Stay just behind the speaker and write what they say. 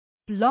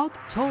Blog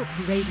Talk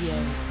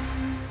Radio.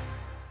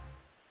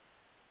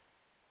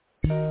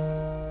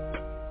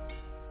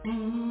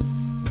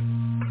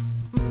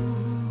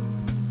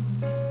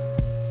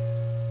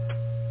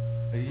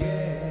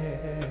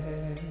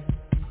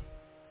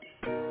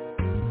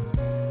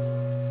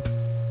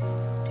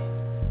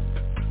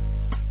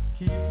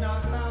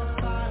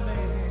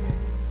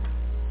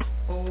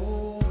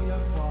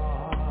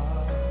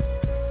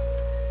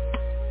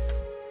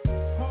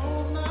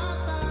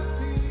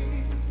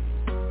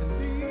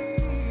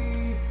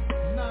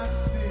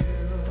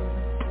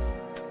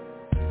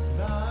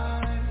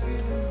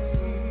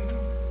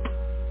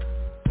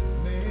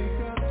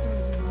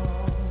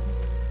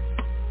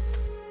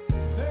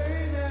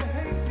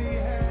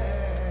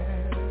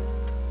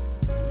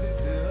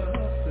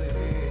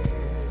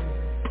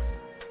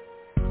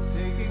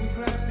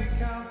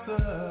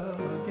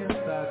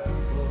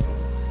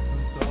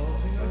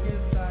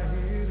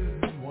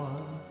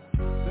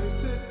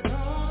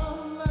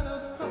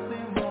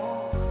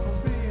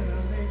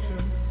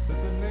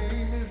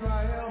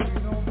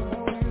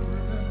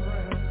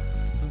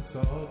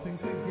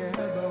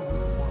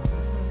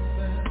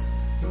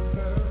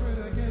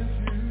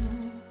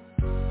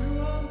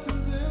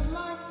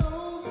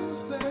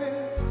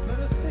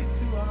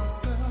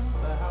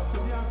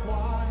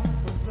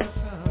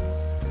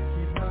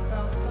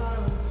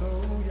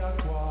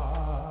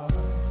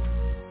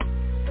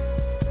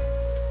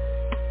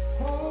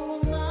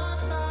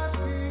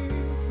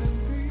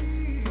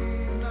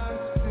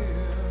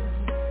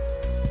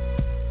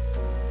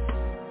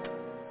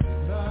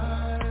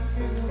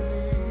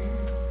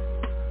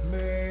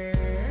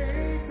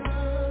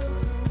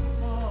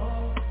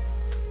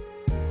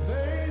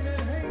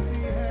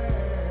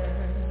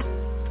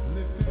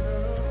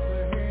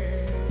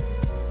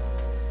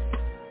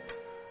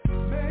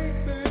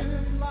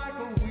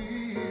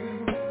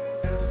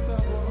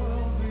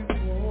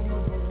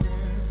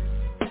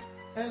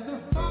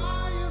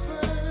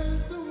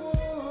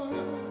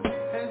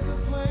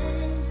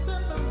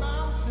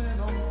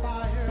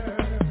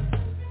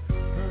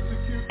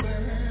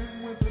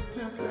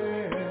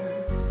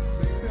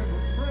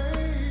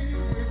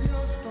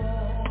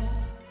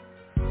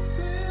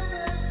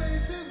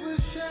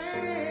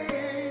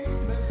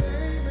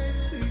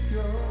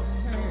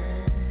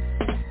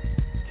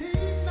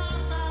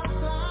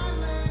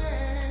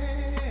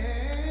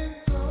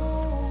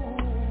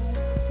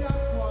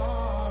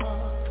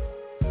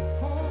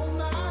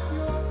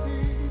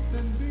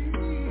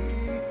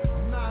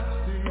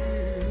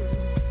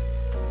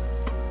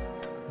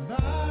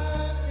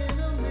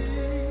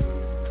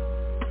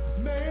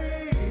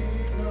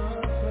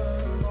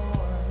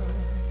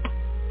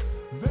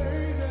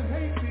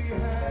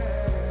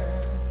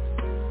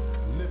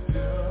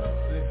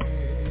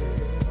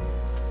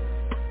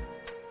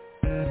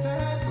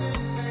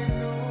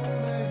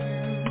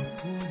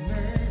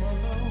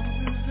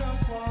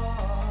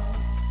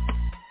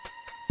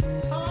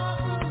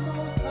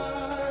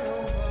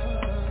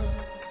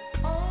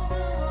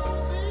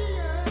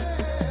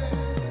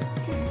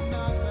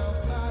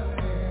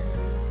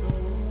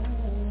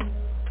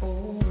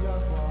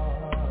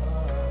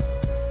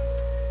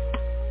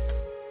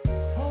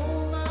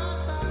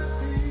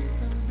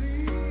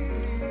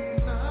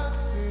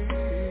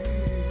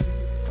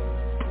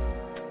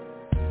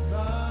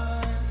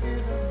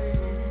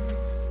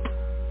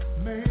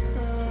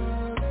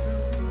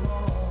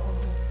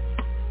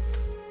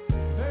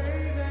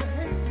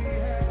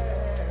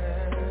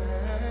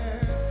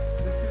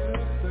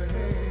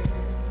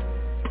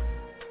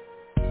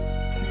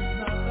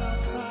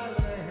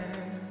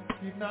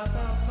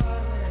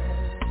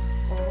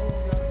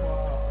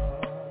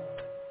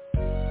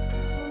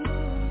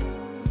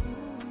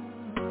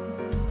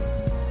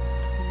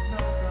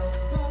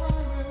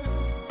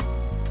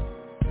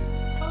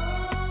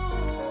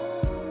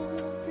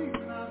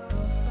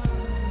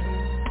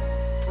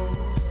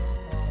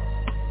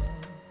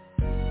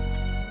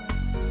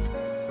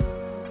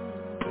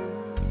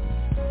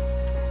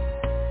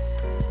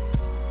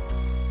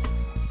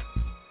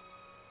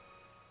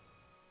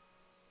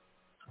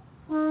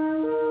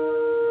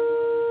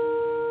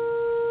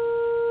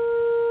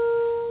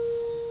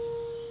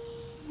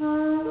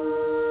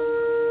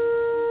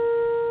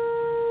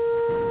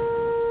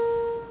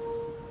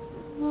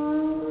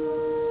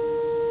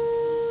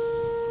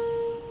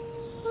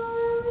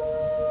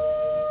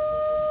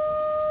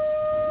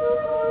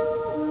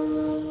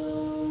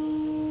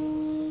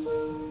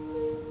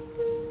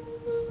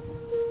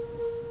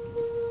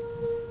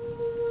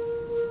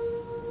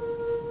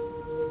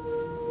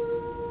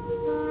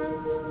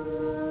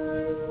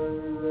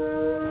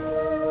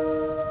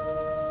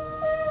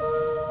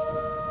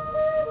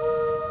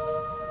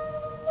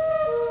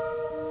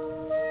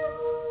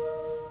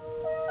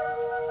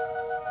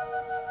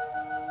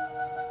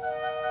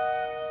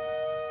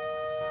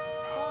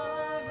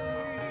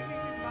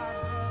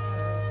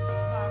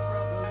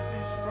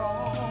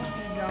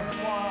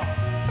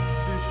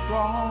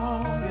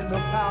 strong in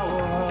the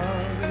power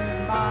of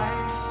his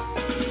might.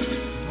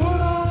 Put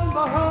on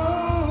the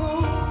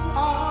whole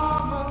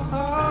armor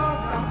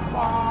of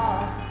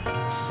God.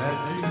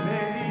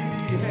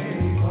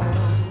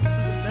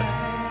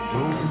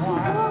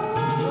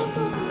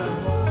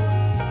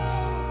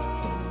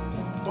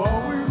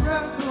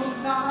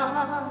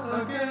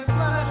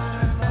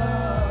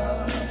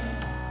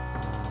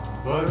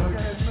 but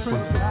against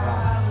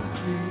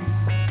principalities,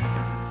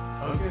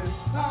 against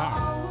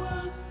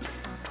powers.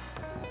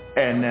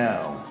 And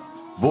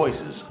now,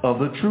 Voices of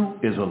the True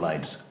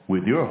Israelites,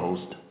 with your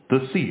host,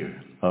 the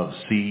seer of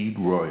Seed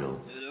Royal.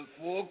 To the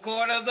four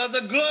corners of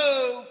the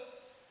globe,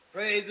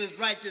 praise his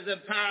righteous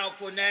and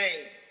powerful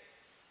name.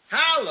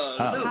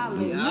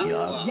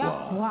 Hallelujah.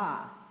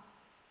 Yahweh.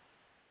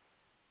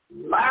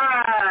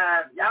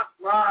 Live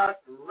Yahweh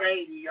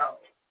Radio.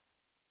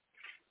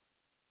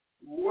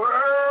 Worldwide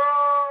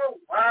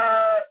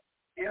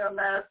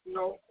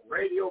international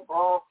radio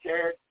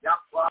broadcast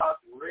Yahweh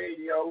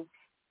Radio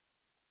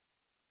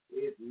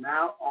is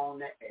now on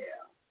the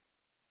air.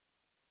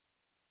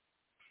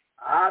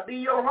 I'll be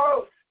your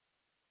host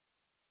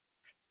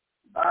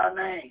by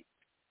name,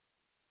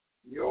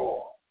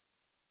 your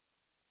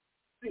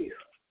seer,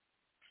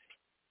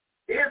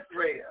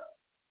 Israel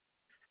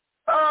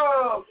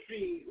of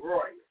Seed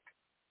Royal.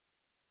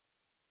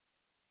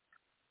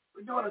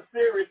 We're doing a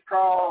series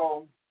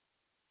called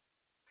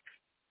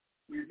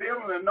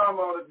Revealing the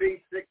Number of the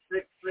Beast,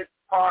 666,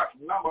 part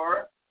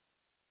number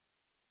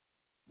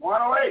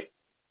 108.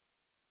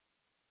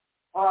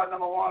 Part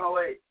number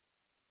 108.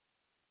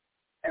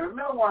 And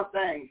remember one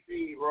thing,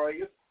 Seed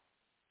Royals,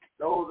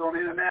 those on the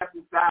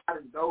international side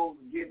and those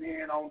getting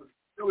in on the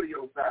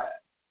studio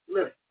side.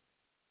 Listen,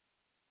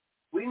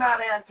 we're not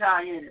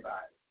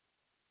anti-anybody.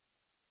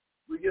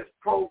 We just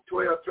pro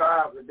 12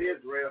 tribes of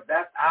Israel.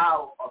 That's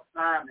our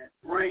assignment.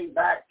 Bring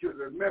back to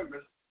the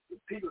remembrance the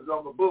peoples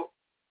of the book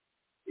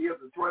is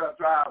the 12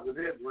 tribes of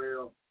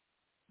Israel.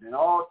 And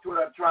all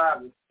 12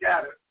 tribes are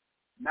scattered,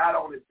 not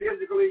only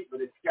physically,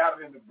 but it's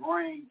scattered in the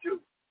brain too.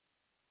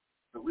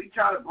 So we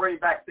try to bring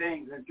back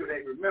things into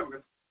their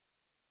remembrance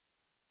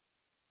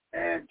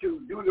and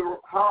to do the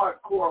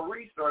hardcore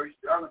research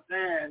to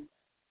understand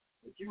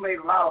that you made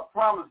a lot of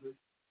promises.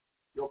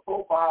 Your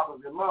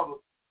forefathers and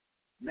mothers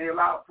made a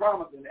lot of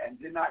promises and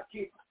did not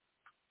keep them.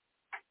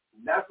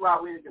 And that's why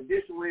we're in the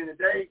condition we're in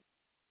today.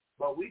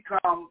 But we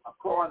come,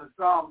 according to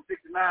Psalm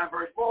 69,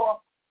 verse 4,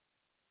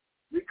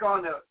 we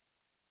come to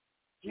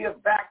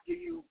give back to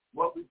you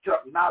what we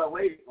took not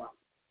away from.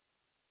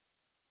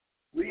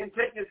 We didn't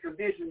take this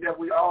condition that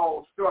we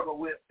all struggle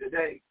with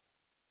today.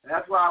 And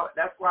that's why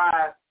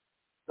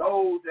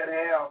those that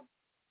have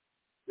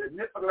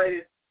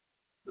manipulated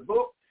the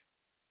book,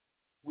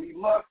 we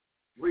must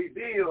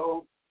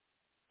reveal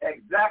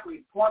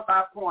exactly point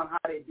by point how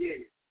they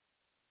did it.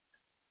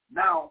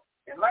 Now,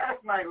 in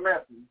last night's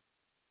lesson,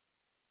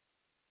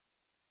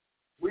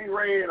 we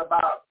read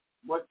about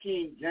what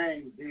King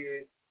James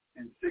did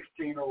in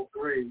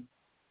 1603,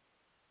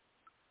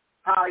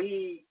 how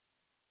he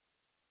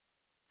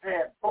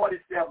had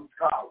 47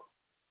 scholars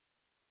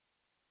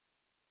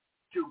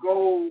to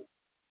go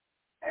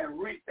and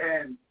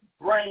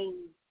bring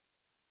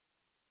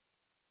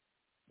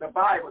the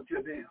Bible to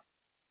them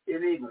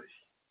in English.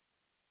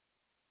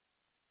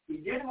 He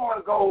didn't want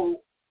to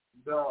go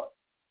the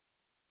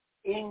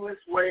English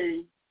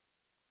way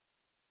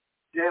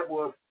that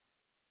was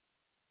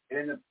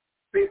in the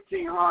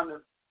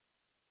 1500s.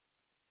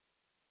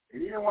 He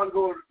didn't want to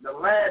go the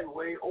Latin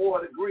way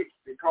or the Greek,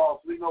 because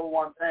we know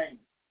one thing.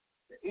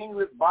 The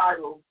English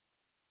Bible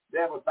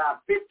that was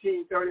about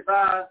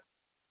 1535,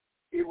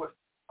 it was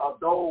of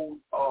those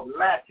of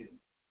Latin.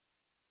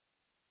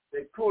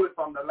 They pulled it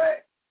from the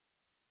Latin.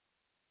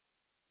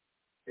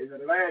 And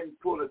the Latin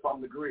pulled it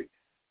from the Greek.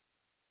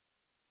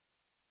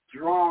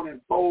 Drawn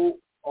in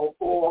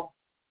 404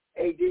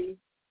 AD, he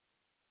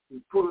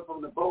pulled it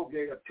from the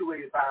Vulgate of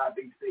 285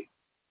 BC.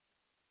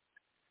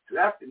 So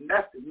that's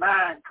the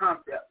mind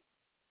concept.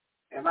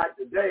 And like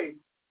today,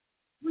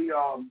 we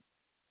will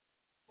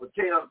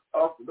tell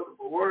us to look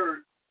for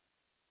words,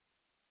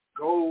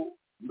 go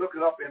look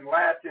it up in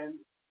Latin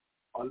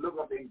or look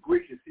up in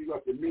Greek and see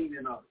what the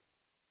meaning of it.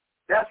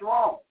 That's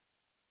wrong,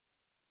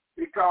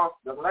 because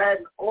the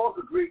Latin or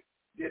the Greek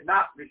did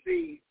not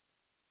receive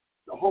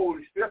the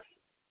Holy Scripture.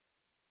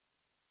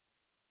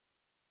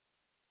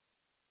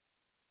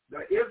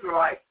 The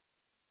Israelites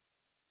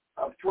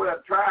of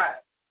 12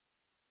 tribes,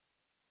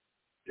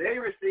 they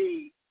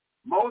received,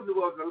 Moses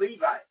was a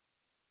Levite.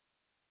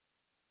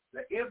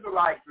 The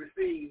Israelites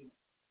received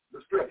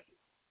the Scripture.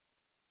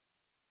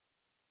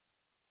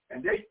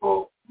 And they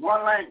spoke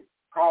one language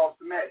called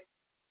Semitic,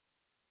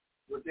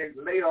 which they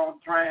later on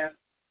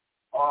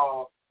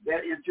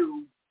that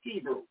into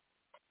Hebrew.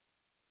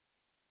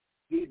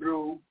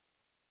 Hebrew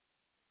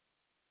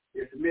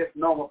is a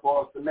misnomer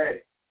for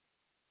Semitic.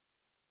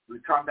 We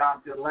come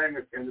down to the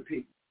language and the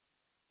people.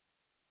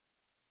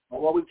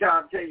 But what we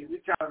trying to tell you, we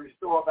trying to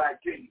restore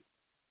back to you.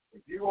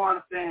 If you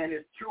understand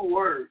his true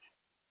words,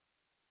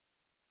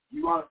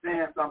 you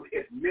understand something.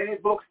 It's many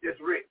books that's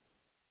written.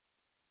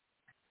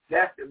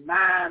 That's the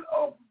mind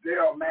of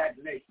their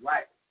imagination,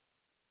 like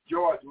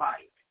George Myers.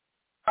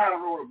 I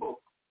wrote a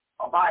book,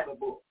 a Bible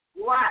book.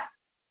 Why?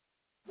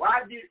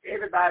 Why did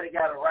everybody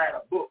got to write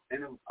a book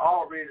and it was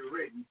already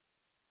written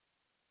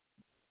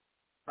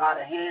by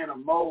the hand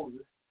of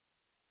Moses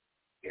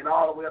and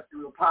all the way up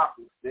through the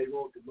apostles? They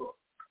wrote the book.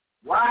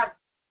 Why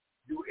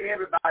do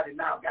everybody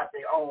now got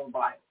their own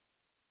Bible?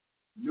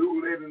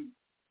 New Living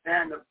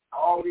Standard,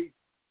 all these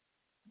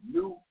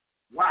new.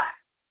 Why?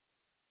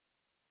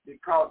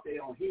 Because they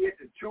don't hear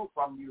the truth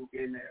from you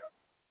in there.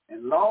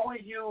 And long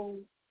as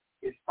you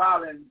is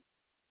following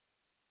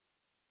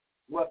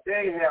what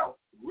they have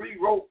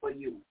rewrote for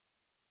you,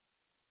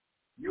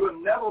 you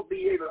will never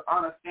be able to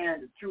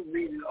understand the true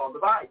meaning of the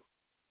Bible.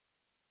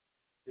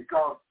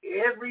 Because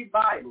every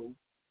Bible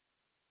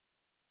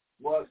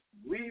was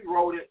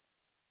rewrote it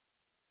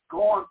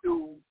going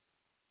through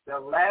the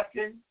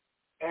Latin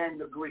and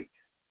the Greek.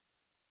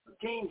 But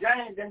King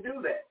James didn't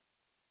do that.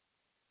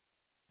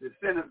 The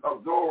descendant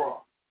of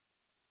Zoroaster.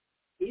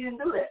 He didn't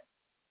do that.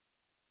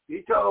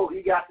 He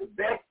got the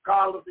best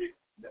scholars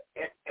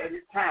at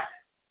his time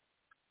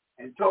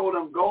and told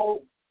them,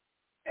 go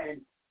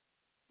and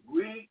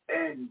read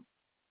and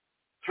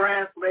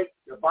translate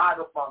the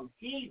Bible from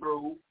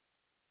Hebrew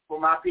for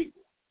my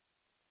people.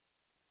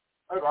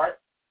 All right.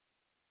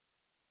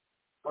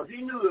 Because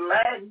he knew the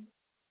Latin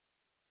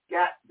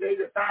they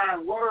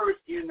defined words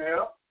in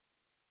there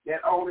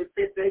that only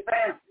fit their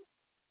fancy.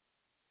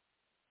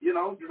 You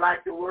know,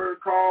 like the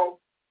word called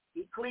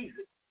ecclesia.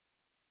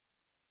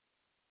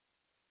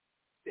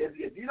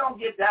 If you don't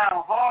get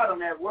down hard on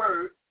that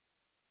word,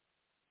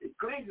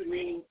 ecclesia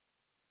means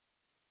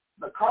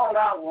the called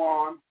out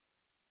one,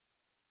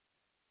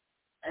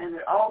 and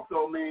it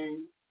also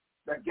means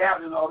the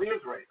gathering of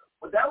Israel.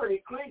 But that's what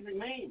ecclesia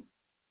means.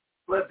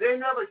 But they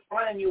never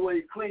explain you what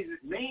ecclesia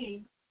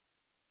means.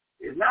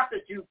 It's not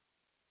that you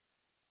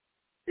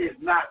is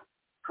not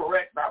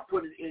correct by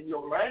putting it in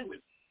your language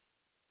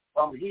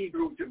from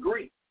Hebrew to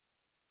Greek.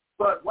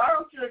 But why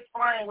don't you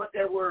explain what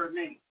that word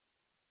means?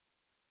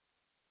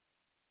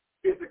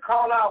 It's the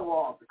call out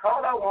ones. The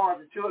call out ones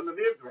are the children of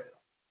Israel.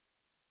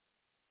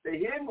 The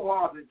hidden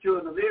ones are the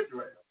children of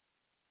Israel.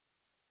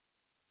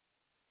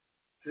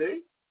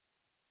 See?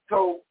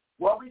 So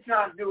what we're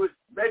trying to do is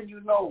letting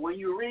you know when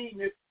you read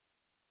this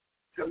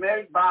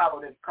Semitic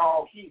Bible that's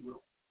called Hebrew,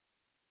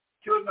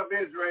 children of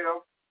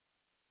Israel,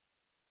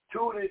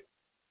 to the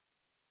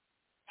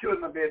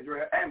children of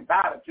Israel, and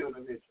by the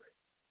children of Israel.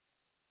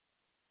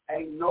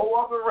 Ain't no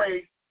other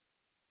race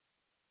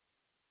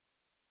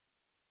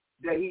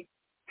that he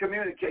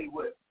communicate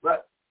with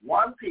but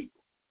one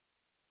people,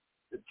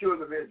 the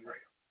children of Israel.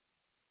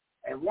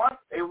 And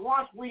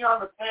once we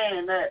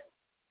understand that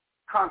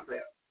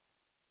concept,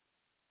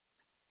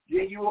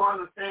 then you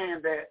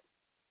understand that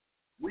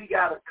we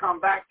got to come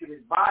back to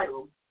this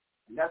Bible,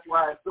 and that's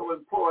why it's so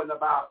important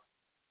about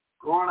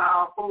growing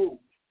our food,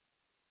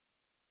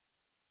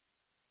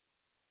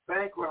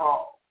 banquet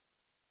hall,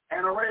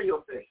 and a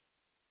radio station.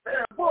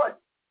 Very important,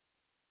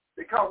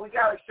 because we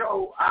got to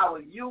show our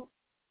youth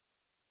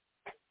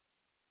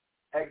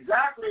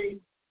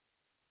exactly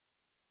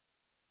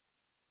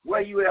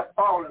where you have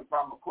fallen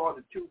from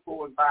according to 2,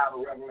 4, and 5 of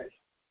Revelation.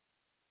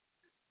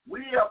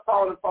 We have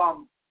fallen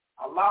from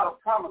a lot of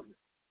promises,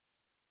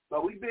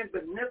 but we've been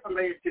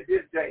manipulated to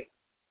this day.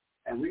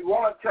 And we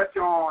want to touch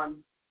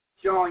on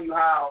showing you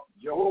how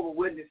Jehovah's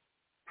Witnesses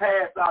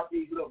pass out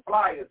these little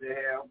flyers they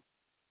have.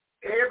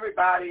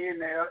 Everybody in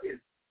there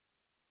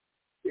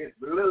is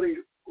literally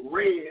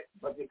red,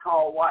 but they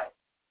call white.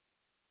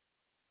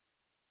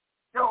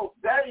 So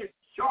that is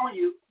showing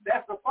you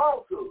that's a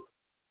falsehood.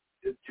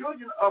 The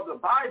children of the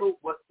Bible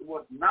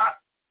was not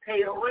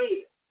pale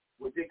red,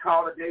 what they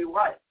call today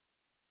white.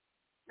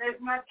 That's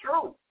not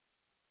true.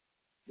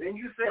 Then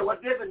you say,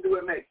 what difference do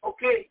it make?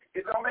 Okay,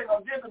 if it don't make no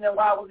difference, then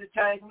why was it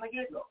changed from the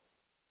get-go?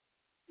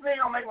 It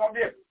ain't gonna make no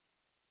difference.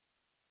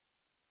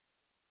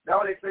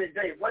 Now they say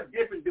today, what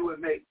difference do it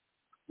make?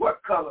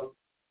 What color?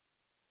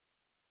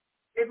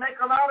 It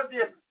makes a lot of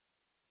difference.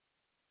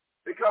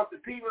 Because the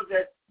people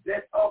that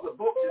of the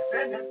book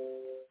descendants,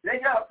 they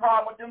got a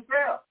problem with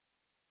themselves.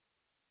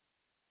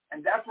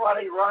 And that's why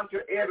they run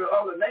to every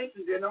other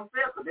nation than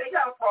themselves, because they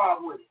got a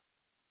problem with it.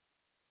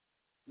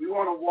 We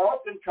want to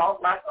walk and talk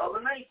like other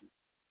nations.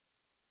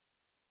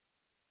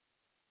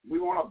 We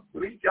want to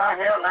bleach our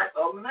hair like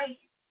other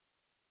nations.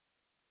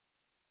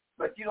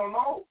 But you don't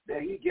know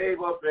that he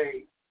gave us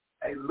a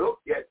look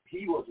that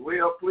he was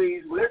well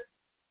pleased with.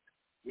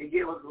 He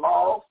gave us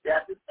laws,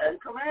 statutes,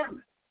 and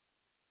commandments.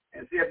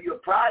 And see, if you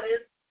apply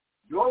this,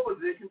 your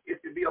position is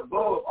to be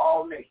above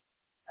all nations.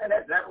 And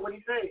that's exactly what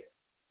he said.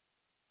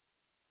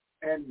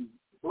 And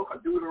the book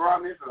of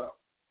Deuteronomy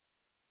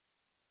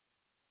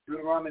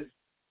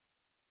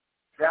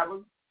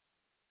 7,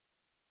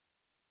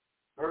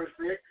 verse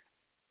 6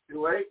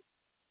 through 8.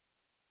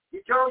 He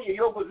told you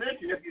your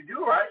position, if you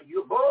do right,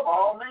 you're above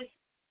all nations.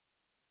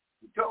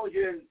 He told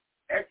you in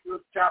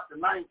Exodus chapter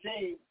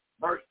 19,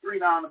 verse 3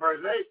 down to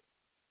verse 8,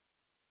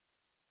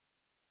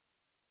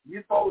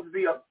 you're supposed to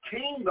be a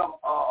kingdom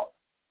of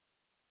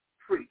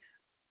priests.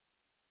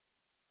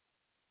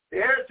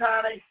 Every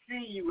time they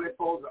see you, they're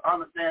supposed to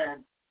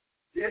understand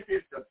this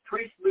is the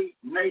priestly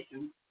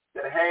nation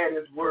that had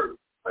his word.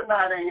 But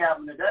now it ain't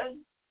happening today.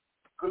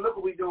 Because look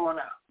what we're doing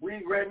now. We're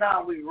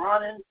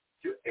running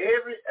to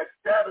every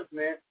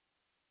establishment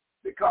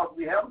because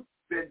we haven't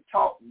been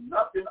taught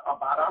nothing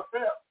about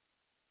ourselves.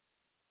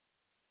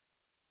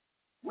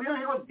 We don't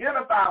even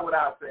identify with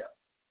ourselves.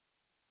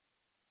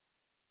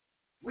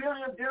 We don't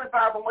even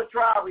identify from what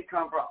tribe we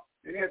come from.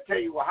 And they'll tell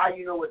you, well, how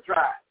you know what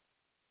tribe?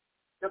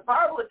 The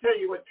Bible will tell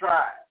you what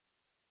tribe.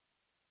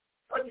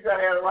 But you got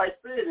to have the right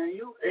spirit in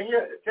you, and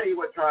it'll tell you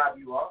what tribe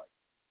you are.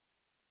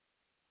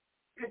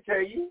 It'll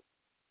tell you.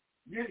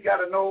 You just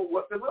got to know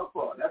what to look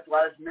for. That's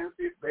why this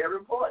ministry is very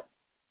important.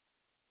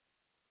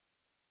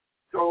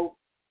 So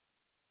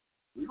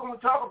we're going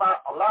to talk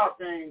about a lot of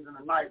things in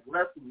the night.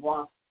 Lesson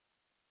one,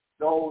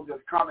 those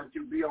that's coming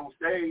to be on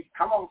stage,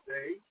 come on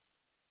stage.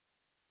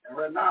 And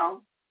right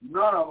now,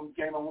 none of them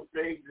came on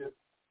stage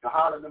to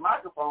holler in the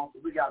microphone, so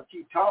we got to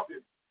keep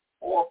talking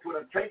or put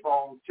a tape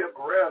on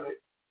temporarily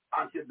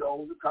until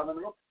those who come in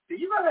the room. See,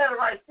 you got to have the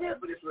right spirit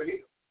for this right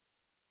here.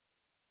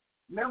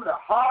 Remember, the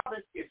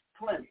harvest is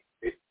plenty.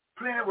 It's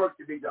plenty of work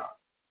to be done.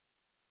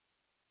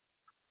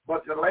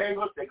 But the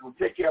laborers, they're going to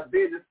take care of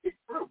business. It's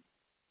fruit.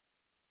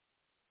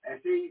 And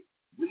see,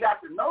 we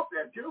got to know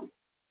that too,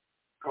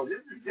 because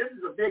this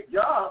is a big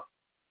job,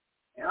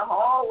 and I'm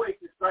always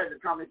excited to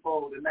come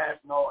before the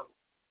national audience.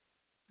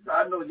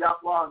 I know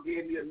Yahweh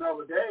gave me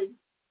another day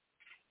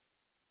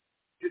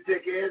to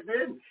take care of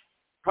business.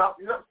 Prop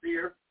you up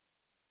here,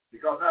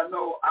 because I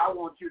know I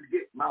want you to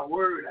get my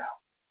word out.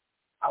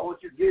 I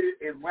want you to get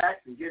it in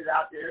wax and get it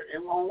out there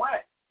in one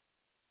wax.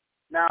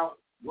 Now,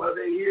 whether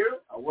they hear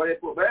or whether they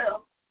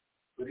rebel,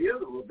 but here's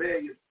the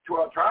rebellious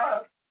 12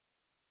 tribes,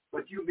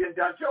 but you've been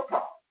done your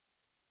part.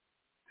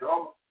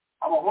 So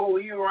I'm going to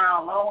hold you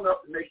around long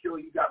enough to make sure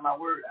you got my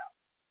word out.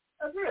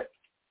 That's it.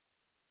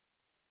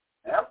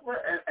 That's what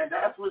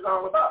it's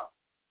all about.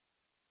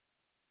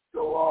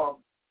 So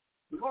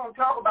we're going to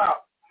talk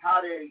about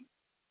how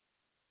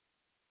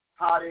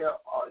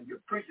your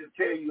preachers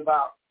tell you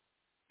about,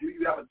 do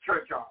you have a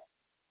church on?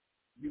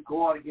 You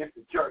going against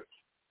the church?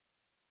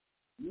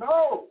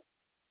 No.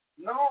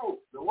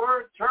 The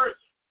word church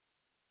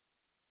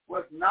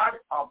was not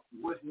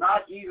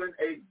even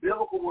a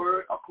biblical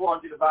word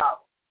according to the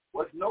Bible.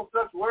 There's no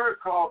such word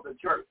called the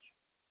church.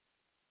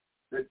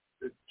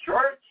 The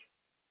church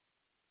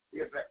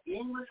is an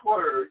English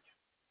word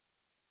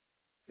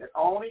that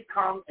only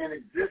comes in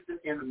existence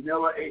in the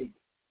Middle Ages.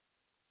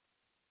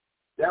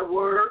 That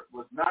word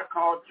was not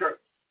called church.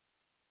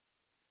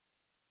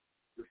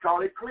 It's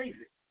called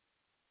ecclesia.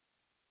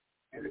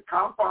 And it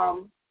comes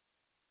from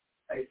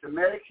a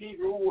Semitic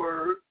Hebrew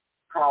word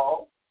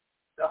called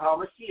the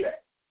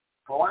Hamashiach,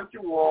 going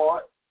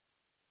toward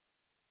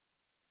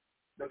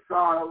the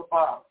Son of the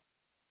Father,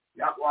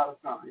 Yahweh the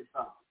Son, his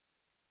Son.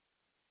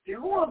 See,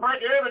 we want to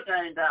break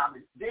everything down.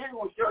 Then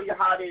we'll show you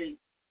how they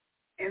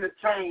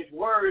interchange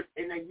words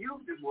and they use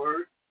this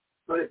word.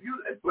 But if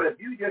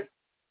you just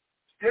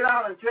sit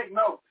down and take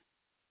notes,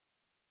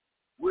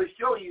 we'll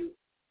show you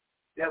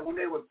that when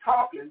they were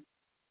talking,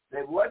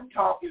 they wasn't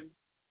talking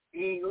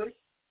English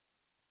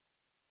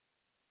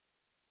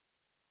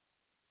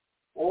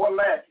or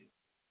Latin.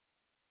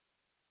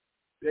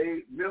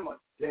 They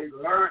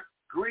learned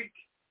Greek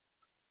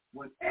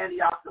when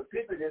Antiochus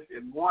Epiphanes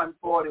in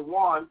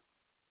 141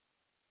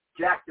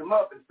 jacked them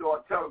up and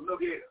started telling them,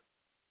 look here,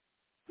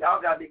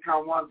 y'all got to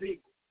become one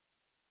people.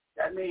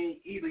 That means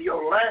either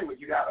your language,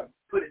 you got to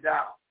put it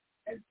down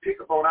and pick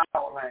up on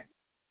our language.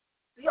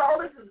 See, all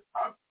this is,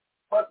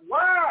 but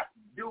why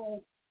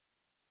do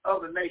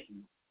other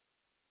nations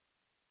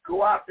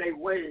go out their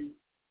way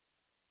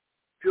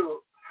to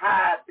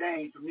hide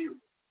things from you?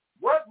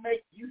 What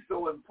makes you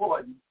so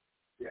important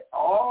that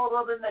all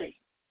other nations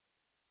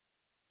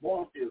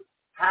want to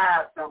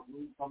hide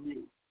something from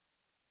you?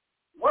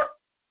 What?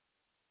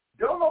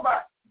 Don't know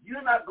about,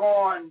 you're not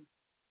going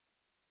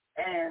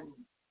and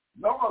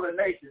no other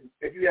nation,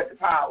 if you have the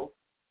power,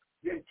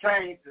 then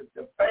change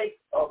the face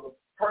of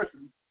a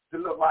person to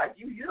look like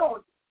you.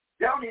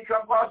 They don't even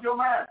come across your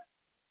mind.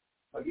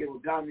 But it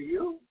was done to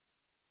you.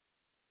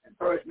 In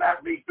 1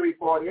 Maccabees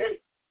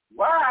 3:48,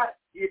 why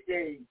did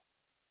they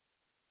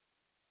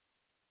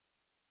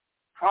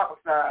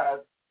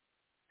prophesy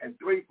in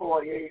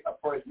 3:48 of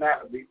 1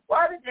 Maccabees?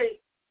 Why did they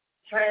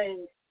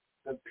change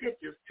the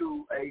pictures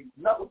to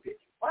another picture?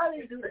 Why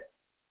did they do that?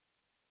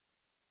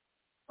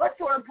 What's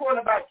so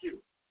important about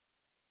you?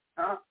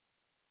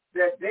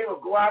 That they will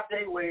go out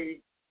their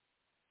way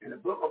in the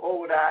book of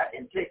Obadiah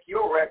and take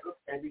your records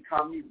and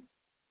become you.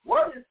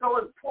 What is so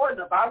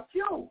important about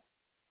you?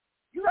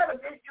 You got to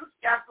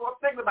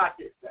think about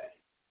this thing.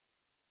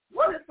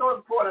 What is so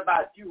important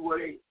about you? Where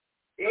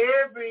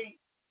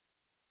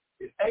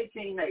it's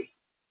 18 nations.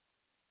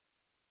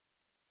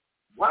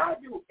 Why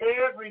do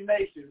every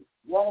nation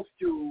wants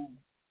to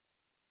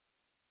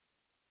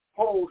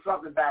hold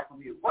something back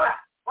from you? Why?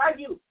 Why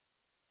you?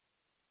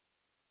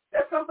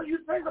 That's something you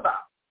think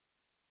about.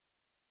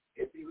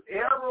 If you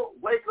ever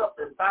wake up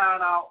and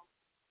find out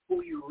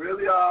who you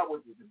really are,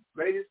 which is the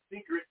greatest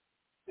secret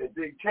that's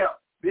been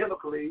kept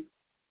biblically,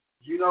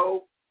 you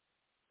know,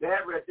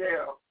 that right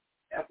there,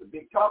 that's a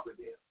big talker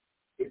there.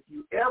 If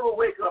you ever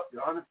wake up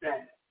to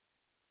understand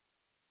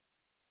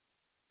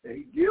that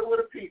he deals with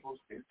the peoples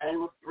in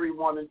Amos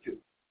 3:1-2,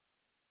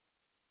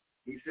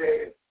 he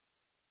says,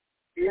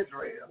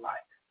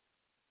 Israelites.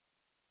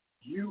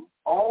 you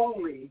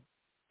only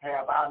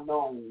have I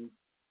known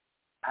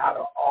out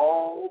of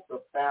all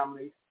the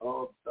families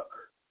of the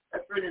earth.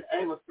 That's written in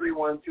Amos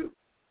 3:1-2.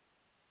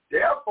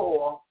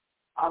 Therefore,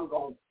 I'm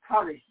going to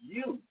punish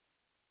you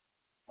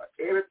for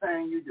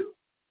everything you do,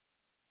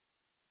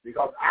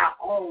 because I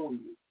own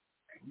you,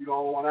 and you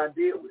don't want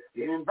to deal with it.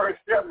 Then in verse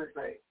 7 it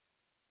says,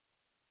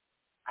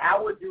 I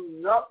would do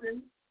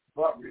nothing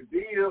but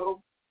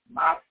reveal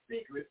my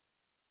secrets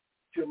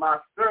to my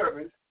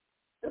servants,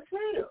 the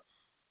seers.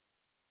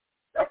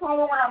 That's the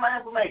only way I have my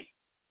information.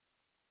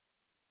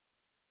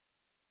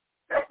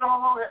 That's the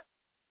only way.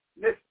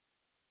 Listen,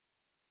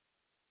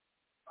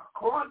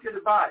 according to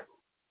the Bible,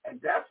 and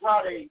that's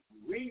why they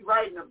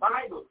rewriting the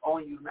Bible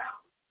on you now.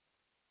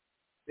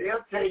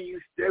 They'll tell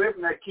you stay away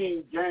from that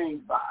King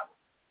James Bible.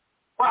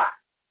 Why?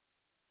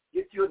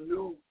 Get you a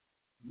new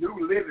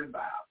Living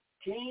Bible.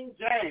 King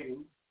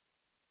James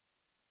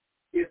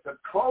is the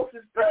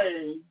closest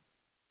thing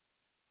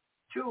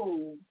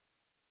to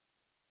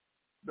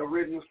the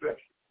original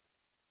scripture,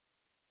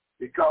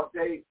 because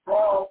they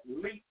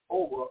leaped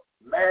over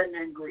Latin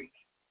and Greek,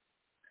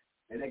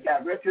 and they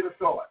got right to the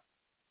source,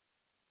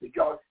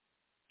 because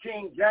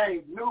King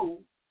James knew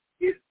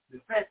his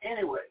descent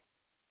anyway,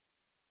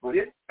 but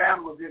his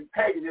family was in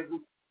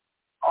paganism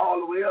all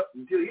the way up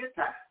until his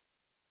time.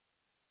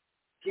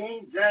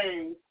 King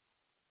James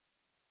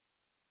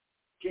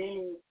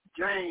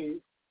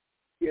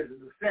is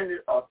a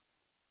descendant of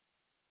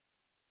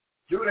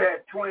Judah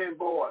had twin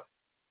boys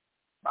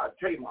by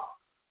Tamar,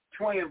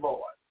 twin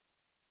boys.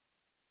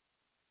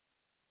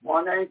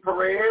 One named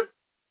Perez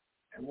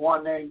and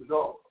one named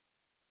Zora.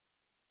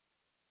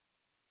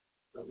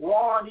 The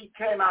one he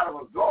came out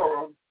of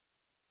Zora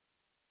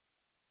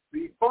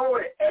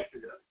before the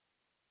Exodus.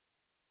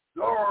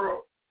 Zora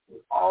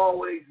was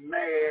always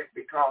mad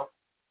because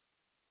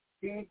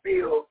he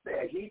feels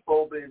that he's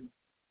supposed to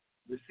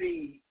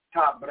receive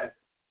top blessing,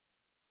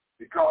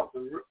 because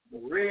the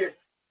red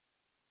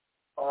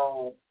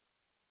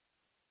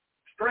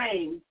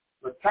string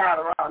was tied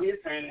around his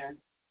hand,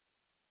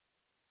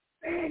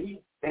 and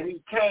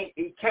he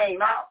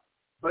came out,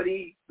 but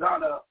he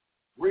done a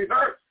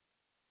reverse.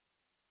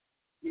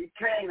 He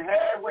came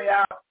halfway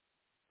out,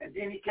 and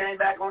then he came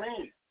back on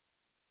in,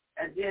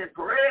 and then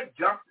Perez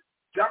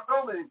jumped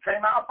over and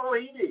came out before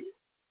he did.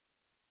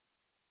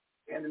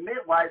 And the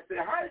midwife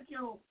said, "How did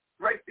you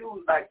break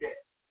through like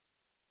that?"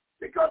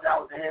 Because that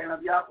was the hand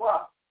of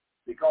Yahweh.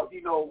 Because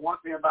you know one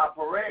thing about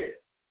Perez.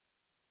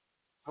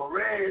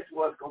 Perez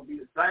was going to be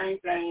the same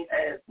thing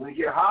as when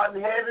you get hot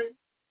and heavy,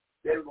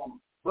 they were going to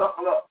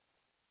buckle up.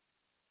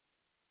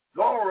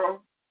 Zora,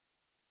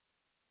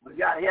 when he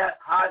got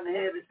hot and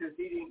heavy, since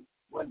he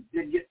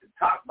didn't get the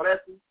top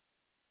blessing,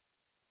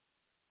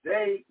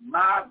 they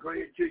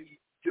migrated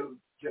to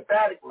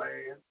Japhetic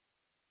land,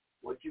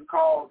 what you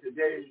call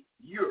today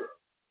Europe.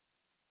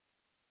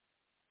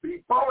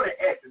 Before the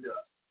Exodus,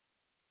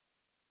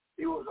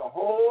 it was a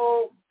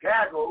whole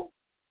gaggle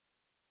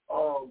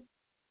of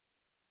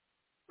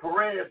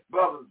Perez's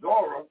brother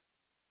Zora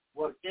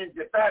was in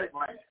Japhetic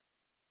land.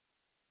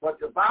 But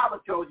the Bible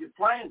told you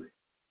plainly,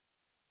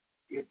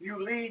 if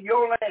you leave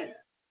your land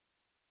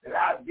that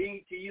I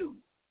deed to you,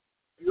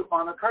 you're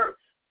upon a curse.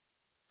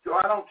 So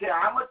I don't care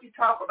how much you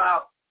talk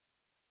about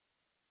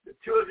the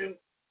children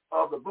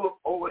of the book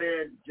over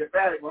there in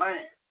Japhetic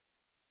land,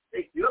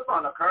 they still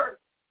upon a curse.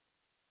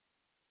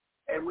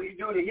 And when you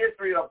do the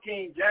history of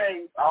King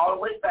James all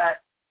the way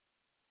back,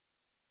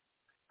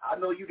 I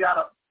know you got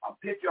a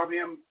picture of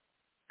him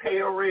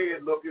pale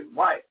red looking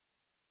white.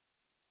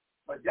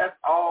 But that's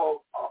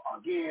all,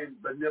 again,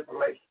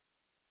 manipulation.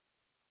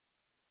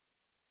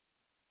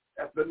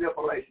 That's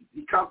manipulation.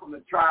 He comes from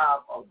the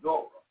tribe of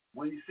Zora.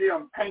 When you see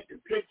him paint the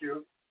picture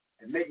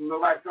and make him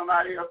look like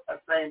somebody else,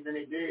 that's the same thing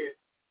they did.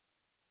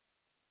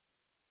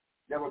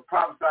 That was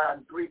prophesied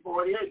in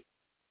 348.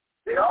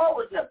 They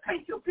always have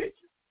paint your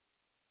picture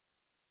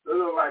to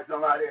look like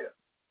somebody else.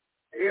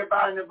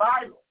 Everybody in the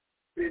Bible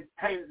is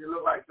painted to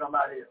look like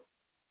somebody else.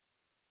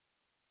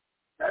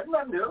 That's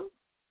nothing new.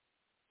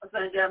 That's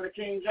ain't damn the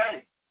King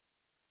James.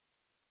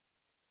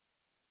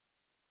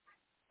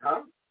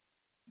 Huh?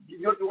 You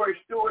know what the word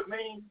steward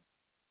means?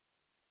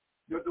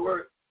 You know what the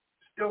word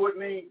steward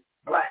means?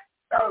 Black.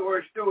 That's what the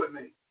word steward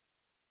means.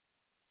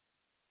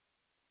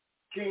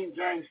 King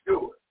James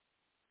steward.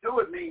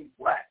 Steward means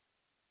black.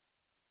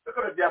 Look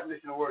at the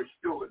definition of the word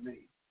steward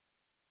means.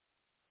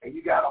 And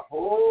you got a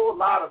whole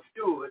lot of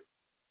stewards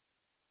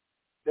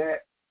that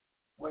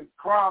when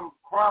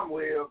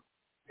Cromwell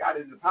got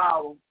into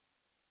power,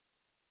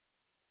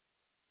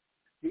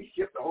 he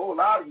shipped a whole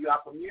lot of you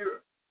out from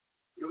Europe.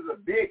 It was a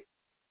big,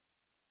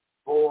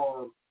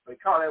 or they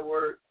call that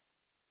word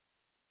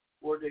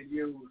they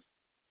use.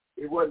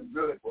 It wasn't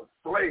really for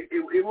slave.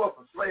 It was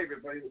for slavery,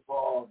 but it was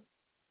for,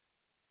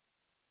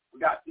 we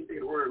got to think of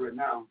the word right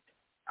now.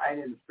 I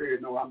ain't in the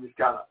spirit, no, I'm just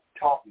kind of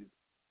talking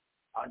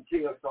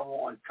until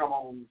someone come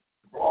on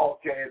the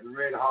broadcast and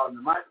ready hard on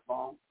the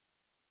microphone.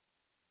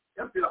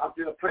 I'm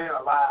still playing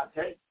a live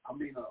tape. I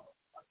mean,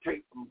 a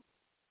tape from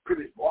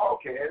previous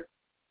broadcast.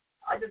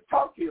 I just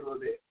talked to you a little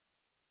bit.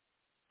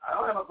 I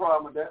don't have a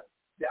problem with that.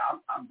 Yeah,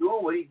 I'm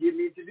doing what he gave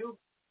me to do.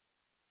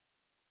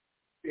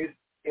 It's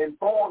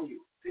inform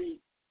you. See,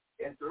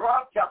 in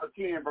Sirach chapter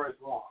 10, verse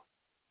 1,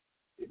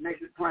 it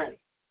makes it plain.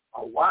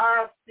 A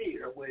wise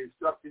seer will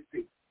instruct his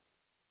people.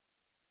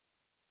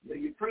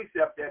 Then you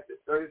precept that to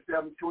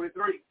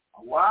 37:23.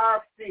 A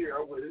wise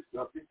seer will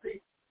instruct his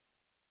people.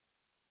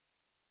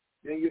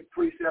 Then you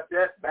precept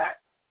that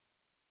back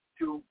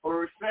to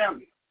 1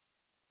 Samuel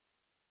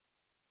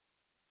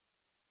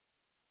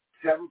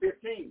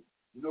 7:15.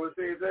 You know what it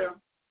says there?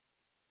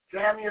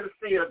 Samuel the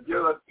seer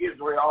judged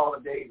Israel all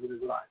the days of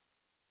his life.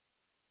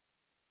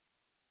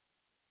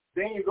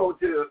 Then you go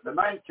to the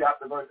 9th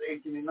chapter, verse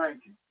 18 and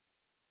 19.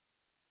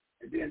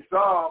 And then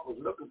Saul was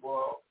looking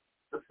for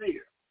the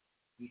seer.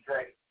 He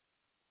said,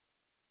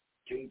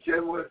 "Can you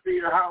tell me where the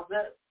seer house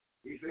is?"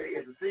 He said,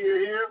 "Is the seer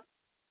here?"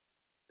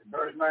 In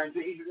verse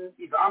 19,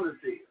 he said, "I'm the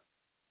seer."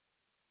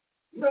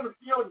 You know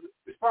the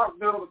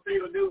responsibility of the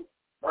seer to do?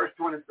 Verse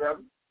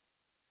 27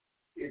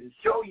 is to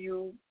show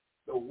you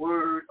the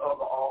word of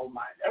the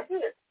Almighty. That's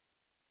it.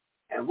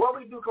 And what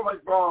we do come on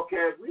this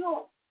broadcast, we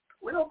don't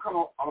come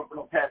on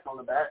no pats on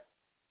the back.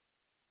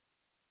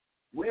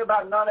 We ain't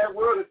about none of that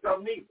word or stuff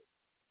neither.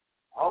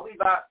 All we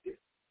about is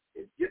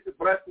just the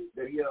blessing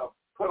that he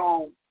put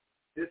on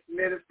this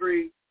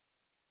ministry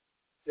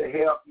to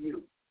help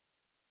you.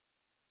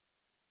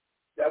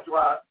 That's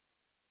why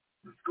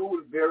the school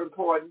is very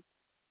important.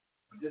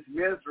 This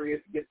ministry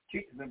is to get the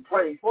teachers in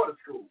place for the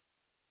school.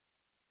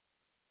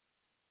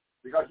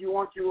 Because you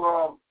want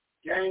to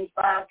James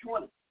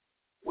 5:20.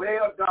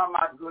 Well done,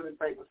 my good and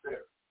faithful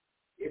servant.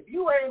 If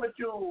you're able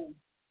to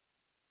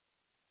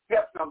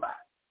help somebody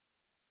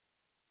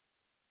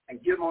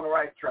and get them on the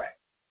right track,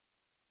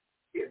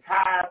 it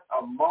hides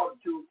a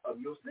multitude of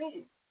your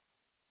sins.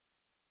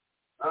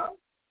 That's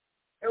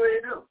what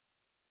you do.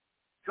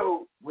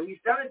 So when you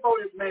stand before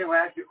this man and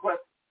ask you a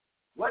question,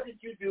 what did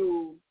you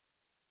do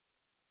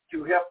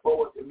to help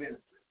forward the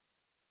ministry?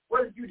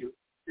 What did you do?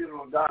 Sitting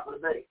on the dock of the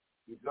bay.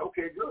 He said,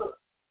 okay, good.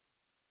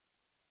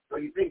 So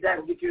you think that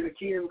will get you in the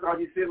kingdom because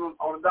you're sitting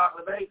on the dock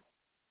of the bay?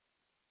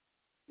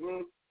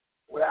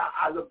 Well,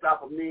 I looked out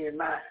for me and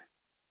mine.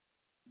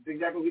 You think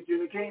that can get you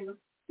in the kingdom?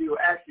 He will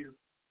ask you,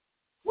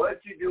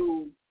 what did you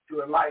do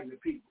to enlighten the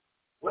people?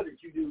 What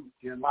did you do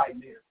to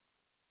enlighten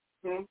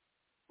them?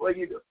 What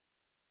did you do?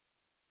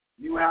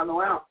 You have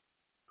no answer.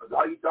 Because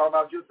all you thought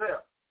about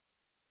yourself.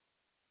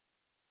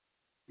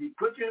 He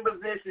put you in a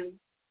position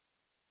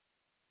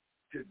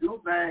to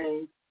do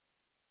things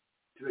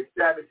to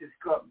establish his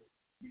covenant.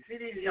 You see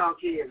these young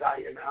kids out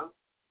here now,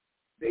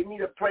 they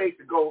need a place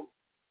to go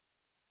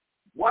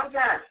one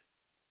time.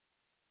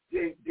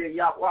 Then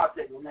Yahweh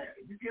take them there.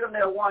 If you get them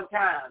there one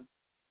time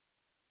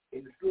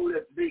in the school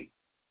that's big,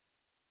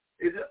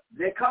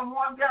 they come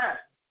one time,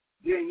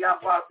 then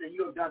Yahweh said,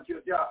 you have done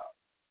your job.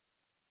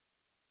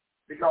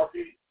 Because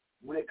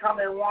when they come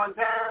in one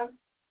time,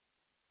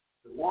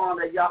 the one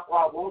that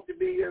Yahweh wants to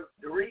be here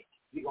to reach,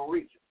 he's going to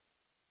reach them.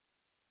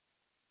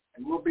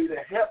 And we'll be to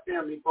help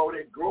them before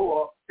they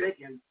grow up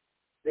thinking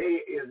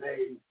they is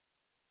a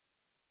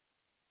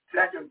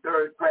second,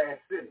 third class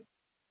citizen.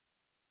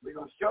 We're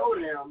going to show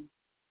them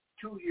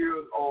 2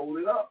 years old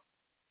and up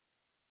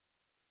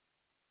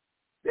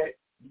that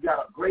you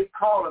got a great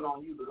calling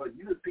on you because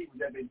you're the people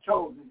that have been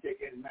chosen to take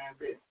care of the man's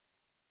business.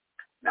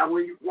 Now,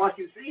 once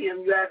you see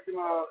him, you ask him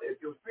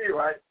if you're spirit,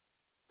 right?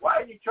 Why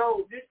did you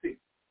chose this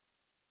people?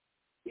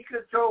 He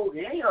could have chose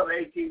any other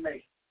 18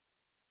 nations.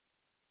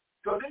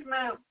 So this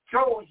man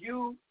chose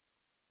you,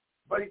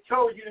 but he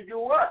chose you to do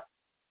what?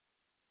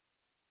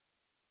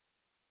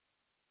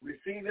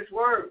 Receive his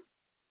word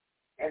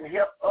and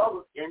help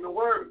others in the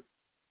word.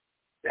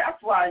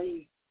 That's why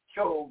he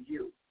chose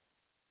you.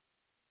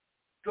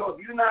 So if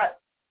you're not,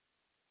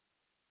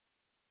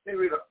 let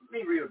me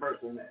read a verse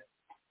on that.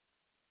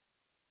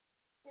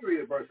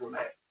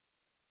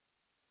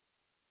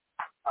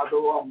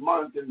 Although I'm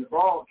monitoring the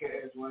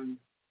broadcast when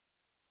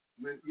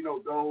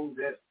those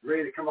that's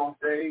ready to come on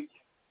stage,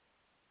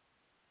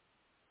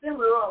 then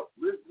we'll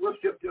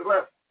shift to the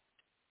left.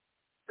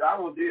 So I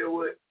want to deal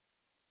with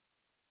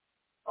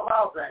a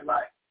lot of things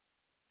like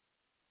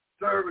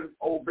servants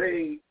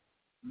obey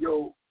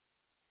your,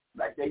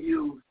 like they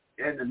use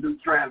in the New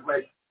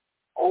Translation,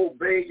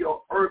 obey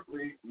your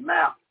earthly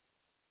master.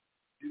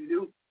 You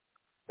do?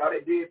 How they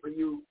did for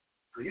you,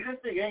 because you didn't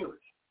speak English.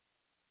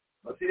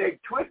 But see, they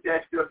twist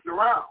that stuff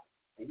around.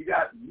 And you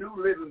got New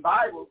Living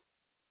Bibles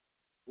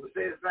will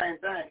say the same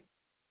thing.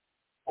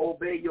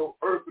 Obey your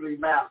earthly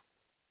master.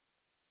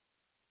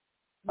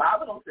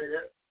 Bible don't say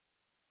that.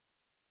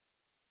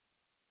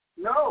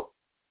 No.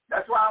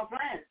 That's why I'm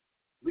saying.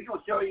 We're going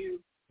to show you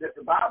that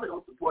the Bible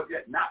don't support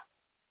that. Not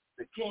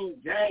the King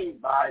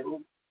James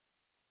Bible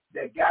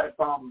that got it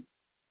from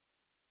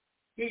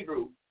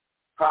Hebrew,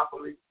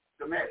 properly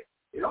Semitic.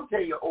 They don't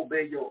tell you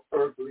obey your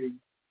earthly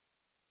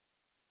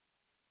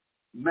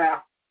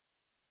master.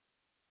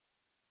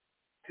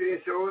 See,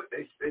 so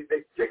they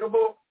take a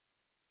book.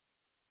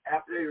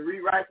 After they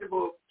rewrite the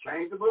book,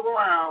 change the book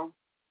around.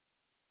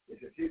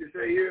 It's easy to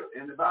say here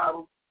in the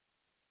Bible,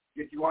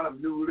 Get you one of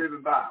them New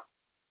Living Bibles.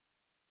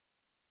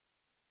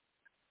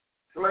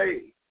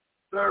 Slave,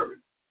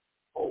 servant,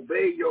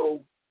 obey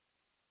your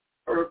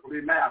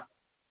earthly master.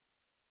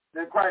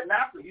 Then quite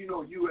naturally, you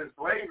know you in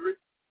slavery.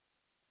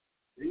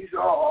 You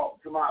saw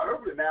to my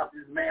earthly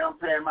master, man, I'm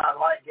paying my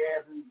light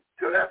gas, and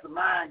so that's a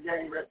mind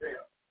game right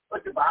there.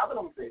 But the Bible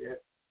don't say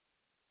that.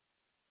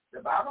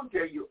 The Bible don't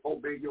tell you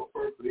obey your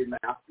earthly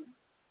master.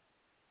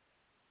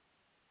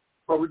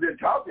 But we've been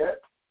taught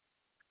that.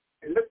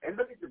 And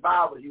look at the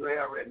Bible you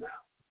have right now.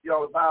 You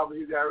know the Bible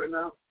you got right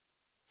now?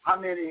 How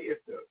many is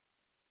the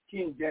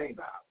King James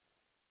Bible?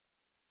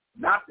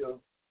 Not the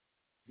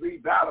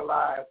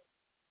revitalized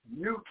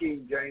New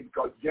King James,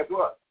 because guess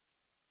what?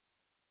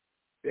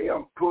 They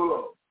don't pull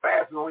a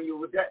fasten on you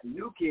with that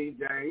New King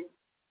James.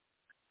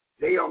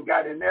 They don't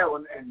got in there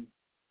and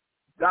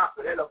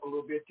doctor that up a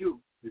little bit too.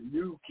 The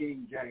New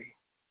King James.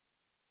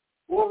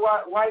 Well,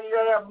 why you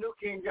gotta have New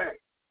King James?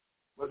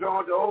 What's wrong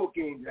with the old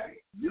King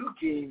James? New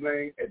King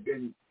James has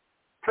been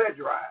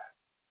plagiarized.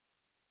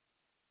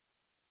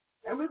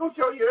 And we're going to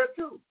show you that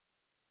too.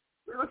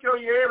 We're going to show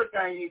you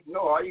everything you need to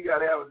know. All you got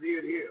to have is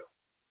ear to hear.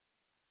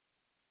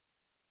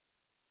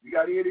 You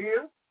got ear to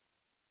hear?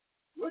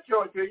 We'll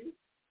show it to you.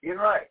 In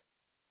right.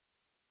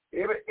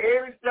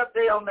 Every step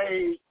they are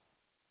made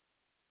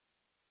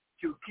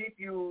to keep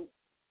you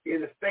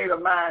in the state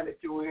of mind that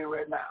you're in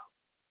right now.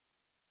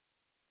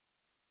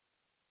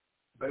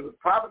 But it was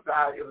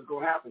prophesied it was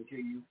going to happen to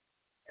you.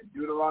 And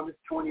Deuteronomy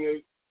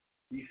 28,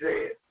 he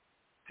said,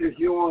 since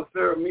you want to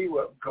serve me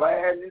with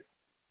gladness,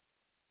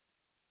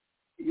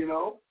 you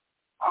know,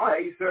 I'll have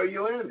you serve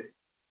your enemy.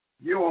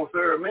 You won't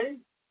serve me.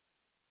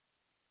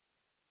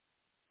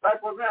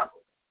 Like, for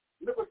example,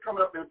 look what's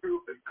coming up in a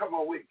couple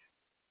more weeks.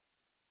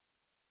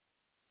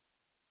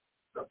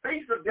 The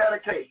Feast of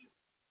Dedication,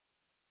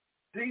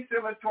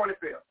 December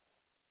 25th.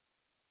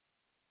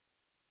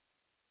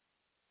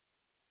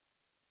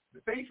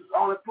 The feast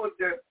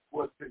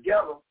was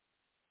together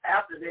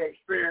after they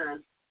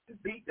experienced the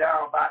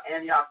beatdown by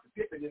Antiochus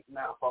Epiphanes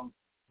now from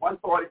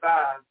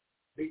 145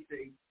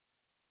 BC.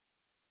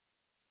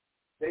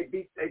 They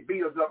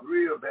beat us up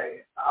real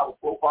bad, our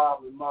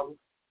forefathers and mothers.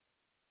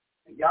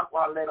 And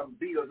Yahweh let them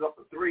beat us up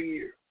for 3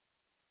 years.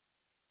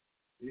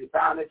 And they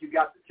found that you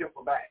got the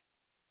temple back.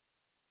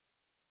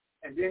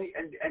 And then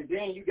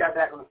you got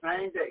back on the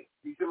same day,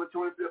 December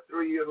 25th,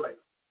 3 years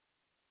later.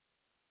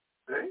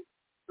 Okay?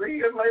 3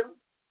 years later.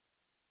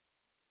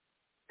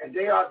 And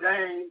they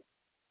ordained,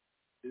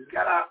 we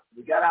got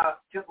our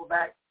temple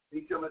back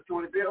December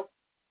 25th.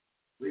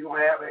 We're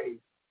going to have a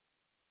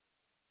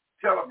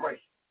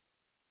celebration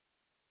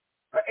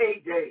for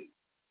 8 days.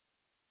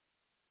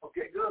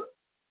 Okay, good.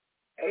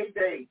 8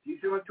 days,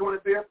 December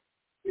 25th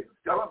is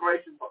a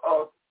celebration for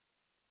us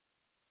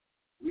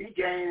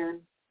regaining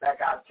back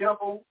our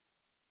temple,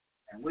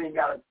 and we ain't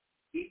got to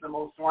eat no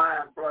more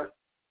swine first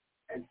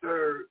and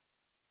serve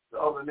the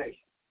other nations.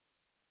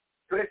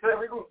 So they said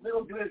we're going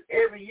to do this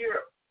every year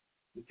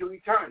until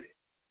eternity.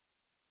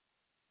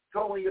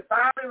 So when you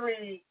finally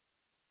read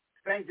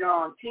St.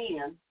 John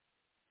 10,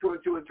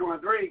 22 and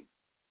 23,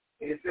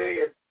 it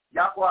says,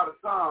 Yahweh the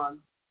Son,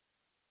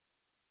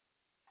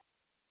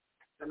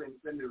 let me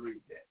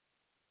read that.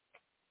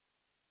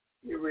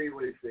 Let me read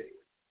what it says.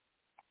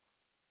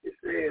 It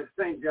says,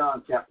 St.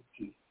 John chapter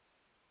 10.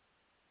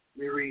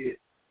 Let me read it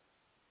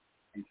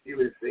and see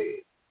what it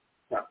says.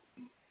 Chapter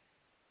 10.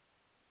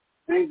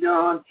 St.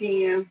 John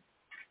 10.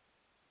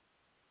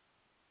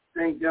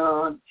 St.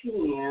 John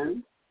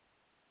 10.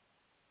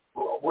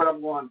 Well, what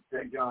I'm going to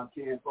St. John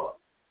 10 for?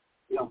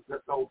 You know,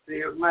 that's old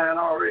serious man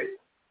already.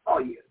 Oh,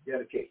 yeah,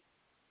 dedication.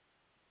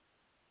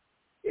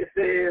 It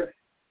says,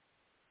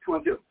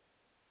 22.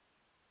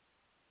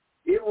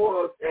 It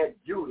was at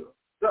Judah,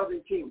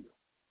 southern kingdom,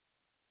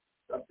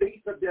 the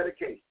Feast of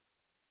Dedication.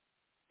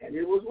 And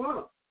it was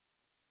one.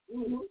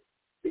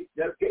 Feast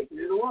of Dedication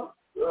is one.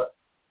 Good.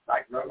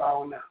 Like right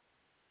on now.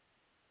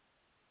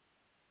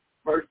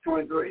 Verse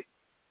 23.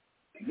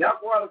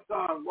 Yahweh the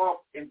Son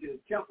walked into the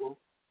temple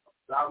of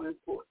Solomon's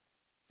Porch.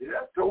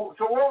 So what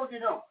was he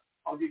doing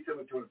on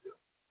December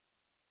 25th?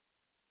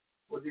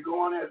 Was he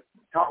going there to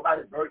talk about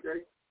his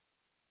birthday?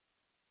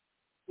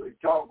 Was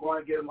he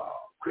going to get him a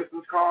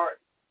Christmas card?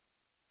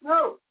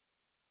 No.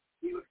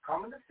 He was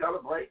coming to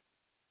celebrate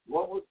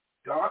what was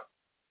done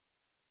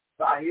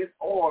by his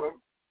order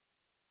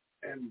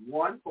in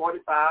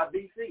 145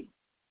 BC.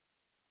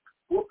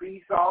 Whoop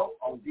Esau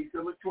on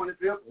December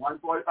 25th,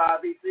 145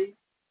 BC,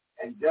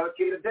 and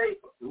dedicate a day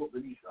for Whoop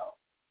and Esau.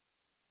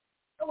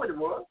 That's what it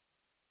was.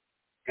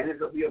 And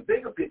it'll be a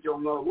bigger picture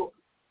on Lord Whoop.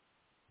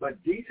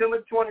 But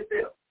December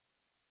 25th,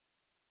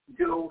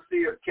 until old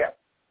seer kept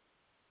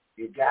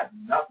it got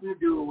nothing to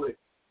do with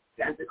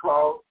Santa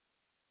Claus,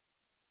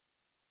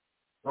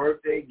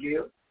 birthday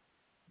gift,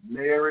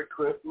 Merry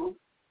Christmas,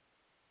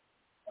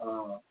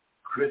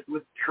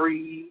 Christmas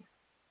trees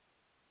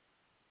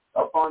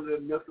up under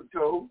the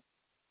mistletoe.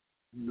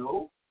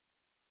 No.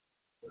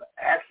 The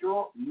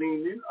actual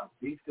meaning of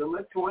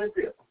December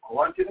 25th,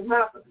 according to the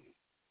Maccabees,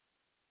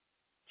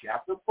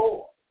 chapter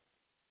 4,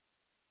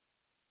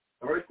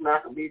 First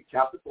Maccabees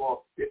chapter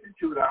 4,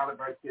 52 down to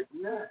verse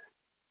 59.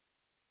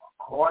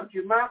 According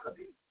to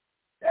Maccabees,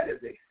 that is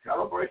a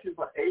celebration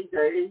for 8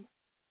 days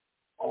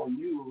on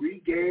you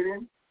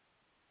regaining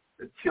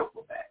the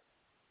temple back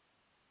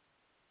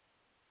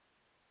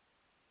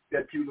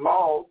that you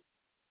lost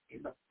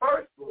in the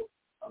first book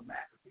of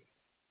Maccabees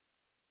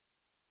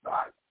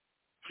by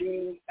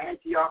King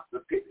Antiochus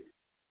Epiphanes.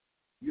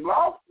 You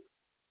lost it.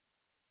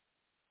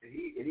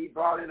 And he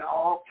brought in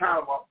all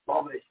kinds of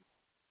abominations.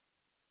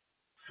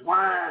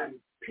 Swine,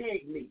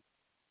 pig meat.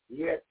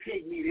 He had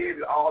pig meat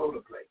all over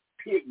the place.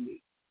 Pig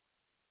meat.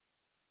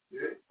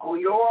 Yeah. On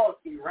yours,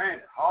 he ran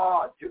it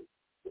hard too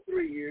for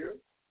 3 years.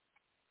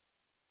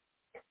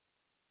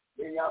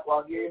 Then y'all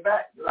start getting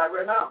back, like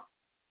right now.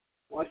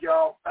 Once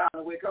y'all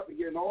finally wake up and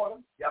get in order,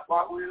 y'all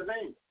start with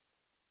everything.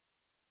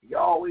 You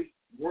always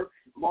work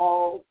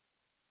small,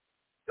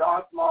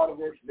 start small to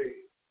work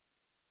big.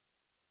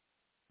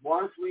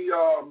 Once we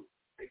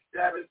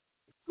establish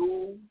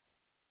school,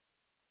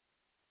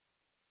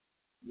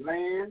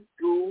 land,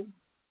 school,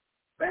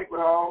 banquet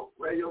hall,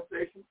 radio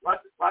station, watch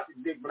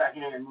the big black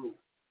hand move.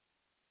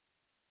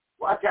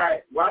 Watch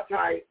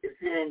how his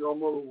hand gonna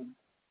move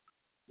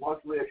once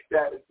we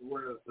establish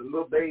where the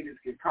little babies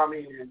can come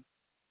in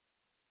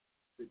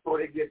before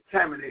they get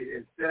terminated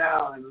and sit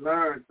down and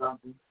learn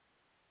something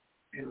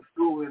in a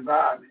school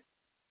environment.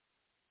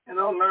 And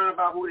they'll learn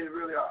about who they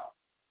really are.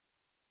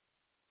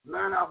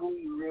 Learn out who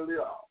you really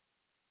are.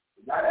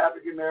 You're not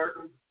African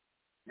American,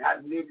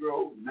 not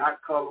Negro,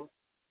 not color,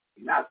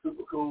 you're not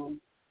super cool,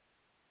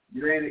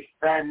 you ain't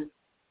Spanish,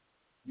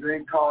 you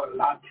ain't called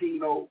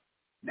Latino,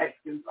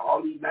 Mexicans,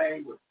 all these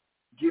names were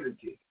given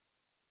to you.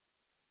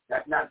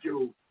 That's not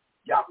your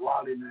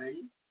Yahweh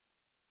name.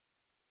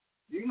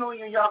 Do you know what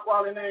your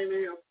Yahweh name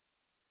is?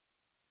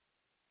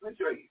 Let me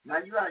show you. Now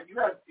you got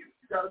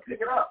to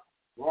pick it up.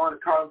 Go on to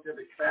call them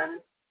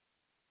Spanish,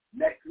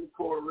 Mexican,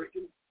 Puerto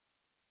Rican,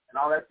 and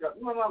all that stuff.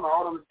 No,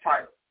 all of them is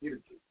titles. Give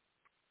it to you.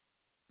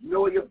 You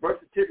know what your birth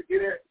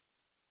certificate is?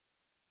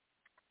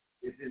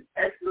 It's in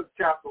Exodus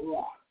chapter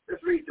 1.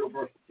 Let's read your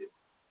birth certificate.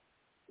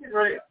 It's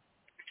right here.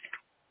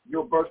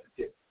 Your birth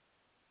certificate.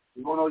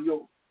 You want to know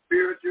your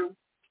spiritual,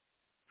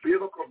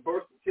 biblical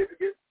birth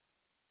certificate?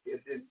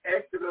 It's in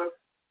Exodus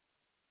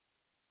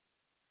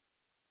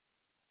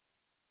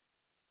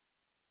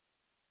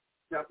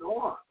chapter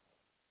 1.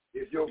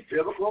 It's your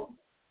biblical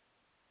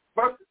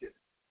birth certificate.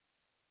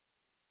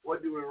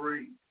 What do we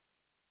read?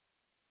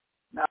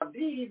 Now,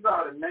 these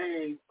are the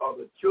names of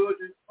the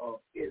children of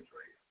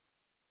Israel,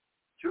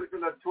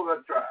 children of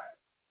 12 tribes,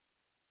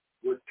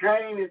 which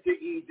came into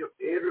Egypt,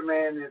 every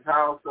man in his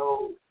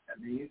household,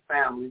 and his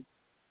family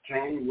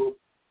came with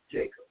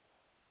Jacob.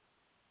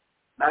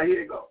 Now,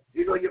 here you go.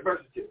 Here goes your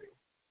birth certificate.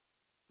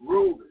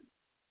 Reuben,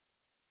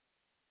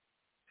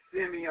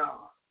 Simeon,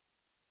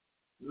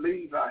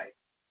 Levi,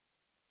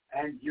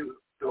 and Judah.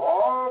 So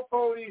all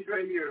four of these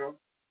right here,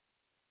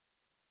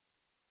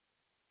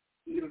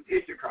 even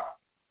Issachar.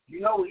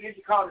 You know,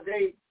 Issachar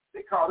today,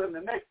 they call them the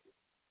Mexicans.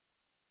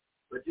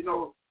 But you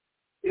know,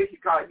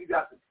 Issachar, you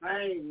got the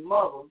same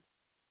mother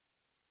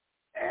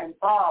and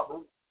father.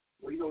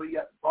 Well, you know, you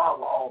got the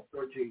father of all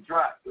 13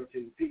 tribes,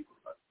 13 people.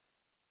 But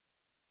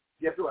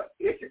guess what?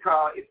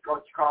 Issachar is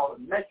what you call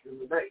the Mexican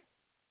today.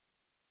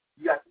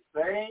 You got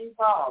the same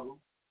father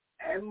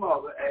and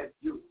mother as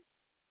Judah.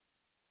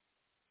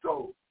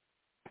 So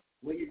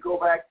when you go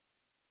back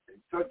and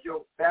touch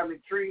your family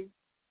tree,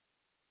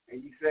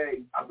 and you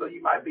say, I thought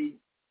you might be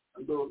a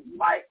little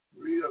light,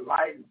 real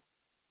light,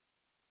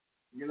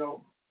 you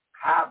know,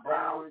 high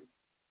brown.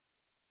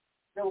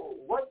 So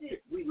what did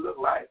we look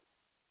like?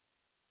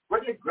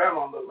 What did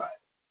Grandma look like?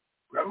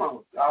 Grandma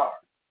was dark.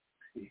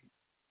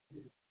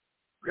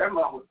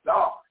 Grandma was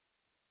dark.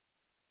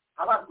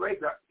 How about great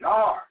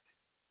dark?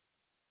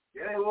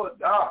 Yeah, they were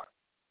dark.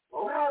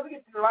 Well, how did we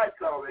get to the light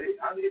color?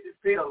 How did we get this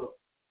pale look?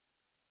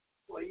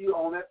 Well, you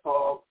on that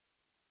called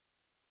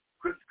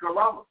Christopher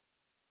Columbus.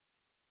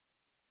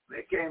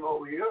 They came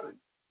over here, and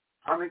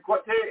Herman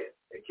Cortez.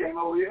 They came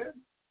over here,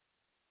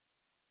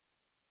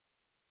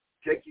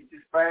 take you to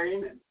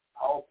Spain and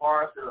all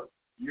parts of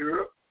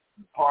Europe,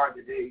 the part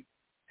that they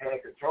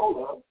had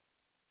control of,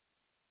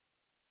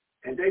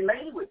 and they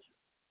made with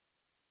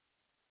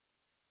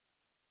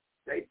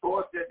you. They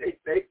forced that they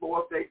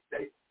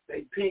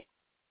pink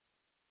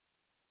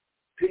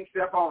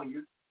stuff on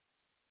you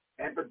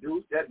and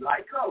produced that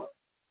light color.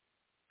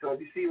 So if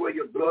you see where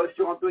your blood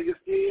showing through your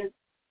skin,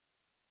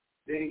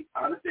 then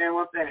understand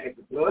what I'm saying. If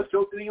the blood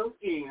shows through your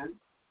skin,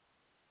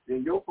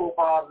 then your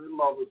forefathers and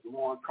mothers the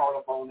one caught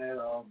up on that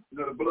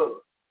little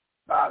blood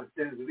by the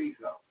sins of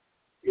Esau.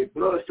 If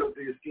blood shows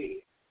through your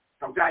skin,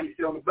 sometimes you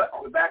sit on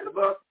the back of the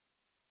bus,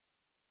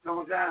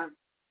 sometimes,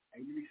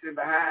 and you be sitting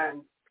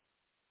behind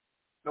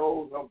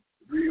those of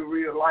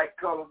real light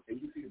color,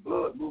 and you see the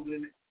blood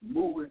moving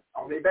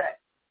on their back.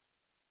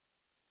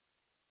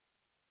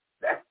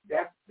 That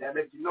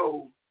lets you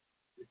know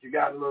that you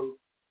got a little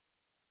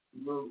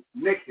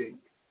mixing.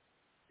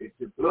 If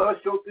the blood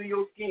shows through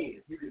your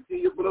skin, you can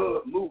see your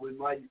blood moving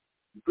while you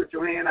put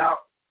your hand out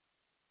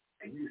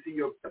and you see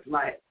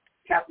somebody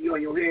tap you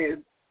on your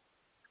head,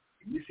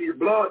 and you see the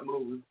blood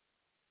moving,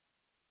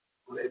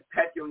 when they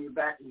pat you on your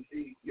back and you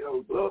see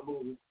your blood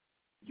moving,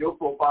 your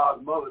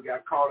forefather's mother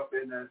got caught up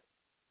in that.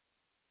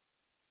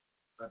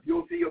 If you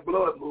don't see your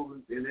blood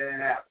moving, then that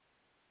ain't happening.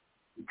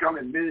 You come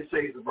in many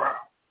shades of brown.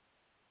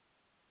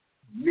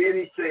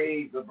 Many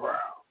shades of brown.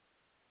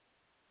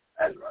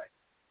 That's right.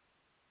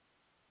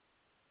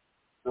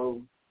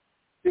 So,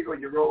 pick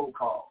on your roll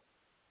call.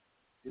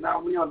 We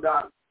are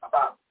done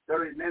about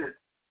 30 minutes,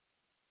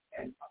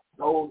 and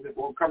those that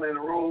will come in the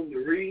room to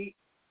read,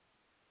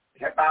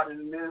 help out in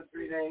the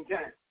ministry, they ain't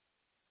can.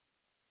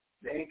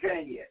 They ain't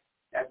can yet.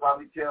 That's why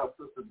we tell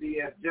Sister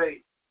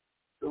BSJ,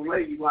 the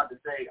lady you want to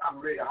say, I'm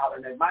ready to holler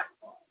in that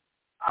microphone.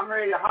 I'm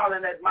ready to holler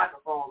in that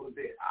microphone a little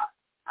bit.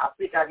 I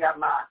think I got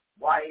my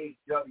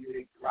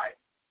YHWH right.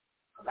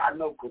 I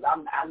know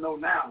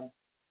now,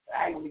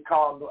 I'm not going to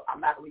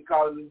be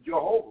calling them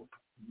Jehovah.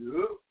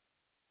 No.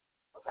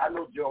 Because I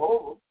know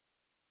Jehovah,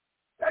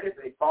 that is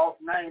a false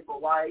name for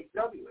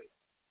YHWH.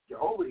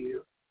 Jehovah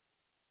is.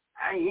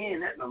 I ain't hearing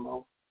that no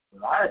more.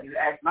 But I had to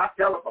ask my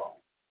telephone.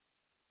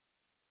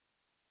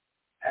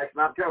 Ask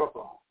my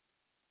telephone.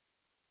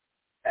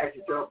 Ask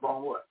your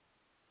telephone what?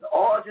 The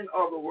origin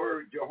of the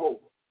word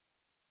Jehovah.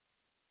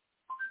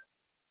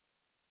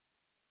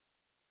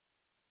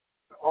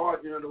 The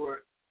origin of the word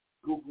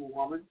Google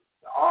woman.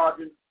 The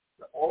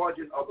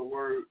origin of the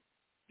word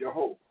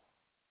Jehovah.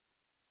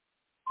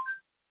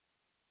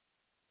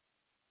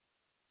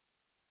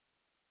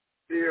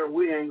 Here,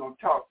 we ain't going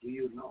to talk to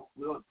you, no.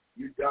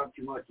 You done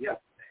too much yesterday.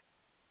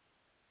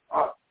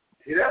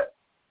 See that?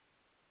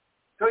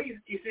 So you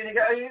see the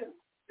guy here?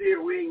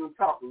 Here, we ain't going to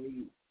talk to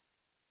you.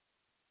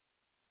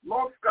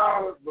 Most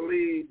scholars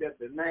believe that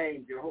the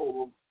name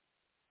Jehovah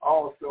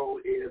also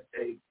is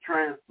a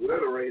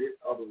transliterated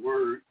of the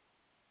word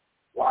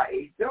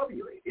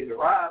YHWH. It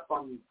derived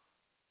from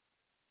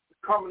the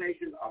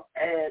combination of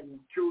adding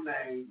true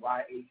name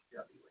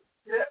YHWH.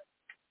 Yeah.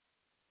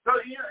 So,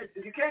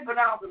 if you can't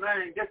pronounce the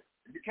name,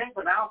 if you can't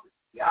pronounce it,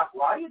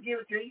 why do you give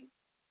it to you?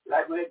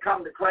 Like when they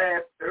come to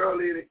class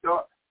early, they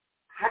start,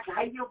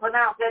 how you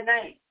pronounce that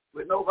name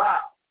with no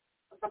vowel?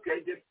 That's okay,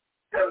 just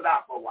tell it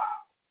out for a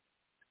while.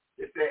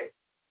 Just say,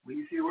 when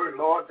you see the word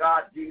Lord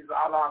God, Jesus,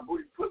 Allah,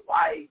 Buddha, put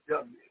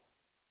YHWH.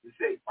 You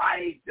say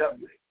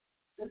YHWH.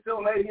 And so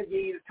later he'll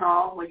give you the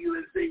tongue when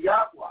you say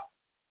Yahweh.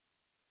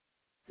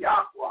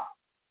 Yahweh.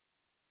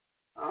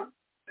 Huh?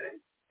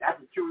 That's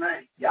the true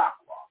name,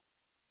 Yahweh.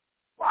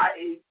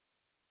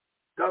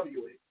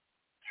 YHWH.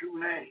 True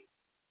name.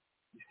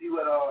 You see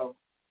what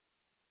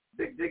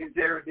Big Dick and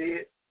Terry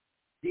did?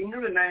 He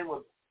knew the name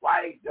was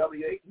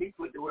YHWH. He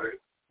put the word,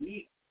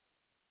 he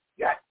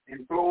got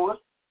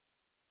influenced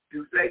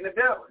to Satan the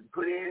devil and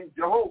put in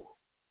Jehovah.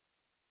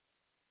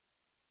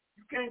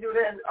 You can't do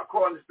that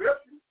according to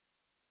Scripture.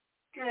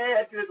 You can't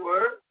add to his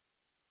word.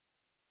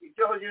 He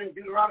told you in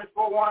Deuteronomy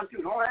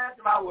 4:1-2, don't add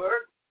to my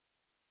word.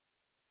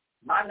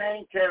 My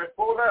name carries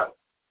 4 letters.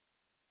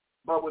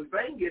 But when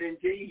Satan get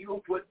into you, you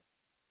will put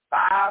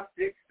 5,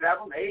 6,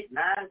 7, 8,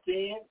 9,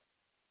 10,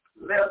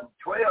 11,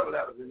 12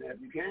 letters in there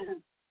if you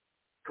can.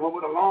 Come up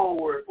with a long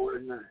word for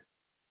his name.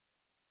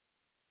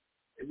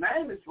 His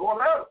name is 4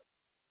 letters.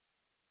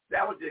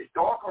 That was the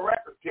historical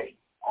record case.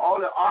 All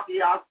the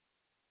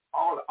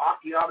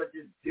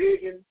archaeologists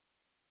digging,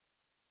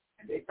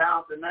 and they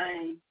found the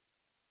name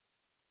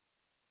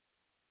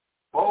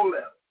 4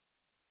 letters.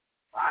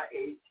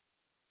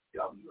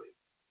 YHWH.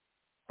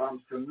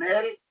 From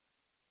Semitic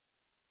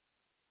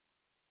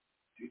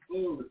to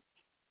English,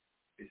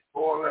 it's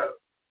 4 letters.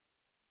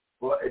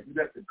 Well, if you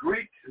let the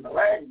Greeks and the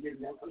Latin get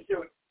in there, let me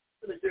show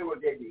you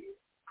what they did.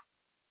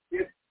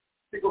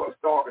 They go to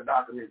stalk a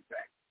document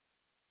back.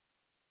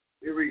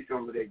 They read some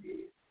of what they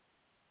did.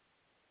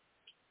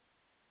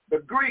 The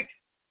Greeks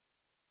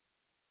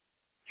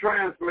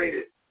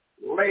translated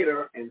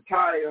later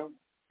entire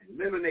and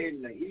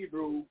eliminating the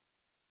Hebrew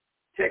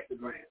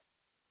tetragram.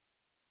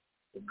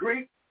 The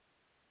Greek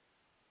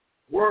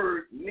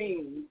word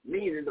meaning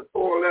the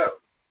 4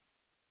 letters.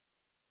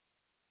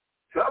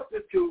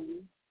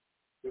 Substituting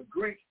the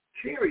Greek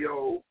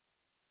Kyrios,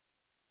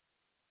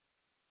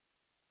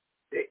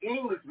 the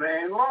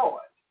Englishman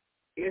Lord.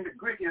 In the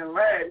Greek and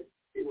Latin,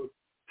 it was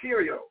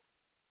Kyrios.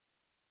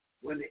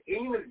 When the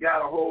English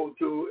got a hold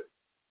to it,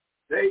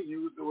 they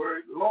used the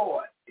word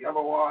Lord,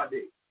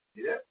 L-O-R-D.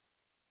 See that?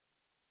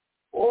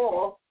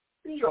 Or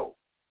Theo.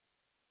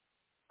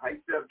 How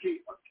you spell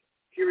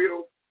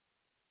Kyrios?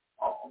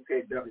 Oh,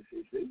 okay,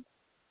 WCC.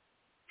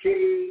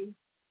 Kyrios.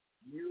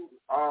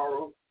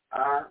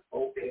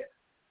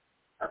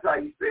 That's how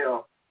you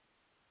spell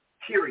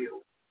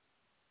Kyrios.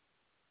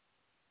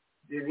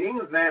 Then the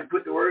Englishman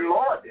put the word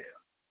Lord there.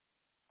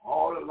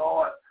 All the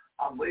Lord,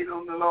 I'm waiting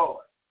on the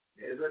Lord.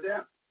 There's a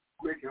damn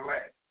Greek and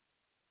Latin.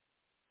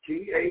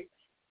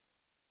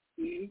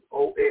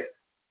 Theos.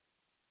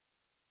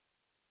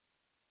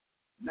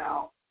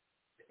 Now,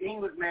 the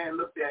Englishman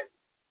looked at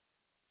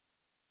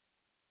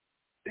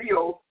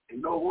Theo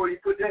and know what he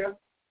put there?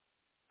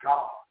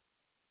 God.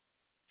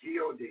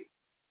 G-O-D.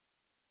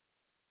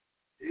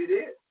 It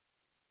is.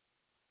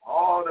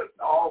 All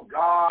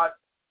God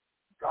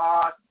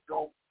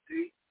don't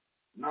see.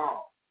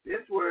 No.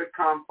 This word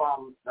comes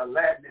from the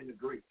Latin and the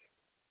Greek.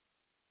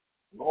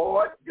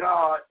 Lord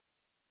God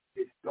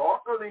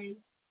historically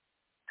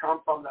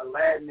come from the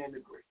Latin and the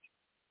Greek.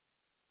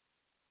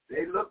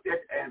 They looked at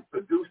and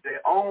produced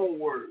their own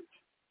words.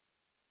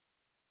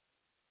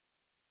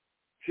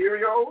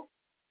 Curio,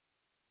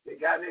 they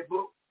got in their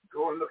book.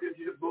 Go and look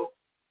into the book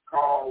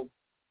called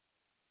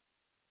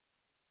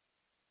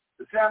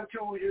The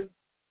Septuagint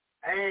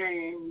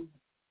and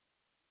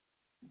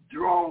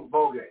Jerome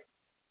Boget.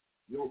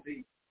 You'll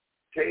see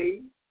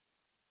K-U-R-I-O-S.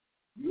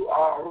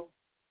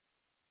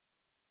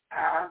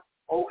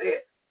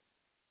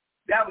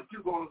 That's what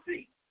you're going to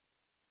see.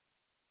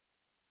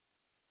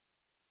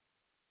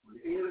 When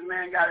the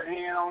Englishman got his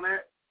hand on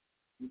that,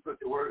 he put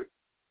the word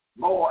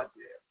Lord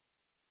there.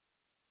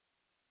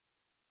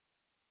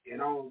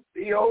 And on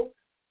Theos,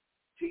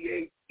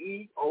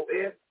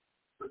 T-H-E-O-S,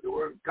 put the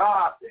word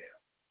God there.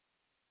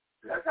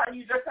 That's how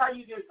you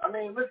just, I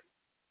mean, listen,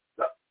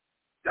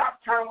 stop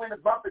trying to win the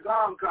bump the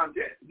gong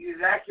contest. You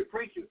just ask your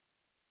preacher,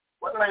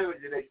 what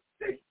language did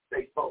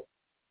they spoke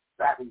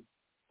back in,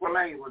 what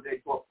language was they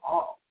spoke?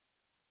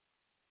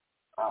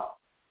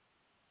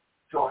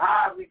 So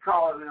how are we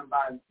calling them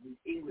by these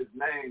English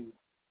names?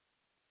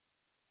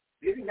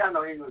 They didn't got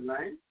no English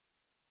name.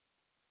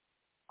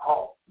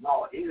 Oh,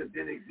 no, English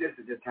didn't exist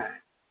at the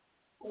time.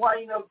 Why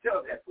you never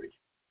tell that preacher?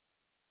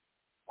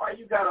 Why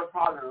you got a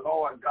problem with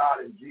Lord God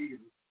and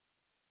Jesus?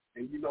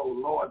 And you know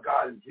Lord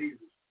God and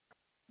Jesus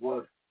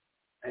was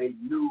a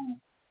new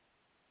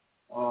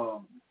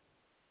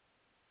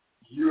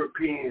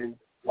European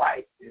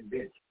white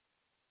invention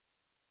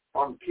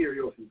from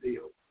Curios and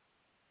Theos.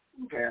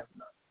 Okay, that's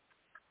enough.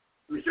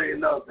 Let me show you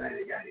another thing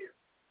they got here.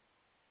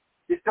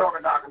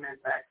 Historical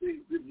documents back. We'll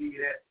give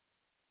you that.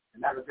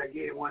 And I can say,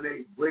 yeah, when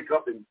they wake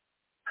up and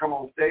come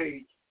on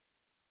stage,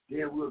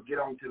 then we'll get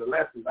on to the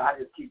lesson. But I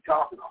just keep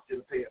talking. I'll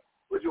still pay it.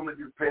 What you want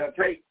me to do? Pay a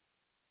tape?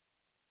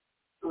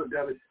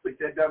 We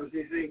said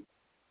WCC.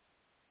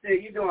 Hey,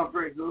 you're doing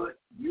pretty good.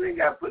 You ain't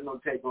got to put no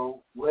tape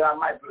on. Well, I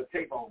might put a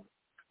tape on.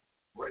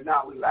 Right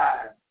now we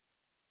live.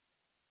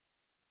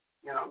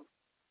 You know.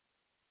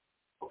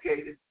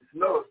 Okay, this is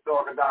another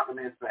historical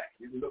document fact.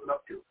 You can look it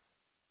up too.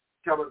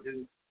 Tell us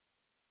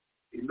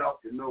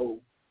enough to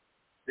know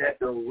that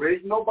the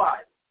original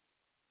Bible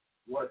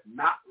was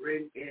not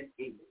written in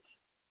English.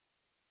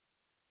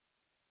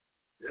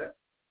 Yeah.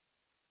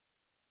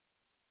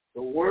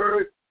 The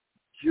word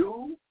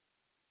Jew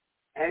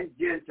and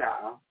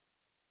Gentile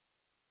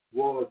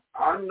was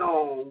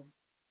unknown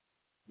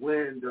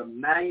when the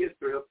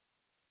manuscript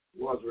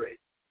was written.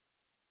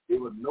 There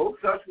was no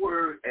such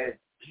word as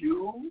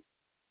Jew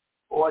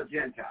or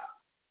Gentile.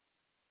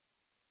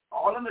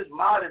 All of them is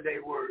modern day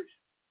words,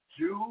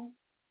 Jew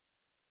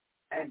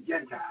and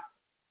Gentile.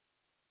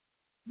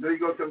 You know, you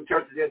go to some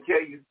churches, they'll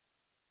tell you,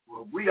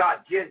 well, we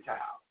are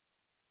Gentiles.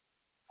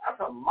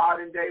 That's a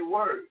modern day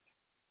word.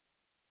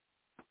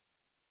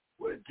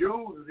 Well,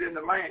 Jews is in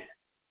the land.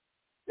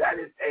 That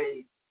is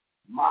a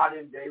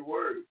modern day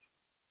word.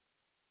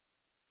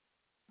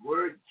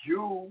 Word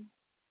Jew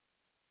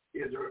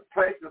is a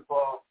replacement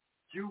for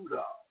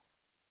Judah,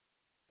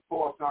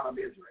 for Son of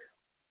Israel.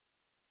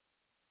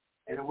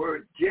 And the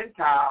word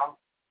Gentile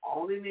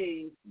only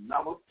means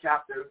Numbers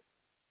chapter.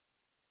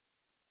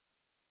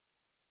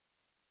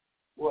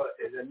 What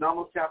is it?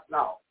 Numbers chapter?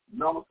 No,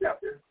 Numbers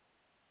chapter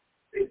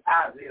is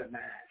Isaiah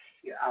 9.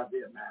 Yeah,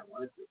 Isaiah 9.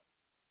 Let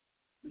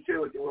me show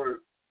you what the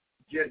word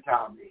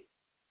Gentile means.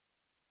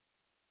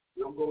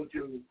 We'll go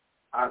to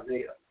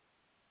Isaiah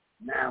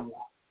 9:1.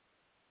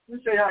 Let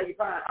me show you how you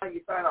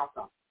find out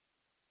something.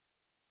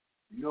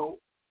 You know,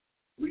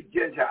 we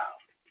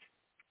Gentiles.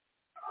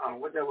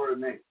 What that word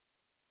means?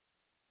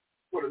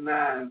 Go to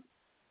 9,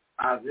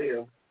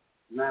 Isaiah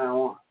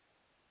 9:1.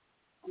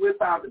 We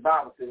found the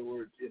Bible say the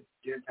word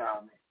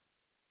Gentile means.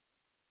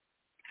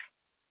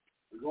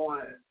 We're going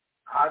to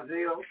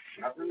Isaiah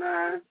chapter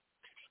 9,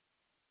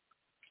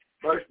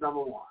 verse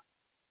number 1.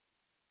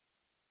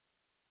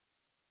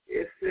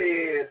 It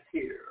says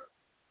here,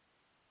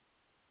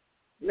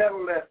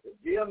 nevertheless,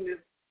 forgiveness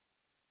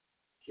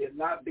should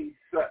not be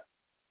such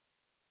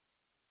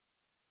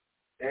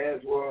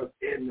as was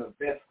in the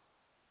best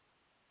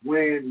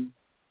when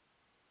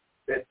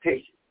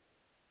vegetation.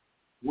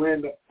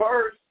 When the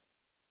first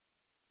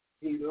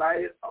he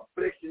lighted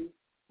affliction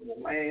from the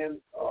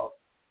land of,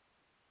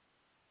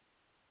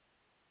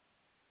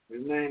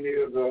 his name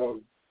is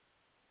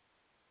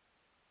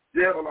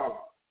Zebulun,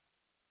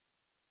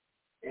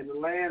 in the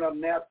land of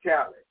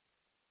Naphtali.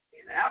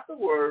 And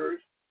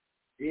afterwards,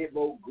 did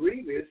both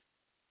grievous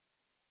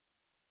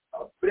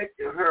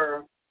afflicted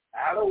her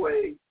out of the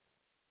way,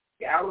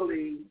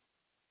 Galilee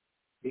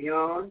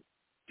beyond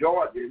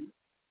Jordan,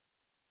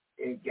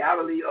 and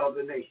Galilee of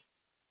the nation.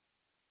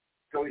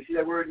 So you see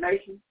that word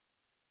nation?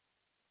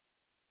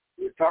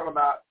 We're talking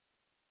about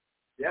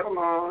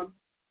Zebulun,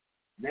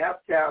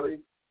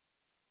 Naphtali,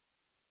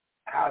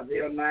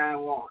 Isaiah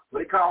 9:1. What do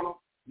you call them?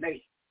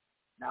 Nation.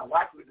 Now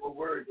watch what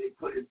words they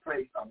put in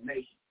place of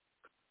nation.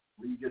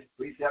 We just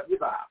precept your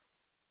Bible.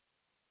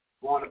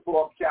 Go on the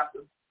 4th chapter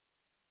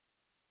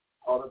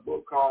of the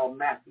book called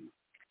Matthew.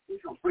 We're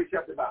going to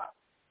precept the Bible.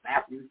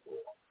 Matthew 4.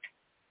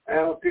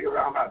 And we'll pick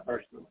around about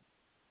verse number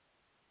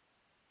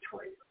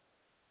 12.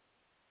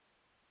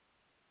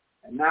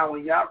 And now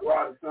when Yahweh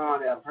the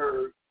Son have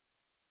heard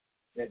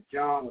that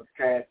John was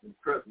cast in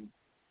prison,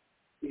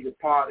 he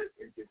departed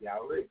into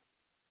Galilee.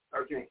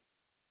 13.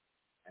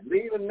 And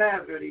leaving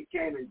Nazareth, he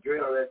came and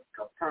dwelt at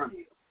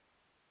Capernaum,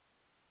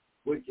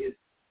 which is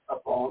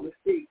upon the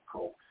sea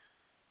coast,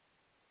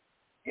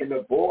 in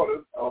the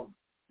borders of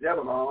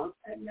Zebulun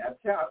and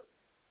Naphtali.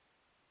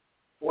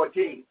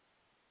 14.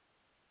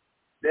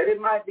 That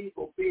it might be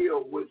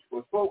fulfilled which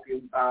was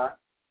spoken by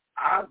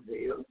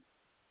Isaiah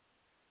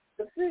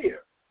the seer,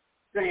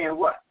 saying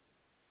what?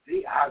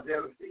 See,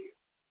 Isaiah the seer.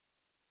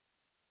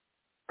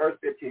 Verse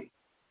 15.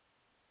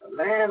 The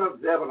land of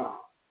Zebulun,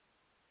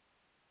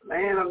 the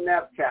land of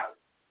Naphtali,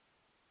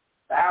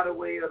 by the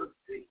way of the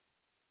sea,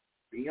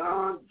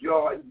 beyond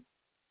Jordan,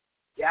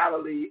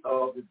 Galilee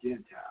of the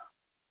Gentiles.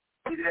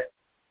 See that?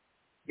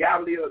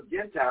 Galilee of the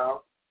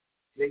Gentiles,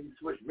 then you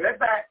switch right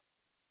back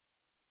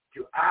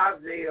to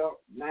Isaiah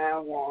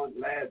 9:1,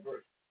 last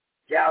verse,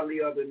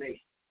 Galilee of the nation.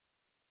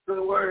 So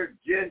the word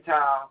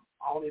Gentile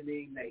only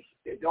means nation.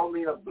 It don't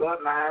mean a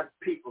bloodline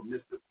people,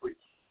 Mr. Preach.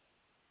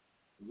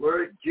 The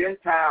word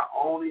Gentile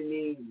only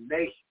means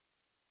nation.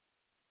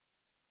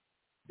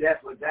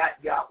 That's what that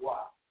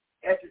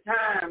Yahweh. At the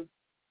time,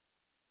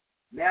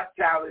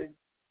 Naphtali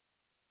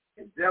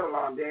and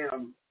Zebulun,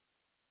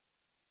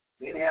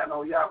 they didn't have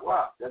no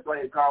Yahweh. That's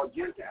why they called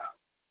Gentiles.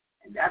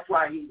 And that's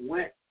why he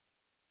went.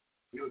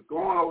 He was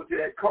going over to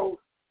that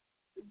coast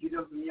to get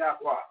them some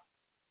Yahweh.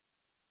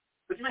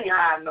 But you mean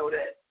how I know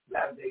that?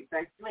 Latter-day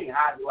Saints. You mean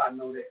how do I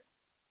know that?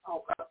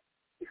 Oh,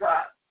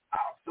 because I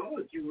assume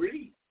that you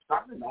read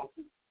something, don't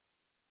you?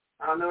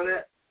 I know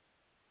that.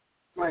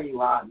 Explain you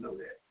why I know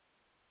that.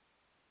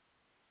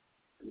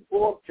 In the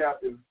 4th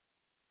chapter,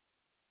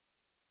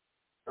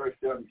 verse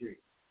 17.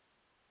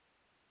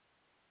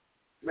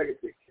 Make it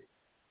 16.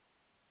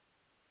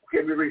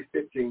 Okay, we read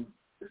 15,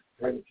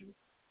 17.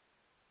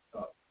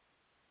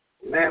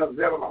 Land of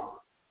Zebulun,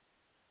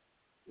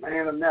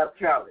 land of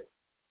Naphtali,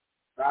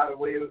 by the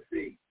way of the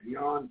sea,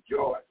 beyond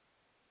Jordan,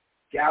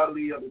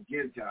 Galilee of the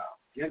Gentiles.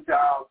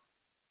 Gentiles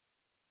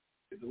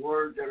is the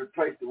word that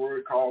replaced the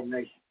word called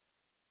nation.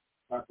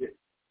 That's it.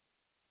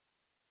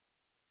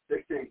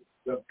 16.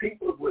 The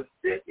people would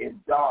sit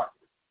in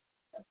darkness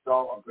and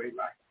saw a great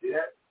light. See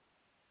that?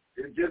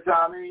 It's just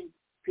how I mean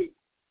people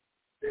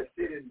that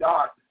sit in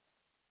darkness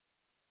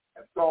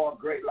and saw a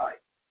great light.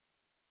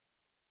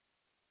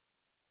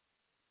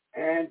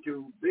 And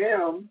to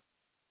them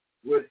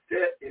was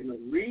set in the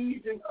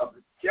region of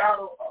the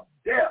shadow of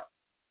death,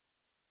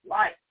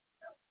 light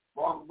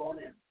sprung upon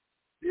them.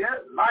 See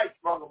that? Light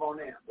sprung upon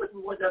them.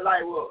 What that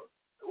light was?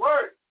 The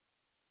word.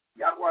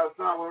 Yahweh the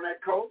Son was on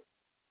that coast.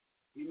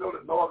 You know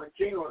the northern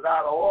kingdom was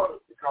out of order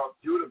because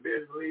Judah,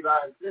 Benjamin, Levi,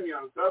 and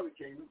Simeon, the southern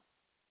kingdom,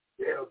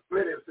 they had a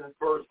split since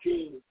first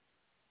Kings.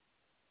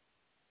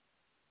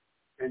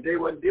 And they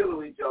wasn't dealing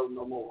with each other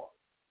no more.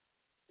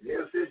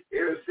 Ever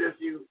since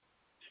you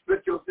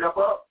split yourself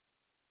up,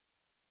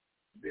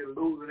 you've been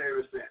losing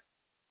ever since.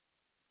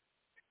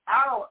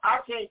 I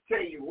can't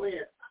tell you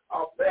when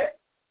off that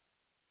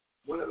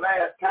when the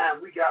last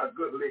time we got a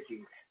good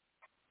licking.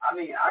 I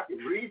mean, I can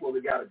read when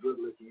we got a good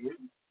licking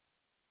in.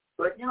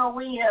 But you know,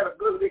 we ain't had a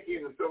good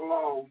licking in so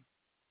long.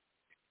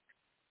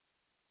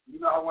 You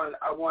know,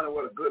 I wonder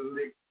what a good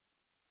lick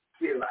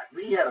feel like.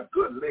 We had a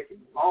good licking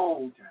a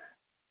long time.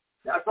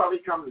 That's why we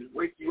come to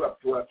wake you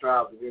up, 12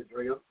 tribes of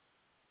Israel.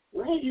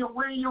 When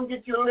you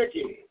get your lick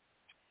in?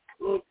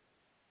 Look,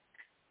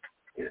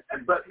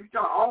 but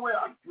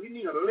we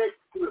need a lick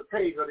through the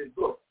page of this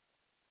book.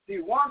 See,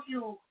 once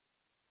you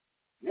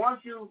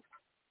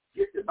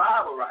get the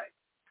Bible right,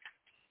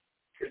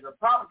 it's a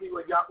prophecy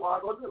what Yahweh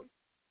will do.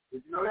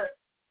 Did you know that?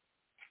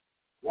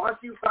 Once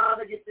you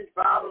finally get this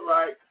Bible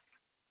right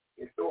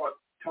and start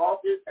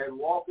talking and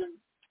walking,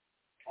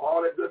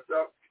 all that good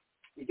stuff,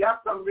 you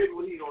got something written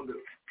what he's going to do.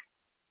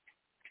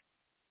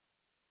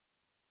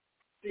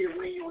 See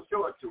when you going to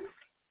show it to us.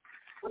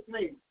 What do you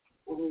mean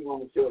when we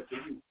going to show it to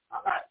you?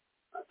 I'm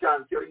not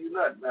trying to tell you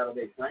nothing,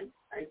 Latter-day Saints.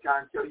 I ain't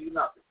trying to tell you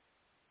nothing.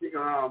 You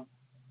can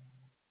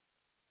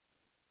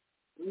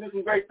do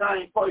some great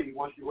things for you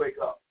once you wake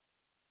up.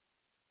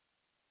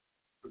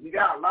 But you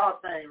got a lot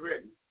of things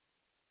written.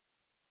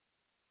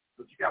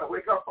 But you got to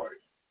wake up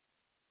first.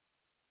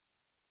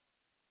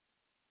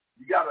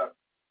 You got to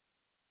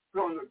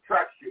put on your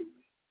track shoes.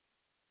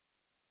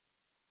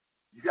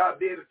 You got to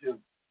be able to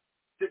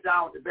sit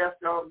down with the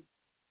best of them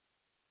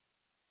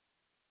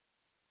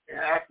and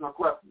ask them a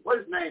question. Where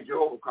does the name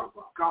Jehovah come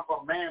from? Come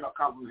from man or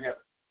come from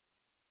heaven?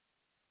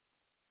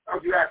 How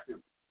would you ask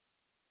him?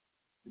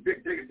 The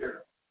big digger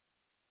there.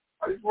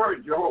 This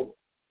word Jehovah.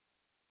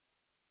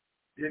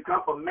 Did it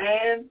come from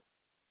man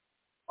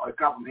or did it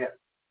come from heaven?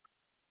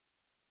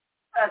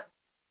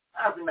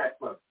 Ask him that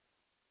question.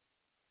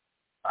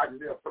 I can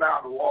be a fly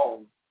on the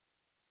wall.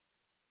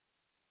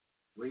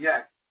 Well,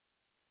 yeah.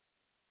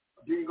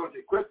 Then you go to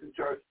the Christian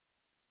church.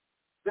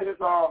 Say it's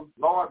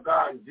Lord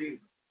God and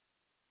Jesus.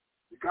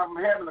 You come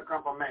from heaven or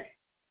come from man?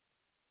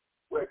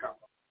 Where it come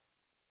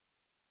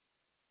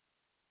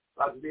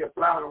from? I can be a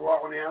fly on the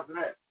wall when they answer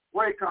that.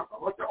 Where it come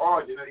from? What's the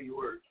origin of these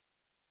words?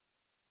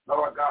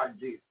 Lord God and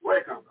Jesus. Where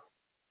it come from?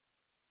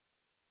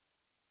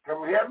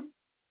 Come from heaven?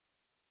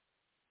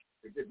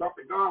 If they bump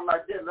the gun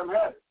like that, let them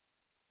have it.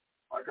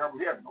 I come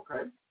from heaven,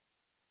 okay?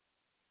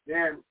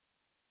 Then,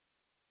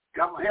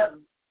 come from heaven.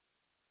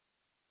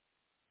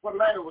 What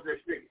language was they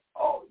speaking?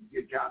 Oh,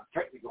 you get kind of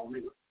technical on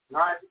me. Now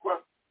I ask the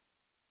question.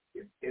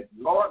 If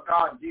Lord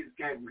God and Jesus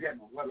came from heaven,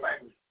 what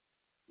language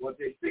was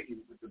they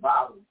speaking with the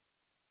Bible?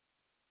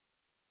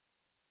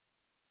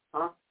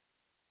 Huh?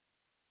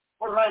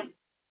 What language?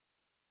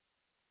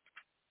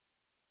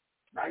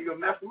 Now you're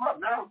going to mess them up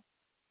now.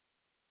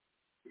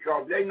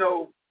 Because they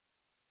know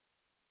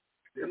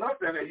there's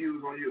nothing they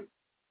use on you.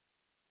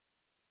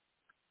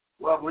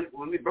 Well,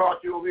 when we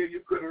brought you over here,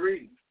 you couldn't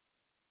read.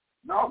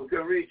 No, we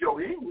couldn't read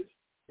your English.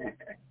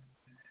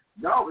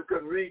 No, we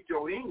couldn't read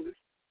your English.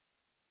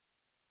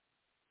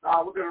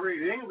 No, we couldn't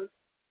read English.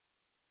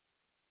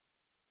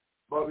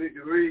 But we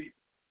could read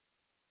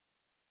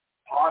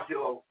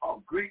partial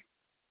of Greek.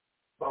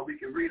 But we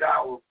can read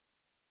our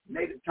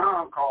native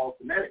tongue called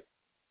phonetic.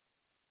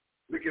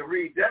 We can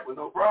read that with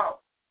no problem.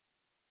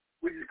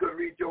 We just couldn't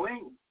read your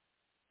English.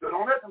 So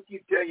don't let them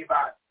keep telling you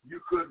about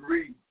you couldn't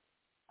read.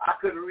 I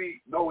couldn't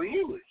read no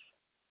English.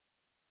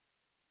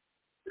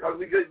 Because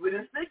we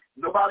didn't speak.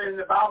 Nobody in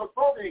the Bible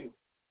spoke English.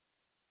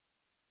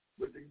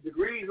 With the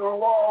degrees on the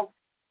wall,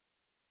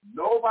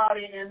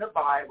 nobody in the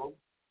Bible,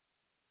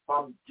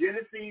 from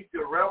Genesis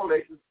to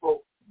Revelation,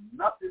 spoke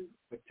nothing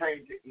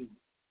pertaining to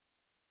English.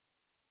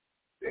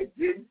 They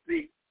didn't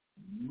speak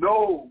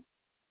no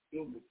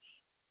English.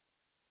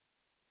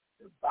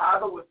 The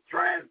Bible was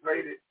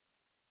translated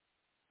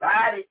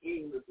by the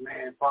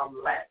Englishman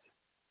from Latin.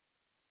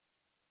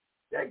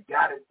 That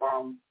got it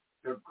from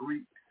the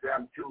Greek,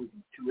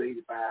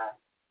 285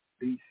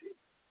 BC.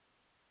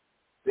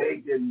 They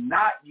did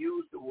not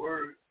use the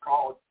word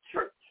called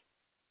church.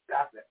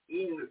 That's an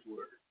English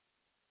word.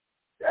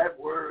 That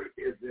word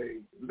is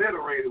a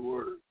alliterated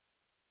word.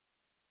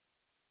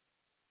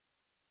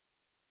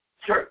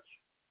 Church.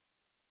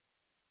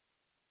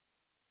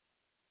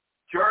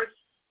 Church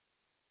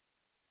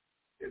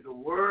is a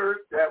word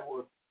that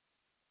was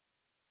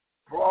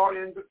brought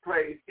into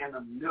place in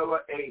the Middle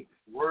Ages,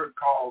 a word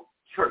called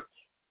church.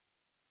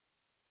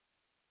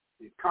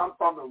 It comes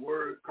from the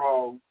word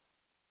called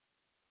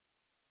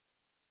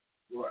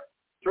what?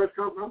 Church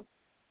comes from?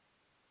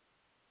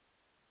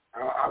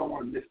 I don't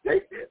want to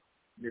misstate it.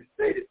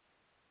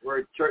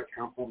 Word church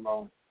comes from.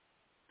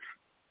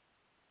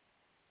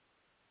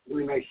 Let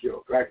me make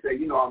sure. Like I say,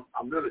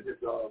 I'm really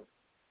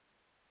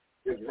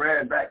just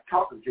ran back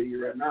talking to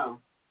you right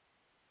now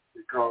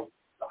because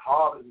the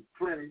harvest is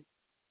plenty,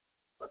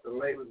 but the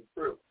labor is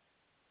through.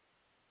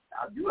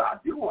 I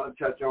do want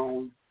to touch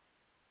on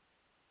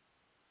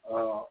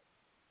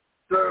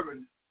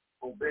servants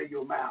obey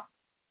your mouth.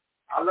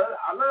 I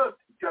love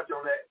to touch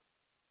on that.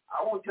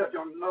 I want to touch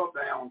on another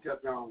thing. I want to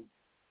touch on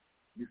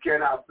you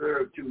cannot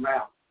serve two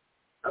mouths.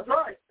 That's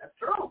right. That's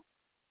true.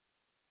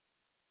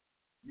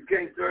 You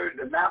can't serve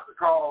the master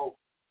called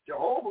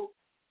Jehovah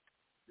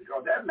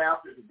because that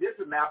master is a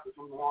different master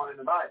from the one in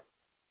the Bible.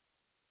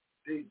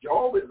 See,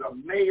 Jehovah is a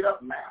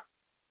made-up master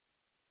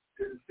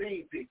to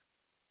deceive people.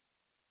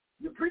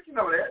 You're preaching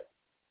over that.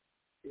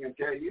 He can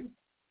tell you.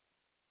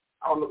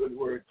 I'll look at the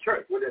word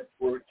church. What does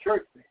the word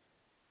church mean?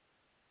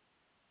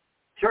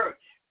 Church.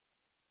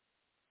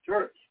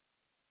 Church.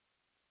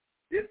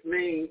 This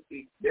means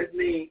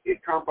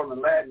it comes from the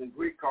Latin and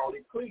Greek called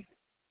ecclesia.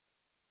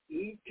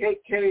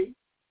 EKKIESIA.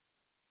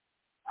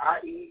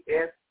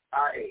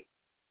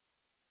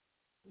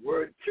 The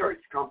word church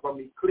comes from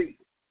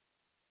ecclesia.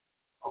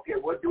 Okay,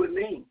 what do it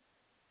mean?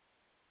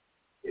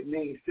 It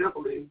means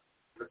simply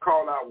to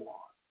call out one,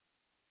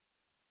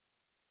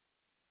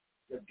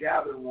 the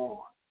gathered one,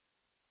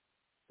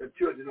 the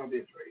children of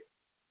Israel.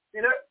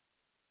 See that?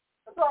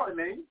 That's all it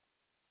means.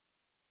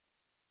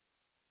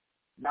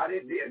 Now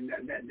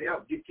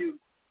they'll get you,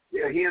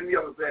 they'll hear me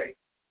over say,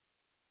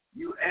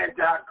 you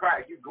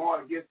anti-Christ, you're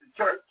going against the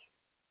church.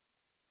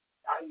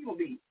 How you going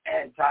to be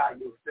anti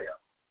yourself?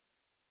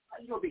 How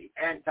you going to be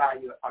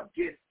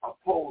against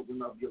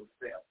opposing of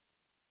yourself?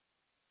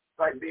 It's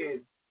like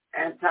being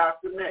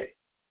anti-Semitic.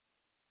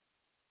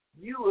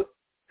 You are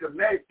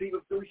Semitic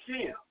people through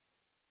Shem.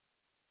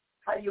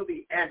 How you going to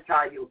be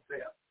anti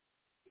yourself?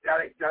 You got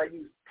to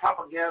use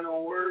propaganda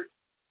on words?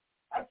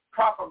 That's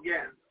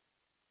propaganda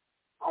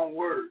on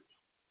words,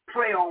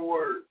 play on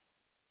words.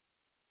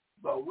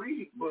 But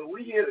we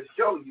here to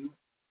show you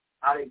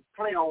how they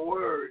play on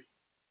words,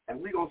 and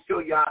we're going to show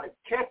you how to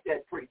catch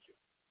that preacher.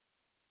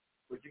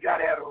 But you got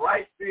to have the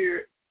right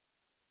spirit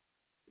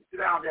to sit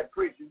down with that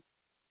preacher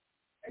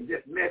and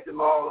just mess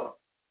him all up.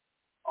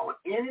 On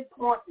any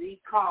point that he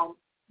comes,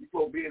 you're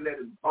supposed to be let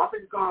him bump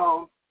his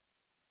gums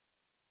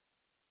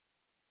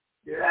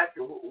They ask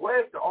you,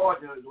 where's the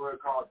origin of the word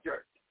called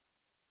church?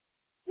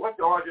 What's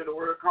the origin of the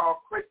word called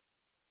Christian?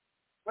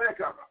 Where did it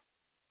come from?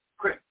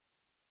 Christian.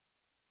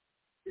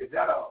 Is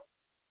that a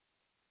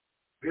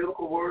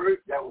biblical word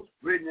that was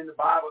written in the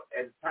Bible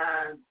at the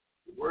time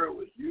the word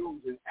was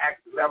used in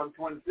Acts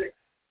 11:26?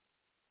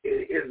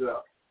 It is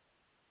a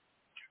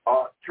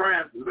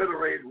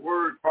transliterated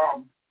word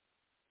from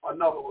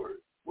another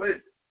word. What is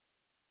it?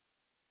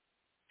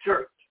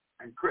 Church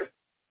and Christian.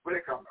 Where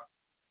did it come from?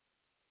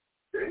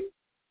 See?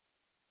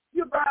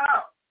 You find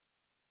out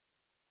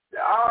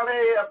that all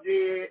they have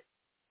did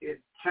is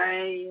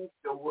change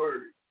the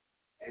word.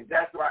 And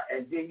that's why,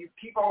 and then you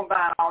keep on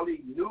buying all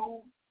these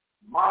new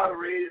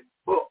moderated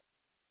books.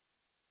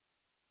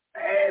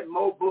 Add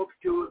more books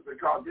to it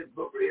because this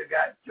book really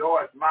got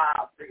Joyce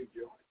Meyer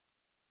signature on it.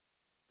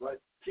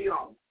 But she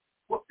don't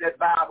put that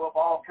Bible up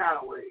all kind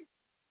of ways.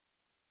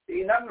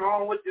 Ain't nothing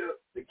wrong with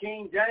the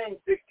King James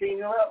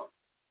 16:11.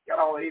 Got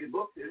all 80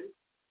 books in it.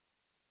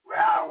 Well,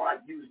 I don't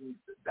like using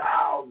the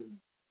dials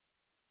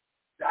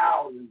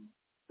and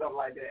stuff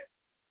like that.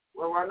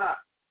 Well, why not?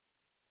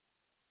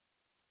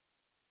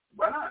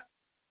 Why not?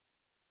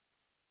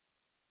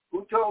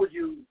 Who told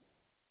you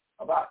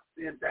about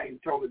seeing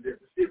things totally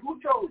different? See, who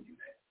told you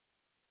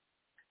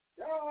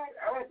that?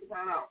 I like to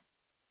find out.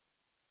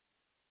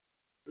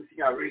 So you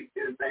got to read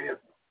anything else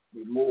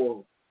with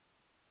more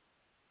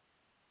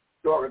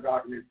historical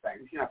documents back.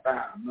 You can't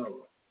find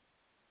another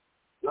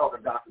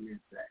historical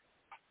documents back.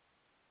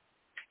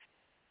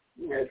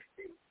 Yes.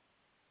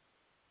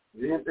 Is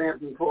there anything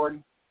else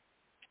important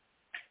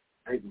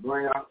I can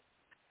bring up?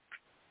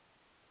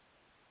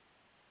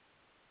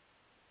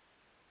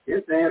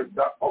 Anything else?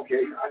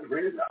 Okay, I can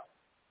bring it up.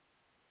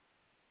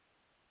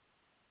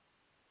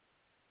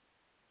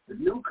 The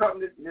New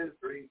Covenant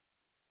Ministry.org.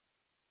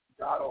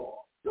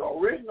 The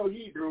original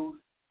Hebrew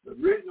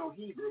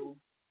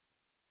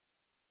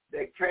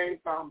that came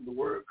from the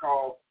word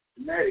called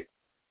Semitic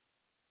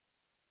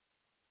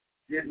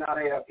did not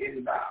have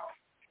any vowels.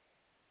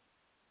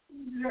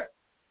 Yeah.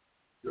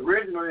 The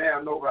original didn't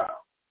have no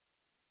vowels.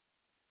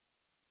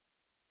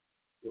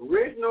 The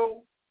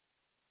original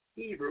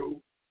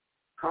Hebrew,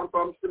 come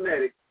from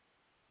Semitic,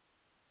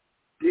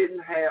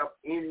 didn't have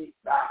any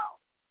vowels.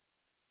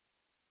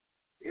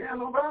 It had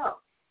no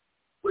vowels.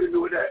 What do you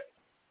do with that?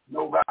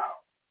 No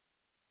vowels.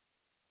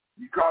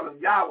 You call him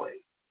Yahweh.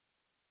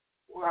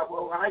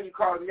 Well, how you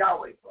call him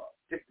Yahweh for?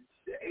 Take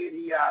the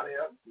A-D out of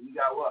there, and you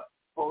got what?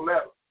 4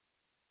 letters.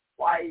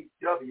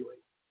 Y-H-W-A.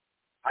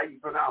 How you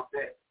pronounce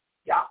that?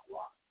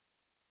 Yahweh.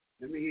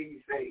 Let me hear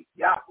you say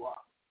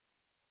Yahweh.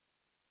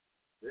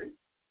 See?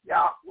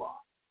 Yahweh.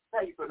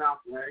 How you pronounce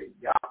the name?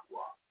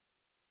 Yahweh.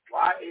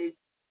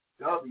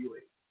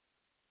 Y-H-W-A.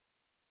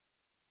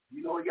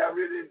 You know we got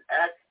rid of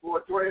Acts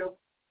 4:12?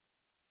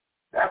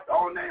 That's the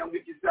only name that'll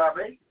get you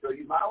salvation. So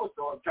you might as well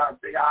start trying to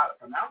figure out how to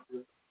pronounce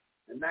it,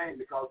 the name,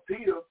 because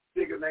Peter,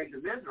 figure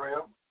nation of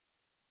Israel,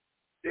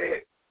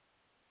 said,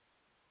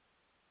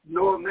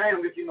 no name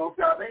will get you no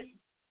salvation.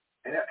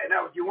 And that's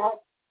what you want?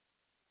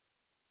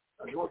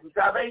 You want some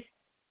salvation?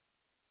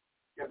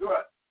 Guess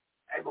what?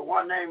 Ain't but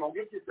one name will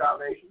get you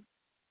salvation.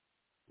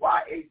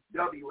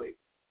 Y-H-W-A.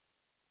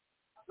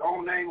 The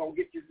only name will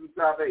get you some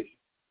salvation.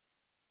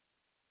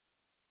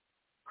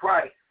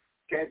 Christ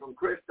came from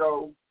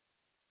Christo,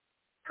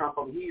 come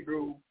from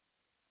Hebrew,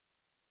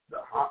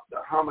 the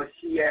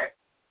Hamashiach,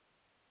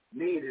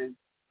 meaning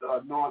the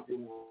anointed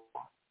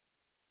one.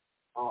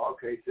 Oh,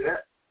 okay, see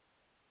that?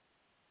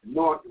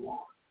 Anointed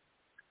one.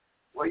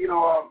 Well, you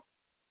know,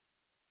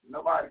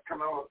 nobody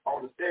coming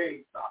on the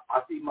stage.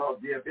 I see Mother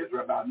Jeff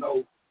Israel, but I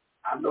know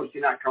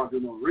she's not coming to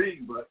no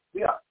reading, but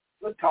yeah,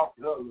 we'll talk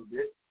to her a little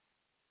bit.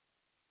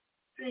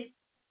 See,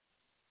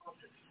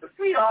 the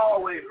feet are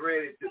always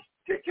ready to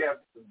take care of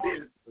the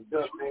business of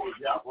the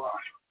Yahweh.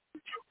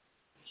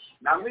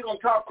 Now, we're going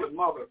to talk to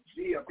Mother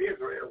Jeff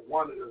Israel,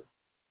 one of the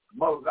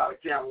mothers out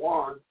of Camp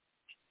 1.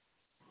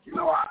 You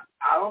know,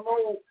 I don't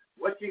know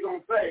what she's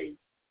going to say,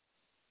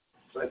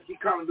 but if she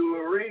come do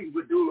a reading,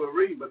 we'll do a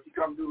reading. But if she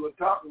come do a little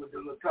talking, we'll do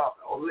a little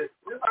talking. Oh, listen,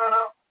 we'll find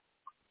out.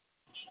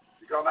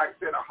 Because like I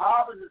said, the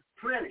harvest is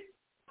plenty,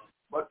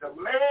 but the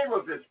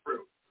labor is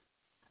fruit.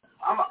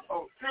 I'm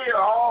still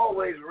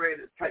always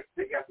ready to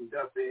take out some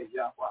dust in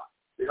Yahweh.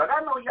 Because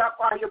I know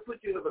Yahweh, he'll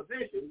put you in a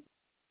position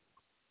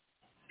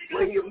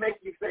where he'll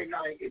make you say,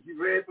 now, if you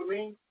ready for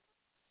me,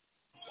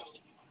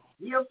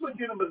 he'll put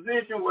you in a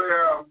position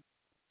where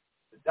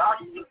the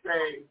doctor will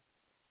say,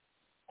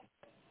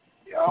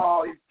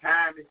 oh, his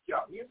time is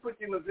short. He'll put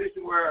you in a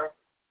position where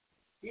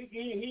he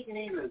can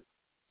even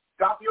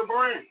stop your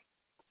brain.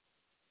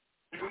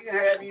 He can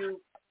have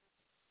you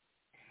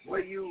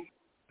where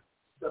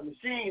the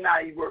machine now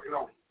you're working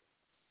on.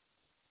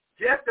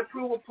 Just to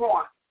prove a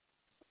point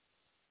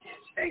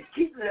and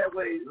keep it that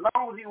way as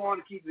long as you want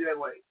to keep it that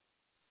way.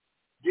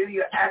 Then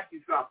he'll ask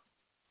you something.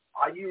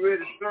 Are you ready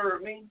to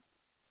serve me?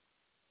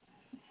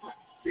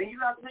 Then you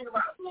have to think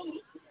about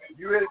it.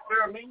 You ready to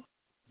serve me?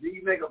 Then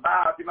you make a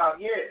vow to him out,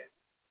 yeah.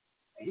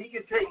 And he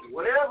can take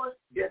whatever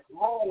gets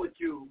wrong with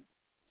you,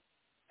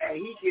 and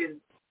he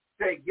can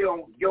say, get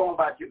on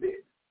about your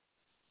business.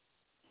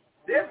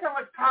 There's how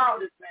much power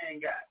this man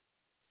got.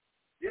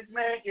 This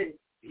man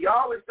he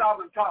always stop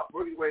and talk,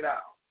 work his way down.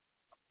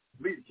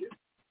 Leadership.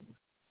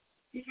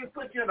 He can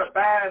put you in a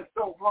bind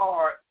so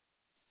hard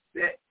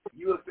that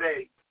you'll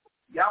say,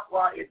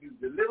 Yahweh, if you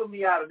deliver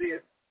me out of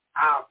this,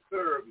 I'll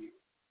serve you.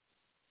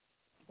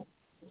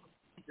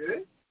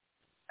 See?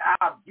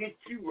 I'll get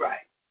you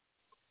right.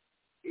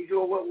 He said,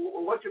 well,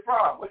 what's your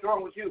problem? What's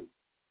wrong with you?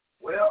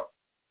 Well,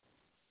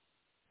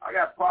 I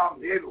got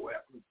problems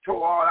everywhere. I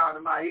tore all out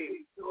of my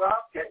head. So, well,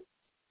 okay.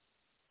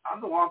 I'm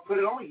the one who put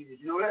it on you. Did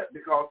you know that?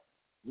 Because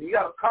when you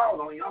got a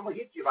call on you, I'm going to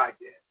hit you like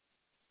that.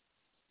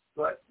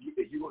 But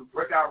if you're going to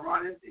break out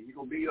running, and you're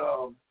going to be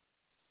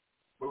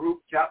Baruch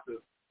chapter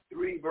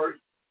 3, verse,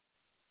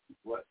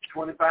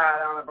 25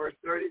 down to verse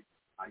 30,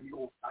 are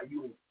you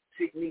going to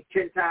seek me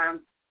 10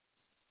 times?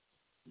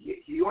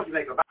 He wants to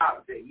make a vow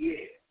and say,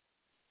 yeah.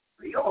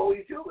 But he'll hold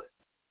you to it.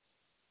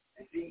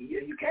 And see,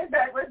 you can't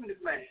back away from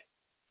this man.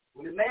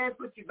 When the man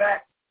puts you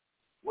back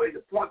where the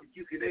point that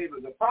you can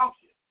able to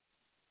function,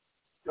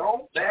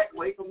 don't back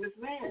away from this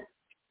man.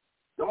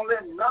 Don't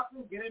let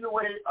nothing get in the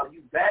way of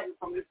you backing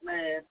from this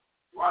man,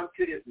 run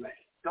to this man.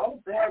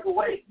 Don't back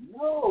away.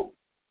 No.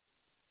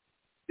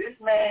 This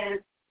man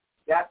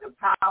got the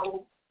power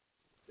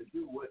to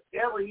do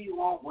whatever he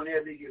wants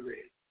whenever he gets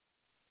ready.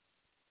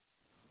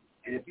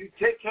 And if you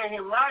take care of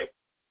him right,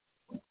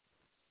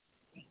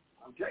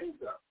 I'm telling you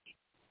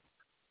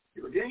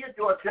something. Then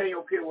you'll tell you,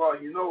 okay, well,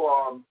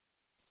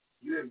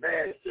 you're in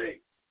bad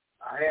shape.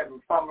 I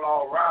haven't fumbled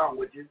all around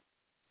with you.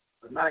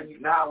 But now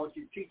I want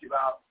you to teach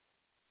about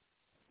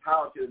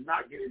how to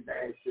not get in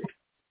bad shape.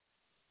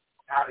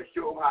 How to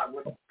show them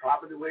what's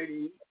proper way to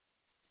eat.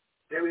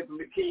 Stay away from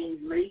the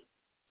king's meat.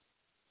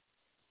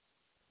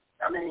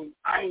 I mean,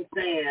 I ain't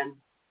saying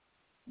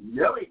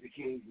never eat the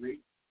king's meat,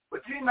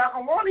 but you're not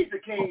going to want to eat the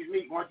king's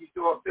meat once you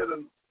start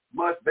feeling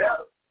much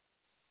better.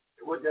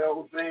 What the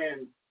old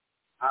saying,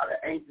 how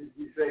the ancients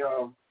you say,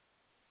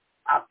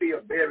 I feel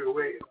very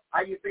well.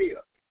 How you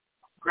feel?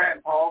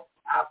 Grandpa,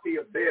 I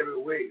feel very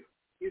well.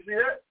 You see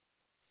that?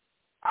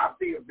 I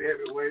feel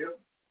very well.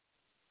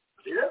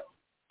 See that?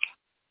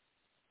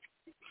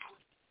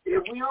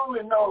 If we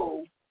only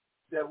know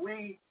that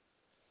we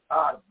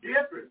are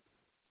different,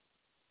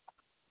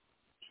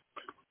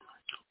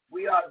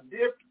 we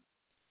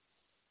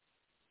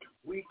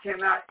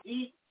cannot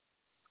eat.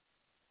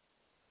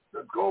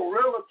 The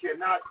gorilla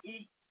cannot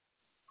eat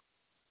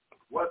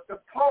what the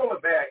polar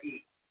bear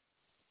eats.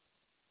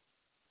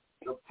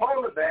 The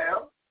polar bear,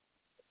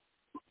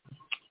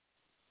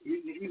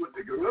 he can eat what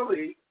the gorilla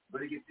eats,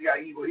 but he can see how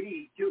eat what he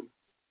eats too.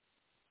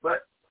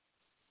 But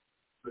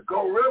the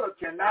gorilla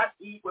cannot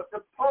eat what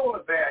the polar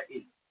bear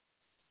eats.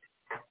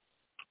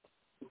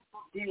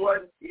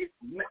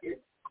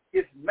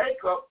 His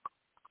makeup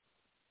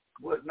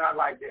was not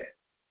like that.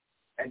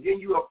 And then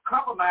you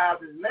compromise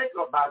his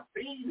makeup by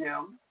feeding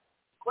him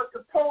what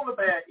the polar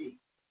bear eats.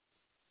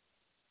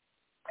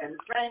 And the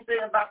same thing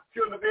about the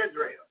children of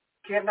Israel.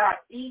 Cannot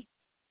eat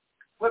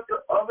what the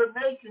other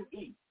nations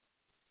eat.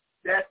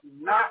 That's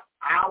not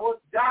our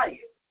diet.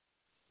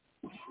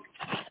 It's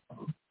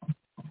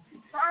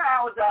not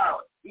our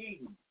diet.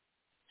 Eating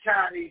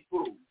Chinese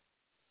food.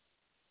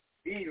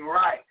 Eating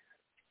rice.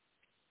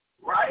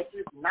 Rice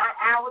is not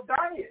our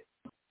diet.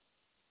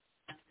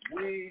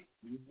 We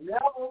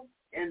never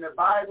in the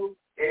Bible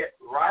ate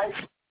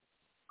rice.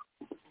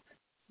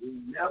 We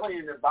never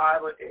in the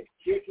Bible ate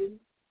chicken,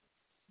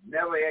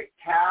 never ate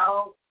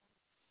cow,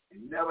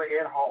 and never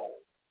ate hog.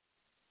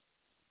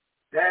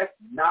 That's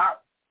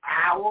not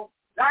our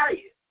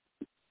diet.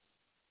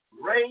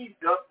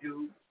 Raised up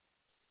to,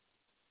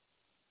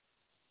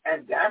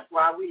 and that's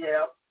why we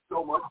have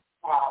so much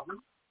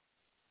problems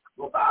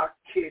with our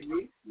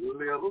kidneys,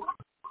 liver,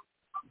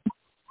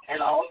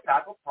 and all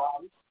type of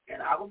problems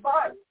in our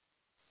body.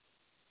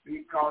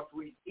 Because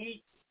we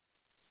eat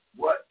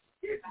what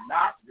is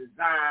not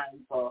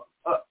designed for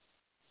us.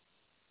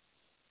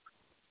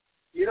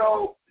 You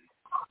know,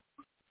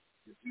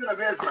 the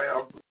children of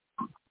Israel,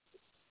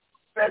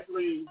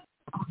 especially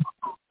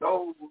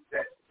those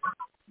that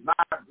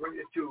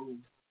migrated to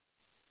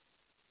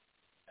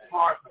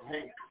parts of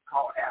Ham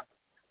called Africa.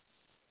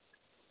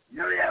 You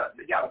know,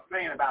 they got a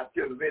saying about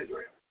the children of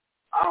Israel.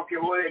 I don't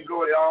care where they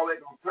go, they always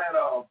going to plant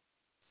a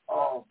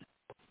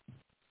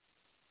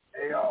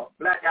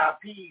black eyed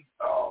peas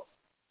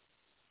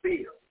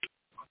field.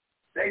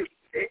 They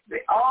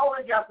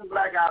always got some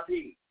black eyed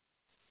peas.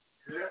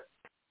 Yeah.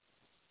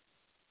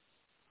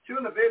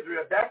 Children of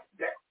Israel,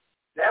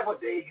 that's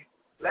what they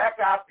black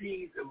eyed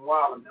peas and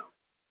watermelon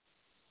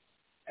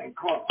and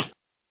corn.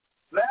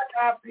 Black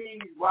eyed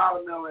peas,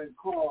 watermelon, and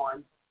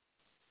corn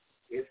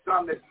is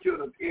something that the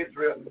children of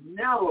Israel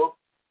never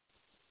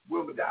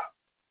will without.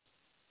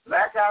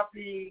 Black eyed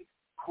peas,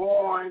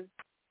 corn,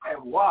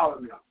 and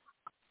watermelon.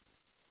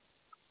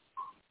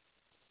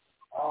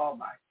 Oh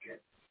my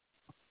goodness.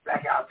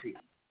 Black eyed peas.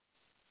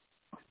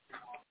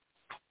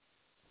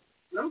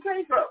 Let me tell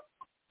you something.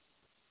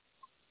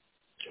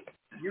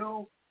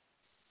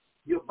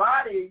 Your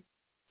body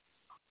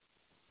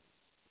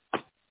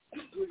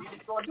you're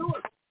going to do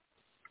it.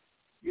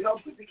 You know,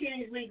 put the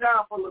King's meat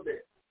down for a little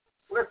bit.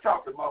 Let's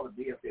talk to Mother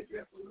D.F.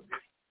 Israel for a little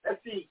bit.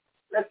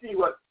 Let's see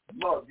what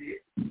Mother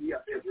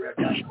D.F. Israel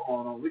got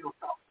going on. We're going to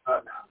talk to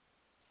her now.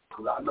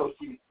 Because I know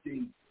she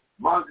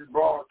monitors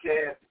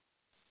broadcast.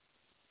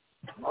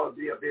 Mother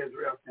D.F.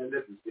 Israel can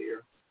listen to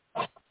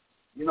her.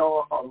 You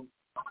know,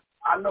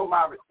 I know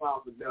my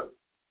responsibility.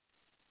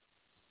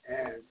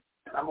 And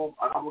I'm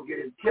gonna get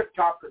in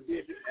tip-top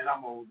condition, and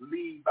I'm going to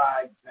lead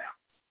by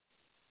example.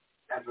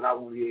 That's what I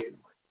want to hear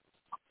anyway.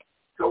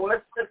 So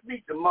let's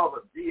meet the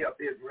Mother D.F.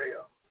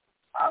 Israel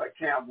out of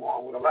Camp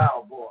 1 with a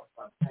loud voice.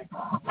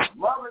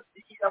 Mother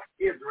D.F.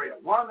 Israel,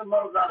 one of the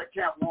mothers out of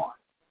Camp 1.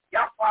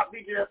 Yahweh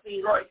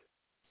BJFC Royal.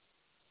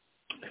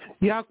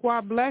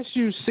 Yahweh bless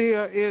you,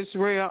 Seer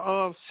Israel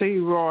of Sea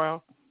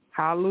Royal.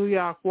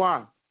 Hallelujah.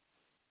 Hallelujah.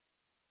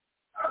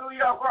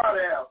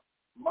 There,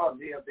 Mother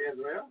D.F.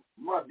 Israel.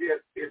 Mother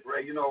D.F.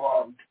 Israel, you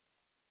know,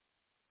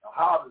 the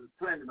harvest is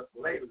plenty, but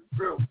the labor is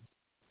true.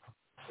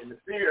 In the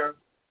theater,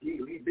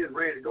 he's been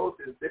ready to go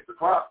since 6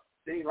 o'clock.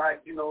 Seems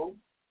like, you know,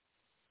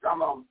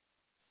 some of them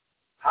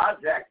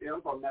hijacked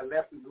him from that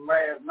lesson from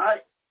last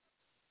night.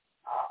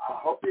 I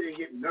hope they didn't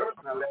get nervous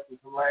in that lesson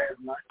from last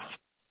night.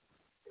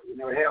 You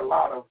know, he had a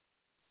lot of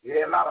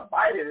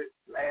bite in it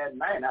last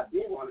night, and I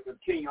did want to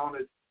continue on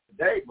it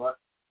today, but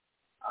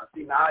I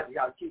see now you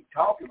got to keep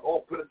talking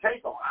or put a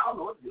tape on. I don't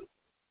know what to do.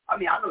 I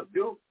mean, I know what to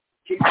do.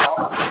 Keep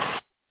talking.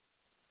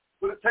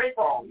 Put a tape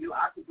on. You know,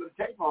 I can put a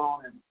tape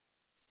on and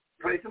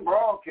play some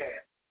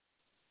broadcast.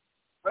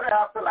 But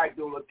I feel like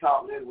doing a little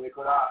talk anyway,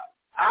 because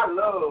I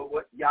love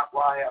what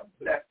Yahweh have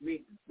blessed me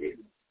to be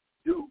able to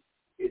do,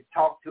 is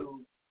talk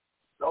to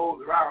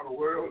those around the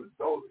world and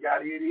those who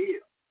got ear to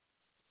ear.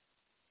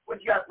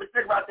 What you got? Let's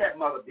think about that,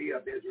 Mother D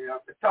of Israel.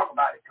 Let's talk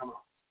about it. Come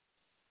on.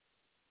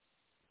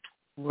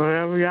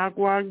 Whatever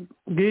Yahweh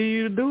give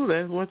you to do,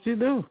 that's what you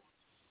do.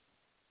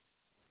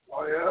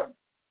 Oh, yeah?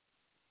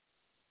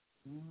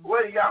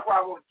 What did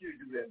Yahweh want you to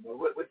do that, bro?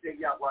 What did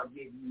Yahweh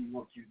give you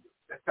want you to do?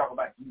 Let's talk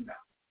about you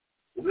now.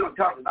 We don't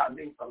talk about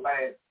me for the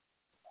last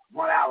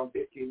 1 hour and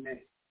 15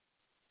 minutes.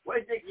 What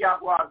do you think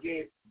Yahweh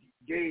gave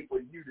for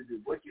you to do?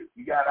 What you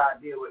got an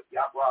idea what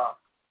Yahweh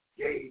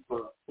gave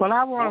for? Well,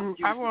 I want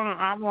to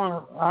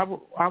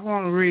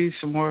read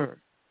some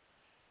words.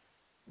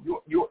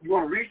 You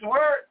want to read some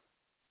words?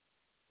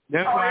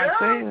 That's what I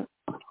said.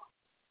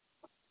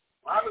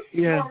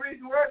 You want to read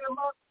some words,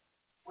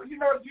 well, you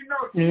know, you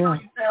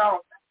said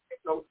all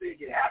those things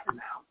can happen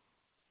now.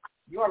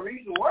 You want to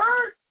read some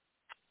words?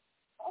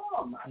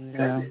 Oh my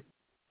goodness.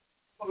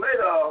 So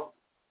later,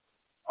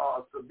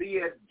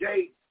 Sabia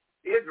J.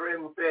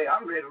 Israel will say,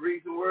 I'm ready to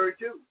read some words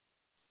too.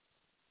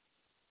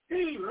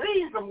 See,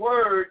 read some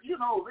words,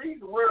 read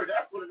some words,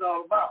 that's what it's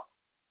all about.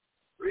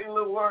 Read a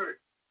little word.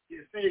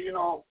 You see, I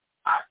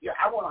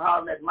want to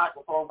holler that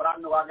microphone, but I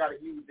know I got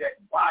to use that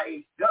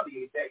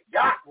YHW, that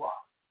Yahweh.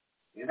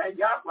 And that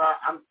Yahweh,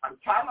 I'm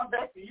trying my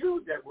best to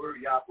use that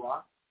word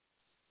Yahweh.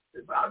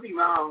 If I be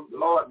around the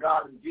Lord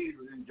God and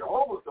Jesus and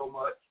Jehovah so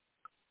much,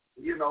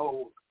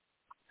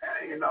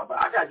 but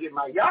I got to get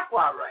my Yahweh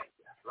right.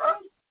 That's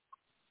right.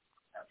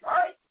 That's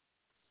right.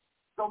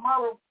 So,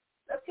 Mother,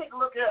 let's take a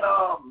look at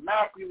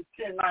Matthew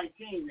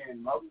 10:19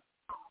 then, Mother.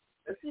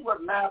 Let's see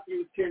what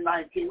Matthew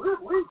 10:19.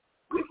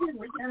 We can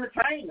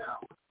entertain now.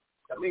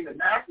 I mean, the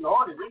national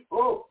audience is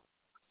full.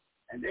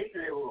 And they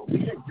say, well, we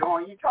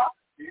enjoying you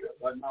talking to you.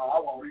 But no, I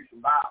want to read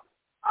some Bible.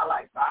 I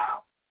like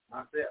Bible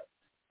myself.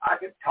 I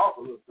can talk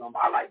a little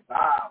something. I like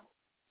Bible.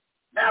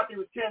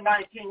 Matthew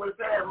 10:19, what is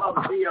that,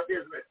 Mother D of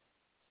Israel?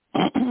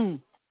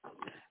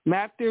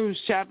 Matthew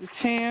chapter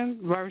 10,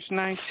 verse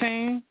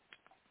 19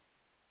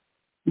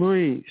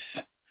 reads,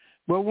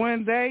 but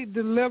when they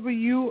deliver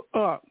you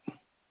up,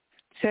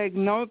 take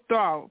no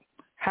thought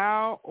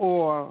how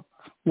or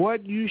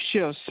what you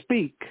shall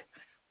speak,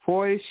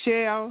 for it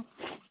shall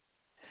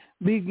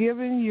be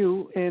given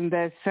you in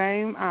that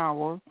same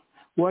hour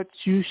what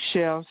you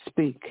shall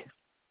speak.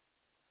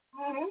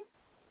 Mm-hmm.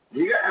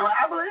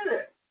 I believe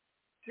it.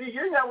 See,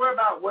 you ain't got to worry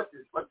about what to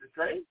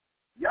say.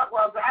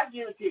 Yahweh, I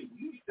give it to you.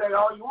 You study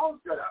all you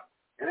want to study.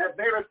 And that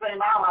very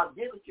same hour, I'll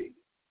give it to you.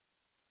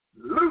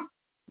 Luke,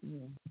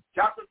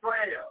 chapter 12,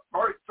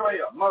 verse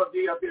 12, Mother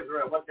D of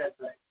Israel, what's that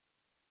say?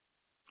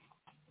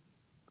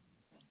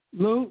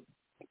 Luke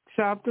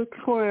chapter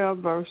 12,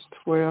 verse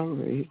 12,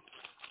 read.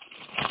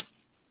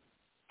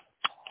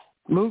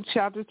 Luke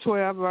chapter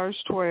 12,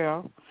 verse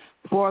 12,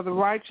 for the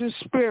righteous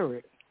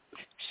spirit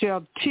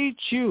shall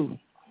teach you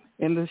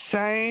in the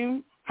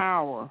same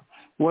hour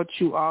what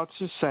you ought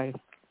to say.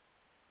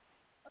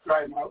 That's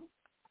right, Mother.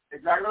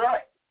 Exactly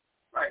right.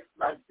 Right,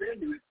 like I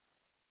said,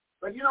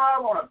 but I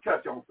want to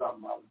touch on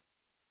something, Mother.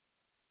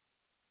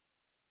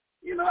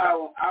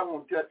 I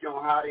want to touch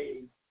on how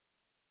they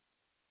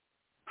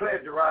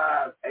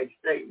plagiarize a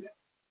statement.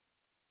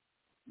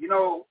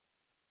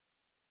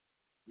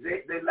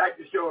 They like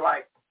to show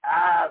like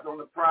eyes on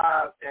the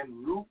prize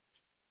and roots.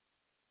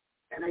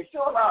 And they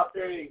show a lot of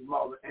things,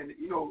 Mother, and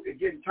it's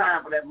getting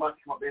time for that month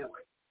to come up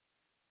anyway.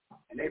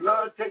 And they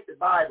love to take the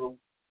Bible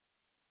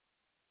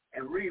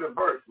and read a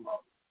verse, mother.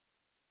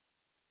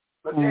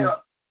 But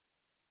they'll,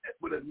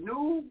 with a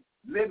New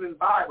Living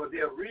Bible,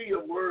 they'll read a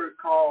word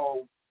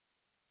called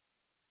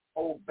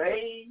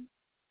obey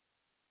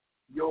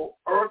your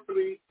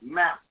earthly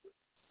master.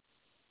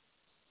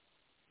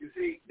 You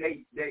see,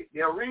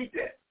 they'll read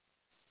that.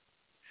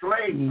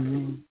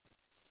 Slaves,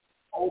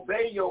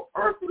 obey your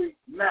earthly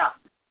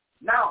master.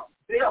 Now,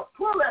 they'll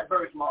pull that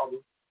verse, mother,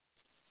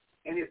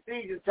 in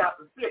Ephesians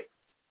chapter 6.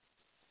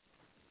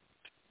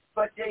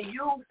 But they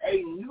use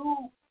a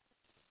new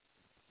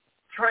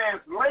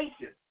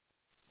translation,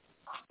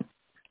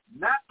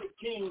 not the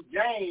King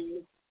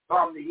James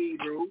from the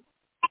Hebrew.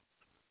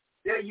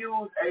 They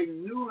use a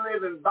New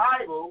Living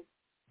Bible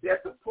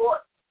that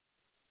supports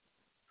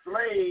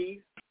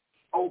slaves,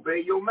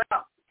 obey your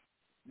master.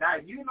 Now,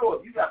 you know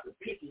if you got the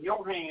pick in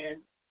your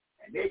hand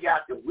and they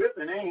got the whip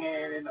in their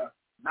hand in a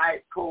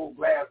nice cold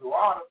glass of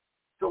water,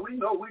 so we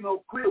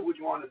know clear which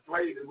one is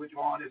slave and which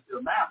one is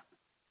the master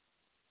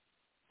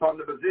from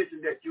the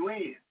position that you're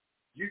in.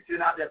 You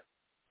sit out there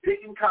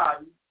picking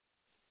cotton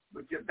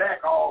with your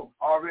back all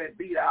already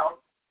beat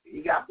out.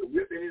 He got the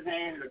whip in his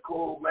hand and a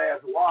cold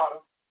glass of water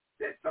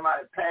that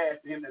somebody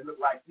passed him that looked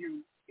like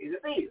you in the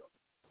field.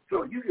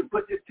 So you can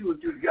put this two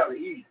and two together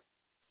easy.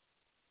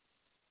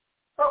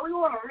 So we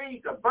want to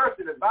read the verse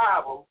of the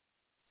Bible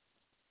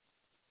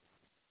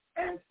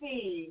and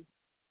see,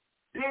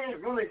 did it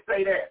really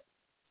say that?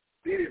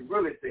 Did it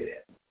really say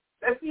that?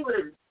 Let's see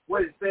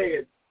what it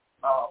says,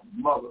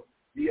 Mother,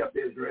 the of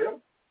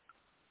Israel.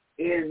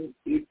 In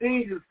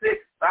Ephesians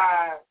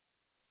 6:5,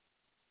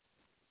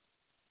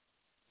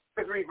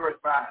 let's read verse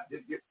 5.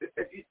 If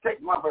you take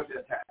one verse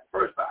at a time,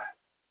 verse 5.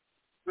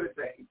 What it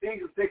say?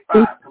 Ephesians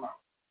 6:5, come on.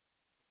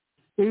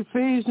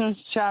 Ephesians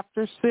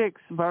chapter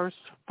 6, verse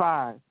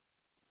 5.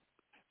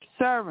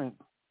 Servant,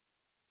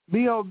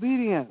 be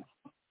obedient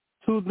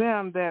to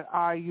them that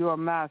are your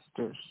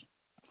masters,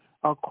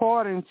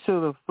 according to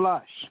the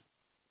flesh,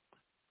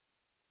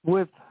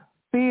 with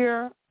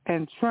fear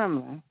and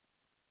trembling,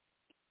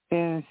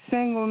 in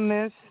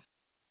singleness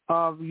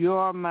of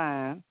your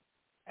mind,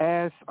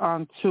 as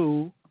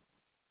unto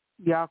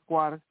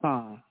Yahweh the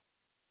Son.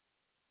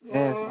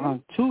 As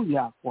unto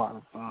Yahweh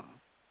the Son.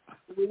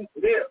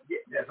 Yeah,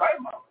 that's right,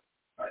 Mama.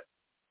 Right.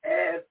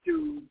 As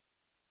to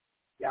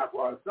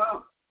Yahweh the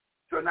Son.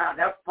 So now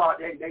that's part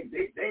they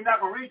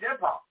not gonna read that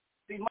part.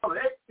 See, Mother,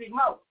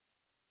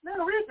 they're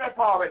gonna read that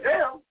part right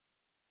there.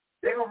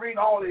 They're gonna read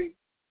only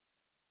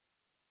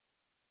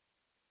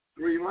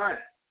 3 lines.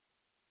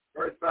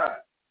 Verse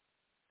 5.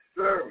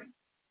 Servant,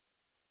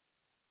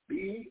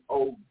 be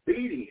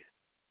obedient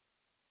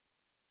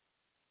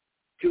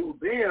to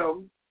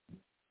them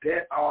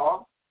that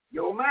are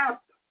your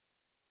master,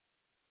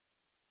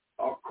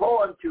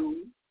 according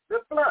to the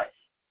flesh,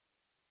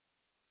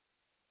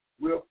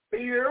 with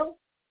fear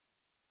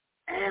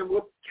and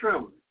with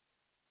trembling,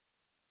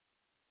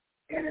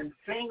 and in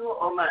single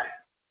of mind.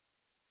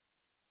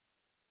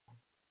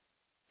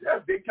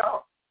 That's big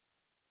talk.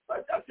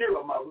 But I tell you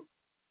what, Mother,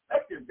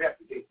 let's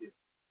investigate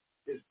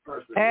this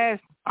person. As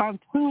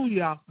unto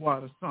Yahweh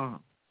the Son.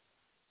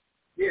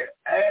 Yeah,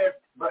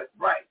 but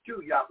right,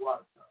 to Yahweh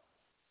the Son.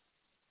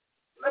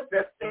 Let's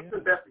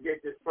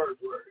investigate this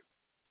first word.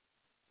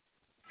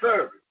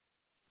 Servant.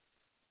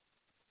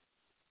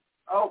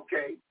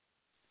 Okay,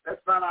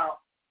 let's find out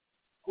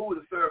who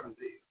the servant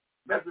is.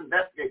 Let's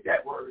investigate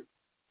that word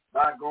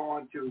by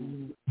going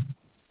to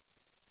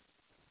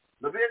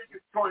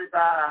Leviticus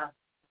 25:55.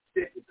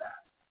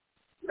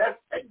 Let's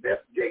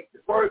investigate the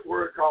first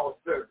word called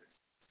servant.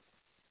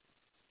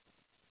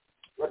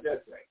 What does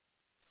that say?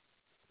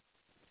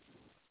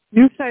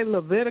 You say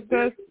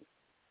Leviticus?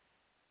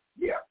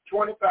 Yeah,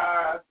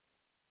 25:55.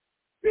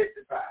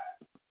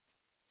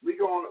 We're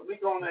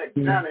gonna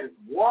examine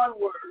one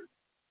word,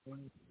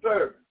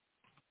 servant.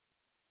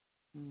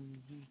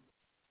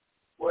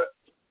 What?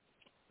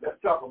 Let's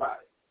talk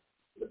about it.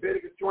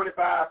 Leviticus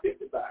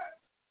 25:55.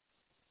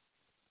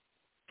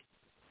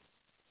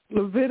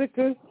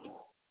 Leviticus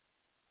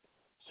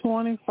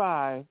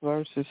 25,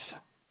 verses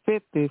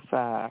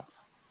 55.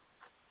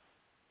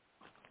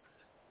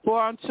 For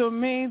unto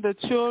me the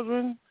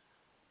children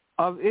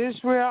of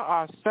Israel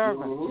are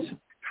servants.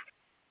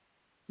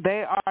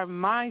 They are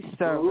my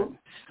servants,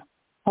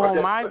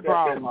 whom I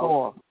brought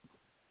forth.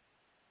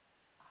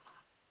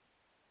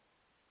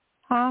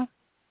 Huh?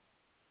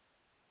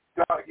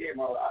 Start again,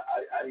 Mother.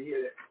 I didn't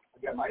hear that. I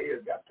got my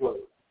ears got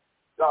closed.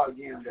 Start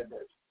again on that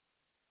verse.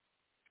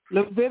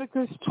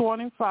 Leviticus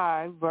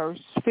 25,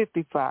 verse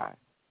 55.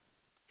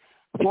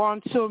 For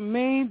unto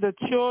me the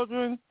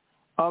children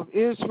of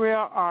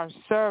Israel are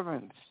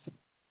servants.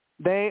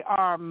 They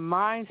are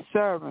my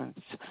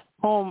servants,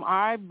 whom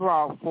I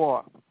brought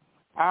forth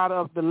out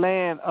of the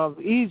land of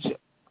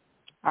Egypt.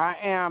 I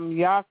am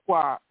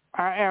Yahweh.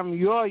 I am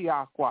your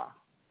Yahweh.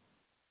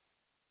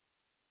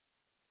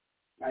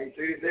 Now you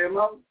see it there,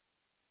 Mother?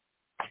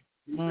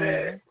 He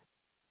said,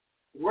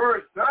 the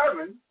word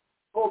servant,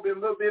 supposed to be a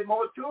little bit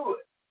more to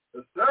it.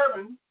 The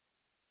servant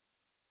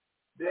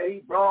that he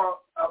brought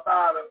up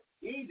out of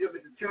Egypt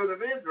is the children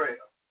of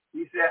Israel.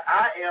 He said,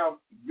 I am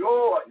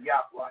your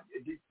Yahweh.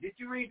 Did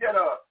you read that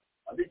or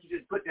did you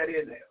just put that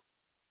in there?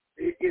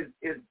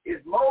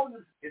 Is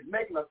Moses is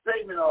making a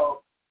statement of,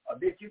 or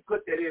did you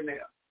put that in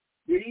there?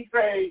 Did he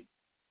say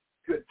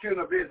to the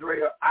children of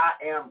Israel, I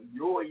am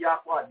your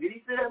Yahweh? Did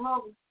he say that,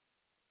 Moses?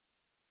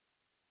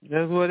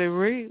 That's what it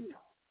reads.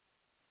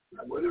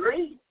 That's what it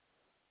reads.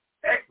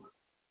 Excellent.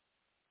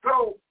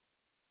 So,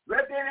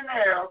 right then and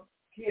there,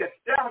 he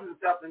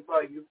established something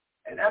for you,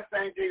 and that's the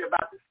same thing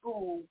about the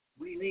school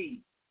we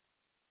need.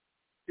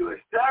 To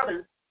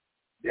establish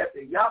that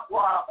the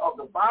Yahweh of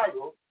the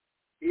Bible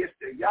is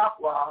the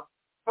Yahweh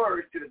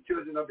first to the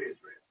children of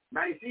Israel.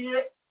 Now you see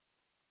it?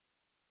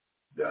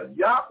 The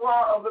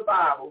Yahweh of the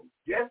Bible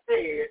just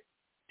said,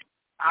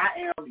 I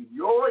am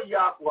your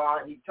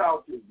Yahweh, and he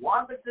talked to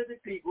one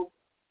specific people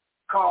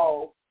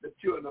called the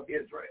children of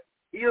Israel.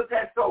 Is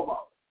that so,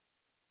 Mother?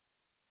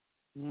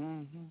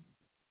 Mm-hmm.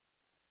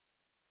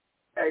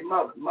 Hey,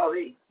 Mother,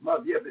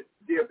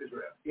 dear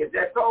Israel. Is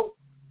that so?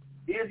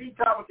 Is he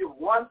talking to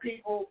one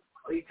people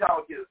or he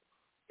talking to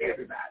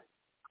everybody?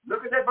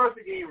 Look at that verse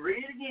again.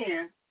 Read it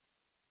again.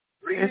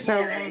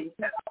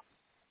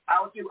 I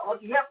want you to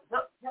help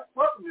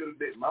a little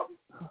bit, Mother.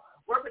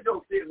 Work with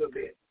those things a little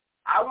bit.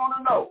 I want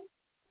to know,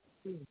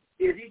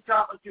 is he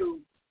talking to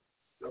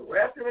the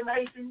rest of the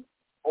nation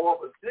or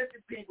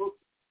specific people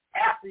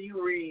after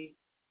you read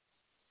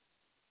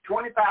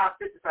 25,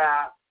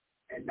 55,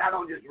 and not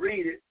only just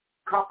read it,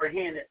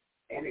 comprehend it,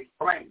 and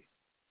explain it?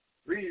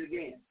 Read it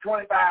again.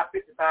 25,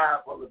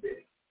 55 for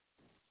Leviticus.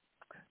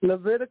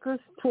 Leviticus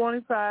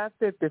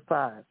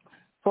 25:55.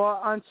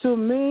 For unto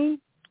me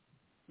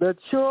the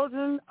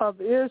children of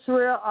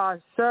Israel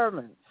are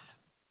servants.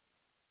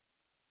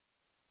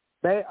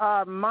 They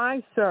are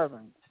my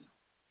servants,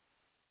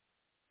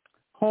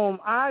 whom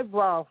I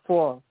brought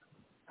forth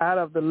out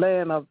of the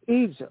land of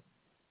Egypt.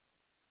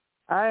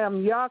 I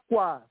am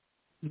Yahweh,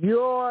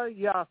 your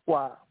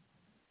Yahweh,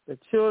 the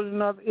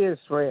children of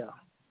Israel.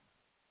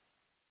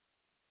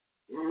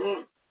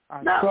 Mm-hmm.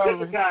 Now, take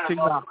your time,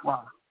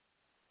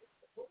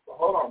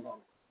 hold on, Mom.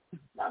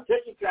 Now,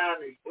 take your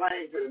time to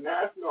explain to the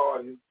national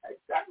audience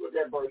exactly what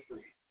that verse says.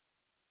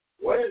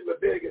 What is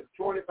Leviticus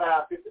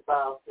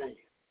 25:55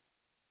 saying?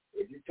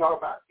 If you talk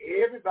about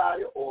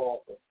everybody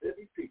or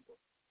specific people,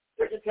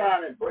 take your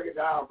time and break it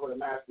down for the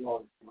national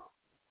audience.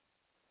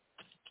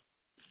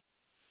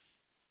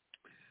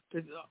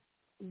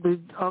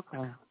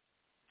 Okay.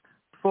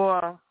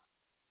 For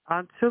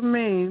unto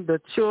me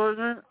the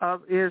children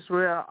of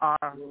Israel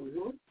are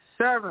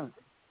servants.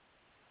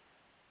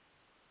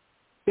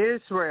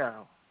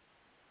 Israel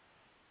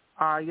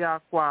are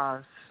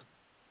Yahweh's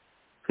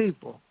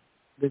people.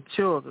 The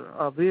children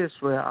of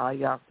Israel are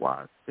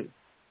Yahweh's people.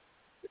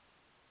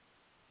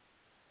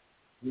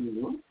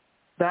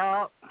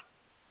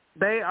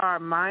 They are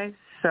my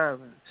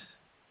servants,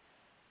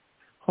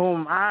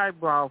 whom I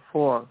brought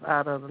forth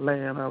out of the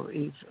land of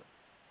Egypt.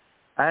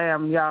 I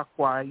am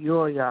Yahweh,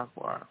 your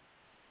Yahweh.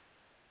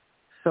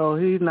 So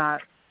he's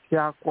not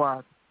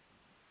Yahweh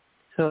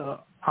to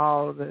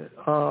all the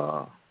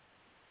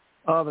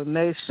other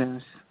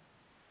nations.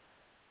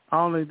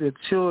 Only the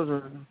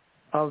children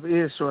of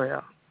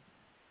Israel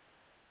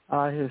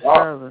are his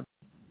servants.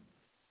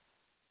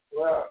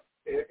 Well,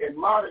 in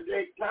modern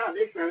day time,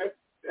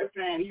 they're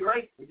saying he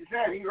racist. What you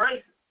saying? He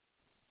racist.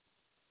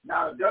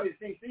 Now the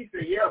WCC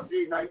say, yeah,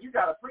 see, now you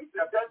got to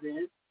precept that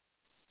then.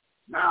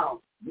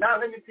 Now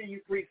let me see you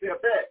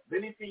precept that.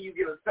 Let me see you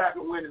get a sack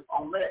of winners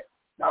on that.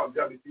 Now what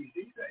WCC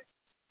say.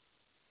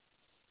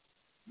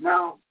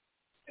 Now,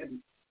 and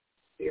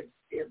if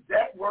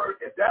that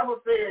was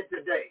said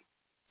today,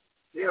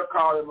 they'll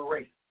call him a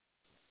racist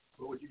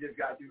for what you just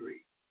got to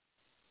read.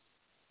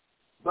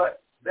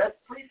 But let's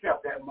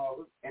precept that,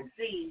 Mother, and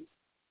see,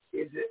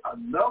 is it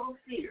another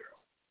seer?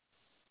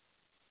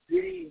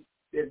 Did he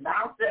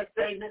denounce that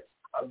statement,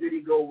 or did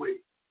he go with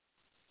it?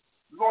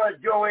 We're going to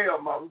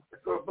Joel, Mother.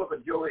 Let's go to the book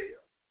of Joel.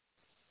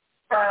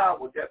 Find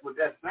out with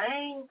that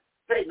same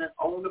statement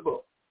on the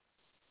book.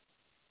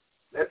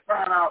 Let's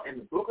find out in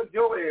the book of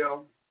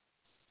Joel,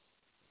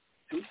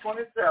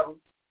 2:27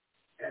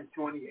 and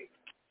 28.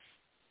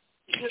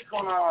 We're just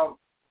going to,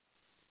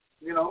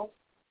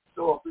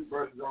 throw a few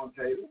verses on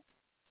the table.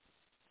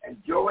 And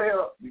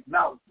Joel,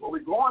 now, what we're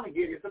going to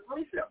get is a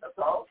precept, that's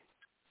all.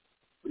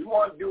 We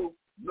want to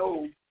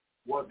know,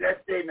 was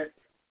that statement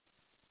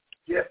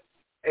just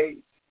a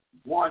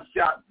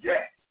one-shot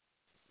jack?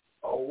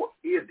 Or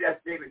is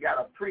that statement got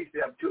a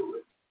precept to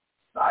it?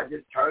 So I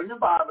just turn the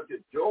Bible to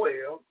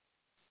Joel,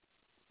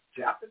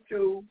 chapter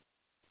 2,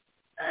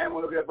 and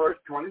we'll look at verse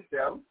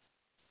 27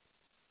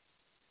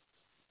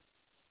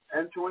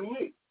 and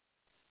 28.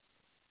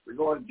 We're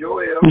going to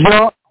Joel,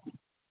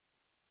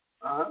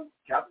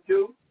 chapter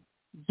 2,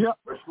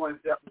 verse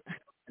 27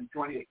 and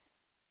 28.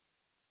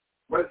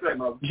 What does it say,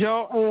 Mother?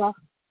 Joel,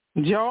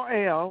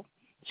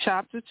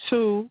 chapter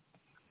 2,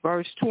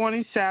 verse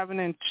 27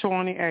 and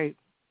 28.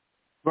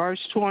 Verse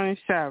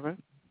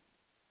 27,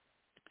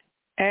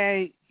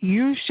 and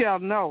you shall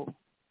know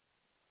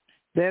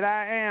that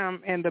I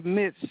am in the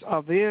midst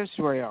of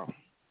Israel,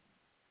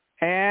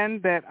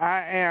 and that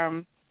I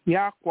am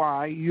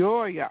Yahweh,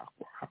 your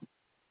Yahweh,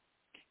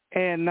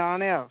 and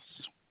none else.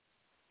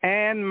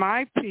 And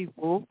my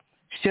people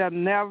shall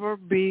never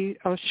be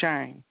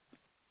ashamed.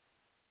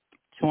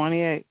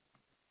 28.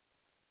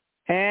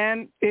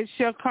 And it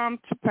shall come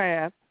to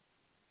pass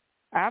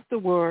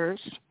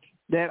afterwards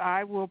that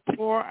I will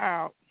pour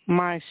out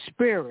my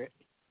spirit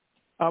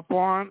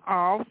upon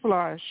all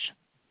flesh,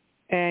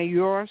 and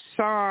your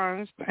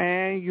sons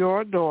and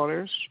your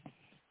daughters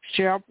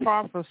shall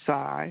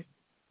prophesy.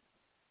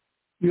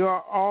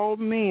 Your old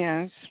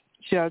men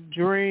shall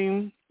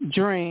dream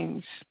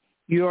dreams.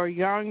 Your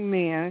young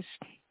men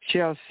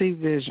shall see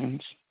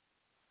visions.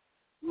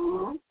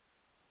 Mm-hmm.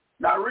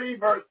 Now read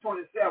verse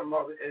 27,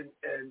 Mother,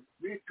 and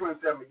read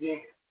 27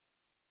 again.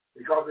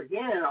 Because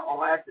again, I'm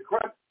going to ask the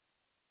question.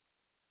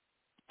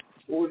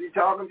 Who was he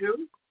talking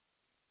to?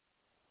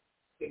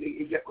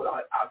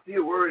 I see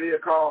a word here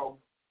called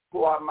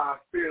pour out my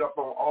spirit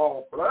upon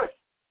all flesh.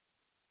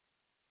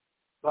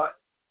 But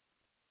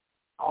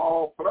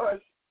all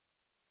flesh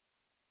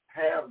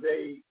have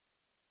a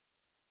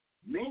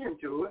meaning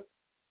to it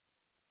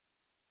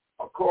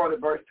according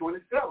to verse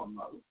 27,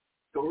 Mother.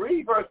 So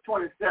read verse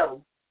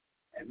 27,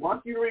 and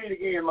once you read it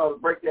again, Mother,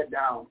 break that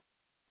down.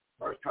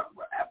 Verse 20.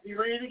 After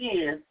you read it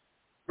again,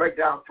 break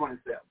down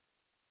 27.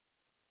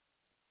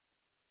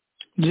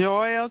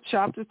 Joel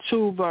chapter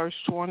 2, verse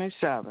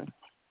 27.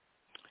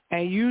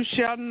 And you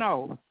shall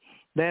know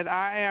that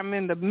I am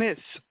in the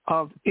midst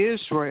of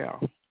Israel,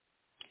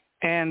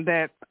 and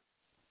that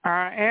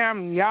I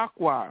am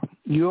Yahweh,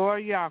 your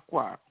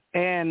Yahweh,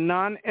 and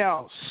none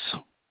else.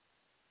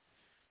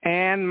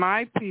 And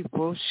my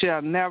people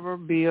shall never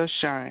be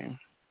ashamed.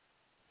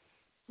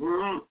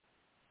 Mm-hmm.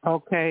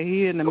 Okay,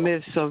 he in the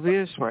midst of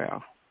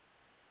Israel.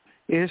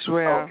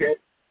 Israel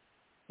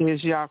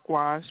is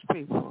Yahweh's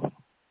people.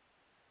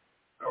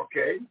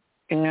 Okay.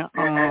 And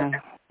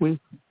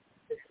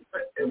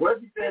what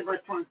did you say in verse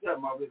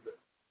 27, Mother?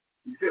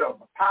 You said a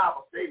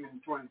powerful statement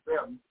in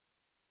 27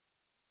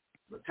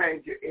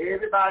 pertains to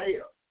everybody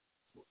else.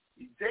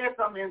 You said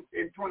something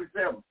in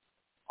 27.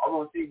 I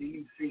want to see, do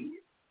you see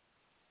it?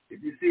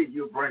 If you see it,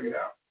 you'll bring it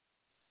out.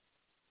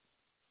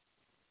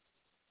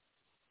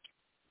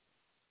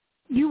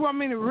 You want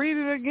me to read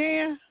it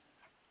again?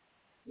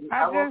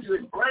 I want you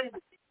to explain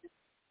it.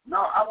 No,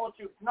 I want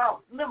you,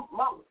 remember,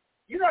 Mother,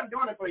 you're not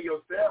doing it for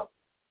yourself.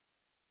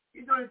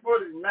 You're doing it for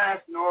the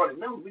national audience.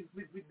 Remember,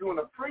 we're doing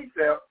a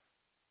precept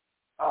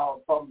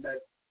from the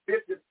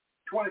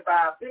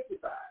 25,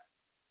 55.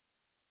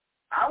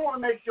 I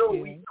want to make sure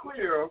we're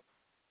clear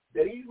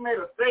that he's made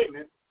a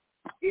statement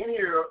in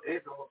here.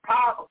 It's a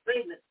powerful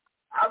statement.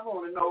 I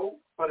want to know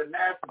for the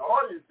national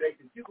audience sake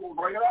that you're going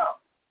to bring it out.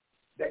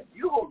 That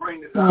you're going to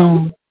bring this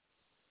out.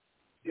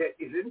 That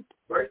is in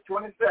verse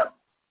 27.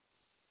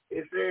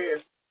 It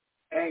says,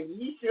 and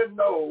ye should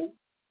know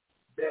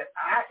that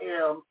I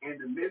am in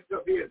the midst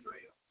of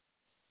Israel,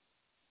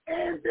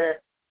 and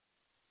that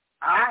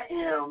I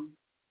am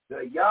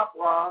the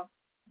Yahweh,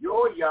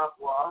 your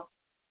Yahweh.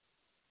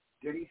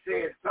 Then he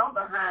said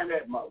something behind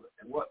that, Mother.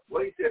 And what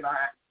he said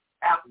behind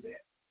after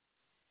that?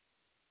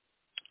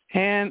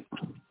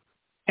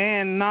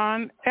 And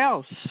none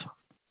else,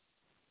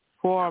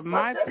 for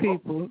my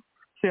people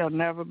shall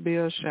never be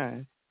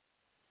ashamed.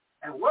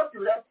 And what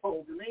do that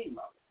supposed to mean,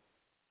 Mother?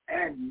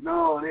 And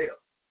none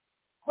else.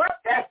 What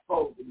that's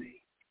supposed to mean?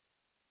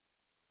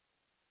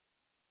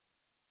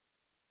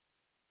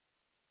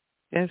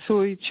 That's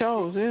who he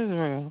chose,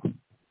 Israel.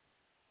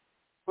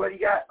 But he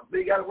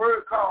got a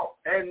word called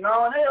and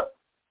none else.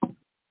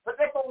 What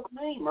that supposed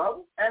to mean,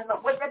 Mother? And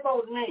what that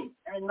supposed to mean?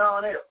 And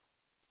none else.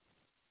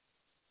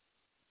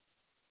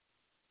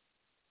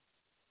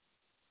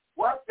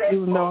 What that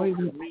supposed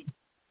to mean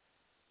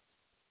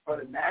for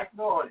the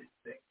national audience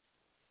thing?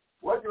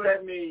 What do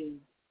that mean?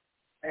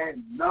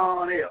 And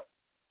none else.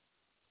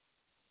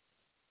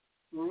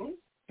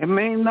 It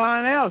means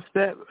none else.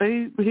 That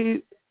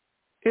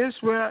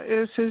Israel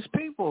is his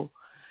people,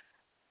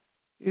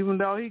 even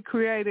though he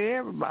created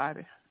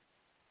everybody.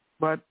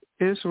 But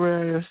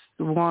Israel is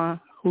the one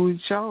who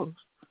he chose.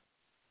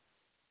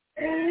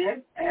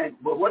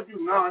 But what do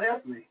none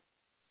else mean?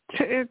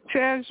 It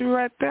tells you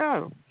right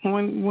there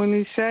when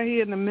he say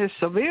he in the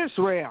midst of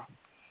Israel.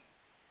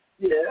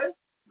 Yes,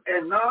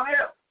 and none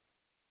else.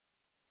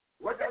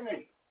 What that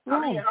mean? I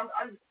mean,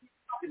 I'm just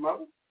talking,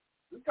 Mother.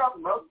 We're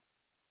talking, Mother.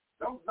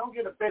 Don't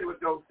get offended with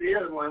those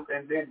feelings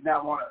and then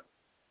now want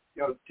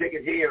to, take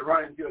it here and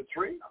run into a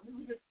tree. I mean,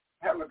 we're just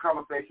having a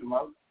conversation,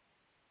 Mother.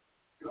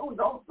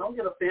 Don't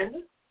get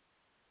offended.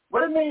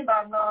 What do it mean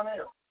by none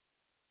else?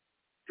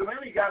 So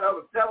maybe you got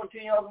over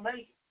 17 other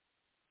nations.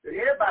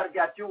 Everybody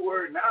got your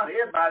word now.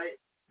 Everybody,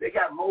 they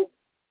got more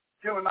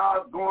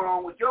seminars going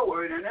on with your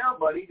word than now,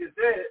 but he just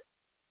said,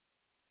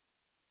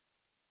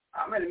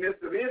 I'm in the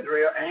midst of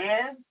Israel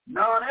and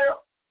none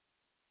else.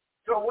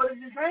 So what is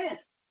he saying?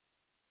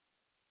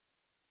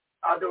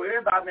 Although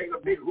everybody makes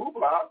a big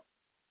hoopla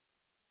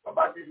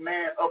about this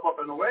man up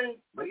and away,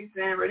 but he's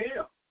saying right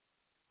here,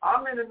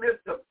 I'm in the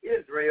midst of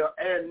Israel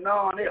and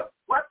none else.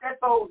 What that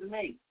supposed to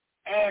mean?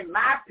 And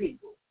my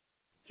people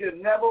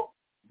should never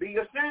be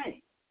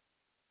ashamed.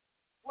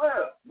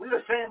 Well, we're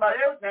ashamed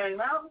about everything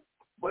now,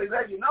 but he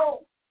let you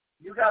know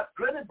you got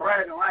plenty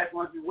bragging rights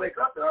once you wake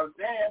up to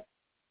understand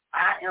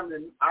I'm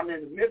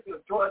in the midst of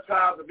the 12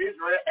 tribes of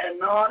Israel and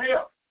none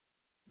else.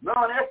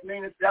 None else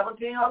meaning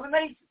 17 other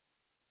nations.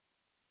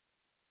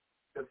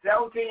 The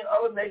 17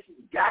 other nations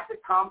got to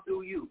come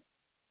through you.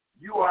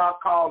 You are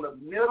called a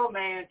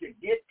middleman to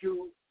get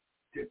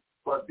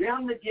for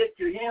them to get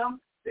to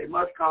him, they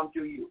must come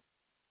to you.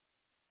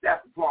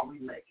 That's the point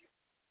we're making.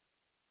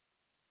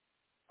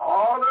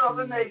 All the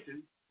other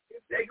nations,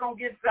 if they're going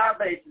to get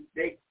salvation,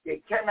 they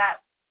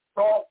cannot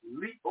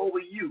leap over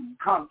you,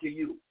 come to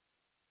you.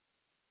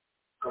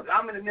 Because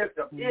I'm in the midst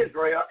of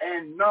Israel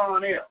and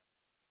none else.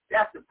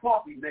 That's the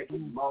point we're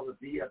making, Mother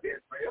D of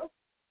Israel.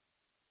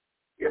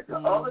 If the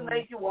other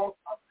nation wants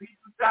a piece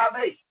of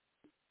salvation,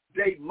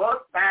 they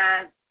must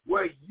find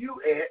where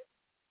you at,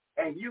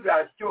 and you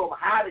got to show them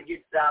how to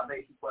get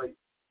salvation for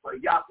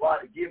Yahweh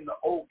to give them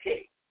the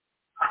okay.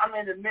 I'm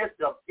in the midst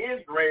of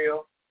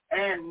Israel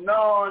and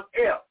none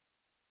else.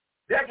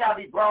 That got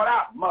to be brought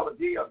out, Mother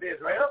D of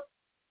Israel.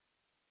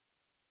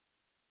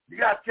 You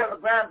got to tell the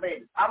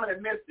grandbaby, I'm in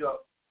the midst of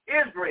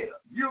Israel,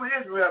 you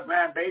Israel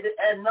grandbaby,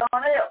 and none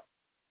else.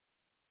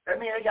 That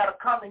means they got to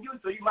come to you,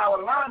 so you might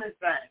want to learn this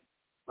thing.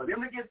 For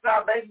them to get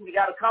salvation, they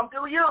got to come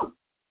through you.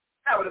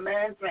 That's what the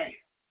man's saying.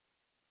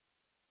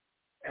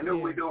 And look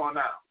what we're doing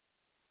now.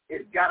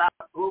 It's got out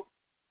of the book.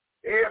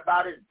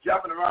 Everybody's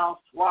jumping around,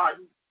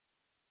 swatting,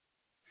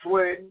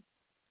 sweating,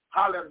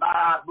 hollering by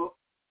our book.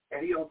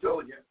 And he don't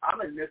told you,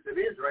 I'm in the midst of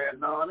Israel,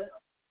 none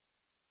else.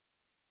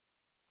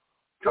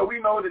 So we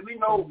know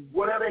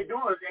whatever they're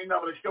doing, they ain't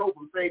never to show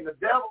from Satan the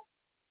devil.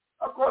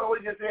 According to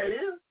what he just said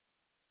is,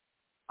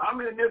 I'm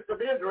in the midst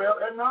of Israel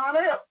and none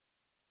else.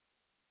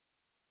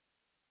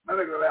 Now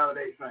look at the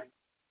Latter-day Saints.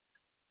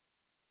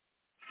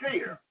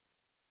 Seer,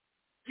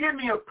 give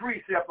me a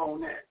precept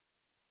on that.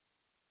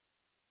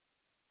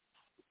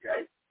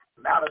 Okay?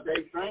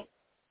 Latter-day Saints.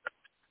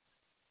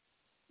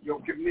 Your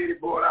committee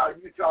board out of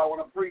Utah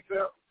want a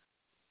precept?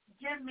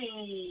 Give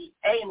me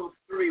Amos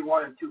 3,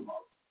 1 and 2,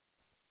 Moses.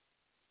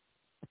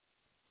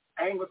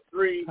 Amos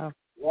 3,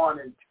 1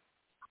 and 2.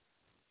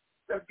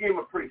 Let's give him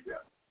a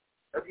precept.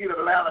 Let's give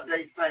the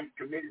Latter-day Saints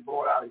committee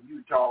board out of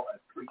Utah a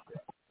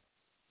precept.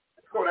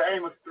 Let's go to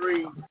Amos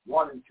 3,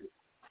 1 and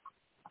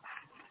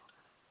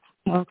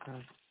 2.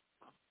 Okay.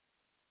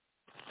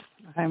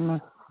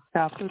 Amos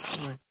chapter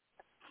 3.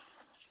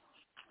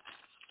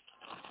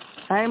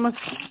 Amos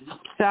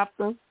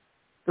chapter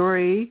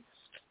 3,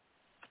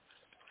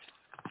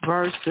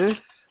 verses,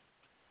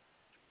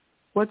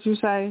 what you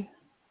say?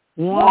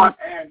 1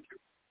 and 2.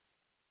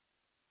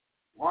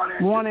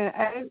 1 and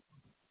 8?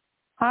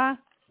 Huh?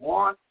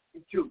 1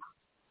 and 2.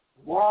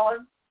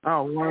 1.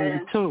 Oh, 1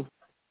 and 2.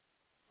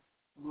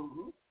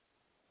 Mm-hmm.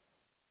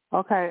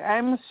 Okay,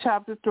 Amos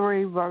chapter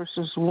 3,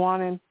 verses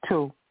 1 and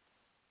 2.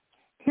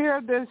 Hear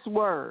this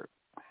word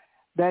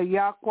that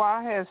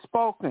Yahweh has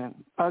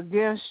spoken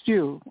against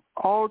you,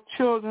 O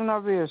children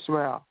of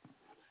Israel,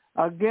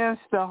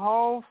 against the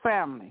whole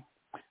family,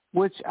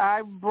 which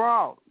I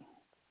brought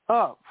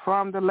up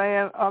from the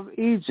land of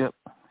Egypt,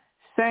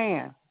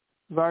 saying,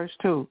 verse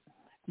 2,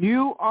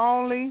 you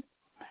only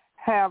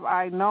have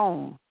I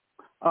known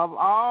of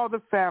all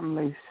the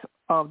families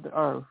of the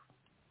earth.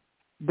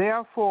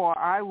 Therefore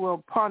I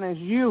will punish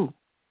you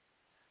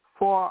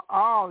for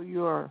all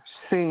your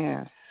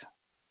sins.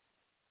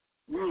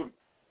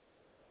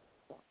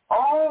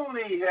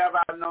 Only have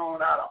I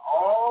known out of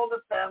all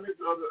the families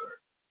of the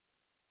earth.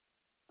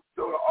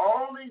 So the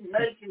only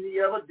nation he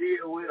ever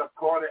deal with,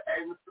 according to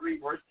Amos 3,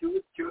 verse 2,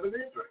 is children of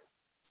Israel.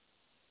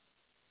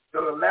 So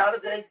the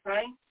Latter-day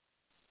Saints,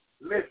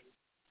 listen,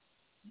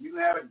 you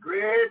had a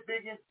great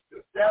big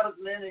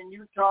establishment in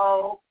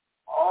Utah,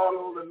 all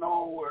over the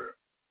known world.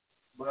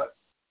 But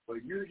for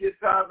you to get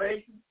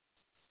salvation,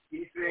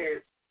 he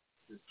says,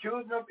 the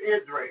children of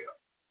Israel,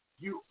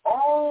 you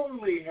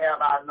only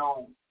have I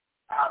known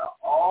out of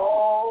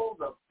all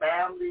the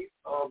families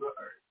of the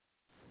earth.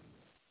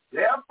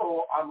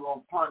 Therefore, I'm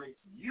going to punish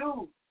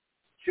you,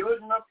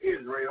 children of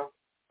Israel,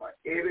 for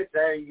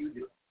everything you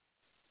do.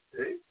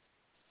 See?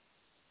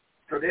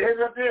 So there's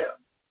a deal.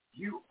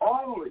 You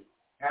only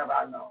have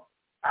I known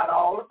out of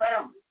all the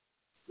families.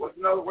 What's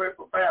another word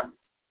for family?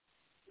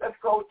 Let's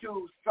go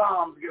to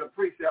Psalms to get a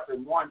precept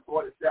in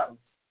 147,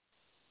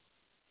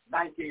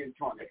 19 and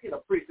 20. Let's get a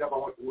precept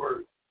on what the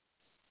word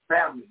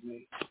families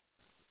means.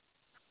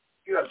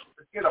 Let's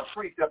get a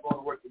precept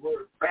on what the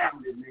word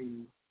family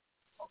means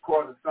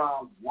according to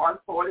Psalms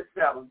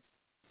 147,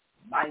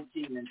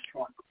 19 and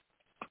 20.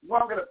 You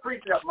want to get a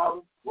precept,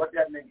 Mother, what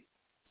that means?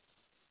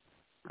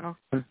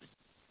 Okay.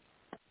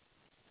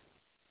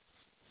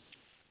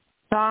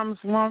 Psalms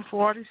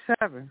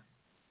 147,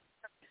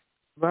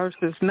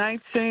 verses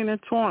 19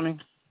 and 20.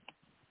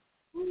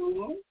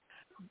 Mm-hmm.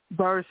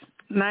 Verse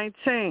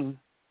 19.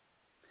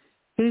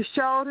 He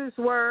showed his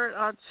word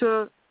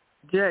unto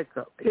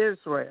Jacob,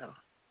 Israel,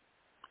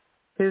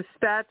 his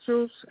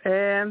statutes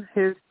and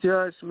his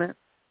judgment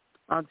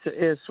unto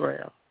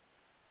Israel.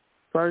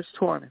 Verse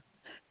 20.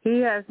 He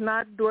has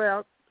not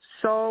dwelt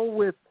so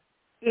with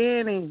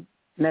any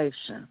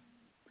nation,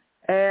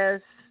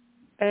 as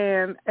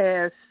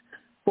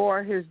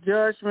for his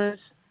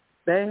judgments,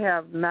 they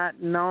have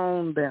not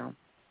known them.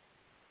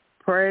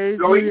 Praise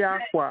So you,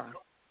 Yahweh.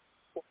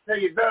 So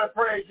you better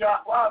praise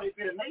Yahweh if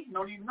the nation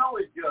don't even know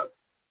his judgment.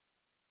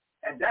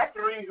 And that's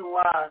the reason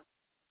why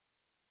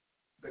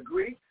the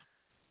Greeks,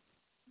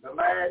 the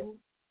Latin,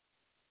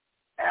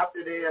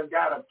 after they have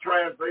got a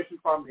translation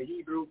from the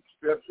Hebrew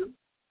scripture,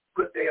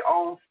 put their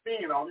own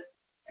spin on it.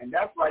 And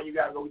that's why you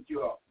got to go with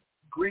your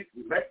Greek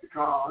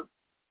lexicon,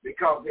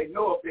 because they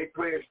know if they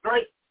play it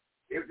straight,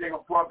 everything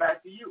will pour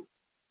back to you.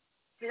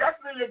 See, that's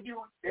what they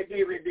do. They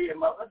did.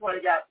 That's why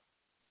they got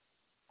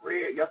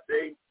read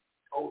yesterday,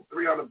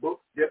 300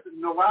 books. Just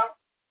you know why?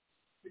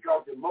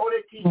 Because the more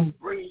they keep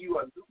bringing you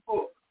a new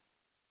book,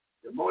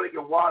 the more they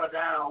can water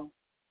down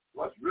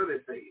what's really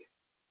said.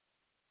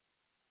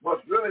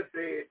 What's really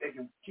said, they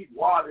can keep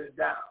watering it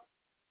down.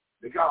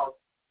 Because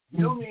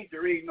you need to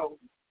read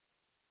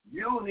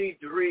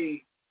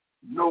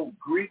no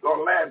Greek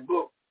or Latin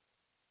book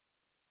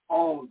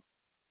on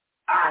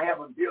I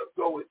haven't dealt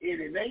so with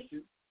any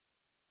nation.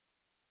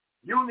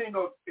 You need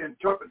no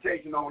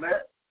interpretation on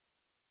that.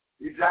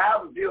 You say, I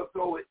haven't dealt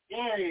so with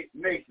any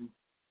nation.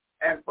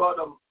 And for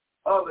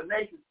the other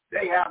nations,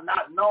 they have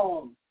not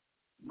known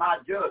my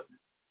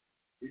judgment.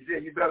 He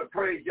said, you better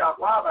praise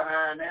Yahweh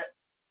behind that.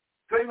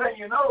 So he let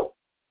you know,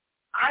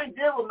 I ain't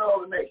deal with no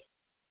other nation.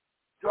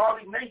 So all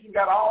these nations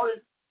got all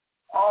this,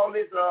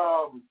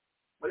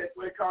 what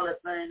they call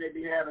that thing they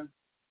be having,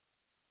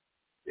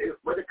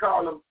 what they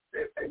call them,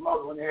 they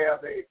mother when they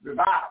have a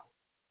revival.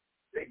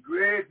 They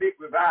great big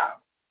revival.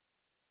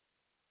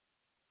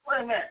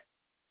 Wait a minute.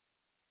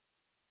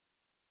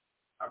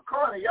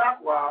 According to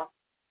Yahweh,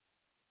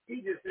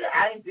 he just said,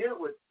 I ain't deal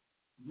with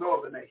no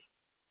other nation.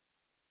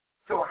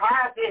 So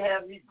how did they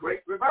have these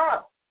great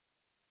revivals?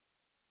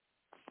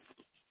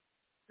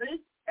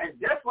 See? And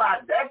that's why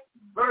that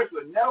verse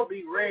would never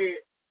be read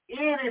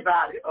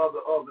anybody of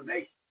the other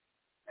nation.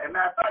 As a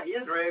matter of fact,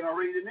 Israel ain't going to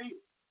read it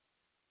neither.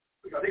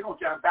 Because they're going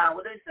to try to find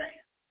what they're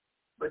saying.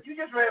 But you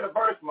just read a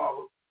verse,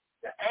 Mother.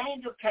 The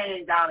angel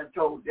came down and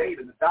told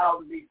David in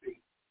 1000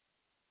 BC.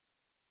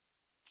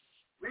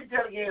 Read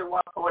that again,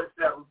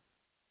 147,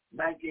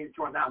 19,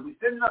 29. We're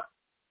sitting up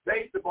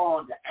based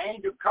upon the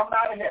angel coming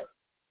out of heaven.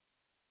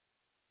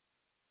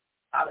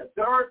 Out of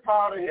the third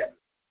part of heaven.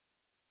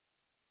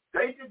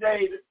 Say to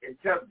David and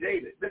tell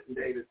David, listen,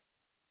 David,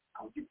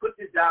 I want you to put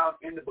this down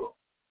in the book.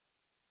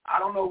 I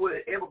don't know whether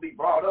it ever be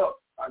brought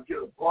up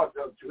until the voice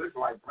of the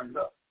Israelites bring it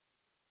up.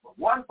 But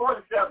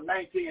 147,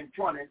 19, and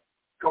 20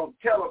 going to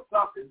tell us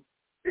something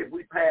if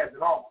we pass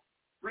it on.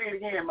 Read it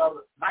again,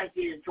 Mother,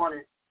 19 and 20,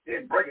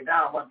 then break it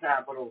down one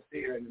time for those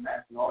seer and the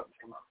national audience.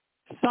 Come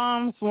on.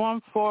 Psalms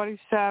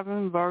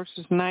 147,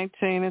 verses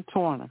 19 and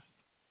 20.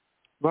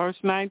 Verse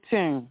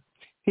 19,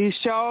 he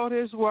showed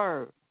his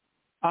word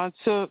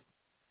unto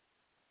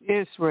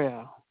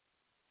Israel,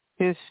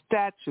 his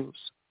statutes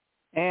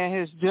and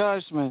his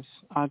judgments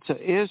unto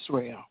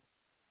Israel.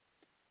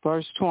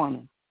 Verse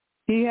 20,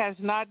 he has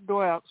not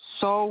dwelt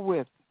so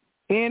with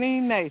any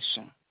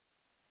nation,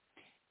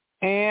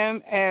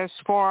 and as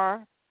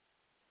for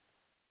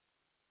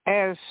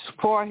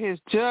his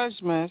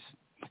judgments,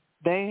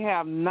 they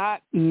have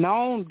not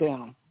known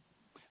them.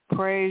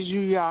 Praise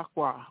you,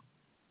 Yahweh.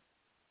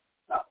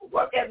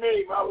 What that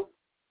mean, Mother?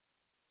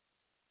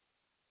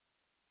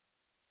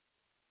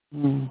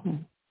 Mm-hmm.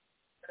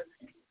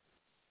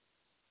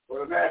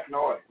 For the national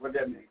audience, what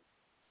that mean?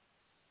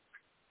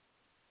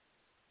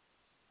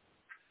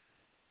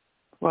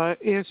 Well,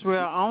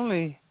 Israel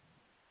only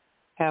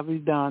have we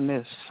done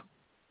this.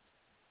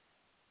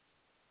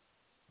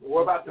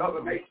 What about the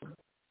other nations?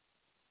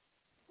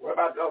 What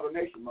about the other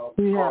nations,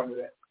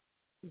 Mother?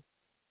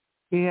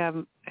 He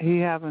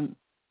haven't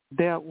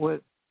dealt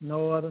with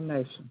no other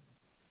nation.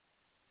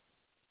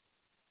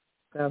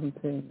 17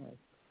 nations.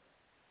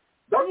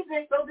 Don't you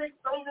think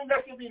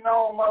that should be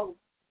known, Mother?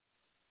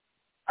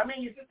 I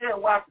mean, you sit there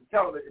and watch the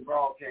television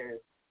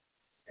broadcast,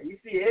 and you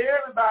see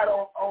everybody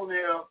on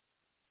there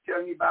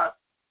telling you about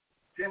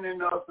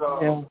sending us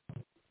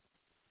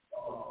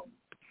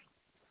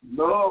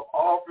love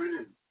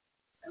offering,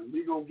 and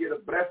we're going to get a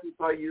blessing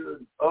for you,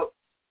 and up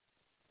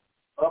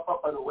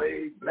and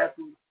away,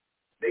 blessings.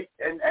 They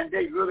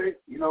really,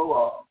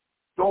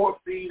 sow a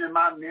seed in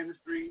my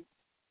ministry,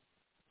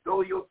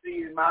 sow your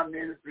seed in my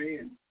ministry,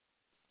 and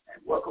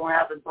what's going to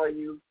happen for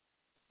you.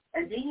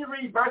 And then you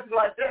read verses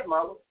like that,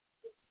 Mother.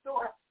 So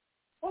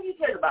what do you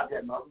think about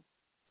that, Mother?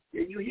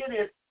 You hear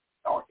this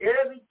on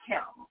every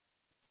camera,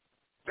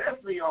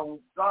 especially on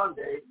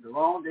Sunday, the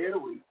wrong day of the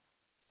week.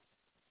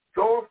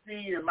 Sow a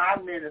seed in my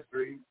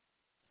ministry,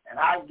 and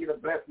I can get a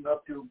blessing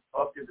up to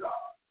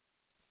God.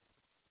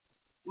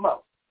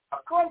 Mother,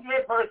 according to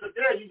that verse up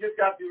there, you just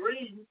got to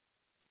read.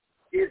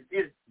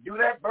 Do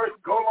that verse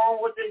go along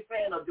with what they're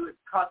saying, or do it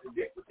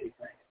contradict what they're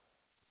saying?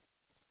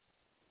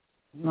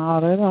 No,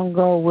 they don't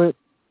go with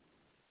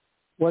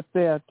what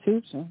they're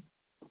teaching.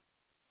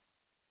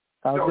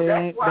 Because So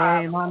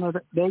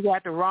they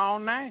got the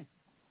wrong name.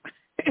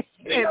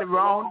 said the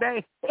wrong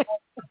day.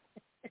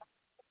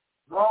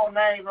 Wrong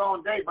name,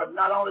 wrong day, but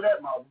not only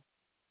that, Mother.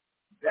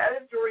 That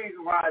is the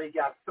reason why they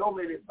got so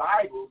many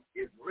Bibles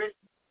is written.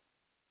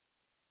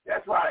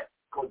 That's why,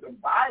 because the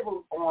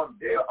Bible's on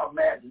their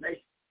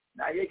imagination.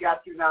 Now you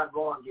got you now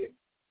going and get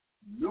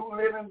New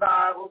Living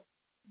Bible,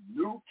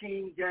 New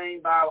King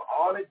James Bible,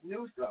 all this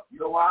new stuff. You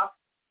know why?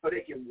 So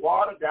they can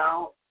water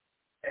down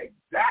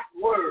exact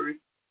words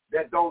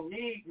that don't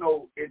need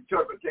no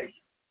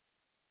interpretation.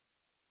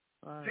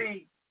 Right.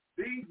 See,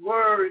 these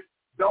words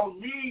don't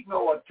need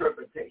no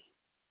interpretation.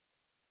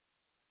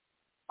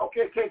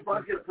 Okay,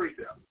 let's get a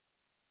precept.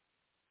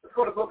 Let's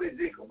go to the book of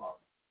Ezekiel, Mother.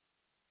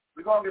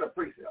 We're going to get a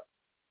precept.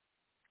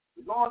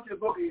 We're going to the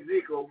book of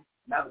Ezekiel.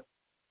 Now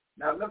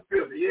let's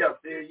feel the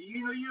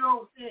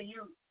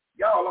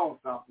y'all on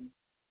something.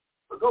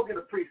 But go get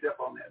a precept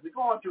on that. We're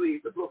going to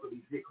the book of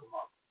Ezekiel,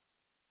 Mother.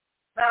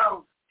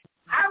 Now,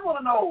 I want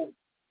to know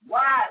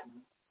why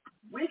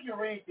we can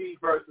read these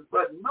verses,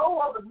 but no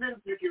other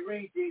minister can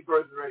read these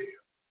verses right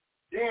here.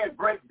 Then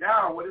break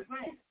down what it's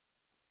saying.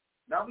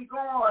 Now we go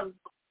on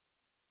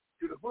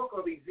to the book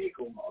of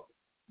Ezekiel,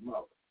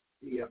 Mother,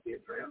 E.F.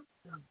 Israel.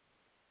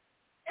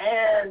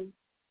 And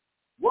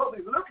what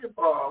we're looking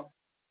for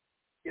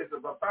is a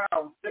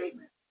profound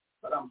statement,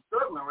 but I'm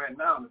struggling right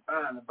now to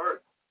find the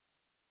verse.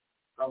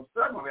 I'm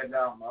struggling right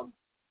now, Mother,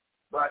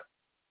 but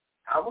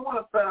I want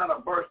to find a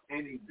verse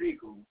in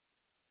Ezekiel,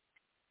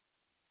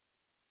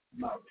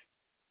 Mother,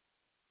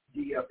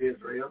 D.F.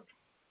 Israel,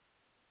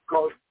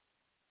 because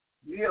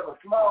you have a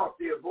small,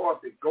 clear voice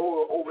that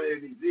go over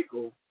in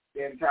Ezekiel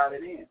and tie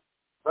it in.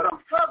 But I'm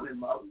struggling,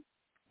 Mother.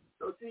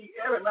 So see,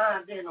 every now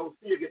and then those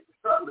still get to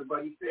struggling,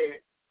 but he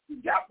said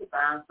you got to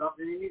find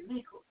something in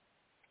Ezekiel.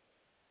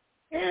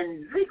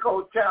 In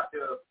Ezekiel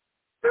chapter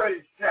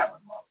 37,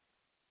 Mother.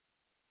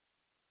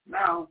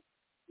 Now,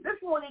 this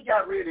one he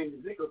got read in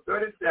Ezekiel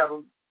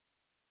 37,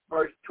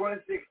 verse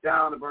 26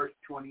 down to verse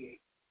 28.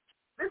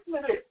 Listen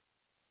to this.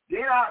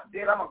 Then I'm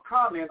going to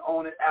comment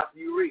on it after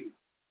you read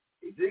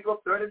it.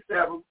 Ezekiel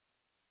 37,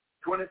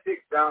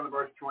 26 down to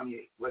verse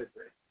 28. What is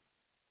that?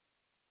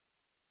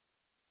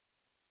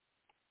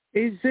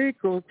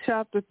 Ezekiel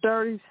chapter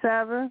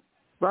 37,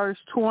 verse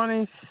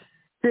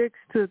 26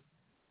 to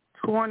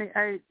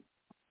 28.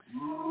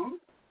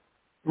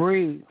 Mm-hmm.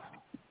 Read.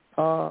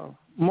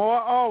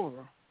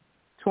 Moreover,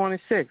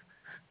 26.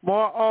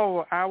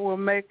 Moreover, I will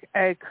make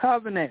a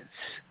covenant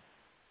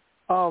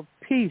of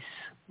peace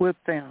with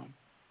them.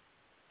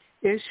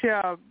 It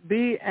shall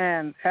be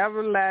an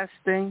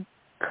everlasting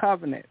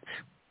covenant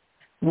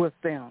with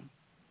them.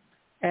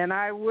 And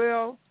I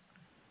will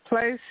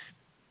place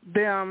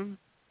them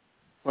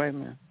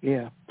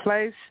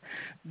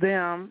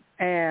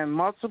and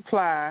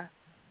multiply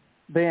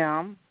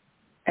them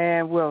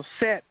and will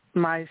set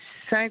my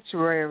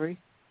sanctuary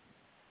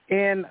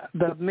in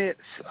the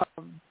midst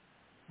of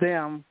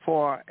them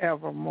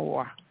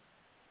forevermore.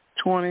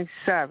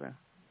 27.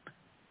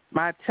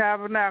 My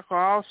tabernacle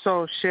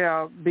also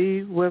shall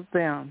be with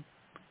them.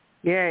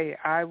 Yea,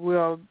 I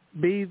will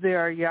be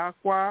their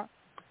Yahweh,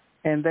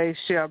 and they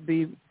shall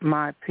be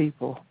my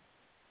people.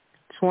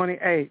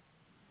 28.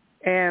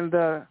 And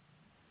the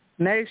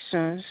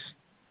nations,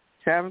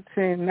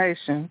 17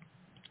 nations,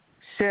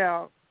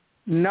 shall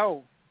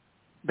know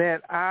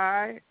that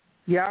I,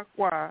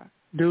 Yahweh,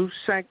 do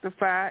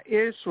sanctify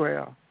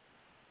Israel,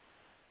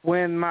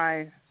 when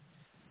my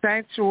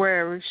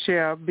sanctuary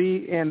shall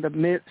be in the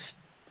midst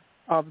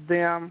of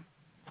them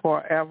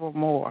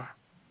forevermore.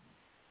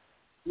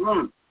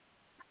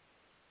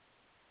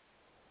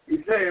 He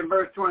said in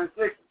verse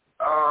 26,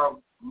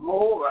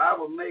 moreover, I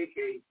will make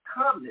a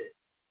covenant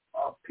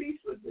of peace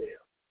with them.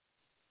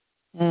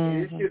 Mm-hmm.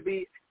 And it should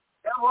be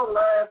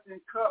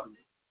everlasting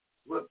covenant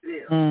with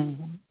them.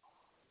 Mm-hmm.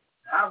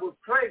 I will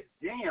place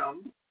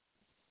them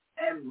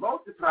and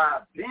multiply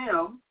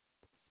them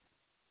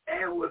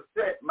and will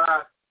set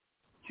my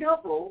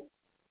temple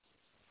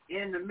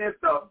in the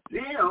midst of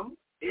them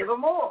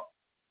evermore.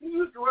 He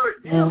used the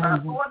word them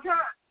about 4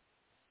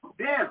 times.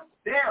 Them.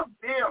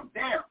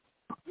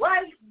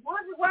 Why is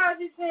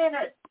he saying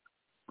that?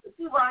 Let's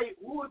see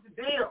who is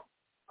the them?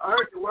 I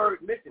heard the word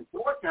mentioned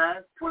 4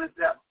 times,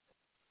 27.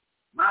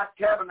 My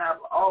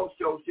tabernacle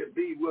also should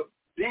be with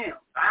them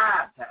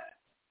 5 times.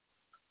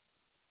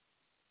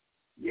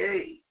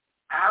 Yea,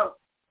 I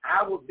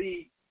will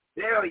be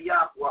their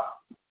Yahweh,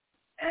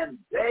 and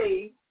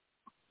they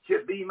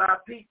should be my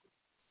people.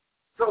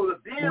 So the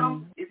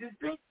them is his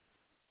people.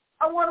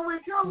 I wonder what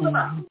he's talking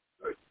about.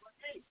 Verse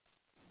 28.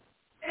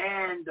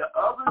 And the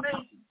other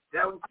nations,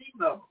 17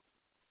 of them,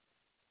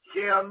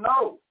 shall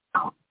know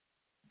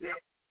that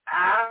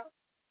I,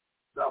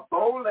 the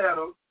 4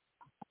 letters,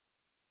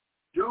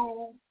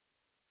 do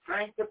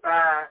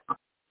sanctify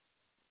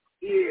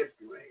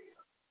Israel.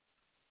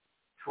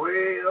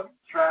 12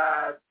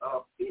 tribes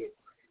of Israel.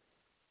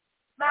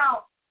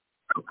 Now,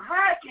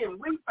 how can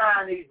we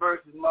find these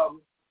verses, Mother?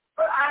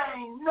 But I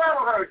ain't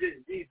never heard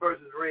these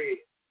verses read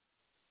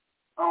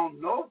on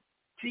no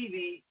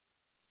TV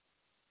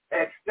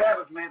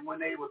establishment when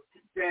they were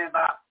saying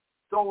about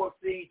sow a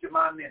seed to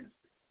my ministry.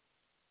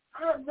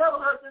 I have never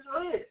heard this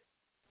read.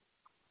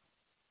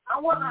 I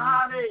wonder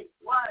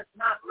why it's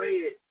not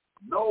read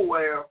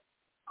nowhere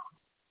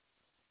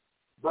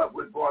but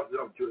with voices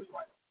of Jewish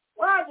life.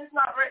 Why is it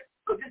not read?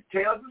 Because it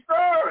tells the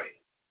story.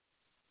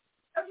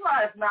 That's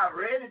why it's not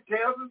read. It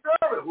tells the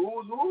story.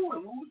 Who's who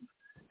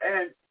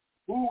and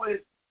who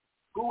is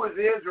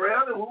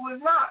Israel and who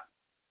is not.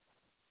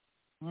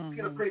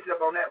 Get a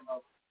precept on that,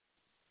 mother.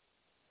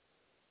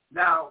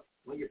 Now,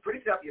 when you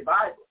precept your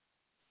Bible,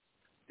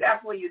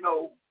 that's when you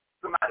know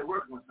somebody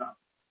working with something.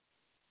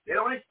 They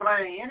don't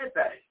explain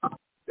anything.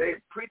 They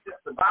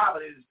precept the Bible,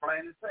 they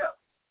explain itself.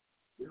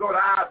 We go to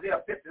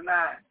Isaiah 59,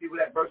 see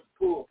where that verse is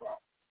pulled from.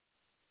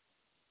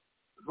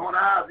 We're going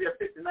to Isaiah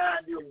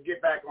 59, you can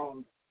get back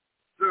on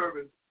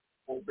serving,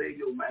 obey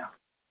your master.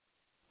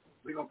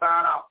 We're going to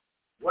find out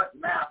what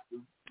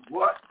master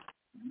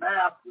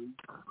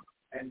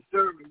and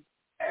serving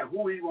and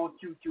who he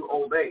wants you to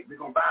obey. We're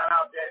going to find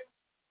out that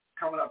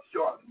coming up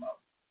shortly, mother.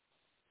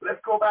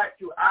 Let's go back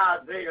to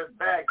Isaiah,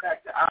 back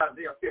to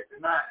Isaiah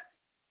 59.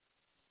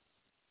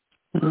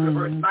 Look at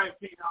verse 19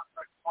 on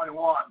verse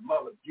 21,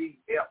 Mother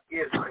G.F.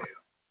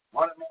 Israel.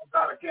 One of them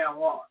out of Cam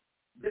 1.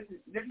 This is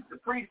the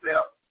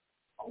precept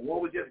of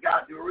what we just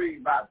got to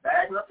read by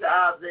backing up to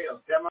Isaiah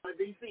 700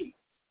 B.C.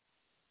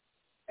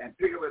 and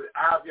pick up with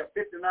Isaiah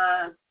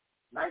 59,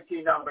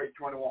 19 down to verse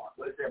 21.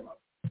 What is that, Mother?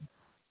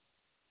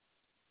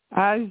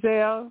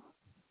 Isaiah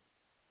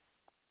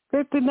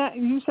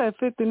 59, you said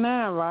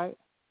 59, right?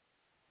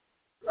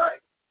 Right.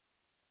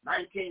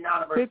 19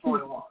 down to verse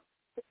 21.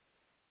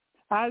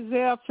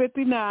 Isaiah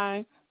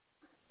 59,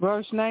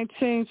 verse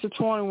 19 to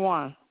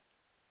 21.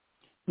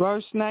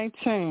 Verse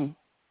 19.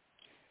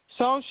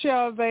 So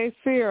shall they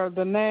fear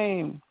the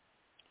name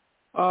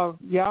of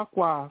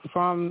Yahweh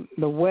from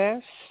the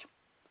west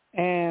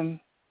and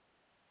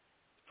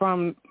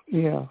from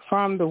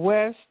the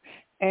west,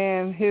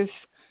 and his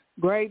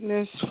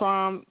greatness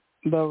from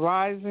the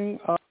rising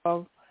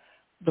of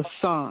the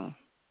sun.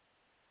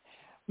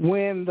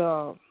 When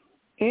the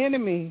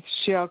enemy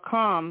shall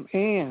come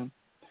in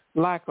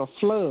like a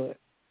flood,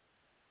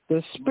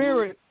 the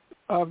Spirit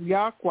of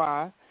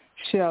Yahweh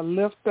shall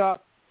lift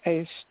up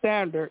a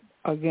standard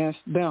against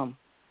them.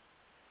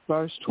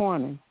 Verse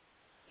 20.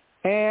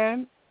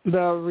 And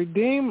the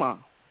Redeemer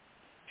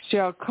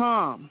shall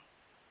come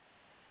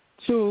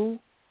to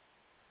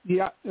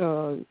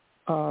Yahdah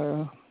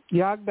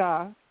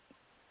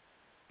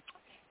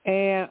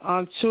and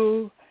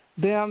unto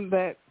them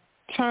that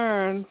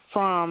turn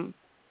from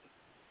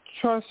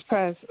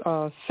trespass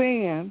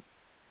sin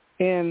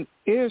in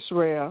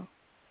Israel,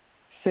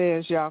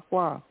 says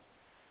Yahweh.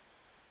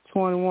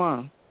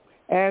 21.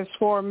 As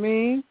for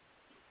me,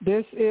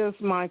 this is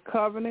my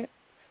covenant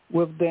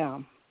with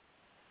them,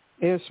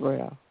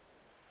 Israel,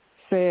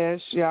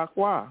 says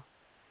Yahweh.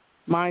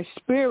 My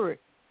spirit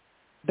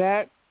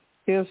that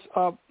is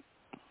up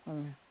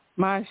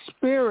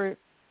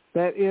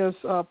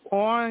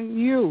on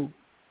you,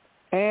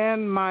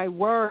 and my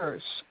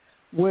words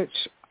which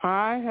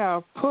I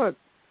have put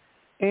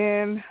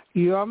in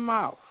your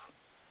mouth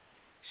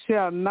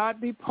shall not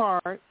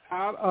depart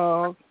out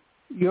of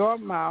your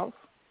mouth,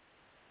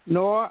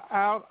 nor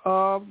out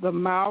of the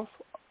mouth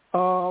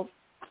of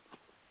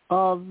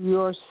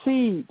your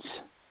seeds,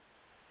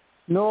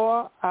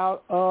 nor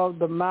out of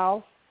the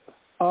mouth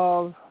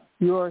of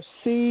your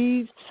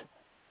seeds'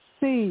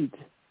 seed,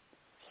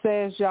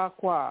 says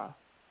Yahweh,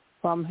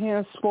 from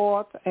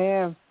henceforth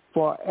and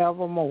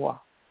forevermore.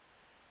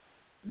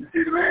 You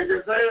see the man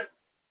just said?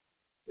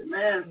 The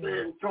man said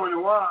in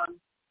 21,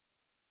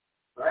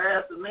 but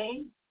as for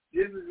me,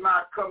 this is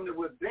my covenant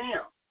with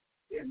them.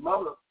 His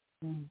mother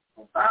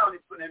finally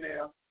put in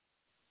there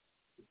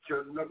the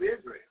children of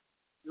Israel.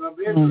 The 12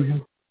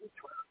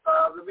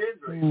 tribes of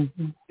Israel.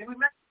 And we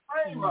make the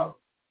claim of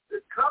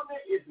the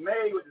covenant is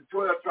made with the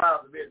 12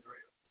 tribes of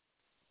Israel.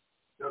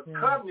 The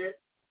covenant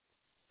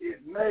is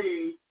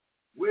made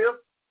with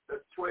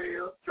the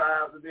 12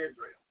 tribes of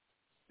Israel.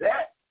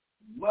 That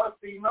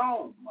must be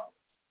known, mother.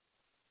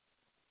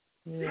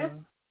 This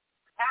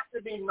has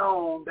to be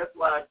known. That's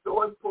why it's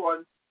so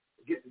important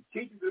to get the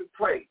teachers in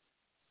place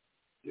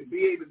to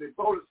be able to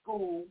go to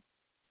school.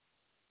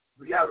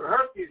 We got to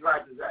rehearse these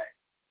righteous acts.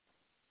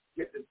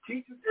 Get the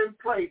teachers in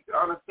place to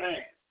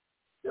understand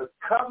the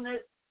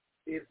covenant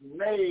is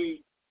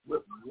made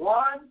with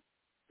one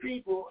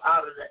people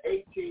out of the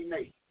 18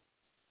 nations,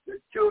 the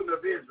children of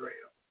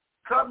Israel.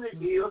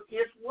 Covenant is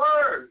its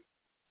word.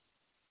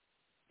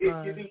 It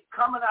should be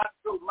coming out of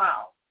your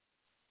mouth.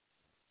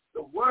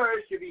 The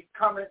word should be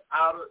coming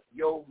out of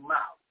your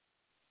mouth.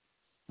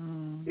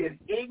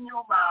 It's in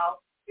your mouth.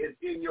 It's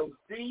in your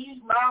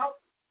seed's mouth,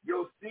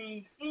 your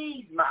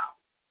seed's mouth.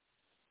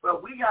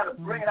 But we got to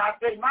bring it out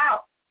their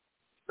mouth.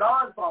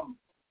 Starting from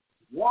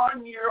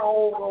 1 year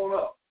old on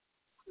up.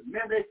 The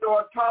minute they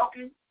start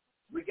talking,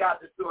 we got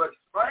to start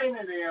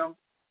explaining to them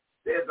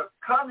there's a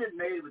covenant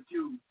made with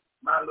you,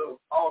 my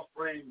little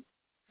offspring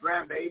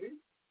grandbaby.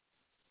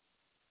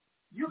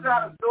 You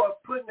got to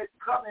start putting the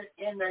covenant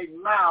in their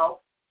mouth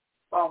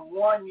from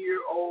 1 year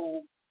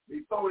old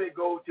before they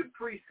go to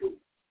preschool.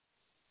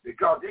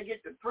 Because they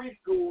get to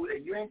preschool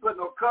and you ain't putting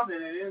no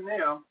covenant in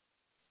them,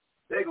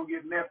 they're going to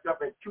get messed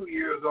up at 2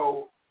 years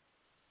old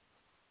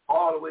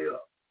all the way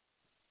up.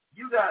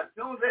 You got, as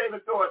soon as they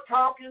even start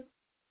talking,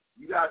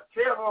 you got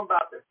to tell them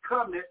about the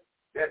covenant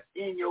that's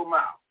in your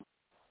mouth.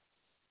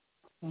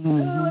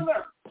 Mm-hmm.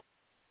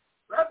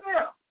 Right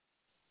now.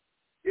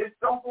 It's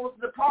don't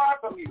supposed to depart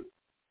from you.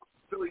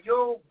 So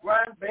your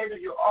grandbaby,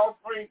 your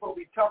offspring, will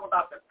be talking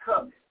about the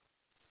covenant.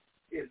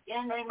 It's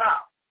in their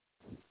mouth.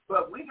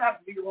 But we got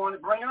to be the one to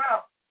bring it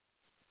out.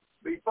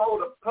 Before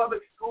the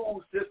public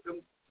school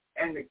system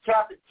and the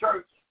Catholic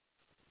Church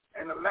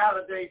and the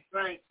Latter-day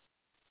Saints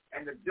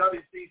and the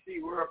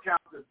WCC, World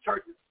Council of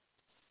Churches,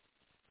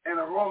 and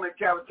the Roman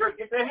Catholic Church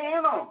get their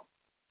hand on them.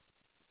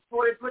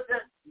 So they put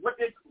that,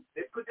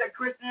 they put that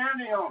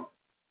Christianity on them.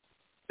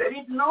 They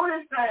need to know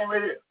this thing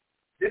right here.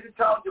 This is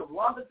talking to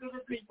one particular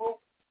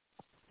people.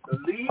 The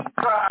lead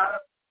tribe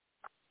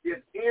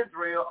is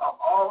Israel of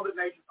all the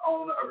nations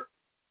on the earth.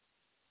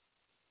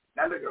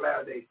 Now look at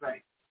Latter-day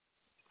Saints.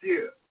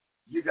 Here,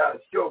 you got to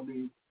show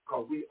me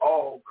because we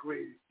all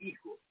created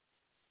equal.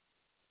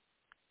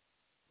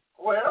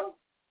 Well,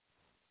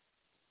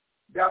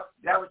 that's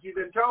what you've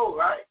been told,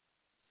 right?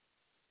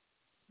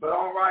 But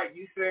all right,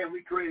 you saying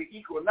we created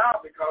equal now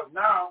because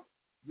now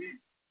we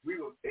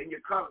were in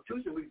your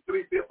Constitution, we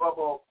 3/5 of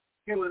a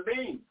human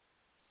beings.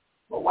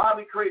 But why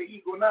we created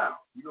equal now?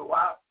 You know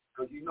why?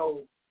 Because you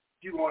know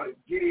you want to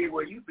get in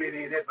where you've been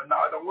in, but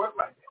now it don't work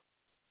like that.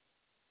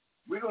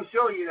 We're going to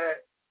show you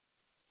that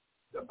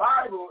the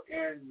Bible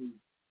in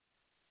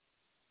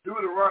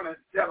Deuteronomy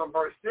 7,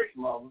 verse 6,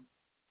 Mother,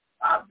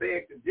 I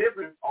beg the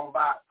difference on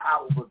about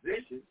our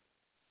position.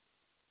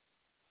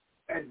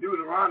 And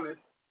Deuteronomy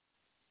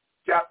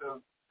chapter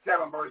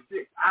 7, verse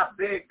 6, I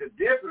beg the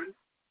difference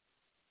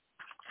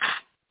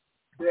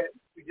that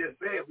we just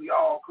said we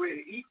all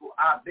created equal.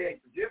 I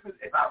beg the difference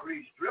if I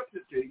read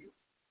scripture to you.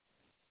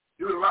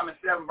 Deuteronomy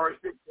 7, verse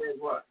 6 says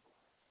what?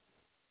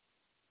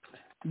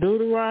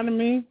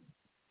 Deuteronomy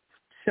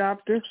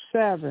chapter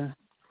 7,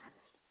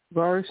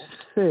 verse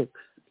 6.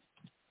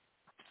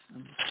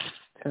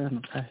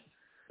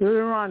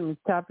 Deuteronomy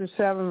chapter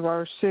 7,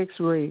 verse 6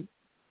 reads,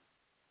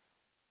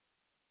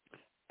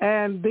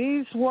 "And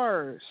these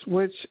words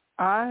which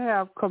I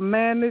have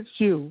commanded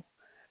you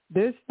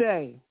this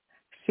day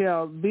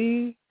shall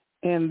be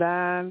in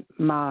thine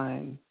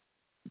mind."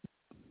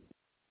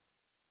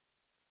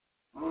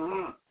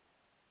 Mm-hmm.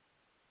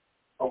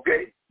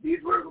 Okay,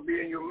 these words will be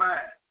in your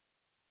mind.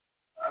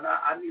 And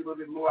I need a little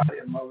bit more out of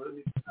it, Mother. I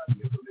need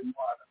a little bit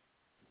more out of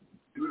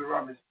it.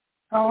 Deuteronomy.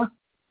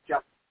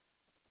 Chapter.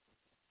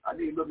 I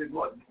need a little bit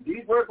more.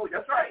 These words,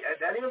 that's right.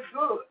 That is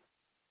good.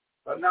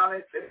 But now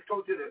let's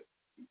go to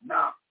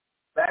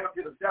back up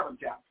to the 7th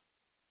chapter.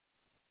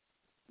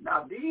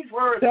 Now these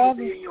words will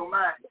be in your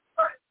mind.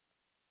 All right.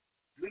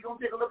 We're going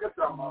to take a look at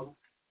some of them.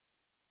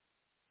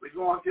 We're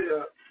going to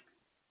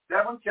the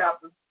 7th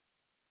chapter.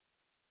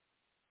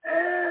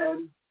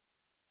 And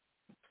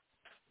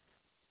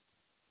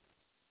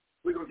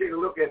we're going to take a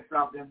look at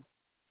something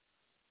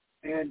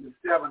in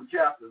the 7th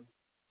chapter,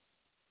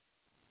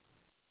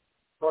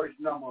 verse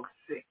number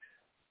 6.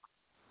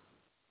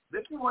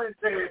 Listen what it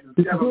says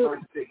in 7 verse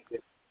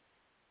 6.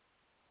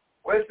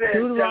 What it says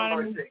in 7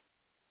 verse 6.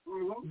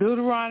 Mm-hmm.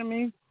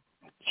 Deuteronomy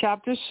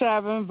chapter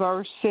 7,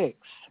 verse 6.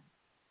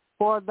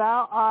 "For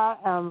thou art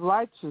a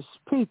righteous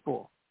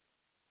people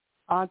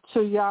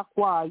unto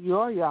Yahweh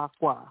your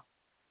Yahweh.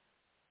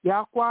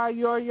 Yahweh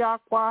your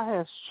Yahweh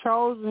has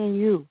chosen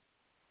you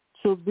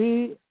to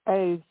be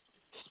a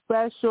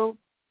special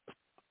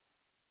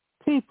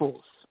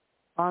peoples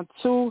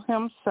unto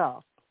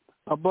himself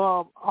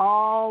above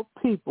all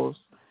peoples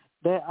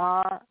that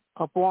are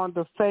upon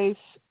the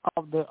face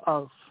of the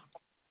earth."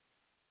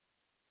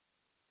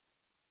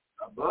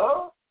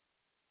 Above?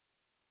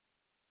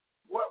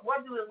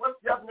 What's the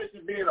definition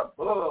of being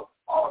above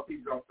all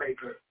people on face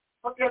of the earth?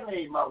 What that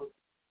mean, Mother?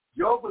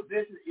 Your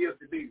position is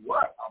to be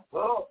what?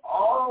 Above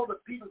all the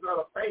people on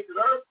the face of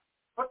the earth?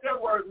 What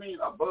that word mean,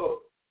 above?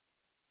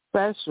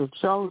 Special,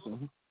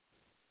 chosen.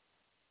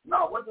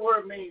 No, what the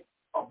word mean,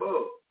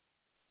 above?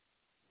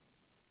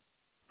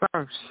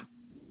 First.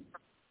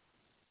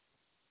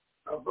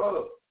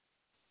 Above.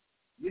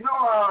 You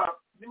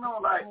know,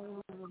 like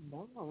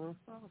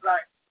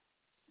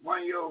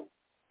one of your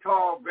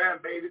tall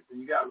grandbabies,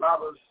 and you got a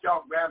lot of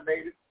short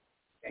grandbabies,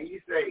 and you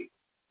say,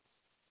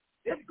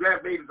 this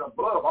grandbaby's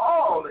above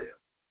all this.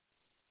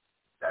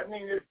 That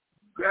means this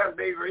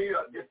grandbaby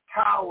here just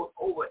towers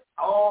over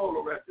all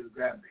the rest of the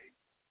grandbabies.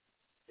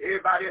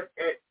 Everybody else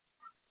at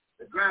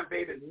the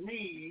grandbaby's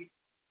knees,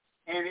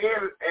 and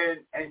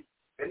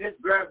this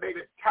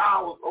grandbaby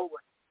towers over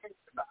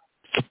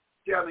everybody.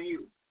 Telling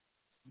you,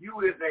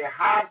 you is a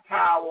high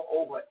tower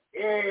over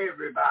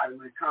everybody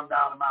when it comes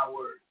down to my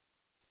word.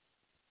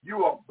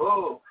 You are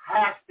above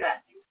high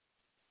statue,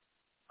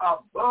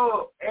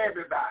 above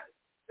everybody.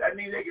 That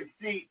means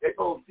they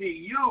both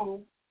see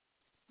you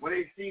when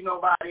they see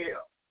nobody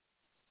else.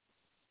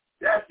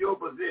 That's your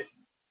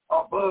position,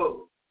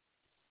 above.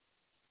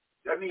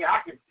 That means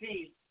I can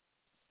see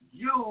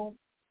you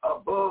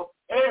above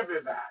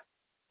everybody.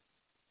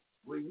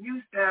 When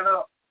you stand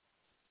up,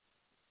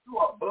 you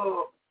are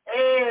above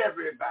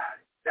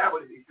everybody. That's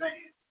what he's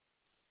saying.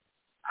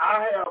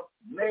 I have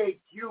made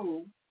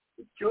you,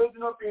 the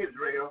children of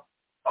Israel,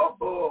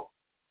 above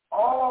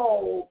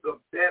all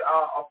that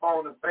are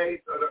upon the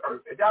face of the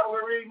earth. Is that what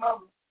we're reading,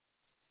 Mother?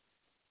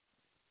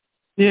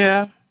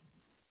 Yeah.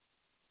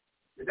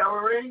 Is that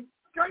what we're reading?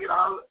 Can I get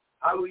a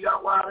hallelujah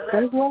out of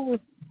that? That's what we...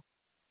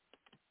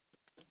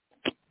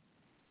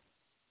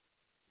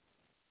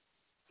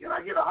 Can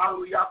I get a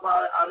hallelujah out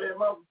of that,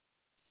 Mother?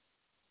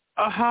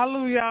 A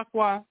hallelujah.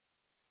 Okay.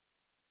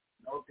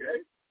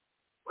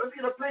 Let's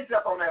get a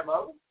precept on that,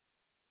 Mother.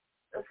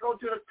 Let's go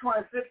to the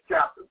 26th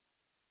chapter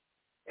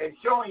and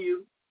showing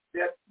you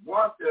that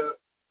once the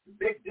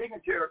big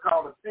dignitary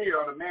called a seer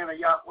or the man of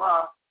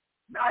Yahweh,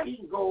 now he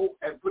can go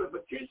and put a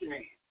petition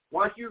in.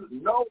 Once you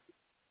know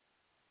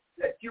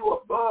that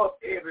you're above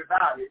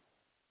everybody,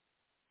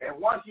 and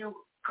once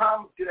you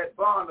come to that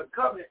bond of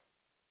covenant,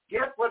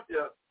 guess what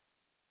the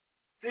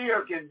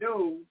seer can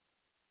do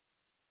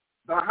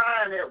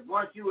behind it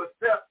once you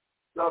accept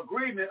the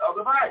agreement of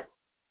the Bible?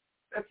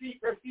 Let's see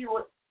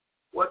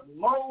what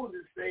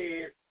Moses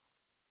said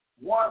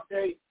once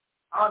they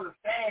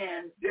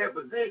understand their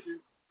position.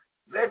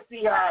 Let's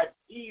see how it's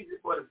easy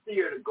for the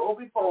seer to go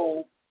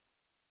before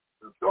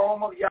the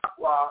throne of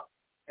Yahweh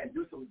and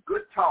do some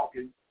good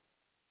talking,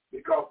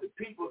 because the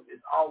people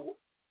is all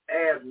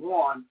as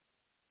one.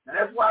 Now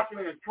let's watch him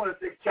in the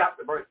 26th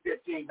chapter, verse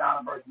 15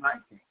 down to verse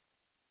 19.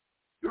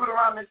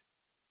 Deuteronomy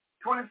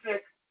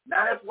 26.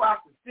 Now let's watch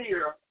the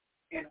seer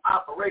in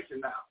operation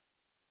now.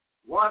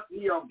 Once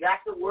he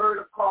got the word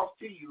across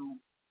to you,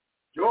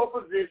 your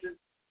position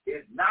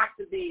is not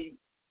to be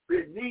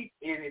beneath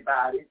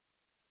anybody.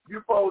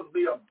 You're supposed to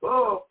be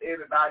above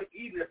everybody,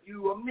 even if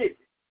you omit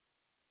it.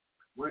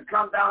 When it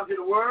comes down to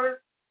the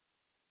word,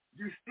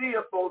 you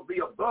still supposed to be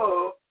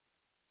above,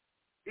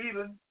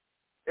 even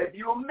if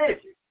you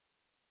omit it.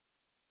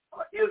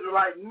 An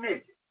Israelite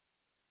midget.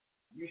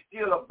 You're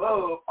still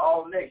above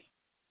all nations.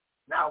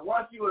 Now,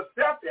 once you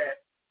accept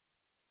that,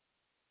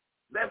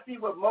 let's see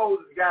what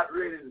Moses got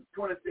written in the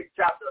 26th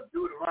chapter of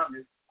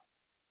Deuteronomy,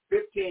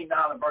 15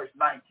 down to verse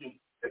 19.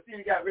 Let's see what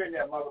you got written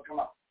there, Mother. Come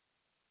on.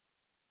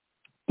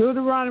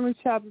 Deuteronomy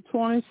chapter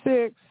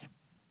 26,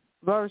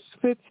 verse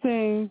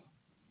 15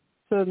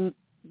 to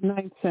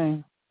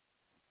 19.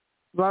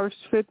 Verse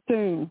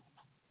 15.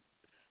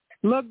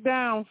 Look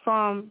down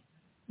from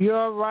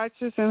your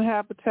righteous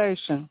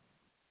habitation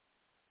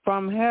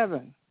from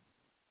heaven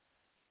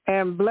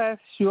and bless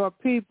your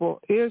people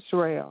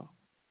Israel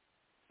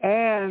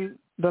and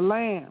the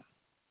land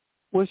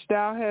which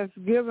thou hast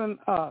given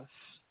us,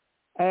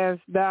 as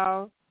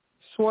thou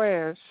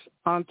swearest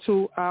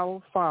unto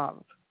our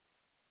fathers,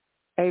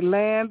 a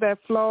land that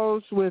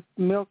flows with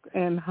milk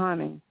and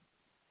honey.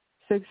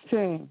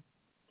 16.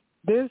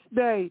 This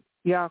day,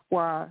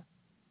 Yahweh,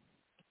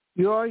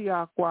 your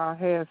Yahweh,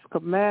 has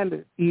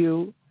commanded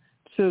you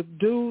to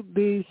do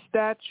these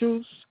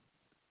statutes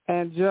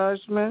and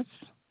judgments.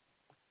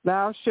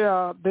 Thou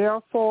shalt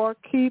therefore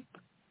keep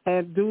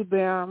and do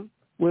them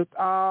with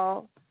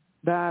all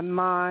thine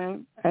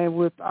mind and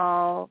with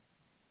all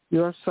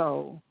your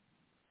soul.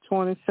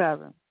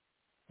 27.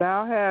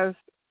 Thou hast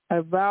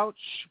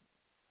avouched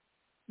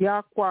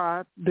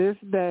Yahweh this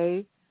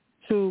day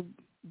to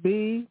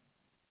be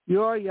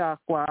your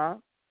Yahweh,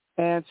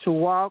 and to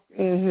walk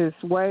in his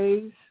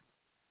ways,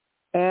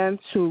 and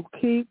to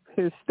keep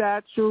his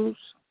statutes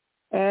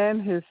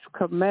and his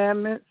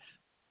commandments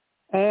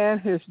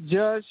and his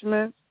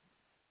judgments,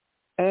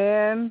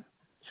 and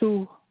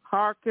to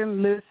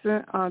hearken,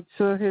 listen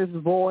unto his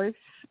voice.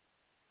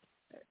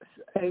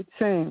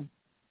 18.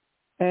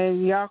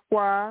 And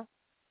Yahweh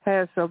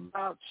has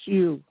avouched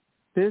you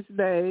this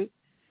day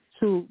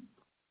to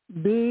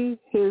be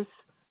his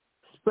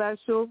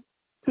special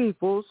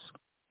peoples,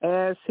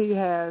 as he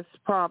has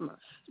promised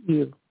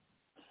you,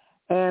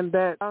 and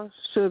that thou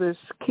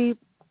shouldest keep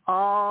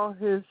all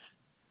his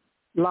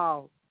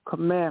law,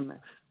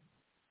 commandments.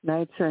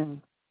 19.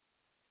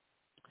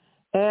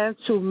 And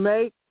to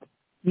make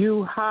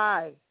you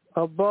high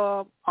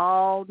above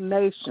all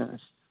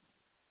nations,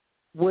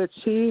 which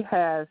he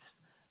has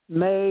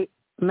made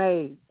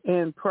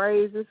in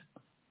praises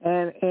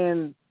and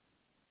in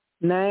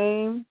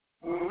name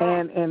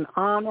and in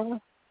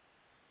honor,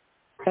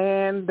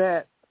 and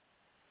that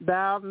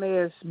thou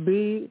mayest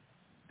be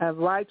a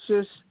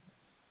righteous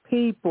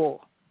people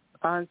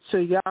unto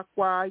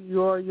Yahweh,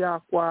 your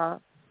Yahweh,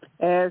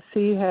 as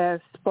he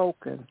has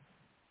spoken.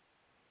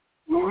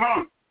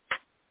 Mm-hmm.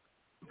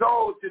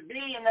 So to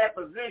be in that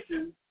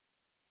position,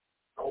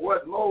 or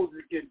what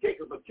Moses can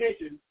take a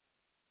petition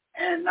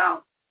and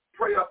now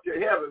pray up to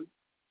heaven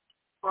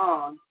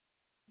from,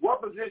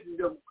 what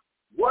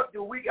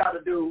do we got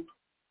to do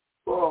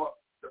for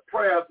the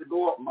prayers to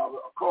go up, Mother,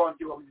 according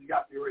to what we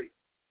got to read?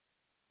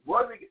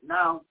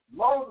 Now,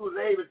 Moses was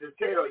able to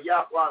tell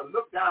Yahweh to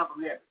look down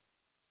from heaven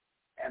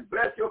and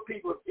bless your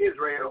people of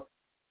Israel.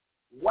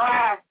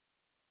 Why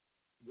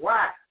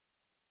bless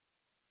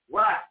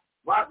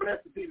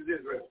the people of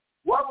Israel?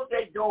 what was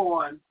they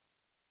doing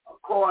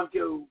according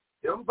to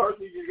them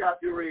verses you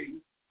got to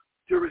read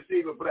to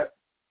receive a blessing?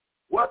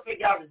 What they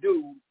got to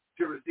do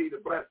to receive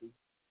a blessing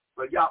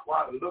for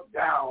Yahweh to look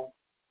down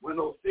when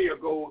those seers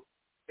go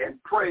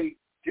and pray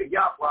to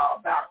Yahweh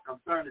about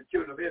concerning the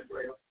children of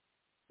Israel?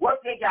 What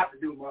they got to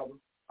do, mother,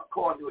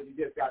 according to what you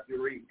just got to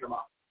read? Come on.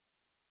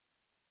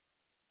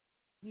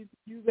 You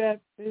got,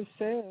 it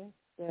says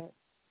that,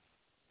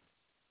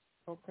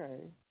 okay.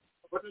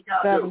 What they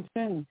got to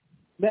 17.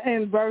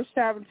 In verse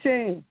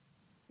 17,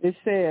 it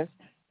says,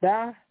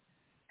 thou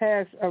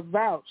hast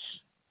avouched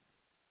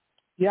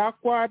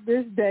Yahweh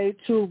this day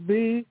to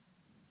be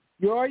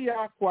your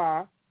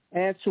Yahweh,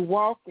 and to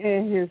walk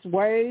in his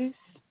ways,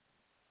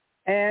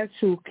 and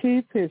to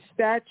keep his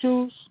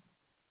statutes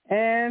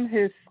and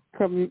his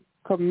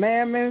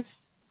commandments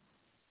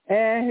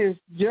and his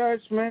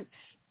judgments,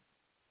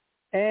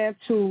 and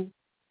to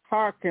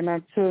hearken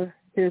unto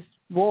his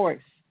voice.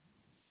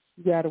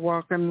 You got to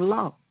walk in the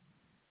law.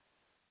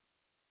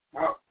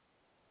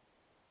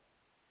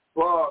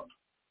 For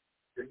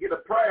to get a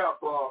prayer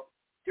for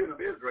children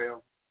of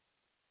Israel,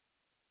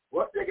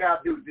 what they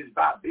got to do is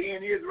by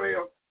being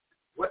Israel,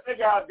 what they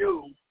got to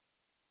do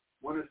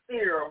when a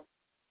seer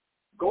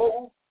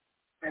goes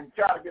and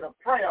try to get a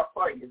prayer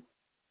for you,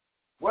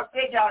 what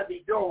they got to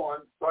be doing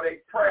for their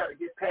prayer to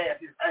get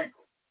past his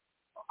ankle,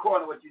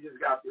 according to what you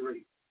just got to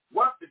read.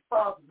 What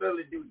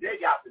responsibility do they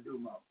got to do,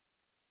 Mom?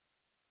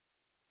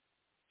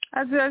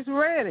 I just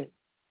read it.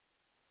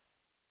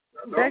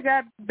 They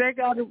got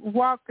to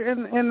walk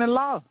in the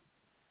law.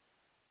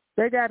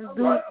 They got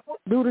to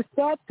do the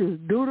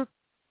statutes, do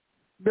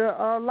the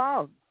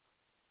law.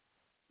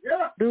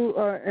 Yeah.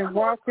 And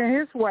walk in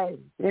his ways,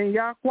 in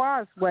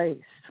Yahweh's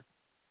ways.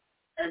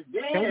 And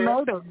then they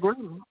made an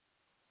agreement.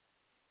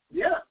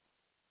 Yeah.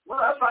 Well,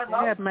 that's right,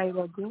 Mom. They had made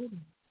an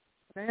agreement.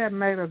 They had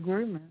made an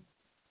agreement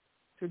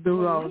to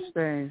do those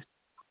things.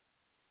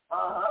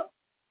 Uh-huh.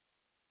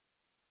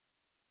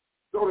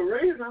 So the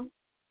reason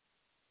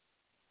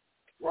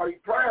why these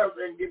prayers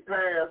didn't get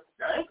past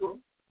the ankle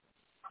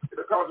is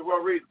because of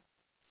what reason?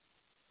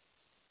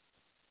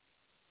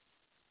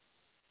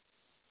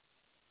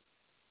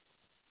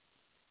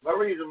 What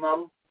reason,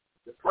 Mother?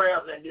 The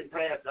prayers ain't getting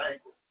past the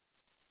ankle.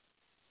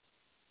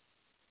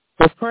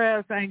 The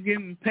prayers ain't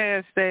getting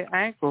past their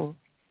ankle.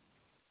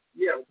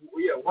 Yeah.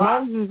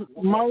 Why?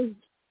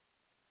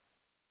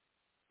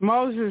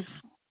 Moses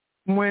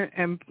went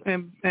and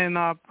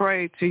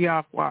prayed to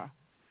Yahweh,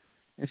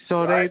 and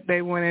so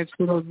they went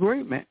into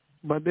agreement.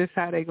 But this is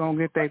how they gonna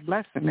get their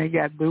blessing. They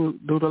got to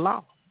do the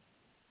law.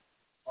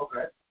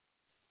 Okay.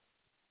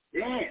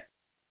 Yeah.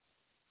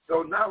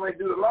 So now when they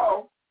do the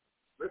law,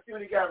 let's see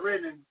what he got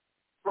written in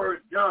 1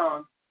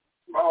 John,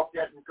 Law,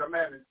 Statutes, and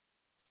Commandments.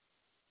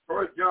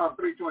 1 John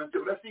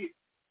 3:22.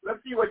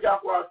 Let's see what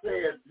Yahweh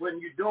says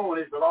when you're doing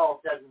is the law,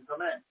 statutes, and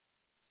commandments.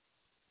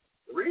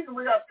 The reason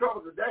we got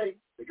trouble today is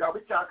because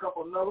we try to come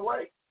up another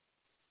way.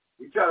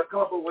 We try to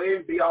come up a way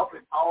and be all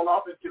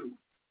off into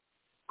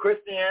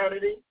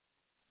Christianity,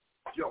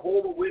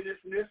 Jehovah's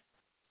Witness,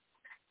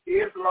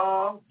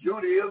 Islam,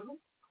 Judaism,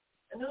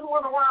 and then we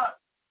wonder why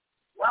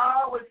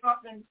always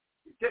something,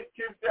 you take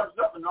 10 steps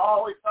up and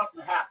always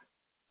something happens.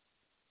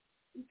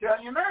 I'm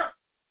telling you now.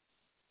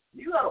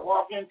 You got to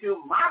walk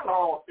into my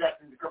law,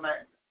 statutes, and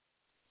commandments.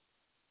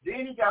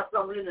 Then he got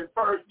something written in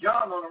 1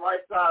 John on the right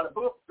side of the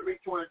book,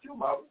 3:22,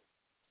 Mother.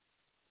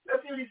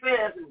 Let's see what he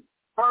says in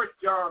 1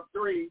 John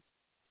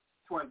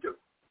 3:22.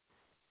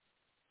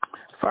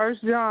 1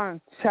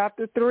 John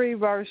chapter 3,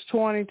 verse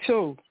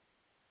 22.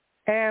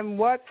 And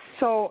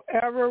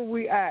whatsoever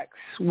we ask,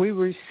 we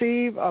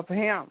receive of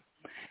him,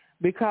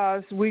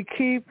 because we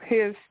keep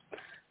his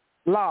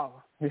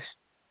law, his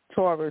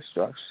Torah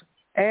instruction,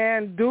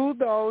 and do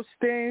those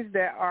things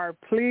that are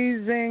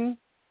pleasing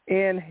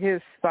in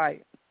his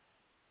sight.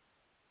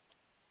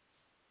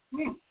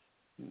 And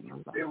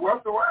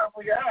whatsoever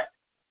we ask,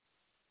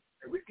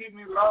 if we keep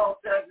his law,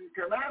 statutes, and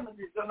commandments,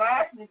 he's going to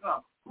ask me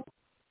something.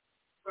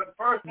 But the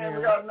first thing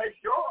we got to make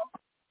sure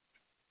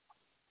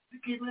you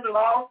keep the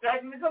law,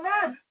 statutes, and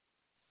commandments.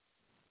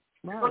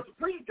 Right. But the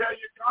priest tell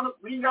you,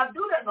 we ain't got to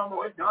do that no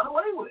more. It's done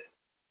away with.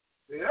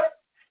 Yeah?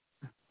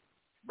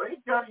 But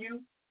he's telling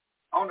you,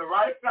 on the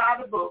right side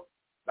of the book,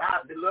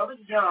 by beloved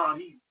John,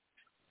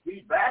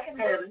 he's back in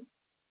heaven.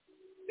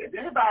 If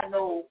anybody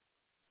knows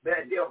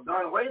that they have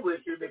done away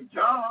with you, then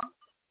John,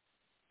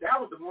 that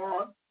was the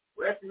one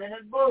resting in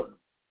his bosom,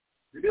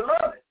 the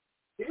beloved.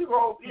 He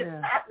wrote this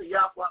after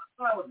Yahweh the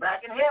Son was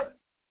back in heaven.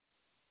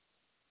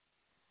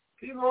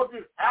 He wrote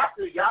this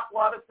after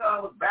Yahweh the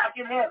Son was back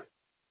in heaven.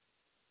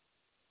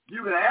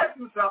 You can ask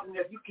him something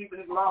if you're keeping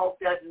his law,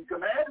 statutes, and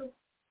commandments.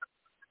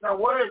 Now,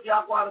 where is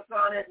Yahweh the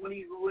Son at when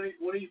he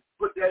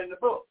put that in the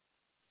book?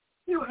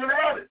 He was in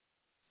heaven.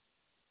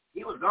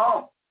 He was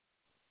gone.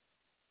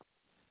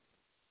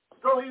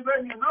 So he's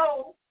letting you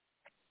know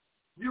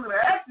you can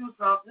ask him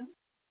something,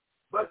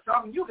 but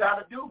something you got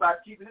to do by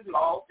keeping his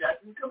law,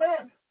 statutes, and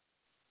commandments.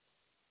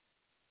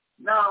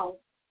 Now,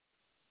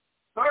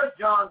 1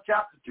 John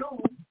chapter 2,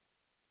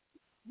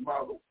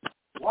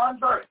 one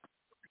verse.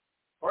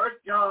 1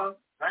 John,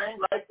 same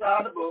right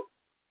side of the book,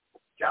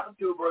 chapter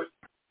 2, verse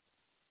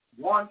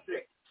 1-6.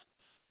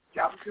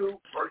 Chapter 2,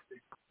 verse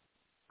 6.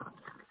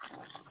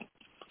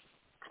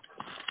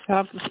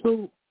 Chapter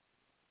 2,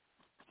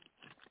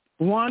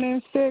 1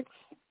 and 6.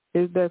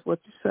 Is that what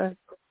you say?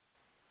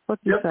 What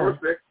you say? Verse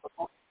 6.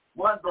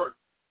 One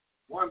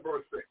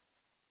verse 6.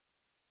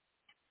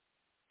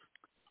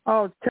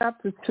 Oh,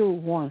 chapter 2,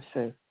 1,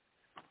 6.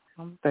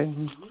 I'm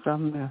thinking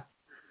something else.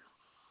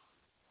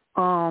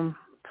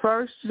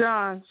 1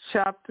 John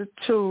chapter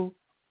 2,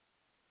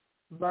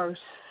 verse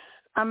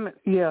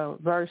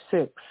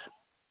 6.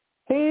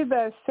 He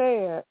that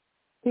said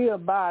he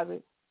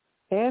abideth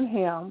in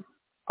him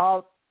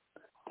ought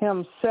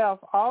himself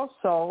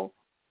also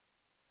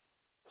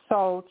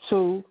so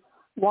to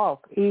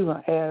walk,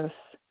 even as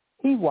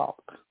he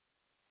walked.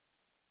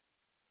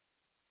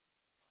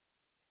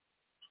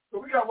 So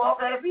we got to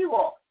walk as he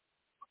walked.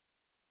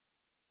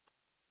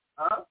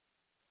 Huh?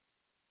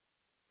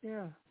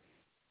 Yeah.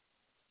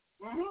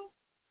 Mm-hmm.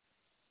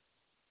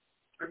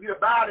 If you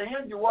abide in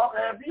him, you walk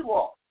as he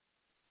walked.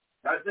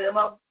 Got to say him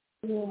up?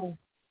 Yeah.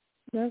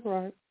 That's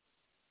right.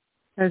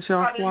 That's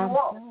your How did you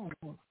walk?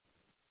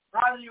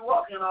 How did you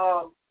walk in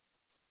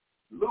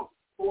Luke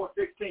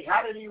 4:16?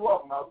 How did he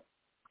walk, Mother?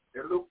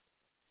 In Luke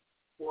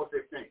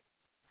 4:16.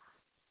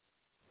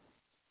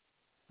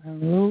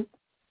 And Luke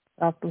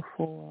chapter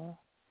 4.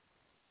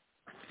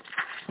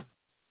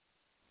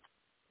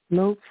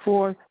 Luke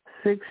 4:16.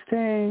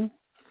 Mm-hmm.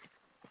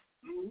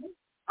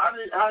 How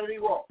did he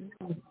walk?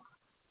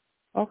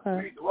 Okay.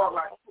 He used to walk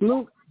like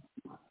Luke.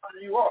 How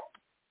did he walk?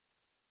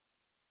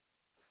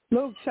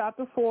 Luke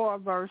chapter 4,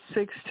 verse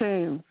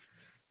 16.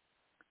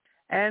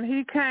 And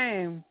he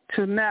came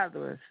to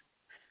Nazareth,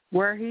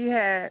 where he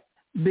had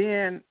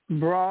been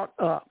brought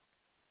up.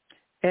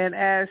 And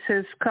as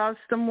his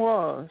custom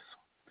was,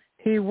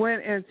 he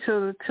went into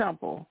the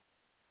temple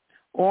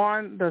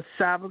on the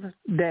Sabbath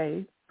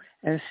day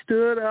and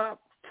stood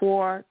up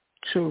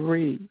to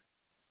read.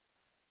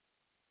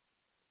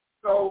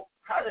 So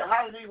how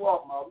did he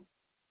walk, Mother?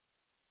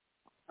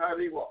 How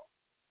did he walk?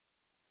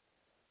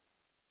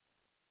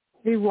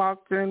 He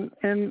walked in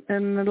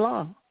the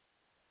law.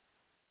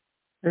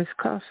 His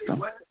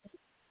custom.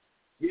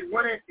 He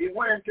went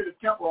into the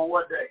temple on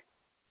what day?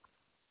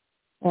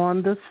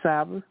 On the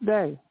Sabbath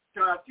day.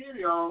 Can I tell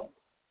you on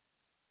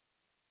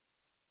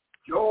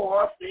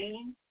Joel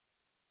Osteen?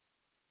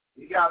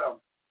 You got a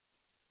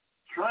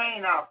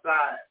train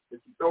outside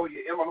that you throw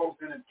your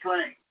envelopes in the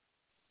train.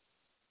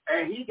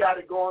 And he got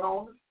it going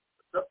on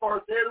the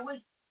first day of the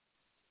week.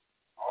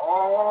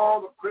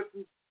 All the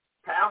Christian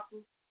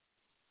pastors,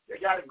 they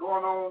got it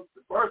going on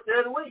the first day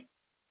of the week.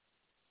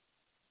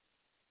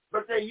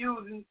 But they're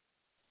using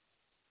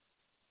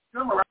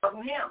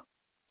symbolizing him.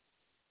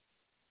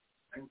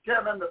 And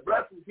tell them the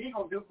blessings he's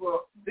going to do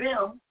for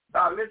them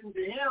by listening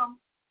to him.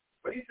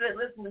 But he said,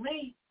 listen to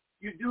me.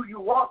 You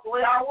walk the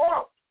way I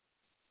walk.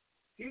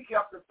 He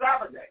kept the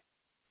Sabbath day.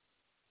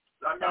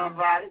 Sundown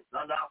Friday,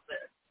 sundown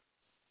Saturday.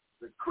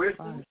 The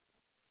Christians,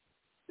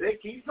 they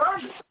keep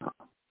Sunday.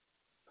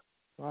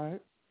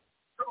 Right.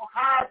 So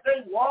how are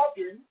they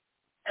walking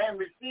and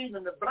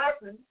receiving the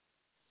blessing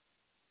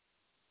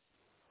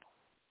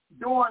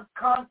doing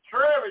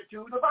contrary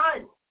to the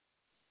Bible?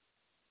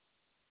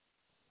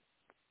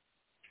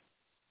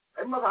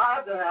 They must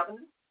hide that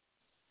happening.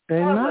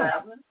 They're How's not. that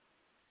happening?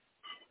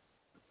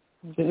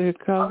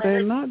 Because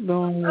they're not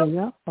doing what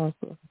y'all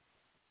supposed.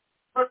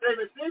 But they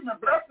receiving the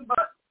blessing,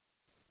 but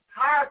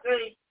how are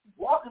they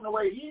walking the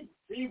way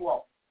he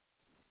walks?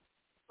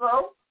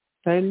 So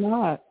They're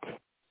not.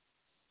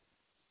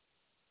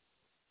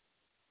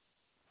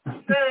 he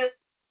said,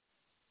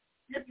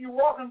 if you're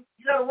walking,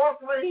 you got to walk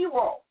the way he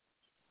walks.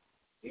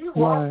 He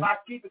walks by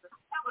keeping the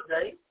Sabbath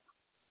day,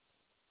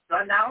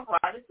 sundown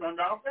Friday,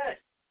 sundown Saturday.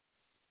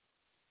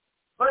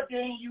 But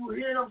then you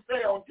hear them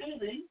say on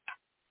TV,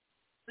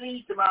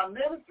 "Feed to my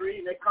ministry,"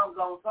 and it comes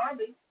on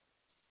Sunday,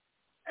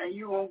 and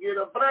you won't get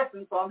a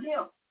blessing from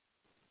him.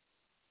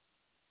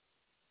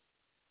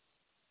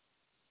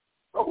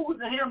 So who's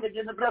the him that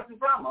getting the blessing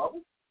from?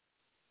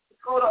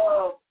 Let's go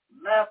to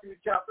Matthew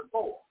chapter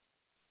 4.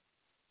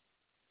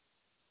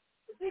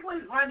 Let's see,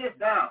 can we run this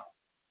down?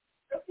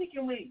 Let's see,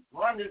 can we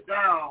run this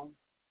down?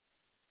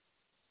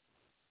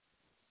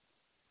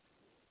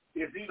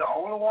 Is he the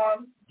only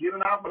one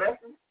giving out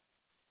blessings?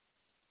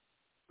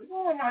 We're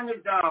going to run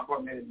this down for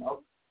a minute,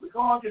 Moses. We're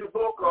going to the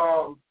book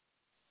of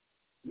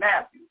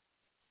Matthew,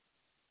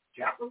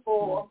 chapter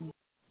 4,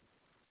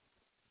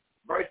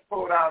 verse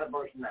 4 down to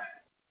verse 9.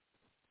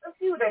 Let's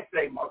see what they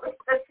say, Moses.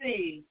 Let's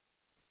see,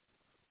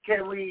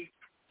 can we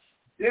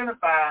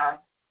identify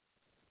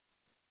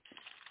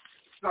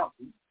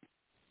something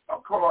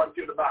according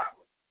to the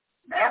Bible?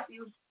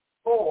 Matthew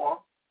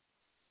 4,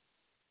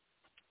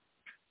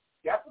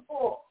 chapter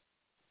 4,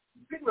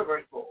 particular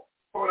verse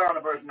 4 down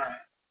to verse 9.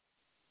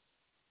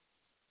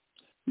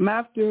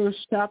 Matthew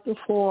chapter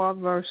 4,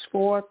 verse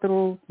 4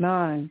 through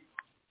 9.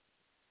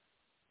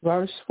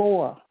 Verse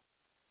 4.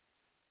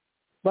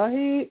 But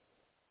he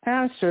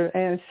answered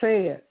and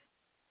said,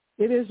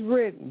 "It is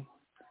written,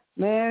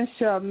 Man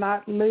shall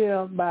not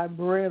live by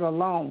bread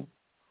alone,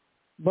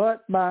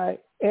 but by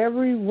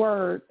every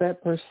word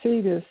that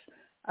proceedeth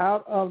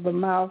out of the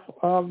mouth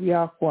of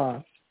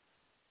Yahweh.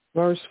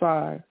 Verse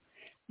 5.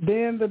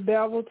 Then the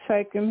devil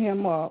taken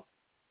him up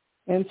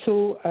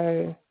into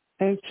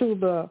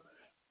the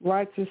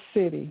righteous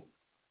city,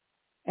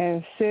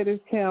 and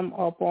setteth him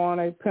upon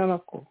a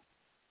pinnacle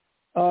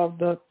of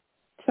the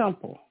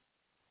temple.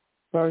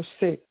 Verse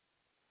 6.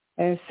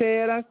 And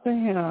said unto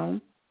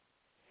him,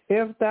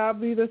 If thou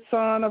be the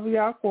Son of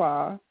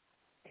Yahweh,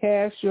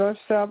 cast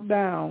yourself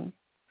down,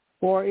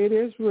 for it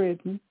is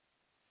written,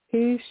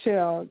 He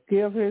shall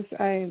give his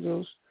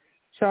angels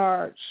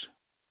charge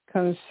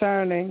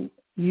concerning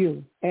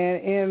you,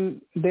 and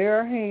in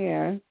their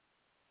hand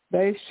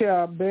they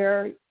shall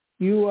bear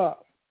you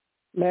up,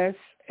 lest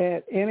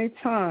at any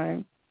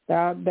time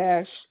thou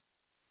dash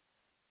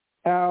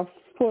our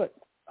foot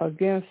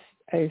against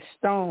a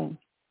stone.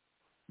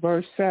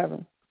 Verse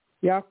 7.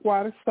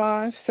 Yahweh the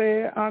Son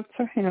said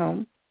unto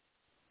him,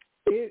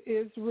 It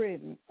is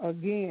written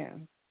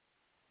again,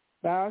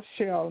 Thou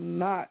shalt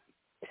not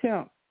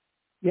tempt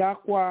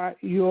Yahweh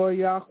your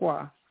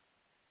Yahweh.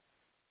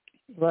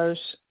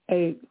 Verse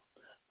 8.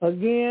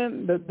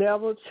 Again the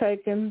devil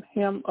taken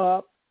him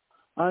up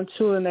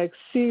unto an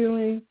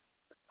exceedingly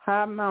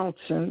high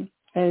mountain,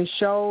 and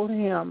showed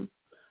him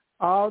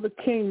all the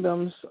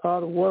kingdoms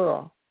of the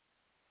world,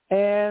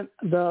 and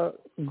the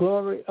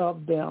glory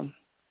of them.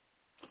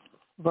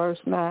 Verse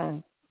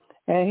 9.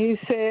 And he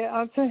said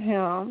unto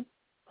him,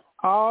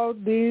 All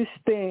these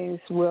things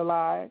will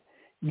I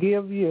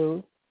give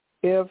you,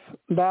 if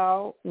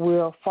thou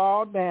wilt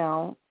fall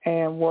down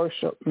and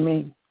worship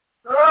me.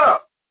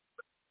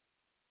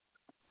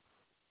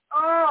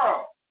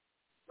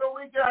 So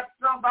we got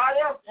somebody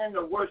else in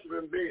the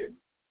worshiping business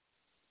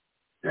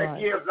that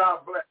gives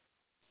out blessing.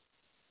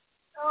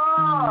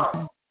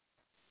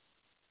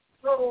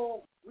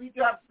 So we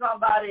got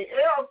somebody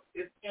else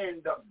is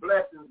in the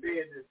blessing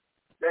business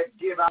that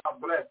give out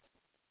blessing.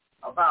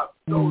 About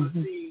sow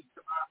the seed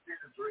to my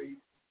ministry,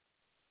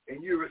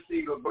 and you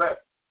receive a blessing.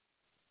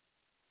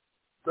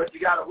 But you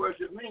got to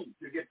worship me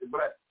to get the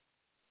blessing.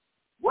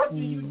 What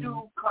do you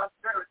do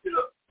contrary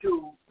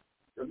to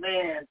the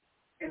man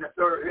in the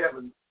third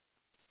heaven?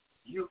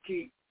 You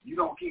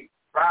don't keep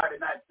Friday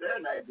night,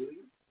 Saturday night, do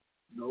you?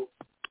 No.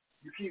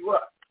 You keep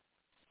what?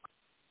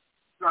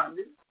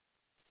 Sunday,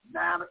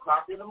 9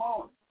 o'clock in the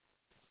morning.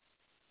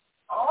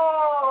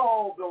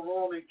 All the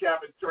Roman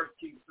Catholic Church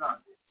keeps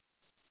Sunday.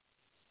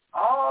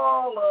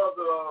 All of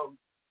the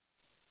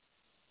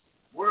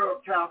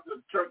World Council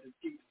of Churches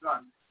keep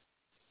Sunday.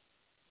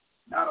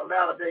 Now the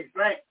Latter-day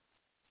Saints,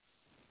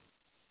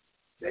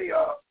 they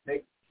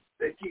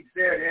keep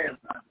Saturday and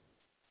Sunday.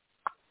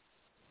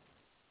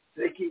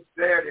 They keep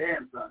Saturday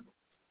and Sunday.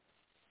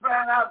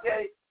 Find out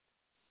that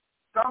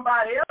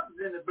somebody else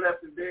is in the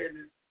blessing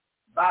business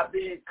by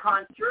being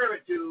contrary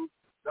to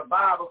the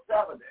Bible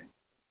Sabbath day,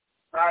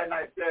 Friday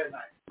night, Saturday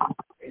night.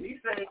 And he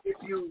said, if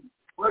you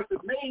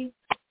worship me,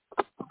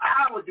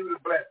 I will do the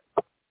blessing.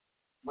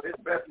 But this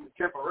blessing is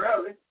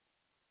temporarily.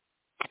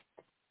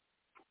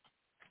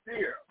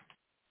 Here.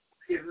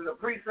 Is it a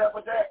precept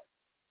of that?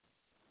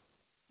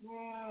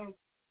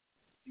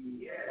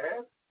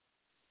 Yes.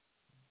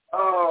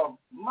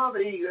 Mother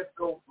E, let's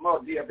go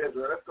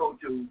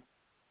to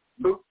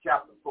Luke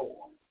chapter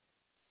 4.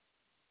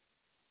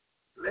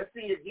 Let's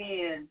see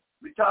again.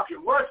 We're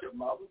talking worship,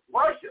 Mother.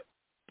 Worship.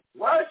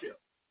 Worship.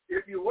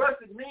 If you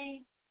worship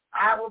me,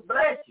 I will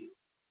bless you.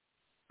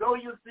 Sow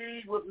your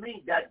seed with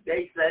me, that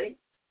they say,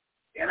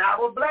 and I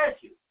will bless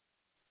you.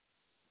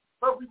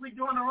 But we're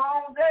doing the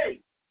wrong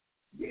day.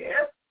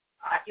 Yes,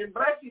 I can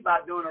bless you by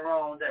doing the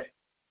wrong day.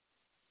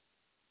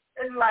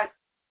 It's like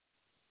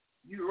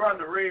you run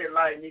the red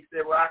light, and he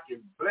said, well, I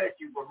can bless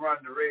you for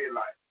running the red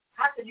light.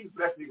 How can you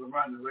bless me for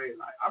running the red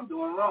light? I'm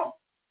doing wrong.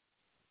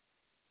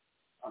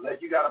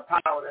 Unless you got a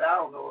power that I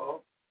don't know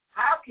of.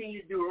 How can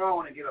you do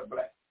wrong and get a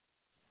blessing?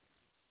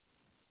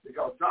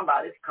 Because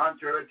somebody's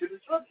contrary to the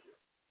scripture.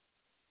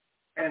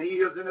 And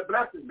he is in the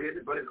blessing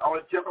business, but it's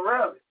only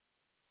temporarily.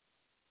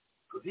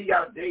 Because he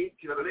got a date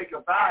till the lake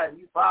of fire, and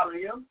you follow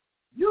him,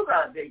 you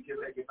got a date till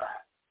the lake of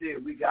fire. See,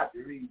 we got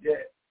to read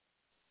that.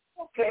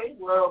 Okay,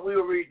 well,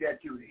 we'll read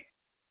that too then.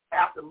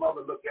 After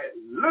Mother look at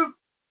Luke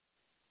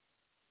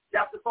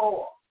chapter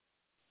 4.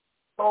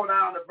 Go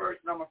down to verse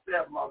number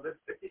 7, Mother.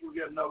 Let's see if we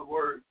get another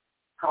word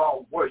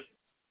called worship.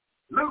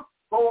 Luke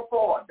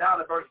 4:4, down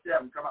to verse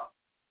 7. Come on.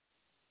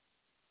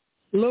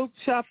 Luke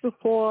chapter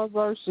 4,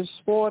 verses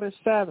 4 to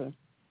 7.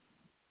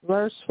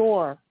 Verse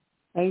 4,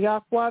 and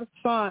Yahweh the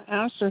Son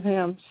answered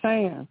him,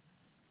 saying,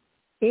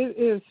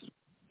 It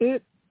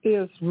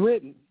is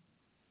written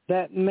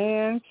that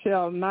man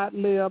shall not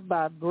live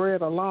by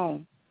bread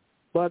alone,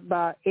 but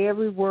by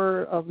every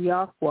word of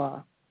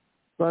Yahweh.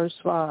 Verse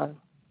 5,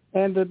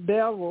 and the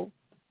devil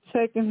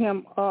taking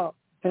him up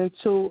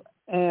into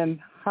an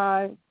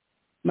high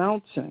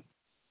mountain,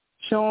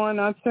 showing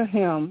unto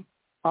him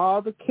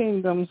all the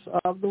kingdoms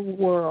of the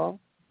world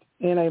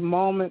in a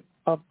moment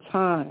of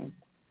time.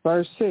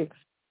 Verse 6,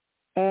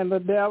 And the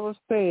devil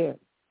said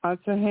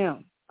unto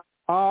him,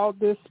 all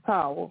this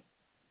power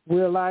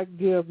will I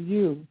give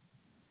you,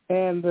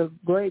 and the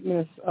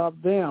greatness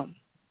of them,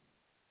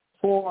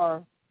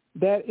 for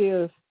that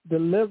is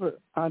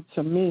delivered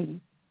unto me,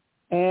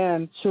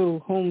 and to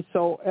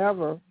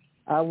whomsoever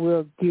I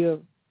will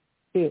give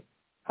it,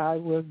 I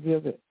will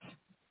give it.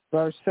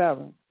 Verse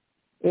 7,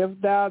 if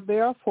thou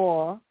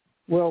therefore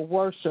wilt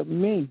worship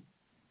me,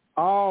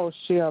 all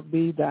shall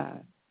be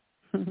thine.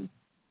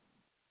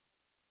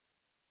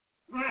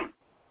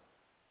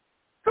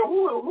 So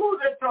who is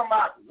that talking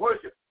about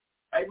worship?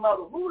 Hey,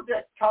 mother, who is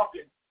that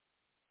talking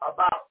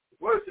about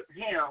worship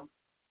him,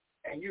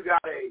 and you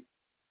got a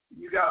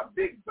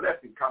big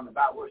blessing coming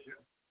about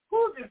worship?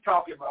 Who is this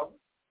talking about?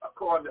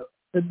 According to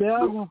the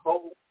devil.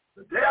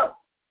 The devil.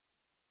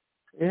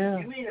 Yeah.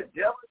 You mean the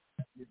devil?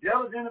 The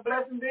devil's in the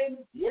blessing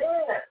business?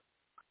 Yes.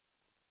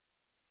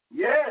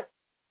 Yes.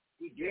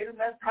 He gave him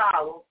that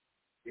power.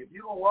 If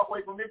you're going to walk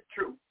away from this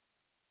truth,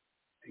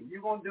 and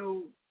you're going to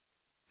do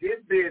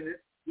his business,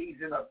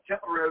 he's in a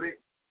temporary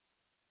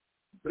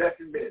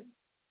blessing business.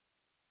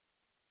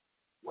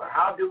 Well,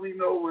 how do we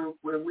know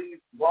when we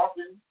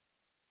walking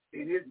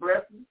in his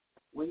blessing?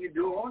 When you're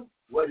doing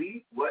what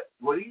he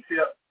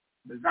said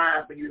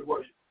designed for you to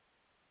worship.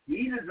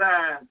 He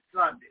designed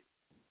Sunday,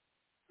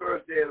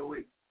 first day of the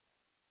week.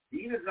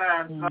 He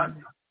designed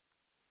Sunday.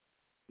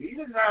 He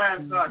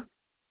designed Sunday.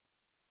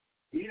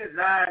 He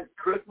designed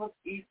Christmas,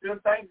 Easter,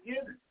 and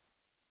Thanksgiving.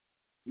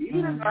 He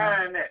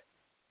designed that.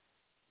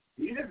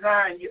 He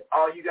designed you.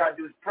 All you got to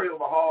do is pray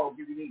over hogs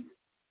if you need it,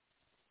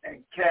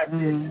 and catfish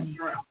and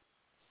shrimp.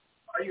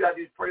 All you got to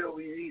do is pray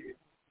over you need it,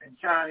 and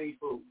Chinese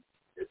food.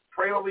 Just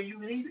pray over you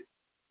need it.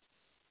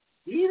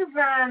 He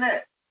designed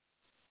that.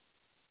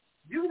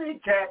 You can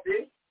eat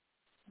catfish.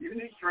 You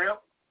can eat shrimp.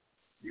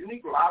 You can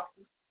eat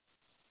lobster.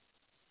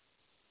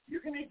 You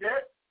can eat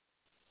that.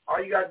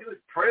 All you got to do is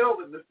pray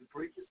over it, Mr.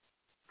 Preacher.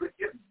 Put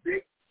your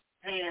big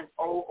hand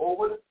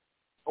over the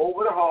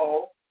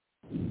hog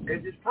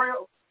and just pray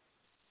over it.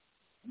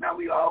 Now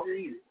we all can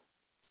eat it.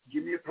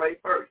 Give me a plate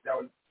first. That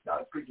was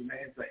the preacher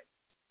man saying.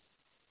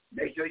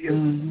 Make sure you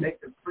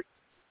make the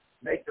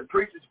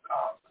preacher's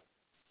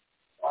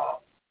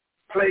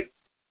plate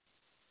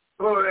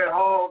full of that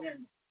hog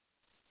and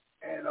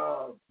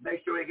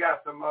make sure he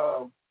got some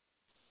what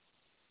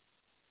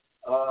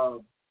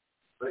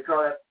they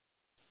call that,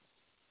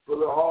 put a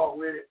little hog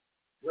with it.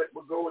 What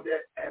will go with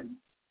that and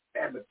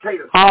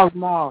potato salad. Hog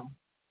maw.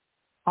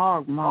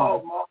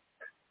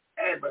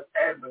 And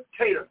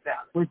potato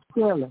salad. With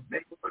chili.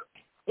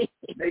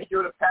 Make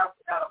sure the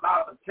pastor got a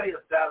lot of potato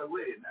salad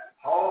with it now.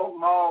 Hog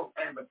maw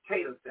and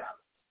potato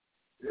salad.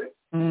 Yeah?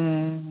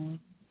 Mm-hmm.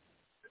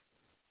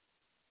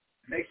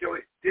 Make sure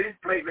it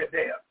didn't play right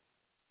there.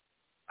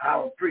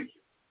 Our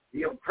preacher.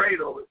 He'll pray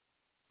over it.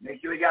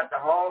 Make sure he got the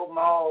hog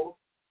maw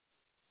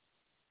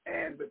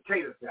and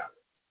potato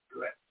salad.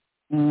 Correct.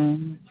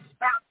 Mm-hmm.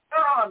 Now,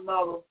 John,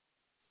 mother,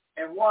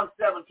 in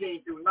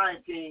 1:17 through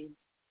 19,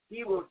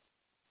 he was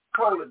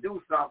told to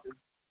do something.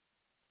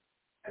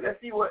 And let's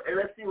see what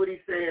he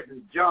says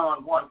in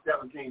John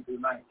 1:17 through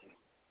 19.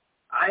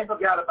 I ain't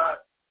forgot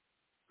about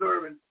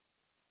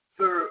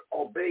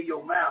obey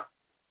your mouth.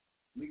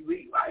 I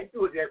ain't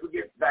doing that. We'll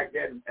get back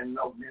there in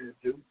another minute or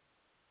two.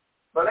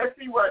 But let's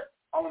see what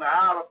on the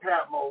Isle of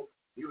Patmos,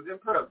 he was in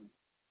prison.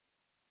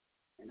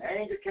 And the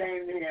angel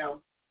came to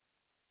him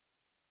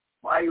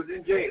while he was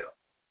in jail,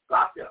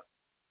 locked up.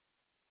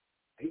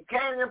 He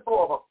came in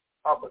for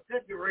a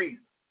specific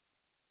reason.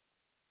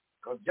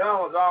 Because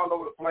John was all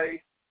over the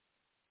place.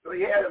 So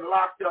he had him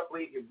locked up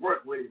where he could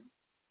work with him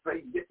so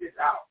he could get this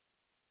out.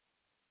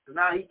 So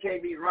now he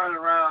can't be running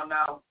around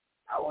now.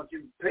 I want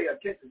you to pay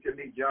attention to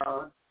me,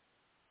 John.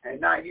 And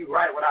now you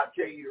write what I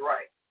tell you to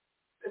write.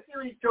 Let's see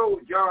what he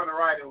told John to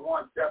write in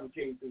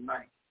 1:17 through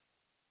 19.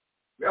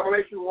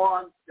 Revelation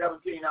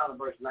 1:17 out of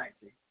verse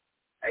 19.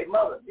 Hey,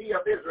 mother, be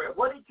of Israel,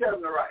 what did he tell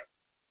him to write?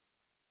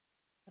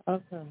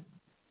 Okay.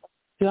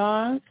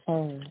 John,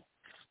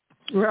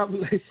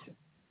 Revelation.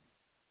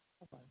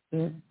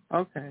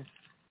 Okay.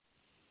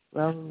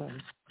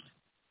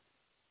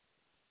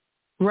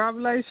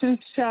 Revelation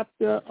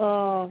chapter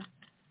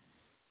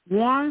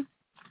 1,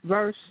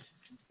 verse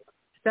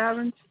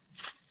 7.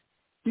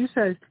 You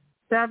say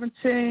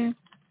 17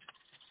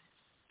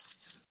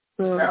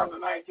 down to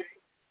 19.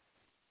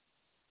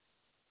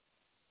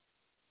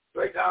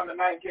 Straight down to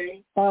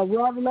 19.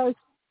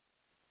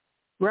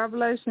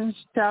 Revelation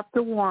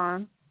chapter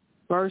 1,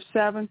 verse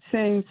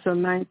 17 to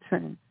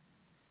 19.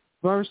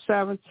 Verse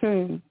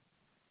 17.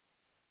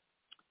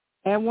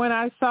 And when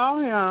I saw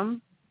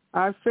him,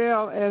 I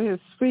fell at his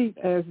feet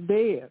as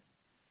dead.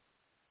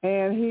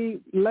 And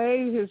he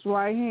laid his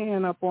right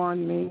hand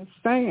upon me,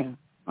 saying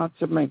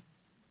unto me,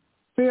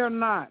 fear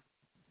not.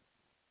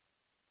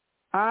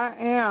 I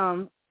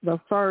am the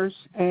first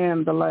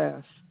and the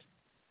last.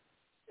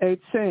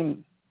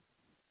 18.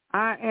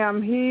 I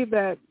am he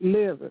that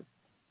liveth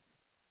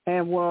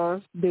and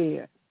was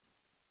dead.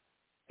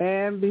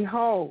 And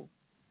behold,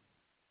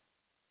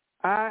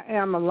 I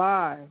am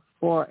alive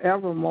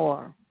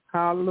forevermore.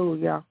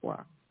 Hallelujah.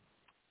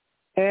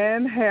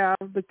 and have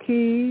the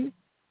key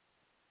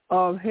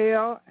of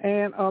hell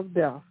and of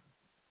death.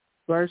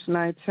 Verse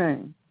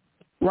 19.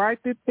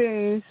 Write the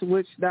things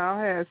which thou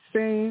hast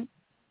seen,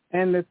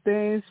 and the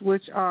things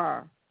which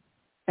are,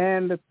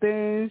 and the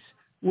things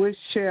which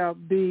shall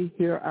be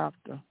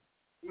hereafter.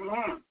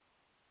 Mm-hmm.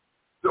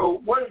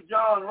 So what is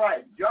John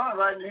writing? John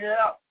writing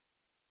hereafter.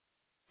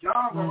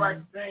 John going to write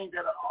the things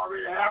that have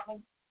already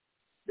happened,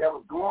 that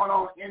was going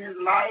on in his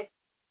life,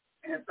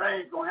 and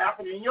things going to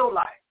happen in your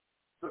life.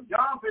 So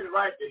John put it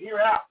right the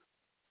hereafter.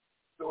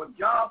 So when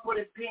John put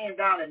his pen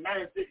down in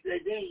 96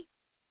 AD,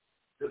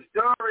 the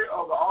story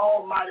of the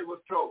Almighty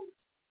was told.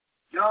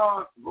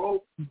 John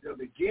wrote the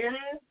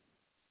beginning,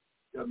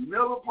 the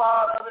middle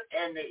part of it,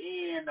 and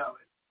the end of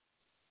it.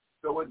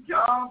 So when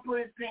John put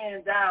his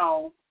pen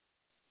down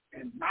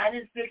in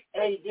 96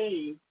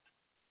 AD,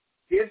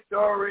 his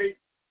story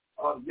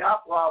of Yahweh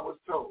was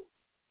told.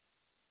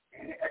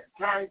 And at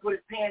the time he put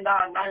his pen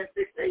down in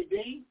 96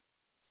 AD,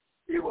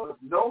 there was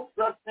no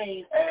such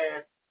thing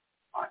as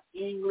an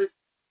English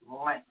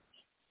language.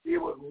 There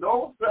was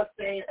no such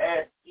thing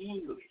as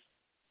English.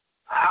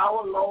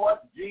 Our Lord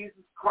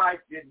Jesus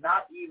Christ did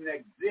not even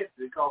exist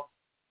because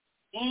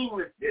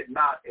English did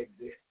not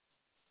exist.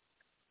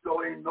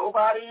 So ain't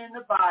nobody in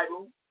the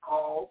Bible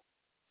called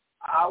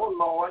our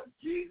Lord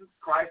Jesus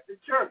Christ the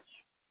church.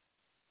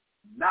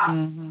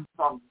 Not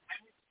from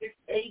 96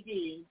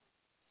 AD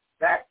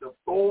back to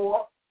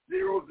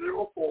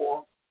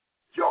 4004,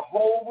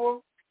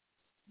 Jehovah,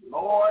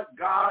 Lord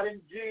God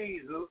and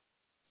Jesus,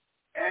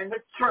 and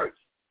the church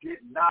did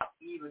not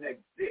even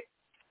exist.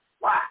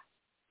 Why?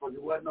 Because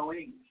there wasn't no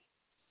English.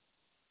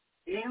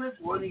 English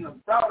wasn't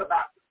even thought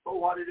about in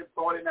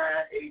 449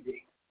 AD.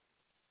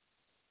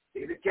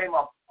 It became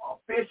an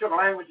official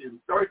language in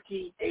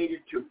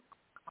 1382.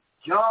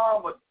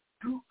 John was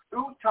through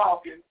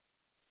talking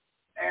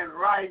and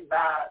writing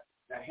by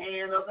the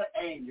hand of the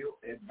angel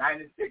in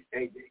 96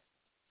 AD.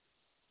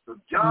 So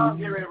John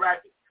getting ready to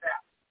write this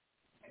crap.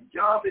 And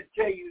John will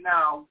tell you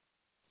now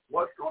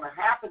what's going to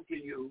happen to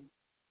you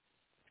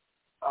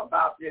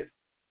about this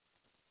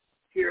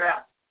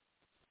hereafter.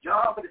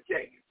 John will tell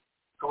you.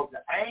 Because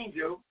the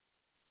angel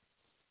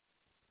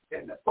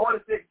in the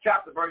 46th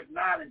chapter, verse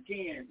 9 and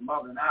 10,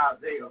 Mother and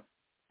Isaiah,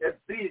 let's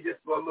see it just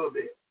for a little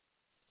bit.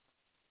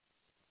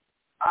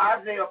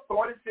 Isaiah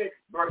 46,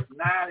 verse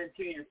 9 and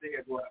 10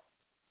 says what?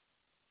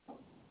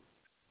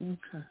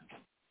 Okay.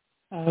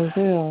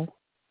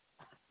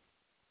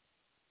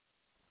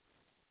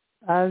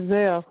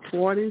 Isaiah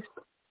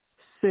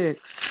 46,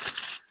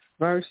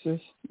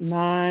 verses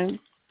 9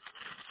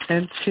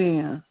 and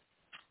 10.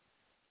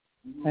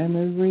 And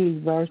it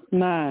reads, verse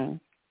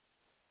 9.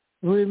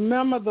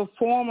 Remember the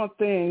former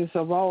things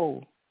of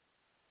old,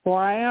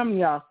 for I am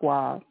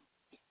Yahweh,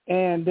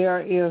 and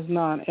there is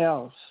none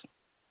else.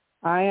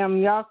 I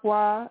am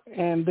Yahweh,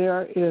 and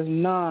there is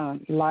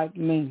none like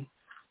me.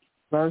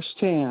 Verse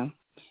 10.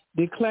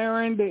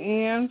 Declaring the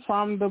end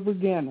from the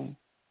beginning,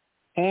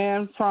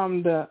 and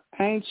from the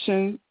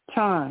ancient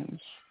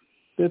times,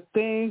 the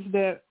things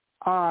that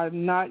are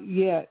not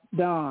yet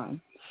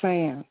done,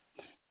 saying,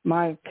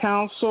 my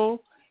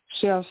counsel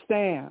shall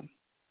stand,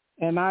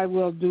 and I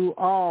will do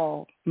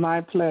all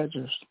my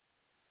pleasures.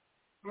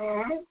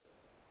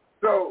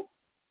 So,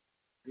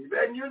 he's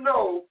letting you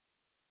know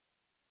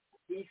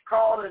he's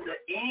calling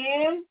the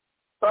end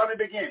from the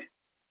beginning.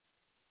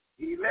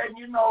 He's letting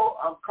you know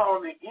I'm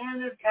calling the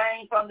end of this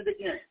game from the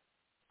beginning.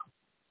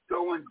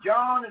 So when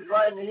John is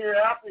writing the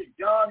hereafter,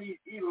 John is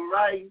even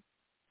writing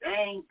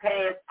things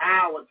past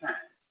our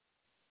time.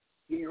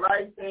 He's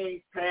writing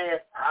things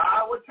past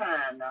our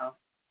time now.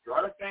 To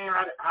understand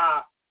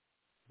how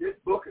this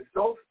book is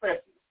so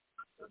special,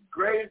 the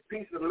greatest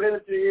piece of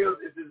literature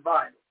is his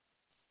Bible.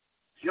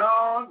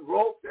 John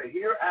wrote the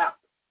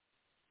hereafter.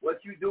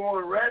 What you're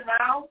doing right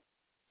now,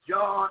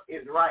 John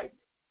is writing.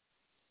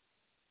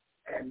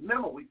 And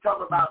remember, we talk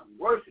about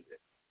worshiping.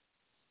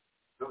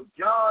 So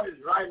John is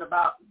writing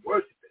about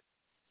worshiping.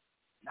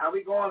 Now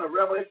we go on to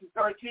Revelation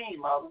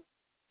 13, Mother.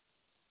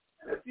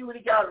 And let's see what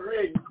he got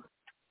written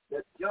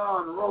that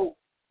John wrote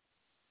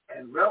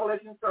in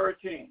Revelation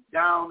 13,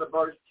 down to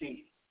verse 10.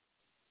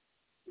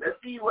 Let's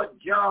see what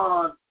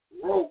John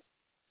wrote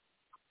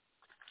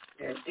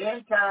in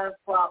End Times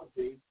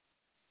Prophecy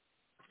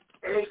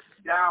 8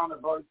 down to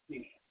verse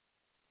 10.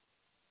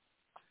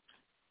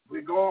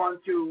 We're going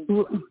to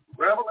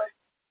Revelation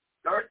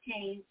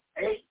 13,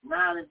 8,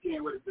 9, and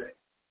 10. What does it say?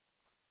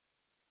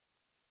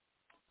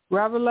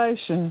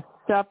 Revelation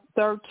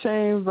chapter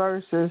 13,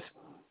 verses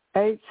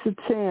 8 to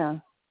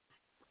 10.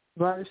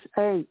 Verse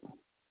 8.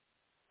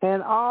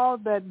 And all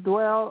that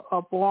dwell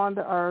upon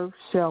the earth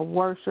shall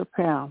worship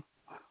him,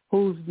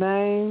 whose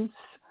names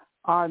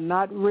are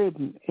not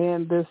written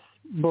in this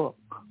book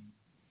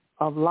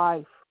of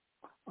life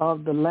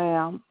of the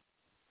Lamb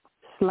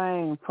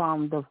slain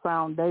from the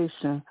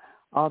foundation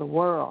of the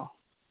world.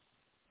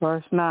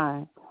 Verse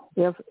 9.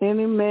 If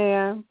any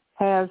man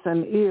has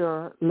an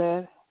ear,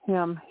 let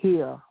him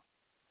hear.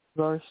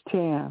 Verse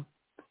 10.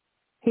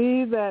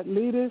 He that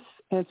leadeth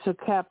into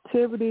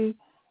captivity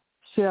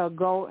shall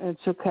go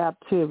into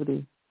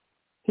captivity.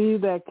 He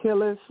that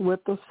killeth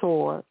with the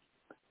sword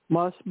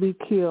must be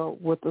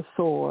killed with the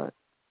sword.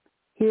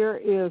 Here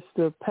is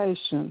the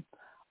patience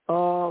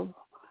of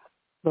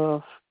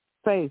the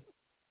faith,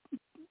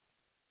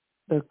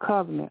 the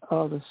covenant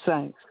of the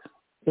saints,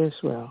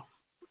 Israel.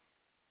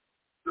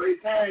 So he's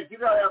saying, you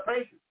got to have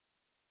patience.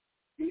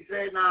 He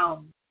said,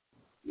 now,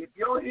 if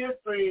your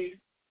history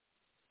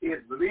is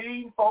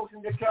leading folks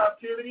into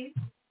captivity,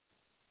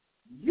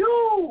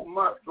 you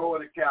must go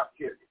into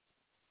captivity.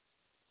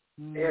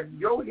 If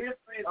your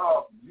history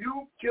of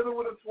you killing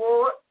with a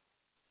sword,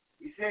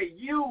 he said,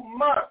 you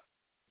must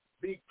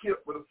be killed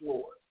with a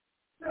sword.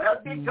 Now,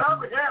 that's big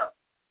coverage out.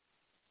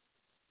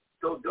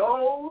 So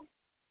those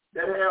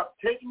that have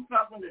taken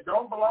something that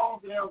don't belong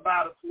to them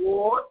by the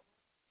sword,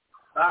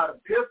 by the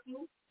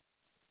pistol,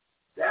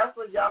 that's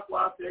what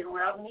Yahweh said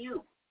going to happen to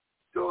you.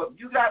 So if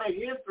you got a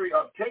history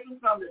of taking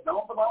something that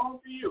don't belong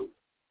to you,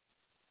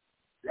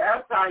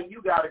 that's how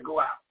you got to go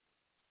out.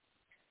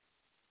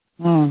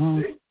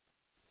 See?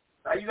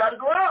 Now you got to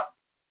go out.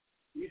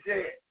 He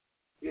said,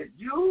 if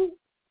you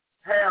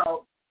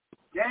have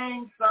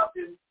gained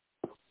something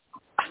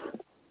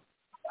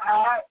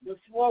by the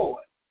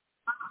sword,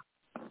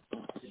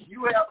 if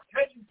you have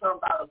taken something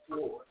by the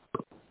sword,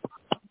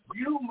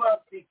 you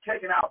must be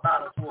taken out by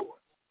the sword.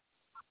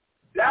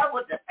 That's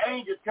what the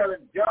angel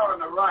telling John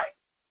to write.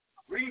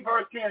 Read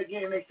verse 10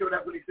 again and make sure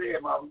that's what he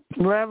said, Mama.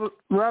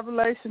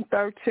 Revelation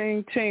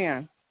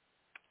 13:10.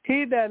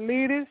 He that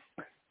leadeth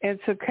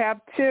into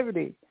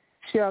captivity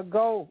shall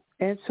go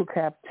into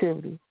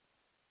captivity.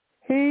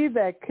 He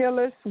that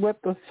killeth with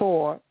the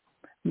sword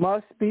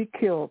must be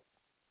killed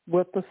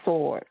with the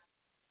sword.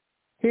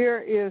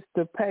 Here is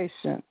the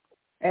patience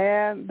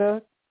and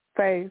the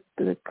faith,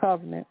 the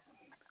covenant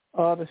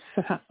of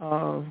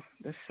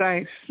the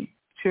saints,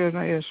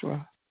 children of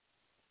Israel.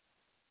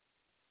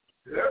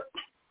 Yep.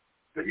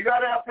 So you got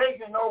to have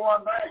patience and know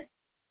one thing.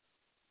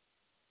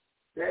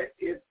 That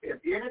if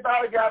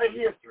anybody got a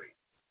history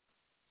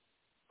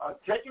of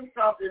taking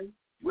something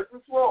with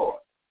the sword,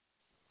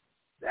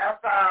 that's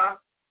how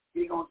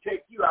he's going to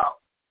take you out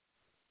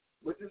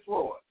with the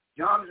sword.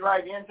 John is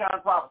writing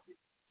end-time prophecy.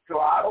 So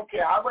I don't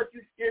care how much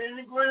you get in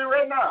the green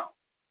right now.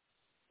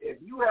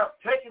 If you have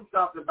taken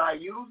something by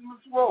using the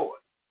sword,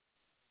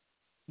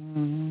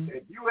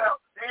 if you have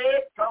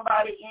led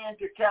somebody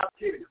into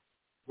captivity,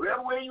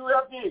 whatever way you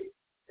have did it,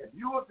 if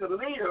you was the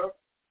leader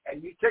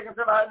and you taking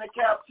somebody into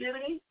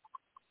captivity,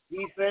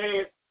 he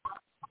said,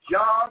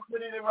 John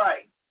put it in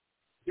writing.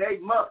 They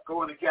must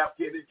go into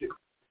captivity too.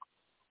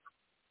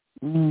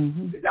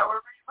 Is that what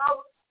it reads,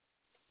 Mother?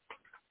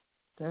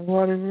 That's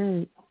what it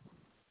reads.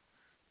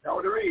 That's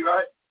what it reads,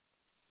 right?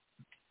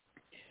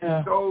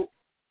 Yeah. So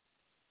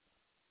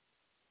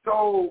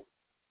tell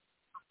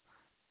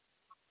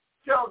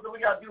us what we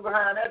got to do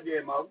behind that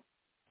there, Mother.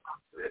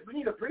 We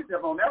need a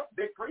precept on that. That's a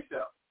big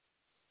precept.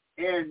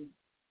 In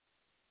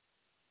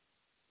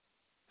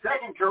 2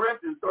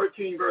 Corinthians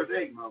 13, verse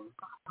 8, Mother,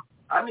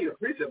 I need a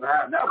precept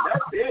behind that.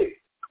 That's big.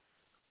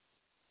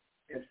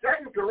 In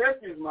 2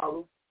 Corinthians,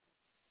 Mother,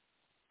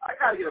 I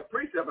got to get a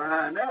precept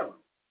behind that one.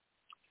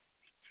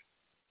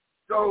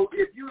 So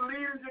if you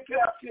lead into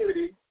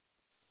captivity,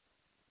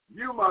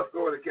 you must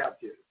go into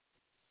captivity.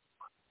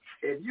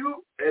 If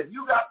you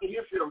got the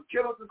history of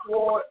killing the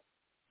sword,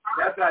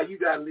 that's how you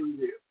got to leave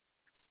here.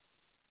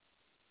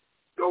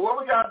 So what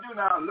we got to do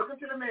now, look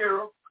into the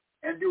mirror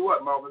and do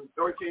what, Marvin?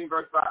 13,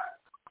 verse 5.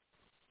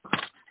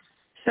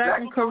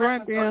 2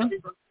 Corinthians.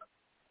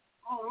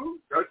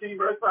 13,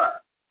 verse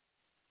 5.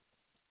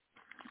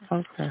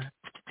 Okay.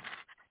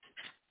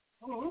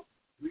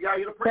 We got to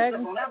get a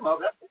precept on that,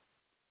 Mother.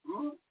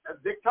 That's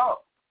big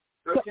talk.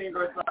 13,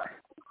 verse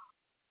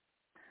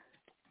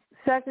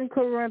 5. 2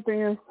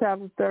 Corinthians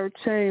chapter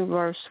 13,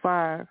 verse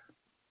 5.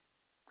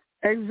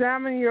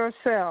 Examine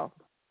yourself,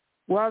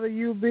 whether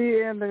you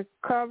be in the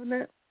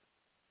covenant.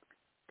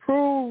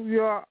 Prove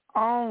your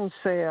own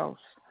selves.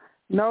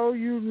 Know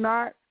you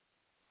not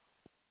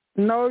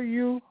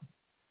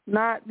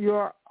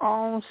your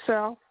own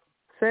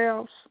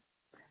selves,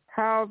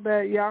 how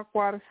that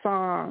Yahweh the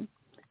Son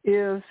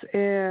is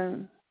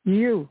in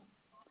you,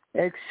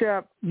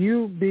 except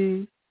you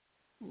be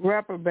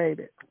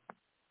reprobated.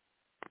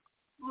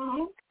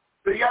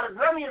 So you got to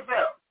examine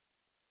yourself.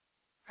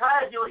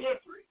 How is your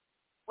history?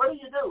 What are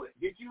you doing?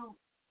 Did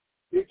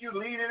you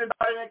lead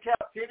anybody in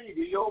captivity?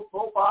 Did your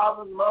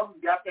forefathers and mothers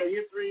got their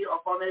history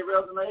up on their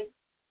resume?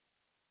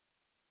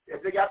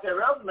 If they got their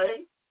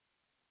resume,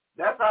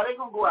 that's how they're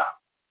going to go out.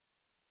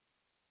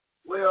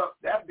 Well,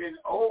 that's been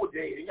old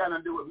days. It got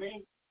nothing to do with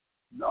me.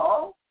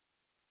 No.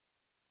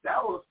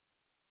 That was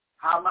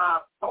how my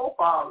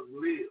forefathers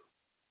lived.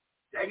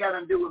 That got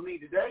nothing to do with me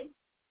today.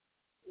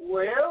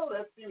 Well,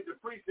 let's see what the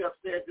precept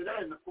said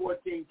today in the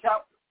 14th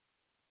chapter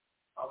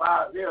of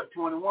Isaiah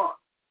 21.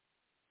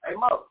 Hey,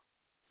 Mother,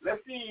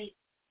 let's see,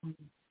 is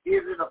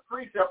it a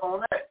precept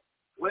on that?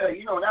 Well,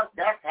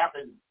 that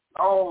happened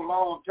a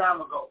long time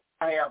ago.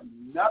 I have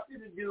nothing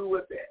to do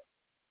with that.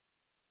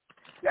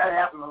 That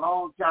happened a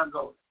long time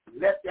ago.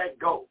 Let that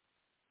go.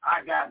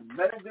 I got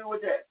nothing to do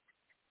with that.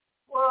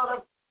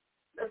 Well,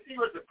 let's see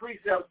what the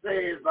precept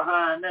says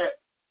behind that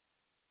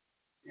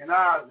in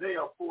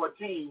Isaiah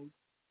 14,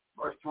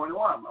 verse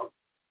 21.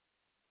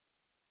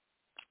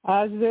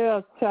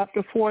 Isaiah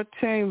chapter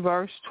 14,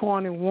 verse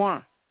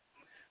 21.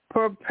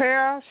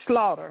 Prepare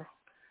slaughter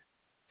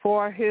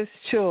for his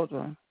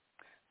children,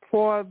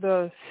 for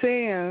the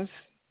sins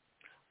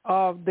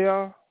of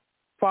their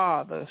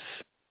fathers,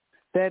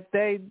 that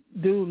they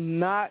do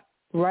not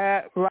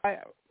rise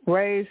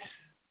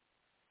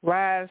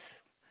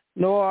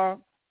nor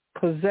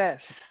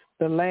possess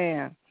the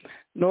land,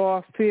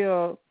 nor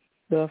fill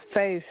the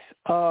face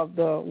of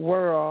the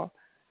world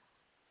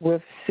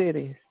with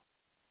cities.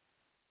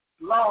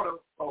 Slaughter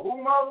for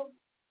who, mother?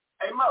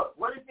 Hey, mother,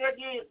 what is that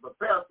again?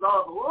 Prepare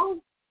slaughter for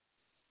who?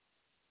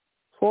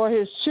 For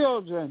his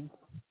children.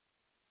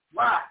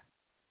 Why?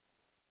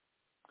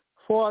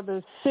 For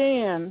the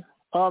sin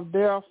of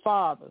their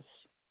fathers.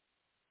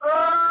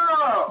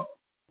 Oh,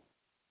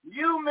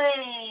 you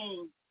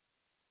mean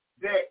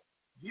that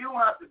you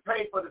have to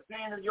pay for the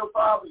sin of your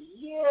father?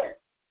 Yes.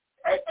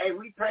 And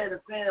we pay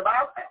the sin of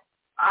our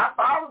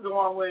fathers the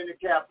one way in the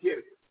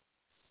captivity.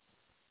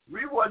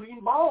 We wasn't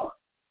even born,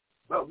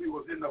 but we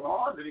was in the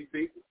arms of these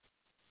people.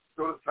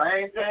 So the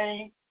same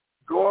thing,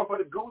 going for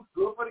the goose,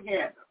 good for the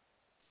gander.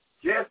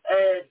 Just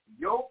as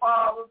your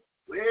fathers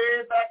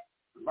way back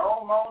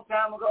long, long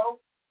time ago,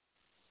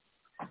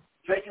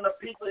 taking the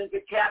people into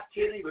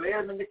captivity,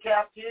 letting them into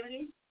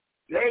captivity,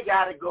 they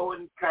got to go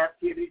in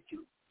captivity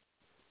too.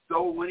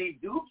 So when he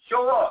do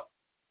show up,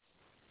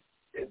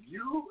 if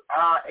you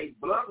are a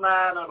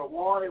bloodline of the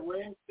one that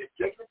went to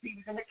take the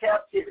people into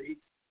captivity,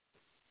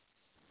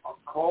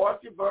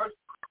 according to verse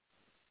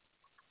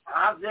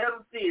Isaiah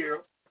the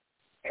seer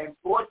and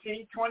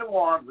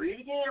 14:21,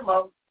 read again,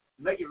 mother,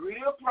 make it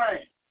real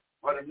plain.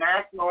 For the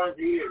national is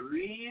here,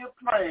 real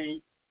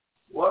plain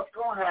what's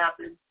going to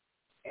happen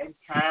in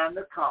time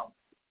to come.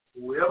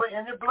 Whoever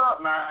in the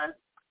bloodline,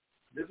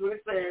 this is what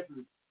it says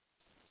in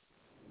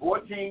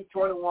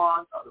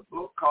 14:21 of the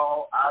book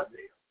called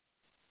Isaiah.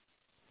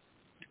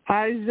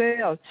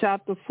 Isaiah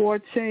chapter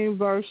 14,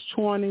 verse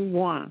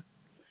 21.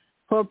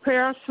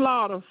 Prepare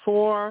slaughter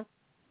for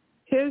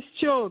his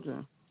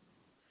children,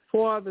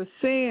 for the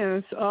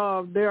sins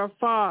of their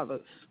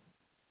fathers,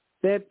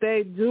 that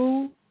they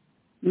do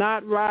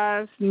not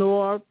rise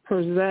nor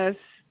possess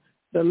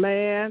the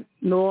land,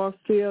 nor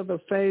fill the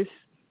face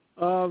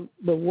of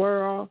the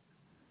world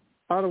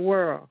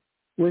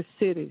with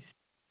cities.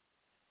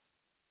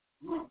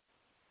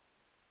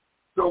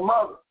 So,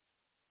 mother,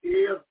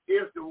 is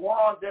the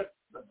one that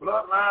the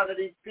bloodline of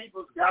these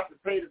people's got to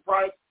pay the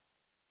price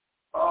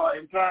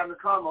in time to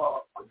come,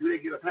 or do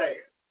they get a pass?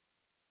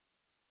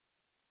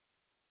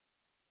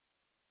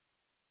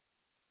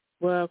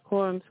 Well,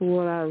 according to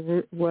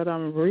what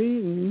I'm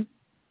reading,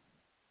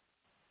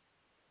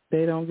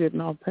 they don't get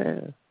no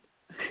pass.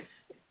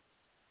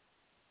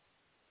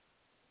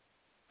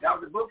 That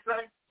what the book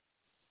say?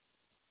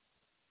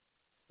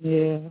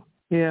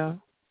 Yeah.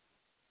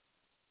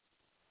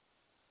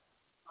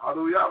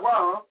 Hallelujah.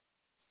 Well,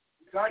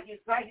 thank you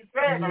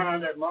sad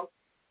behind that, mother.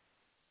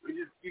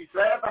 You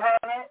sad behind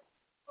that?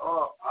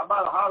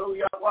 About a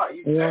hallelujah. What?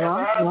 You sad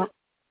behind it?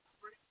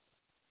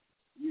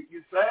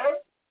 You sad?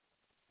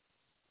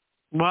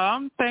 Well,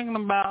 I'm thinking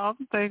about.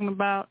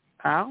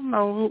 I don't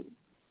know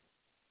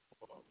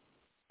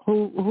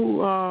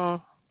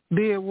who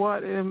did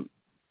what in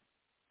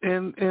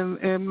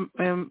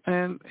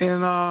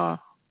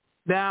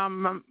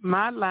down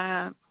my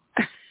line.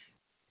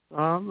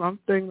 I'm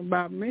thinking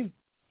about me.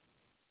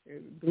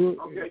 Do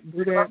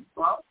that.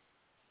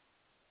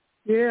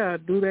 Yeah,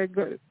 do that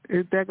good.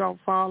 Is that gonna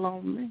fall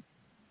on me?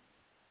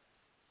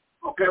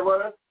 Okay, well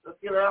let's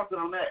get an answer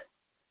on that.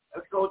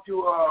 Let's go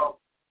to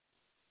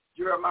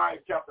Jeremiah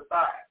chapter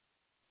 5.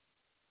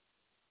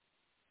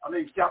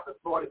 Chapter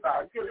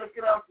 45. Let's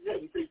get out today.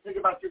 You say think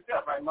about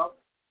yourself, right, mother?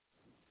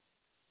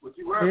 What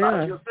you worry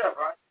about yourself,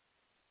 right?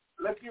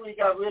 Let's see what you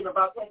got written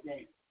about that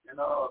game. In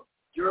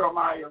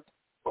Jeremiah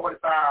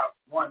 45,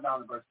 1 down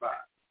to verse 5.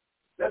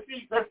 Let's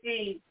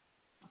see.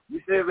 You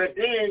said right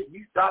there,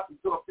 you stopped and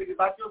sort of figure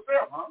about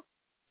yourself, huh?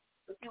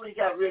 Let's see what you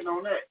got written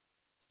on that.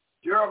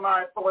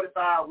 Jeremiah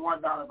 45,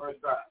 1 down to verse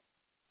 5.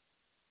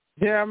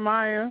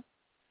 Jeremiah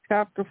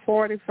chapter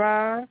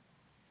 45,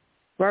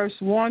 verse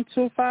 1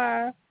 to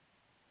 5.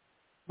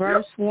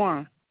 Verse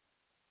 1.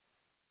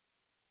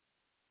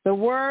 The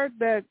word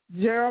that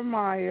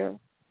Jeremiah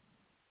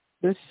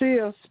the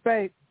seer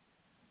spake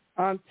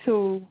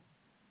unto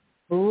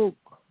Baruch,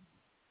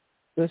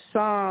 the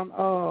son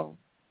of,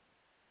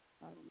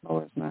 I don't know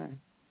his name,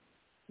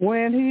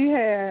 when he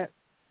had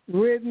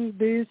written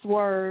these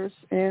words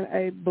in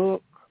a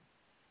book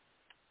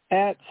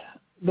at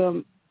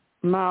the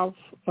mouth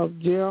of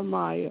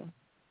Jeremiah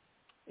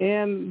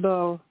in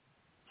the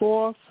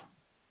 4th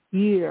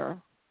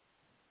year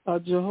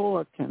of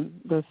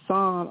Jehoiakim, the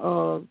son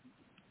of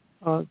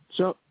I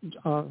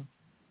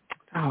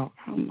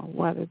don't know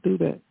why they do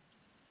that.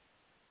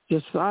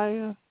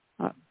 Josiah,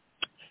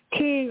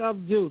 king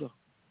of Judah,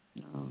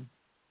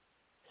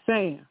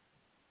 saying,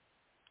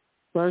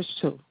 Verse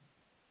 2.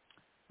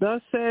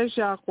 Thus says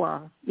Yahweh,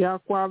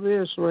 Yahweh of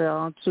Israel,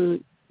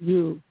 unto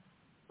you,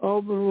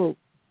 O Baruch.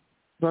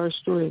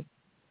 Verse 3.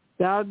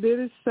 Thou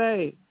didst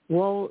say,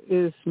 woe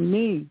is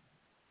me.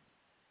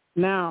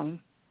 Now,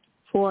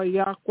 for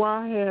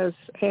Yahweh has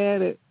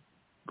added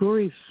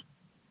grief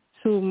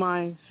to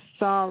my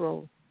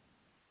sorrow.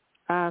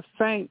 I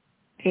faint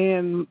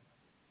in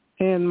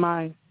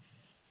my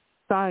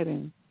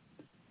sighting,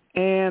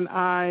 and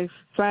I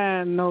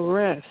find no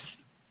rest.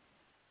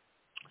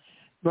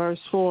 Verse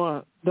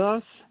 4,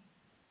 thus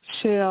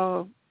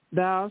shalt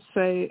thou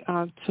say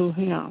unto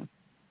him,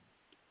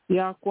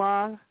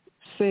 Yahweh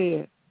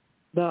said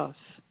thus,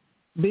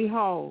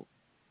 behold,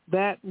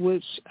 that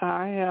which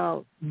I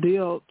have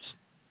built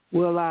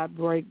will I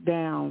break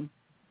down,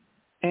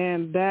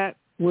 and that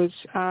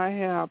which I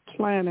have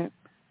planted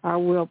I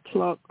will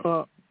pluck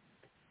up,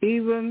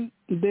 even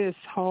this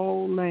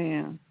whole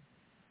land.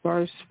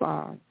 Verse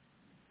 5,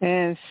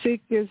 and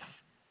seekest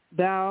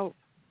thou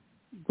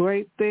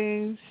great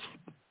things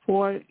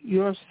for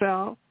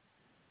yourself?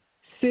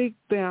 Seek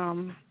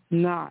them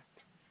not.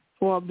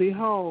 For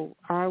behold,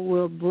 I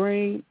will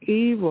bring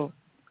evil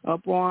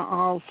upon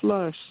all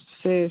flesh,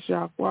 says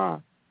Yahweh,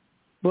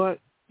 but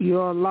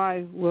your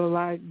life will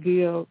I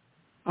give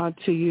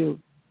unto you.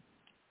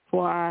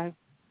 For I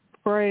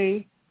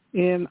pray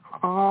in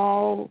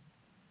all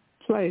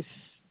places,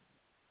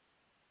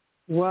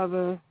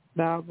 whither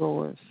thou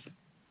goest.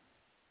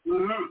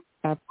 Mm-hmm.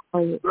 I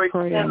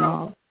pray in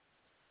all.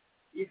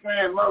 He's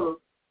saying, mother,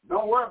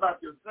 don't worry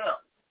about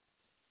yourself.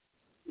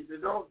 He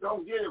said,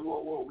 don't get it,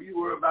 whoa, you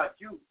worry about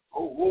you.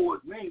 Oh, woe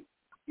is me.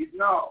 He said,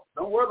 no,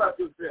 don't worry about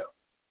yourself.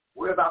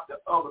 Worry about the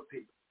other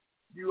people.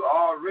 You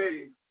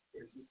already,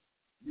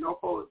 you don't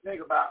supposed to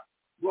think about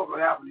what will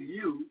happen to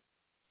you.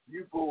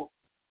 You supposed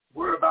to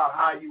worry about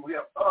how you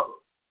help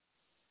others.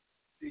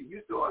 See,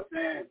 you start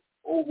saying,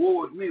 oh,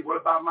 woe is me, what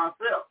about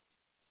myself?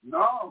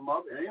 No,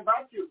 mother, it ain't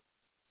about you.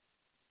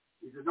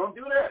 He said, don't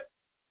do that.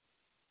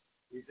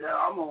 He said,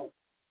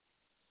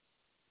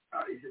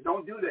 he said,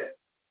 don't do that.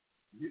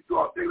 You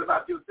start thinking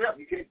about yourself.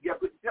 You got to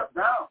put yourself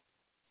down.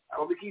 That's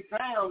what we keep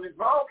saying on this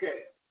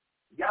broadcast.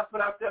 We got to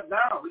put ourselves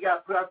down. We got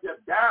to put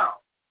ourselves down.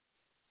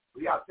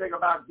 We got to think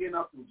about getting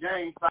up from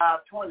James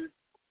 5:20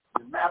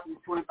 and Matthew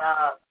 25,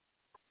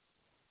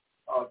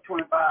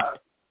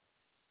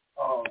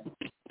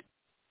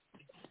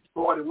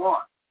 41.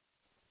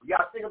 We got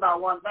to think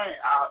about one thing,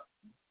 our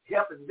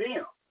helping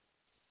them.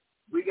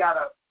 We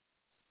gotta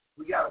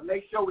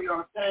make sure we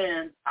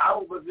understand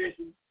our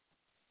position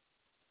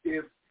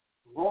is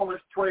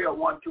Romans 12,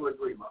 1, 2, and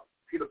 3, mother.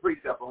 See the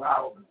precept on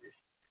our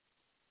position.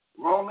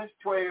 Romans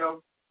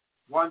 12,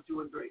 1, 2,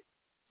 and 3.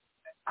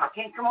 I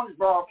can't come on this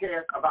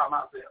broadcast about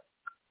myself.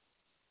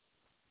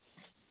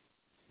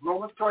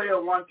 Romans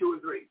 12, 1, 2,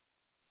 and 3.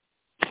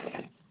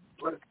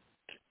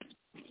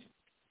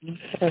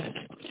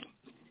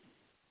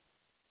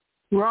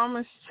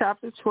 Romans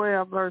chapter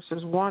 12,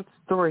 verses 1 to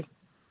 3.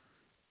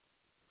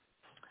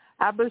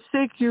 I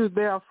beseech you,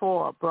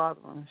 therefore,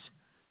 brethren,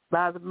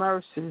 by the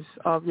mercies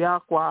of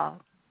Yahweh,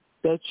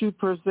 that you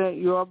present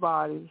your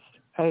bodies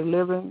a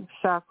living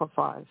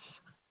sacrifice,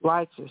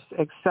 righteous,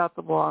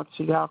 acceptable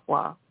unto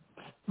Yahweh,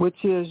 which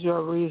is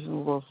your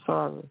reasonable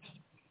service.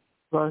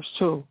 Verse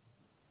 2,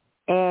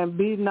 and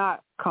be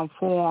not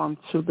conformed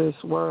to this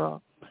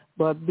world,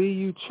 but be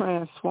you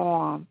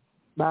transformed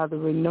by the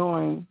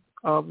renewing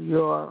of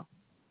your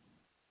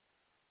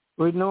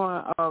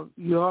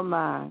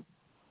mind,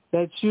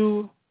 that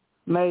you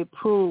may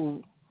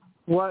prove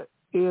what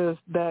is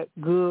that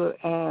good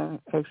and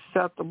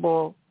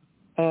acceptable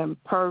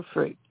and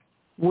perfect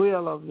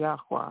will of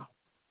Yahweh.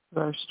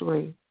 Verse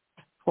 3,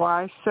 for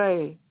I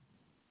say,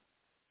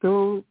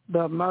 through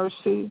the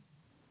mercy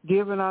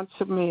given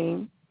unto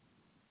me,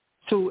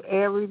 to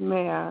every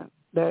man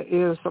that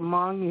is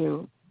among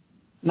you,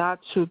 not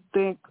to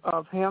think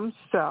of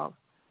himself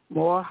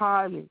more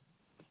highly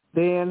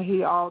than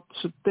he ought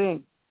to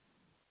think,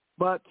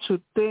 but to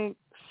think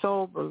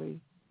soberly,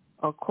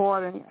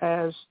 according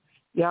as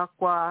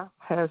Yahweh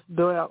has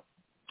dealt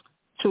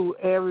to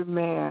every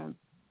man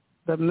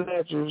the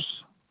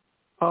measures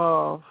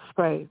of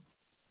faith.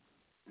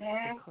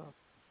 Mm-hmm.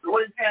 So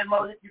what he's saying,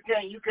 Moses, you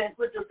can't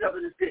put yourself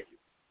in this picture.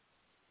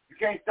 You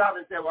can't stop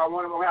and say, well, I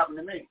wonder what will happen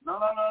to me. No.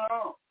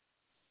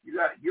 You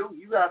got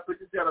to put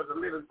yourself as a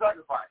living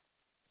sacrifice.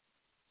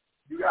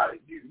 You got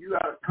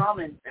to come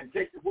and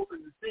take the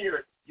whooping to see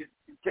it. You're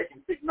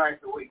taking 6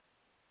 nights a week.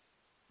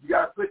 You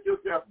got to put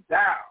yourself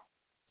down.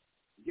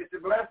 Get the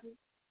blessing,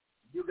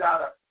 you got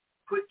to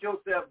put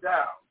yourself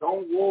down.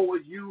 Don't war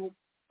with you.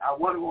 I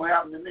wonder what's going to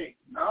happen to me.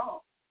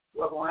 No.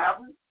 What's going to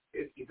happen?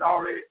 It's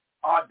already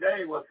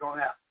ordained what's going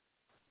to happen.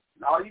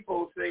 And all you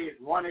folks say is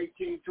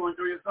 1:18, 2 and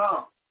 3 of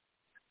Psalms.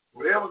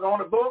 Whatever's on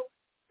the book,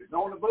 it's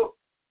on the book.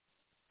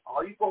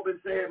 All you folks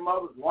been saying,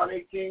 Mother, is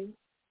 1:18,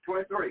 2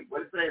 and 3. What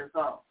does it say in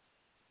Psalms?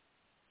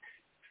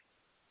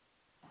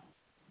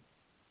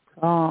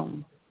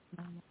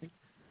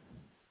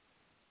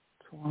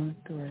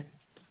 23.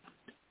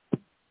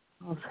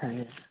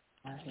 Okay,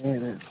 I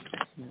had it.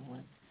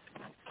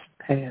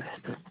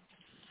 Past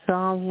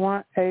Psalm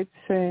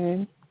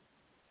 118,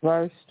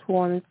 verse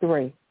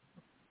 23.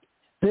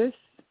 This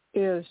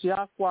is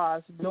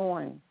Yahweh's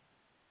doing.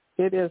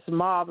 It is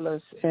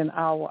marvelous in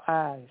our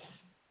eyes.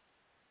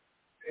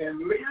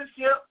 In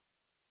leadership,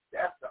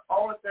 that's the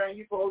only thing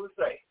you're supposed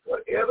to say.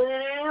 Whatever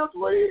it is,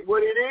 what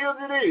it is,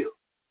 it is.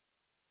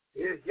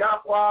 It's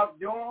Yahweh's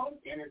doing,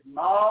 and it's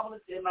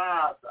marvelous in my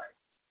eyesight.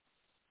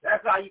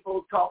 That's how you're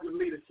supposed to talk in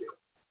leadership.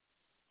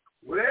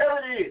 Whatever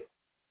it is,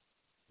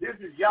 this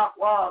is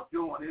Yahweh's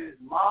doing. It is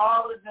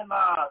marvelous in my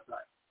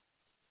eyesight.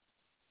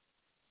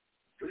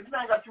 So this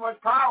man got too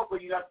much power for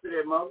you not to say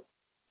that, mother.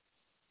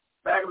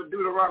 Back up to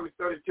Deuteronomy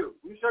 32.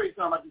 Let me show you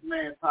something about this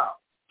man's power.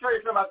 Show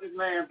you something about this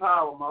man's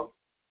power, mother.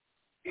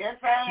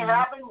 Anything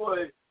happened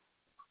was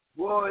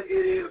what it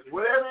is.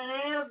 Whatever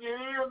it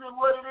is and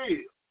what it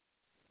is.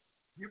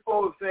 You're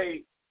supposed to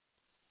say,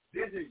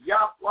 this is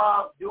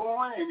Yahweh's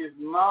doing and it's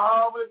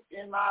marvelous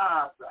in my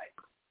eyesight.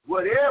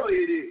 Whatever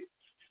it is.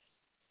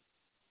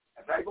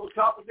 That's how you go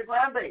talk with the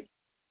grandbaby.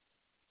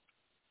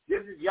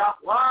 This is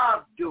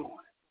Yahweh's doing.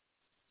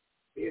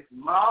 It's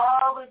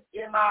marvelous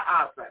in my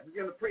eyesight.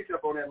 We're going to preach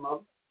up on that,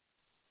 mother.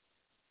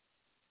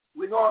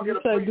 We're going to get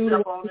a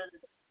precept on that.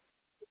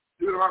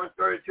 Deuteronomy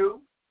 32.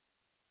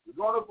 We're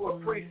going to look for a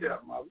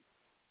precept, mother.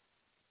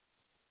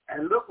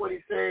 And look what he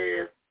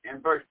says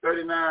in verse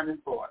 39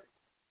 and 40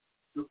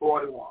 through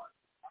 41.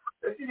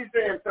 Let's see what he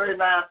says in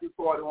 39 through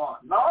 41.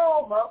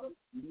 No, mother.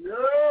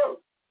 No.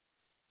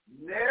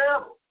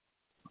 Never.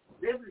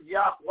 This is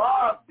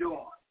Yahweh's doing.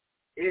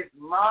 It's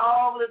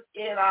marvelous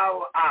in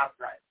our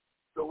eyesight.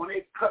 So when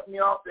they cut me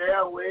off the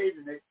airways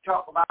and they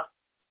talk about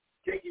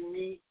taking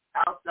me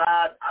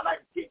outside, I like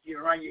to take you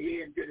and run your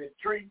head into the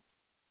tree.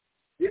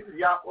 This is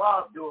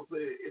Yahweh's doing, but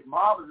it's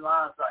marvelous in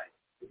my eyesight.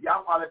 If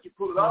Yahweh let you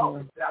pull it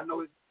off, I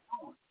know it's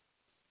doing.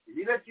 If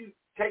he let you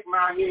take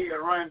my head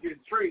and run into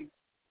the tree,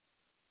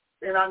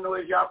 then I know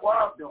it's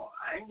Yahweh's doing.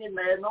 I ain't getting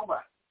mad at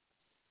nobody.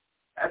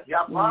 That's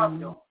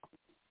Yahweh's doing.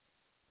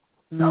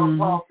 That's what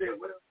Paul said,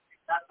 well,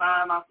 I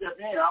find myself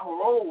in, I'm going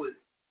to roll with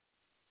it.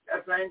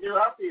 That's the same deal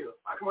I feel.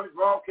 I come on this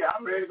broadcast,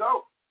 I'm ready to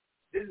go.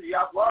 This is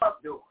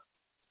Yahweh's doing.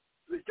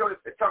 Let's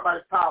talk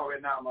about his power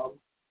right now, mother.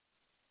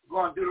 We're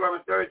going to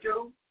Deuteronomy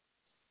 32,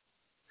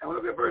 and we'll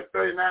look at verse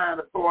 39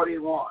 to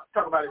 41.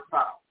 Talk about his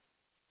power.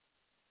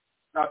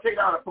 Now, take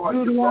down the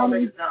 42.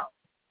 Make it sound.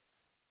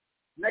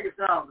 Make it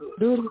sound good.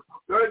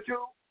 32,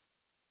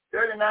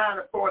 39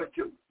 to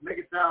 42. Make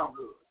it sound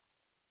good.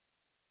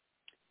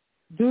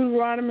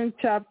 Deuteronomy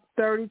chapter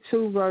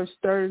 32, verse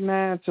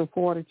 39 to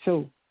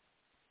 42.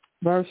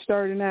 Verse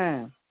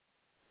 39.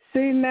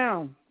 See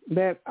now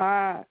that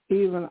I,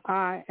 even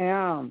I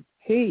am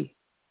he,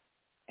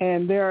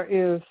 and there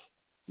is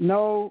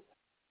no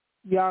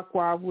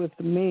Yahweh with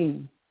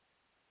me.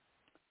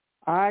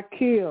 I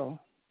kill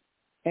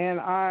and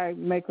I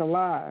make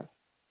alive.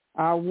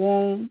 I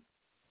wound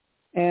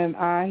and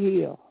I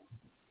heal.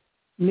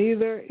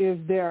 Neither is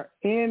there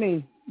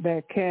any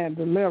that can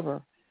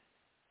deliver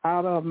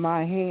out of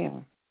my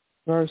hand.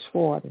 Verse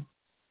 40.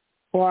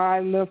 For I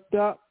lift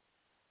up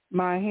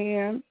my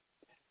hand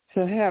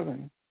to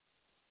heaven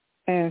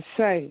and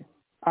say,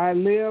 I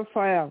live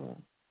forever.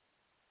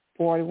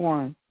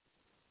 41.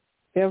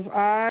 If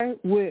I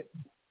with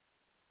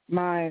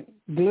my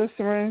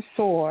glittering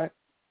sword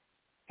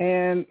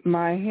and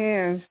my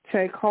hands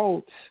take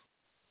hold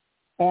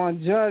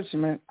on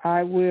judgment,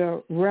 I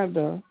will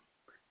render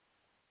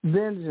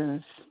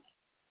vengeance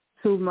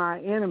to my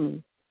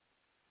enemies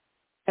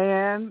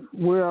and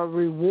will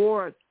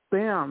reward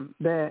them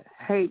that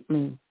hate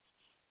me.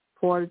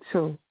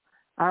 42.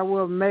 I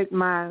will make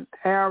my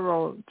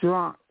arrow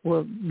drunk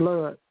with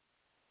blood,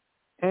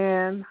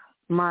 and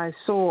my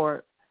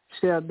sword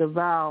shall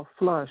devour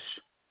flesh,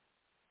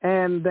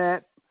 and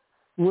that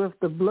with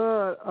the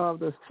blood of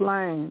the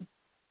slain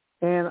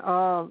and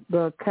of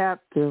the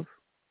captive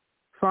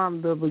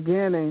from the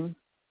beginning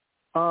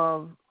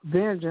of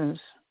vengeance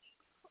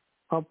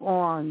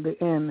upon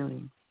the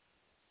enemy.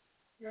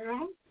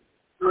 Mm-hmm.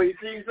 So you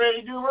see, he said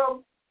he do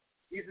wrong.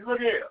 He said,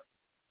 look here,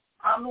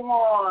 I'm the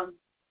one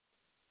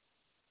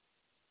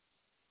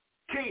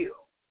kill.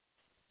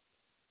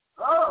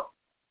 Oh.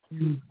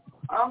 Mm-hmm.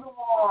 I'm the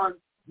one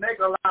make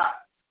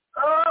alive.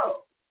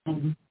 Oh.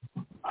 Mm-hmm.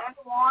 I'm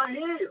the one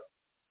heal.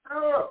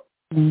 Oh.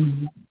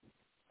 Mm-hmm.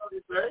 What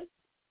did he say?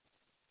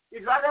 He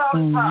said, I got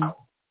all this power.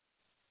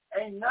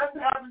 Ain't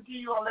nothing happen to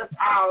you unless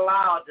I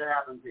allow it to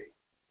happen to you.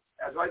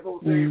 That's why people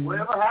say,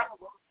 whatever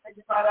happens, take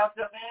you find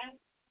yourself in,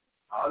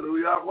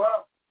 hallelujah,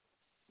 well,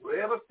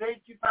 whatever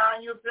state you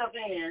find yourself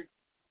in,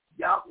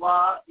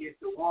 Yahweh is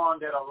the one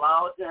that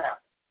allowed it to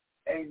happen.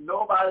 Ain't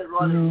nobody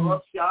running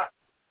roughshod.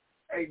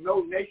 Ain't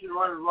no nation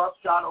running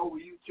roughshod over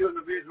you,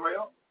 children of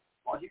Israel.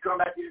 Once you come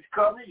back to this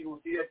covenant, you're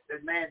going to see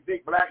that man's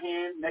big black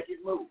hand make it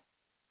move.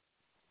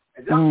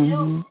 It's up to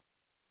you.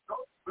 So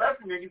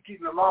blessing you, you're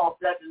keeping the law,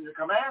 statutes, and the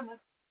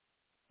commandments,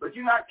 but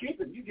you're not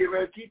keeping. You get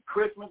ready to keep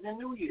Christmas and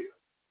New Year.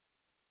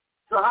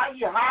 So how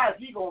is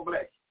he going to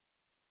bless you?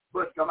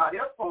 But somebody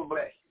else going to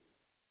bless you.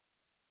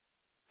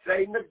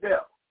 Satan the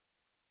devil.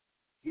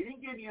 He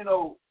didn't give you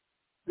no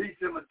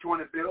December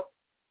 25th.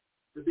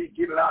 to be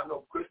giving out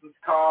no Christmas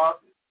cards,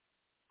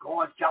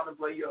 going shopping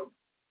for your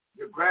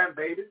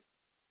grandbaby.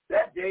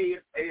 That day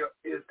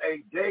is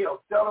a day of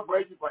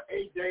celebration for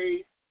 8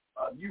 days.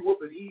 You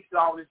whooping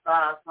Esau and his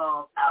 5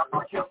 sons out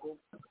of the temple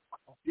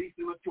on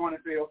December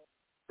 25th,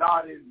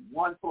 started in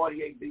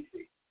 148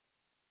 B.C.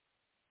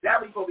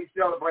 That we're going to be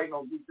celebrating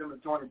on December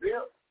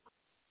 25th.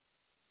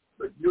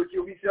 But you know what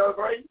you'll be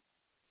celebrating?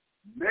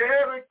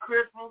 Merry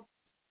Christmas,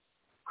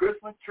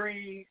 Christmas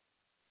trees,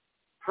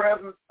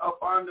 presents up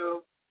under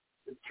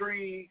the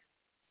trees,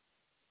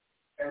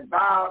 and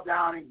bow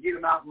down and get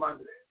them out from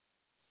under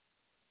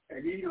there.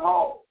 And eating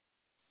hogs.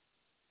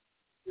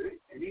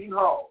 And eating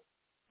hogs.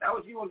 That's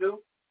what you going to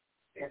do.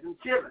 And some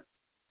children.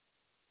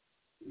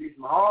 You eat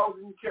some hogs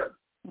and children.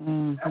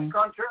 Mm-hmm. That's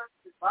contrary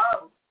to the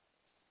Bible.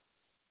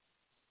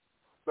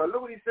 But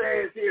look what he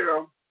says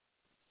here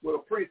with a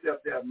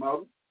precept there,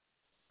 Mother.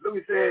 Look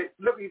what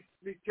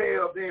he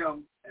tells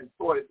them in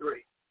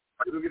 43.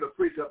 We'll get a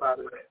precept out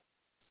of that.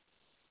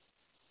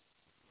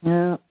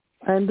 Yeah.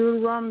 And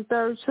Deuteronomy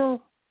 32?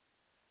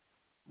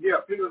 Yeah,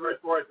 Peter verse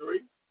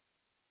 43.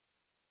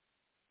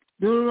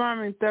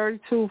 Deuteronomy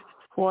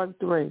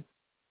 32:43.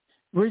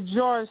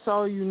 Rejoice,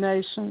 all you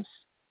nations,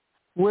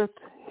 with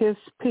his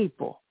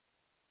people,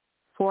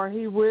 for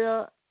he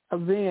will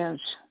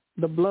avenge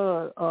the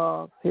blood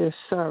of his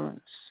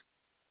servants,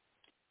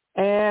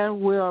 and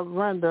will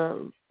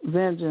render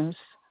vengeance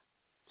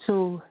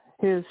to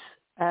his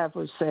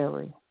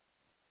adversary,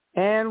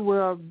 and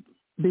will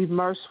be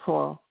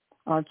merciful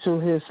unto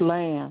his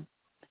land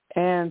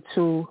and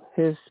to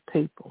his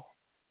people,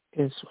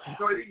 Israel.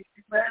 So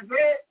man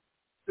said,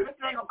 so this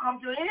ain't gonna come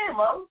to an end,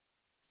 Mother.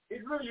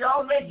 It's really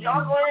y'all go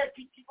ahead,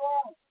 keep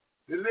on.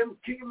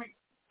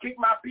 Keep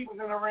my people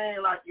in the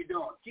ring like you're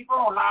doing. Keep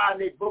on hiding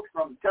their books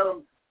from them. Tell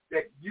them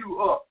that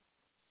you up.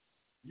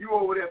 You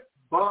over there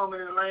bombing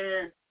the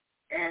land,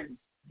 and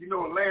you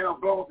know the land don't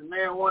belong to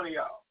man one of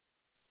y'all.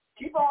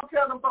 Keep on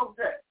telling them folks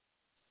that.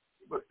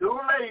 But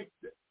sooner or later,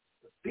 the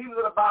people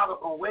of the Bible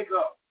are going to wake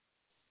up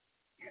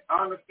and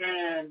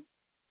understand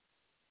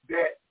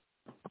that.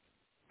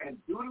 And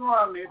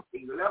Deuteronomy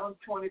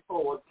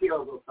 11:24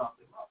 tells us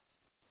something about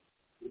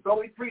it. So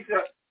we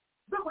precept.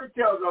 Look what it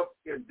tells us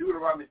in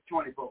Deuteronomy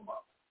 24, Mother.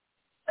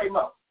 Hey,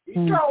 Mother, he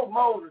told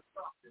Moses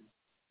something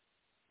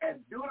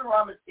in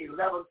Deuteronomy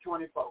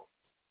 11:24.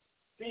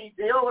 See,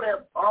 they over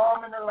there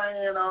bombing the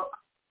land up.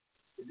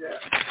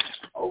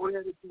 Over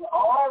there doing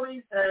all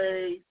these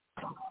things,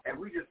 and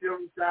we just sit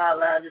on the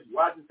sideline just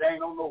watching things,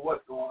 don't know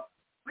what's going on.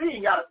 We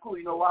ain't got a clue,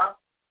 you know why?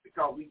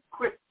 Because we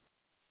quit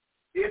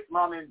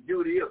Islam and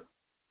Judaism.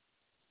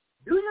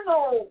 Do you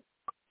know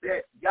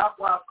that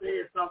Yahweh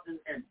said something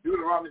in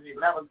Deuteronomy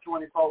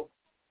 11:24?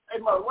 Hey,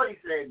 Mother, what he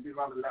said in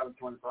Deuteronomy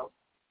 11:24?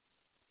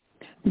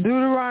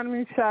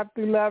 Deuteronomy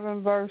chapter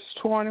 11, verse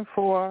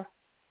 24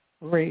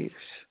 reads,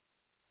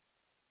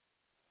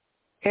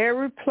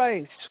 every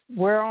place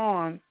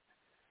whereon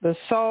the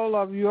sole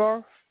of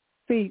your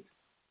feet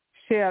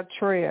shall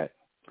tread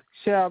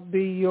shall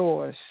be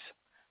yours,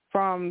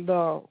 from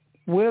the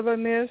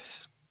wilderness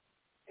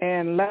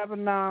and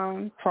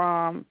Lebanon,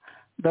 from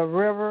the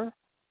river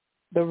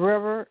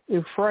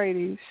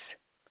Euphrates,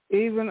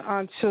 even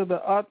unto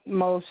the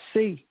utmost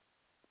sea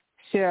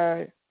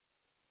shall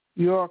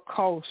your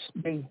coast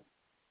be.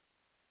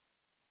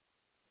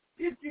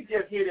 Did you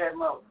just hear that,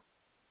 Mother?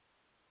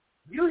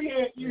 You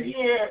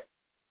hear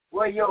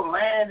where your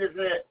land is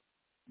at.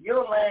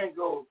 Your land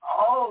goes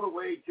all the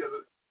way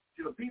to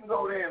the people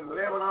over there in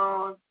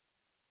Lebanon.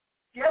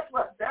 Guess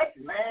what? That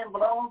land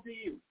belongs to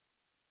you.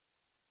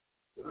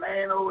 The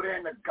land over there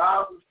in the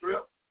Gaza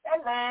Strip,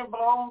 that land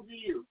belongs to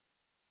you.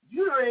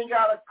 You ain't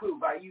got a clue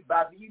about you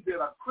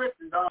been a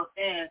Christian to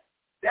understand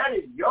that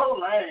is your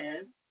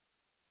land.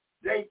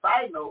 They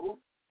fighting over,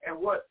 and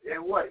what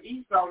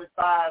Esau and his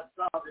 5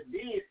 sons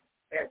did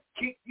has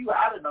kicked you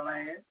out of the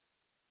land,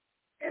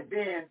 and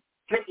then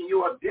taking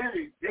your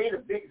identity, they the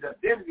biggest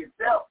identity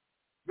itself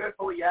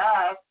before your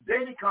eyes.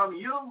 They become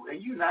you,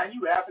 and you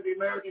African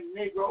American,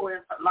 Negro,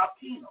 and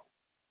Latino,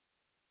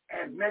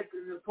 and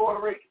Mexicans and Puerto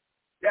Ricans.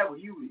 That's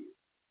what you is.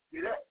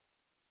 See that?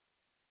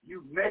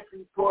 You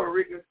Mexicans, Puerto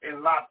Ricans,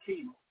 and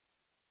Latino.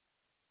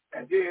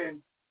 And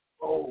then,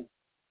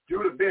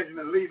 Judah,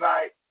 Benjamin,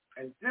 Levi,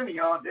 and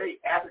Simeon, they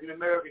African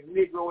American,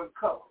 Negro, and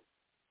color,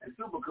 and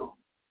super cool.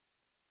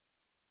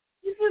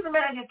 You see the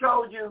man that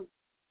told you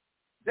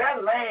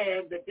that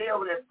land that they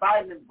over there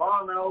fighting and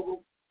bombing over,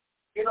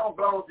 it don't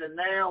belong to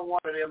now one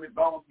of them, it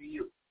belongs to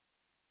you.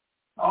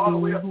 All the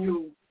way up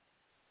to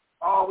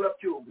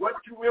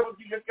what 2 rivers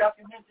you just got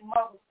to mention,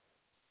 Mother?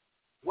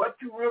 What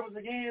 2 rivers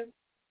again?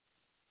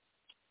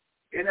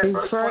 In that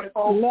verse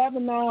 24?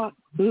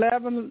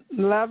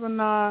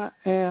 Lebanon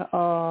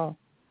and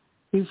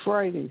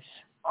Euphrates.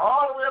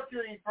 All the way up to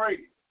the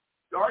Euphrates.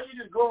 So all you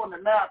just go on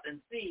the map and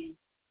see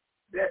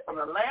that from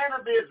the land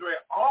of Israel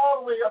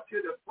all the way up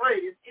to the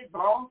Euphrates, it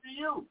belongs to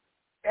you.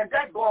 And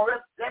that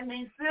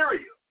means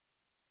Syria.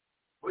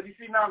 What you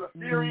see now, the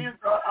Syrians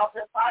out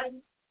there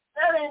fighting,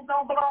 that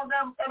don't belong to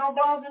them. That don't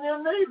belong to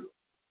them neither.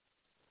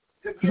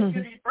 To get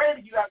to the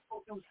Euphrates, you got to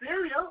go through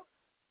Syria.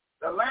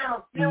 The land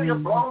of Syria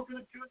belongs to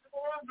the children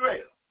of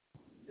Israel.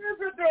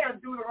 This is there in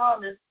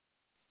Deuteronomy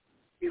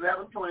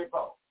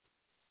 11:24.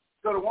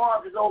 So the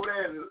ones that's over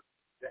there,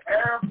 the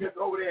Arabs that's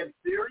over there in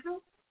Syria,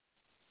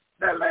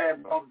 that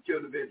land belongs to the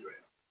children of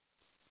Israel.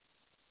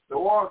 The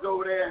ones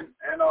over there in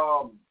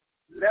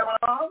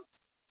Lebanon,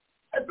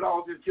 that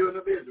belongs to the children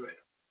of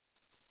Israel.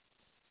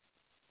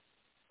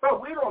 So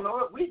we don't know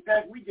it. We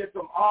think we just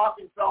from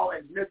Arkansas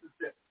and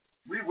Mississippi.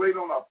 We wait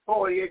on our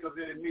 40 acres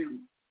in the mule,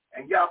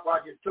 and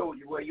Yahweh just told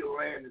you where your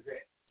land is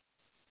at.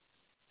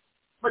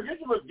 But this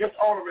was just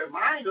all a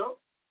reminder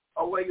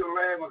of where your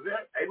land was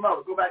at. Hey,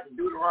 mother, go back to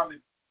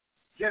Deuteronomy,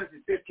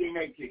 Genesis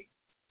 15:18.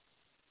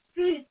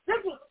 See,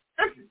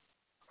 listen.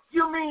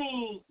 You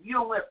mean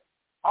you went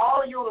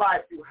all your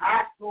life through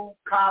high school,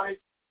 college,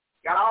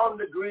 got all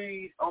the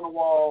degrees on the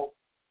wall,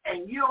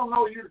 and you don't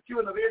know you're the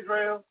children of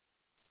Israel?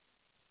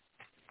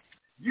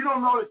 You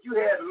don't know that you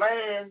had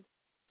land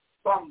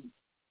from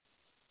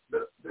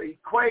the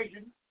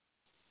equator.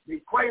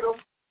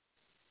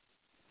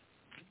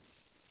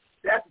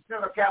 That's the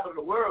center capital of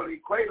the world, the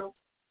equator.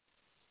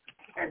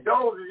 And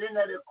those is in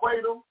that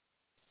equator,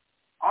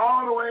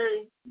 all the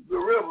way to the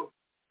river,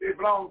 it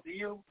belongs to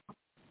you.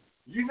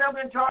 You never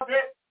been taught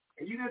that?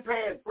 And you been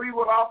paying free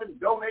will offerings,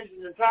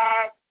 donations, and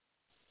tithes?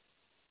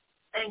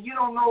 And you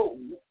don't know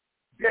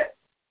that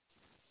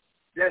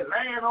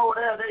land over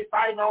there they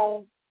fighting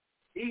on,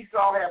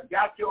 Esau have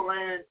got your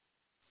land,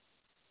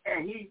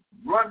 and he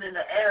running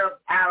the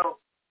Arabs out of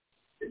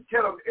and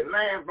tell them the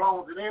land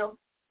belongs to them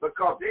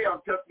because they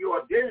done took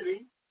your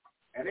identity,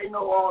 and they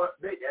know all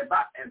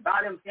and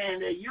by them saying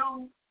they're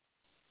you,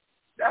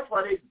 that's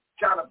why they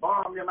try to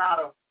bomb them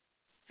out of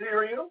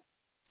Syria,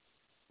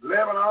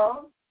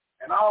 Lebanon,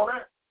 and all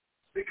that,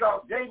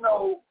 because they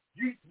know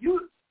you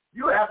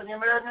African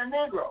American and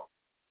Negro,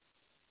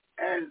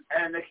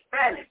 and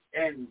Hispanic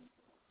and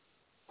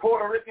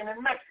Puerto Rican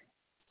and Mexican.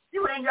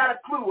 You ain't got a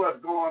clue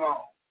what's going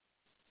on.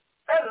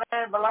 That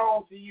land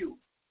belongs to you.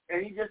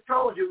 And he just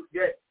told you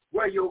that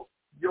where your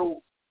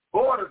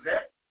border's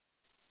at.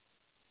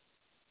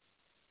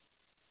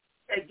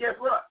 And guess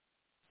what?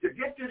 To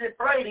get to the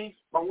Euphrates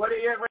from where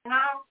they are right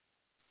now,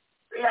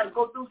 they had to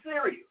go through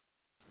Syria.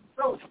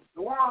 So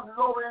the ones that's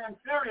over there in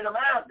Syria, the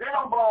man, they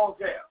don't belong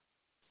there.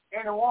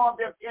 And the ones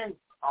that's in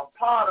a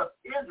part of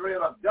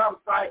Israel, a dump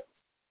site,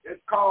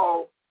 it's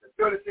called the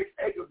 36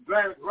 acres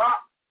granite rock,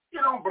 it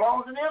don't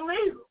belong to them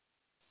either.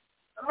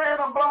 The land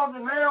don't belong to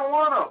neither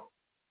one of them.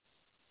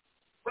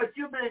 But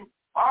you've been,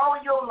 all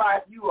your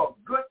life, you are a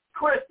good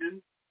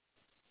Christian,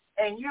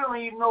 and you don't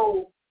even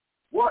know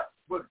what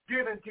was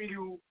given to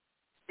you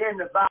in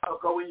the Bible,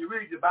 because when you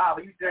read the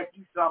Bible, you think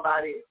you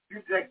somebody else.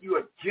 You think you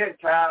a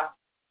Gentile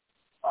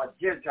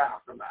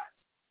somebody.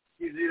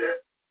 You see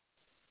that?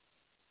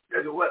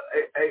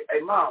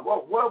 Hey, Mom,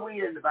 what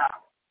we in the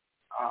Bible?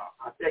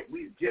 I think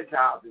we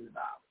Gentiles in the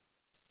Bible.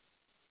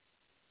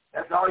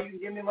 That's all you can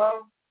give me,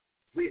 Mom?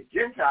 We're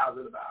Gentiles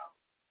in the Bible.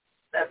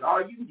 That's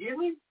all you can give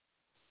me?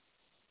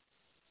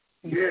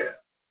 Yeah.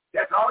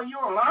 That's all you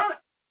want to learn?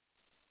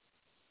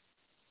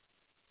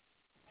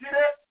 See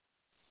that?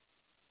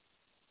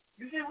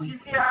 You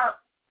see how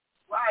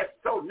why it's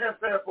so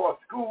necessary for a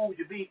school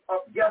to be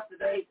up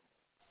yesterday?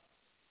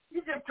 He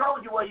just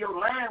told you where your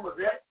land was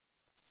at.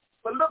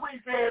 But look what he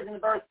says in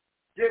verse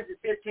Genesis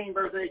 15,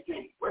 verse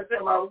 18. Where's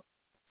that, Moses?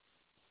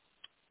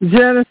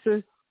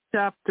 Genesis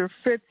chapter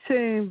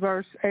 15,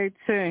 verse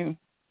 18.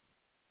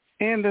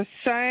 In the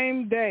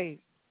same day,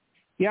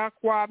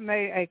 Yahweh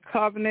made a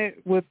covenant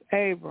with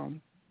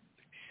Abram,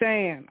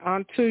 saying,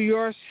 unto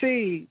your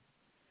seed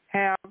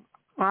have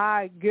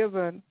I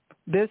given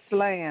this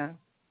land,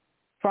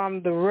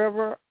 from the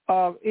river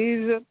of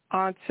Egypt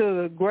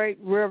unto the great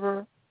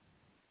river,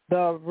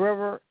 the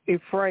river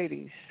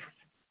Euphrates.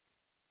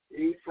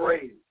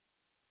 Euphrates.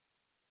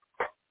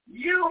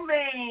 You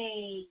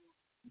mean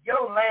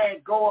your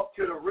land go up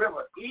to the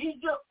river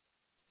Egypt?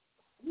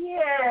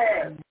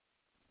 Yes.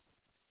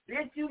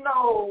 Did you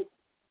know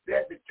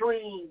that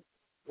between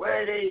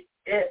where they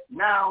at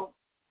now,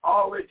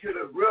 all the way to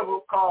the river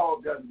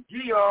called the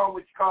Gihon,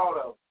 which is called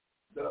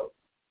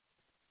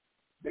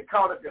they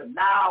call it the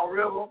Nile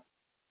River.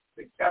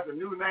 That's a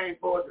new name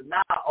for it, the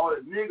Nile or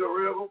the Nigger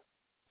River.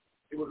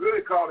 It was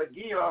really called the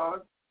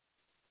Gihon.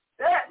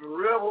 That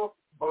river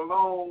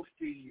belongs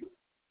to you.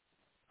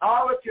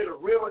 All the way to the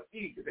river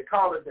Egypt, they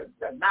call it the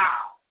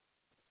Nile.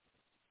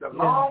 The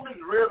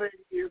longest river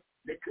is,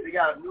 they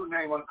got a new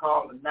name on it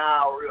called the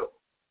Nile River.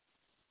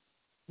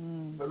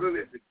 But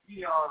really, it's the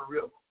Gihon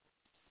River.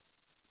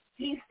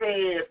 He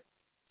said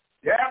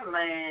that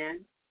land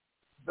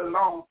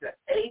belongs to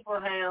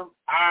Abraham,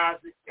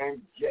 Isaac,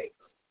 and Jacob.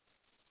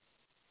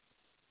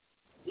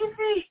 You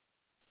see,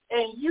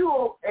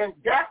 and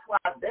that's why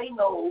they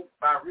know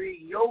by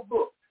reading your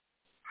book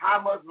how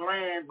much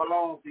land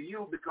belongs to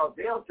you, because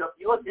they'll take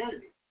your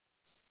identity,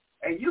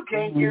 and you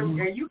can't get them,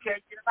 and you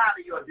can't get them out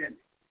of your identity.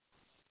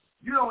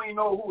 You don't even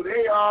know who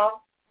they are,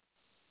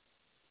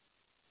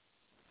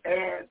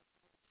 and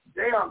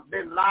they have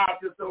been lied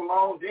to so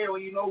long they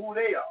don't even know who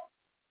they are.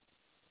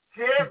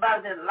 See,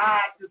 everybody that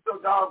lied to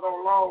so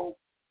doggone long,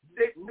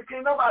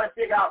 can't nobody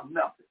figure out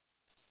nothing.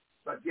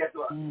 But guess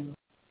what?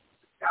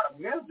 Got a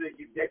minister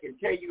that can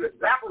tell you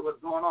exactly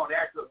what's going on.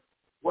 Ask us,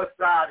 what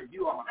side are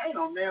you on? Ain't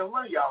on near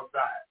one of y'all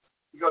side.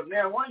 Because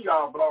near one of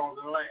y'all belongs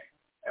in the land.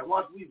 And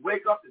once we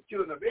wake up the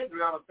children of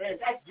Israel, understand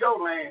that's your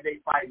land they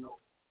fighting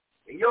over.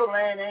 And your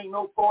land ain't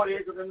no 40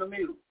 acres in the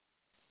middle.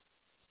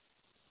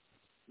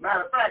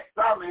 Matter of fact,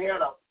 Solomon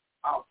had a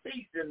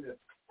feast in the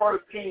 1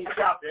 Kings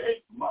chapter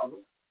 8,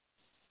 mother.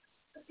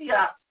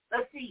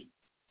 Let's see.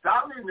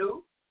 Solomon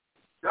knew.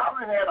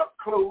 Solomon had a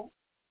clue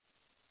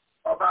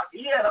about,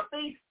 he had a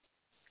feast.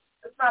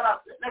 Let's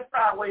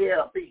find where he had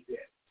a feast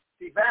at.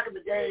 See, back in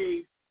the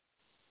days,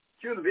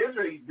 children of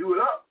Israel used to do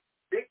it up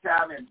big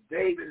time in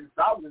David and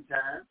Solomon's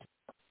time.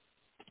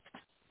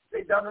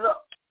 They done it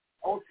up.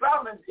 On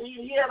Solomon,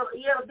 he had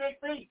a big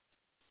feast.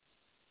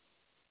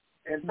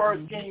 In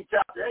 1 Kings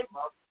chapter 8,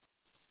 mother.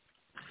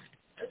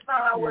 Let's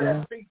find out where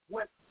that feast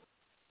went.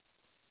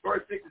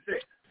 Verse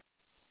 66.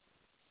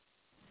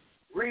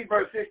 Read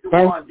verse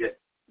 61, just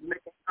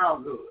make it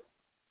sound good.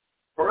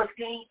 1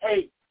 Kings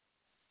 8,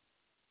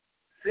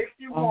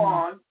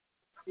 61,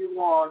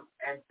 61,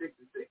 and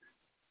 66.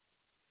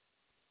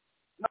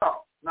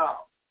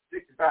 No,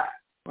 65.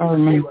 Hold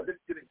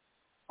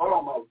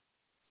on, Moses.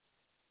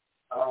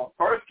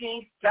 1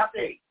 Kings chapter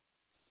 8.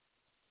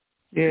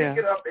 Yeah.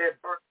 Pick it up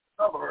at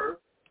verse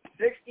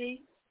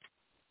 60,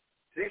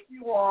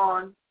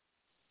 61,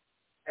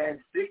 and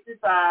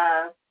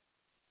 65,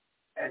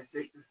 and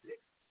 66.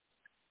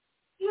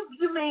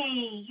 You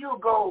mean you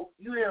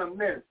in a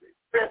ministry,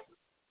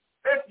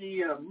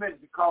 especially in a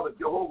ministry called the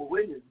Jehovah's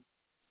Witnesses.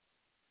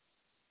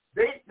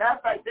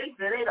 That's like they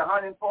said they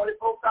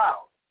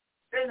 144,000.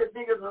 They the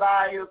biggest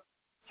liars,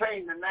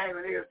 changing the name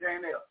and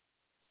everything else.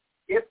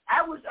 If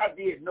I wish I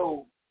did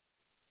know,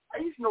 I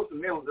used to know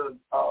some members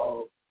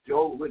of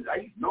Jehovah's Witnesses.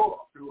 I used to know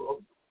them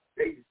through.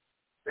 They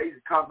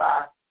just come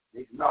by.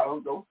 They said, no,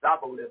 don't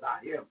stop over there by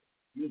him.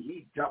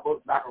 He jump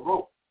us like a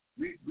rope.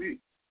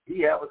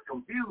 He have us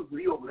confused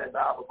when he opened that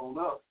Bible on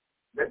us.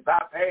 Let's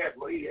bypass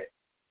where he at.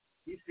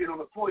 He sit on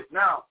the porch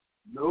now.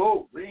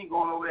 No, we ain't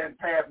going over there and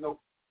pass no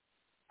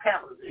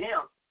pamphlets to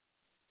him.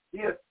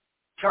 He'll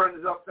turn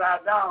us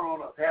upside down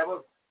on us. Have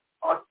us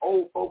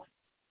old folks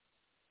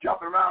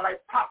jumping around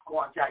like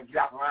popcorn trying to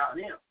jump around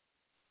him.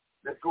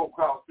 Let's go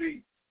across the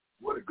street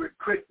where the good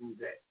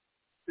Christians at.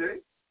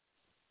 See?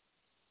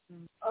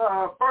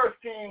 1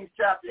 Kings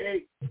chapter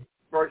 8,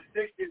 verse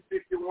 60 and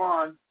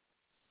 61.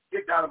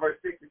 Get down to verse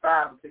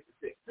 65 and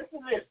 66. Listen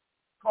to this.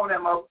 Come on there,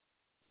 Mo.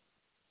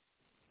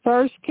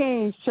 1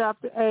 Kings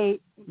chapter 8,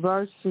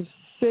 verses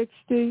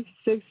 60,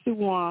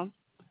 61,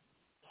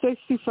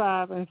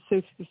 65, and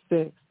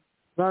 66.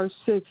 Verse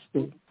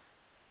 60.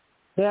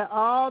 That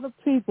all the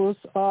peoples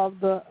of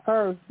the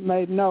earth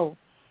may know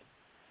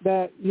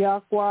that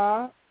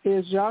Yahweh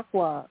is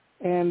Yahweh,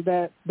 and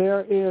that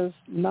there is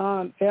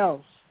none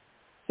else.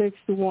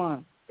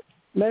 61.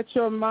 Let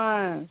your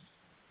minds,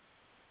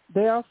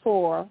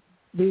 therefore,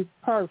 be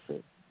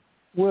perfect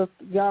with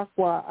Yahweh,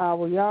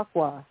 our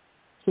Yahweh,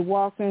 to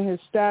walk in his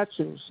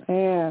statutes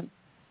and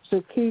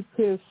to keep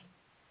his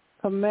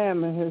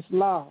commandment, his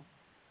law,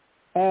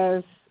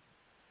 as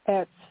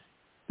at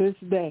this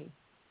day.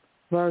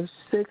 Verse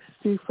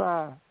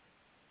 65.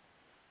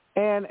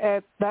 And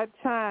at that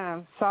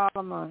time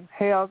Solomon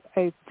held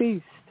a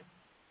feast,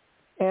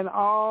 and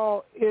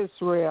all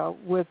Israel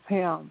with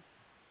him,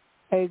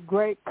 a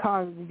great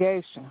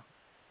congregation,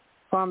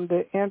 from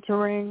the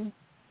entering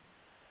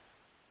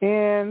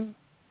in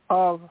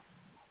of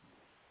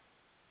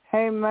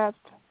Hamath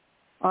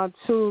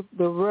unto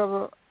the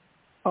river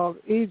of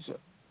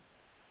Egypt,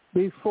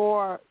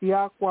 before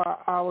Yahweh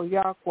our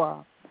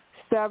Yahweh,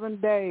 7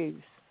 days,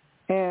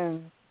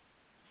 and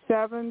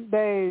 7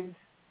 days,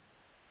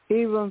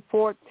 even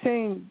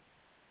 14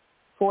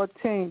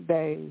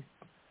 days.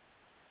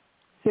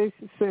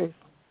 66.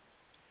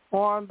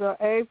 On the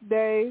 8th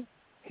day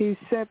he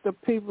sent the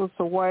peoples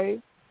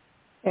away,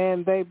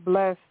 and they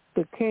blessed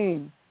the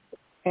king,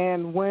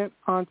 and went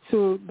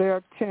unto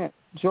their tent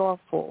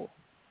joyful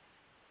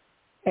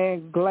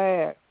and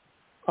glad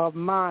of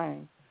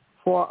mind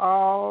for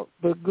all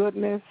the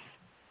goodness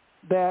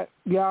that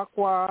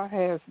Yahweh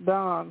has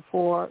done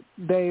for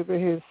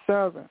David his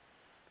servant,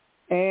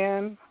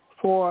 and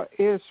for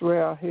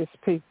Israel his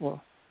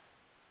people.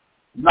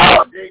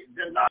 No, they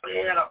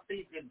had a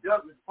feast in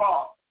Douglas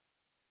Park.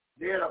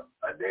 They had a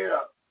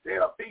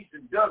feast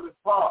in Douglas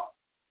Park.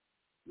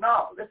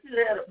 No, let's see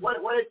what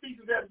they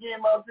feast was at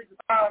again, Mother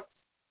 65.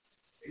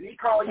 And he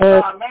called you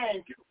by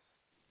name too.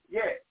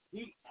 Yeah,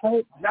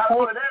 not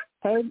only that.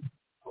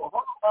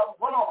 Hold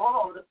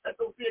on. Let's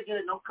go see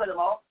again. Don't cut him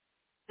off.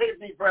 Take a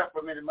deep breath for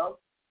a minute, Mo.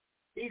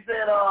 He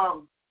said,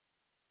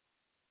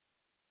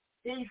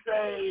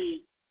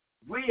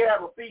 we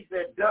have a feast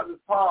at Douglas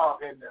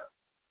Park in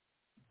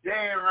the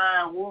Dan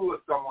Ryan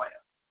Woods somewhere.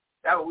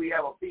 That's where we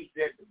have a feast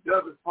at the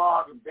Douglas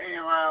Park and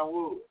Dan Ryan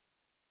Woods.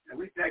 And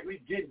we think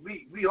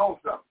we own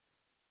something.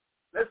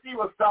 Let's see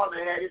what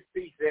Solomon had his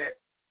feast at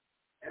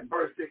in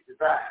verse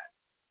 65.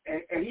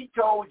 And he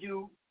told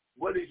you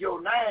what is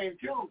your name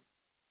too.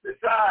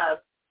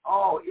 Besides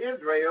all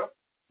Israel,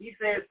 he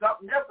said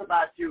something else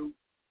about you,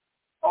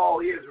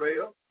 all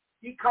Israel.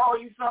 He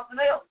called you something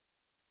else.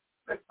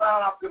 Let's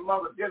find out the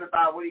mother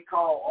identify what he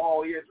called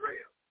all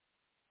Israel.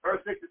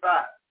 Verse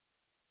 65.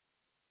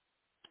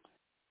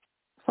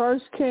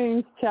 1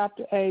 Kings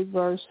chapter 8,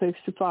 verse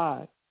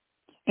 65.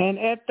 And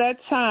at that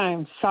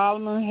time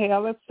Solomon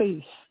held a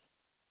feast,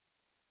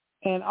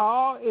 and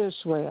all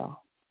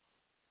Israel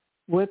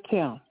with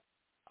him,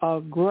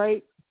 a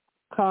great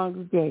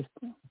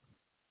congregation,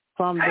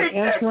 from the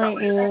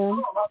entering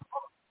in.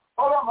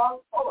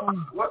 Hold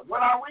on.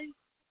 What are we?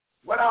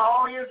 What are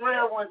all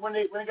Israel when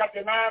they got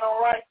their 9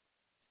 all right?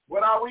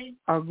 What are we?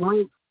 A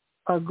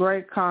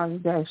great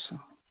congregation.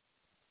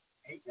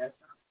 Ain't that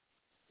something?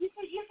 You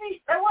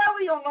see, why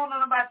we don't know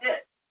nothing about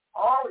that?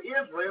 All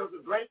Israel is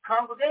a great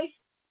congregation.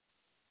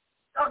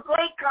 A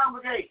great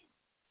congregation.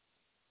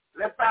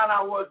 Let's find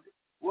out was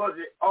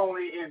it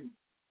only in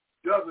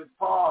Douglas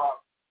Park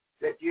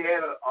that you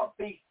had a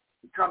feast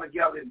to come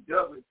together in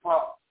Douglas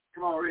Park?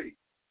 Come on, read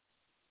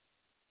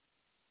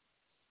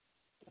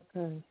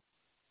it.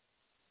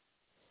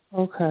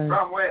 Okay.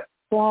 From where?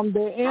 From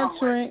the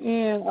entering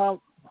in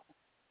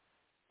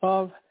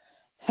of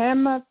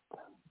Hamath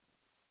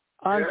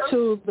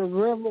unto the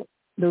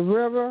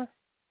river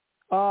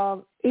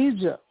of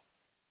Egypt.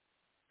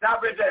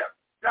 Stop it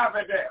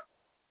there.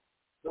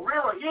 The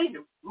river of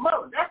Egypt,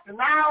 mother, that's the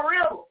Nile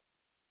River.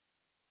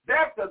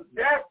 That's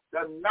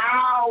the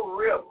Nile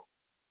River.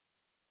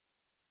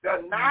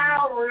 The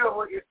Nile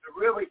River is the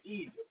river of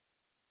Egypt.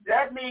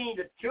 That means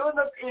the children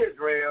of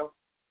Israel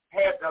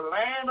had the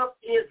land of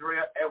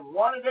Israel, and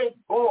one of their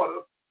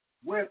borders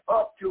went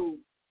up to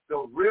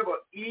the river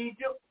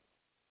Egypt.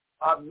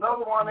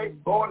 Another one of their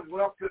borders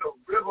went up to the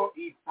river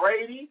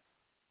Euphrates,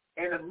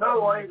 and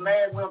another one of their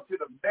land went up to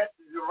the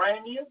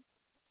Mediterranean.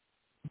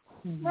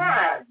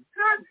 My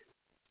goodness.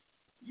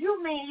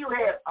 You mean you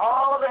had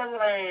all that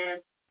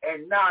land,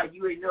 and now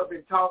you ain't never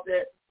been taught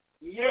that?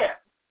 Yes.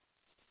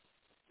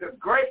 The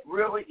great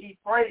river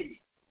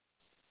Euphrates.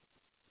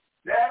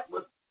 That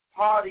was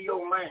part of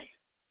your land.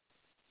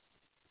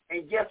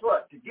 And guess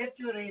what? To get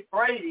to the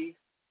Euphrates,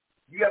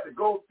 you have to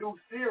go through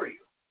Syria.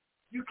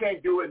 You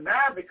can't do it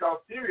now because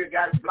Syria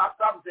got it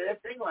blocked off and said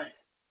that's big land.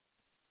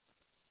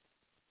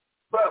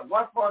 But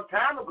once upon a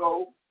time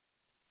ago,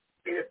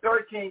 in the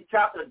 13th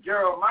chapter of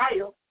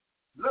Jeremiah,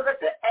 look at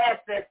the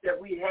assets that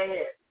we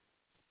had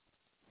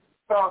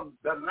from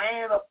the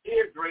land of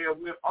Israel.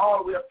 Went all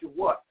the way up to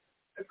what?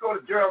 Let's go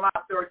to Jeremiah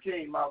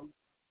 13, Mom.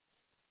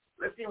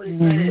 Let's see what he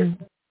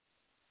says.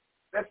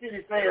 Let's see what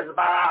he says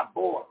about our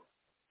border.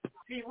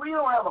 See, we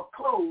don't have a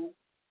clue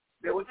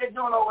that what they're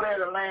doing over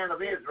there in the land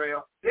of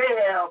Israel, they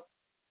have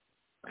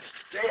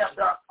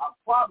done a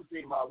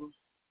prophecy, mothers,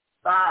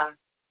 by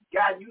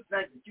God. You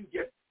think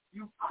that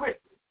you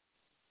Christian,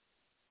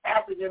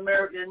 African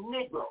American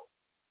Negro.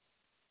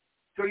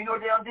 So you know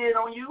what they done did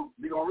on you?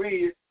 We're going to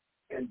read it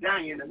in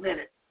Daniel in a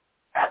minute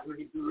after we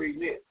get through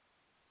reading this.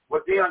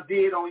 What they done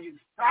did on you,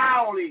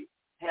 soundly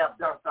have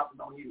done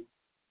something on you.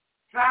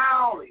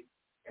 Soundly.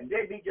 And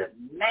they be just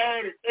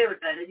mad at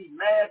everything. They be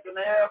mad at the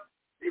Arabs.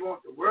 They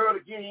want the world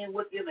to get in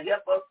with them and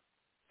help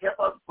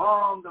us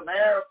bomb the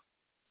Arabs.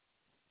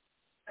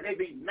 And they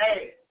be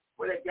mad.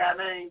 What that guy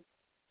named?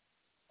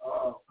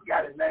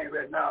 Forgot his name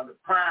right now. The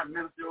prime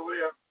minister over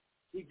there.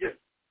 He just,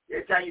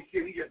 every time you see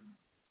him, he just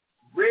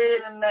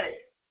red and mad.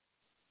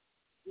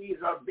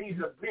 He's a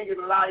biggest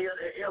liar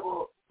that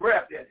ever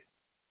breathed at it.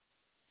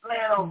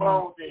 Land on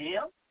bones to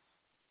him.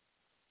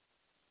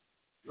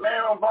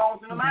 Land on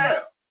bones to the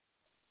Arabs.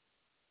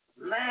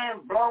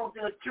 Land belongs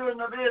to the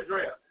children of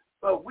Israel.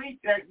 But we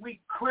think we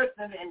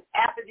Christian and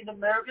African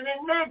American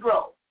and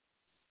Negro.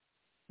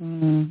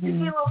 You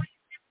see what we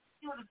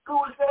do the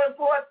school is so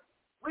important?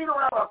 We don't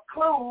have a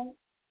clue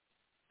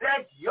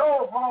that's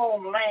your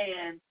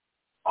homeland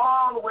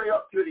all the way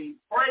up to the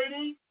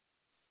Euphrates,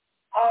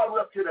 all the way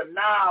up to the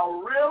Nile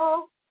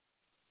River,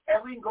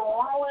 and we can go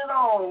on and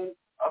on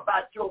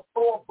about your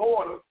 4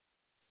 borders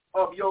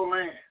of your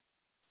land.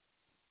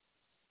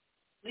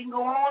 We can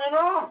go on and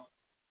on.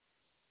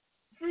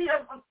 See,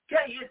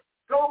 okay, it's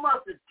so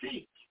much to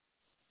teach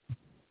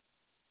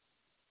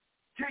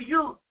to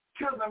you,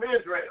 children of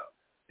Israel,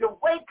 to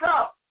wake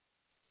up.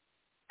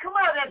 Come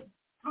out of that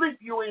sleep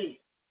you in.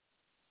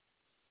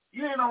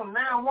 You ain't on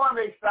now one of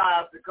their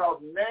sides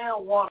because now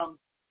one of them,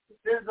 the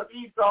sins of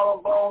Esau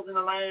don't belong in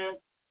the land,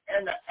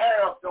 and the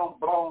Arabs don't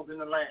belong in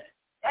the land.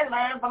 That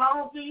land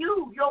belongs to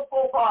you, your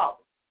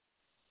forefathers.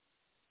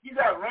 You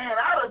got ran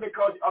out of it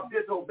because of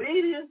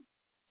disobedience.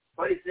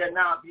 But he said,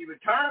 now if you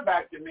return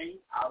back to me,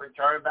 I'll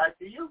return back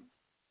to you.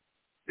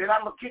 Then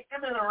I'm going to kick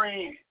them in the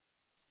ring.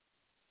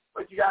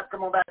 But you got to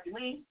come on back to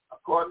me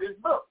according to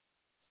this book.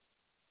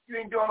 You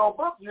ain't doing no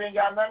book, you ain't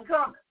got nothing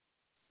coming.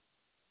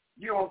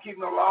 You don't keep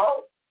no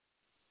laws.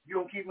 You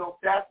don't keep no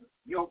statutes.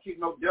 You don't keep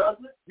no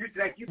judgment. You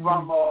think you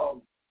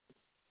from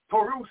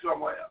Peru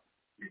somewhere.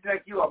 You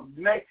think you a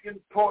Mexican,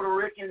 Puerto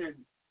Rican,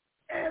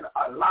 and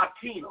a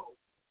Latino.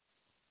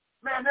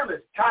 Man, them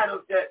is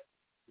titles that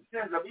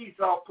descendants of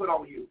Esau put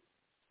on you.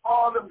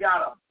 All of them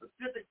got a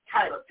specific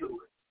title to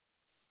it.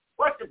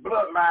 What's the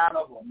bloodline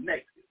of a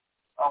Mexican,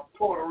 a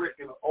Puerto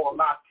Rican, or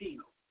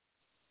Latino?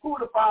 Who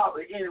the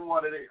father of any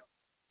one of them?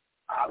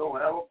 I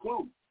don't have a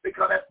clue,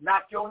 because that's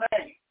not your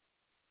name.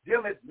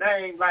 Them is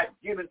names like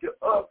given to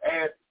us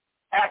as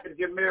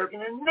African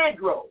American and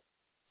Negro.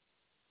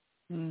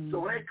 So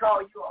when they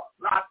call you a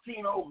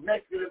Latino,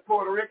 Mexican, and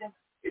Puerto Rican,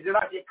 it's just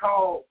like they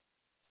call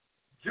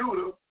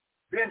Judah,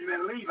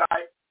 Benjamin, Levi,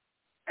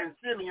 and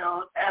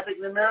Simeon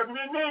African American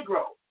and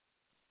Negro.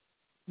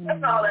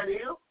 That's all that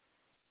is.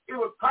 It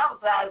was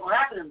prophesied it will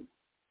happen in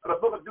the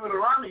book of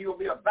Deuteronomy. You'll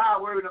be a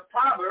byword and a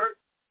proverb,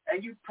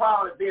 and you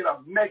probably been a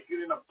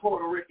Mexican and a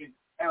Puerto Rican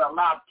and a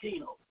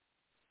Latino.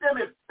 Them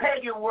is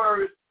pagan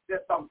words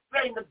that some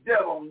Satan the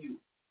devil on you.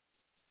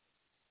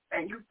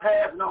 And you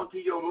passing on to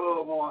your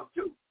loved ones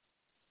too.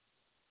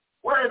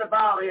 Where in the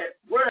Bible at?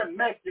 Where in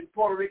Mexican,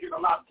 Puerto Rican, or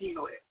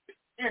Latino at?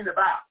 In the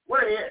Bible.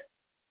 Where they at?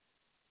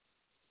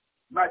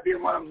 Might be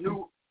in one of them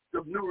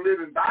new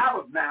living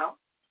Bibles now,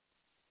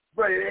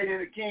 but it ain't in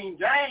the King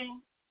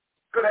James,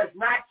 because that's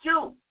not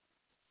you.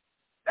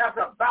 That's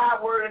a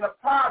byword and a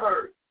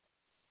proverb.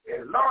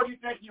 As long as you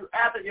think you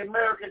African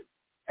American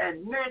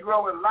and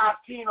Negro and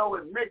Latino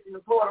and Mexican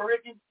and Puerto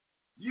Rican,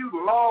 you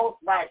lost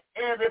like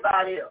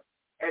everybody else.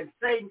 And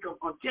Satan can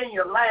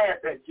continue to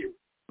laugh at you.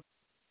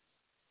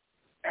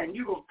 And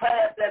you will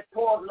pass that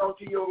poison on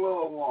to your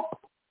loved ones.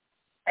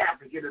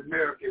 African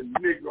American,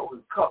 Negro,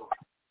 and color,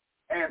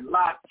 and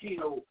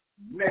Latino,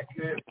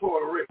 Mexican, and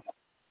Puerto Rican,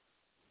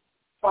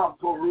 from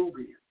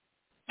Peruvian.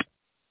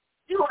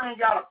 You ain't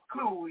got a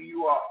clue who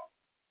you are.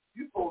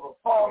 You're supposed to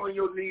fall on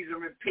your knees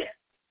and repent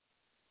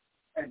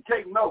and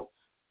take notes,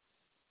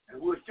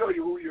 and we'll show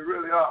you who you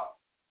really are.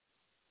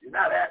 You're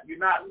not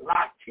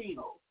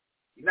Latino.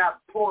 You're not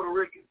Puerto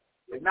Rican.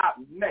 You're not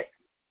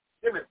Mexican.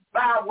 Them is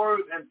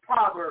bywords and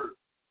proverbs.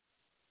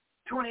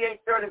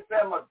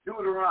 28:37 of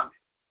Deuteronomy.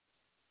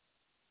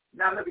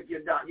 Now look at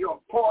you done. You're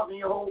poisoning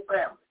your whole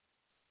family.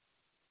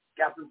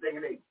 Got them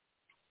thinking they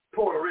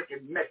Puerto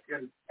Rican,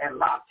 Mexican, and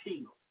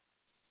Latino.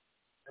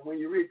 And when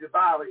you read the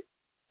Bible,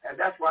 and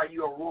that's why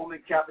you're a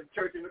Roman Catholic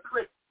Church and a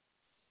Christian.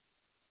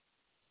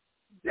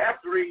 That's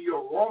the reason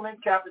you're a Roman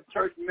Catholic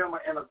Church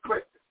member and a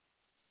Christian.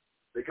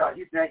 Because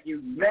you think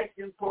you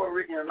Mexican, Puerto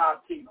Rican, and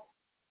Latino.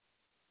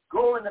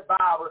 Go in the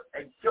Bible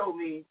and show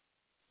me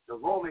the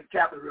Roman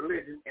Catholic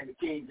religion in the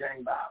King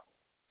James Bible.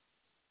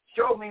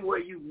 Show me where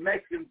you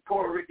Mexican,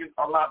 Puerto Rican,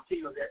 or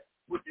Latino that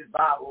with this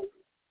Bible open.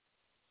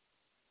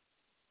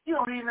 You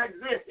don't even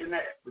exist in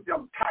that with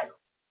them titles.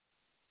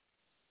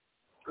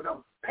 Because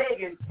them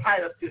pagan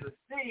titles to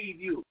deceive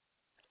you.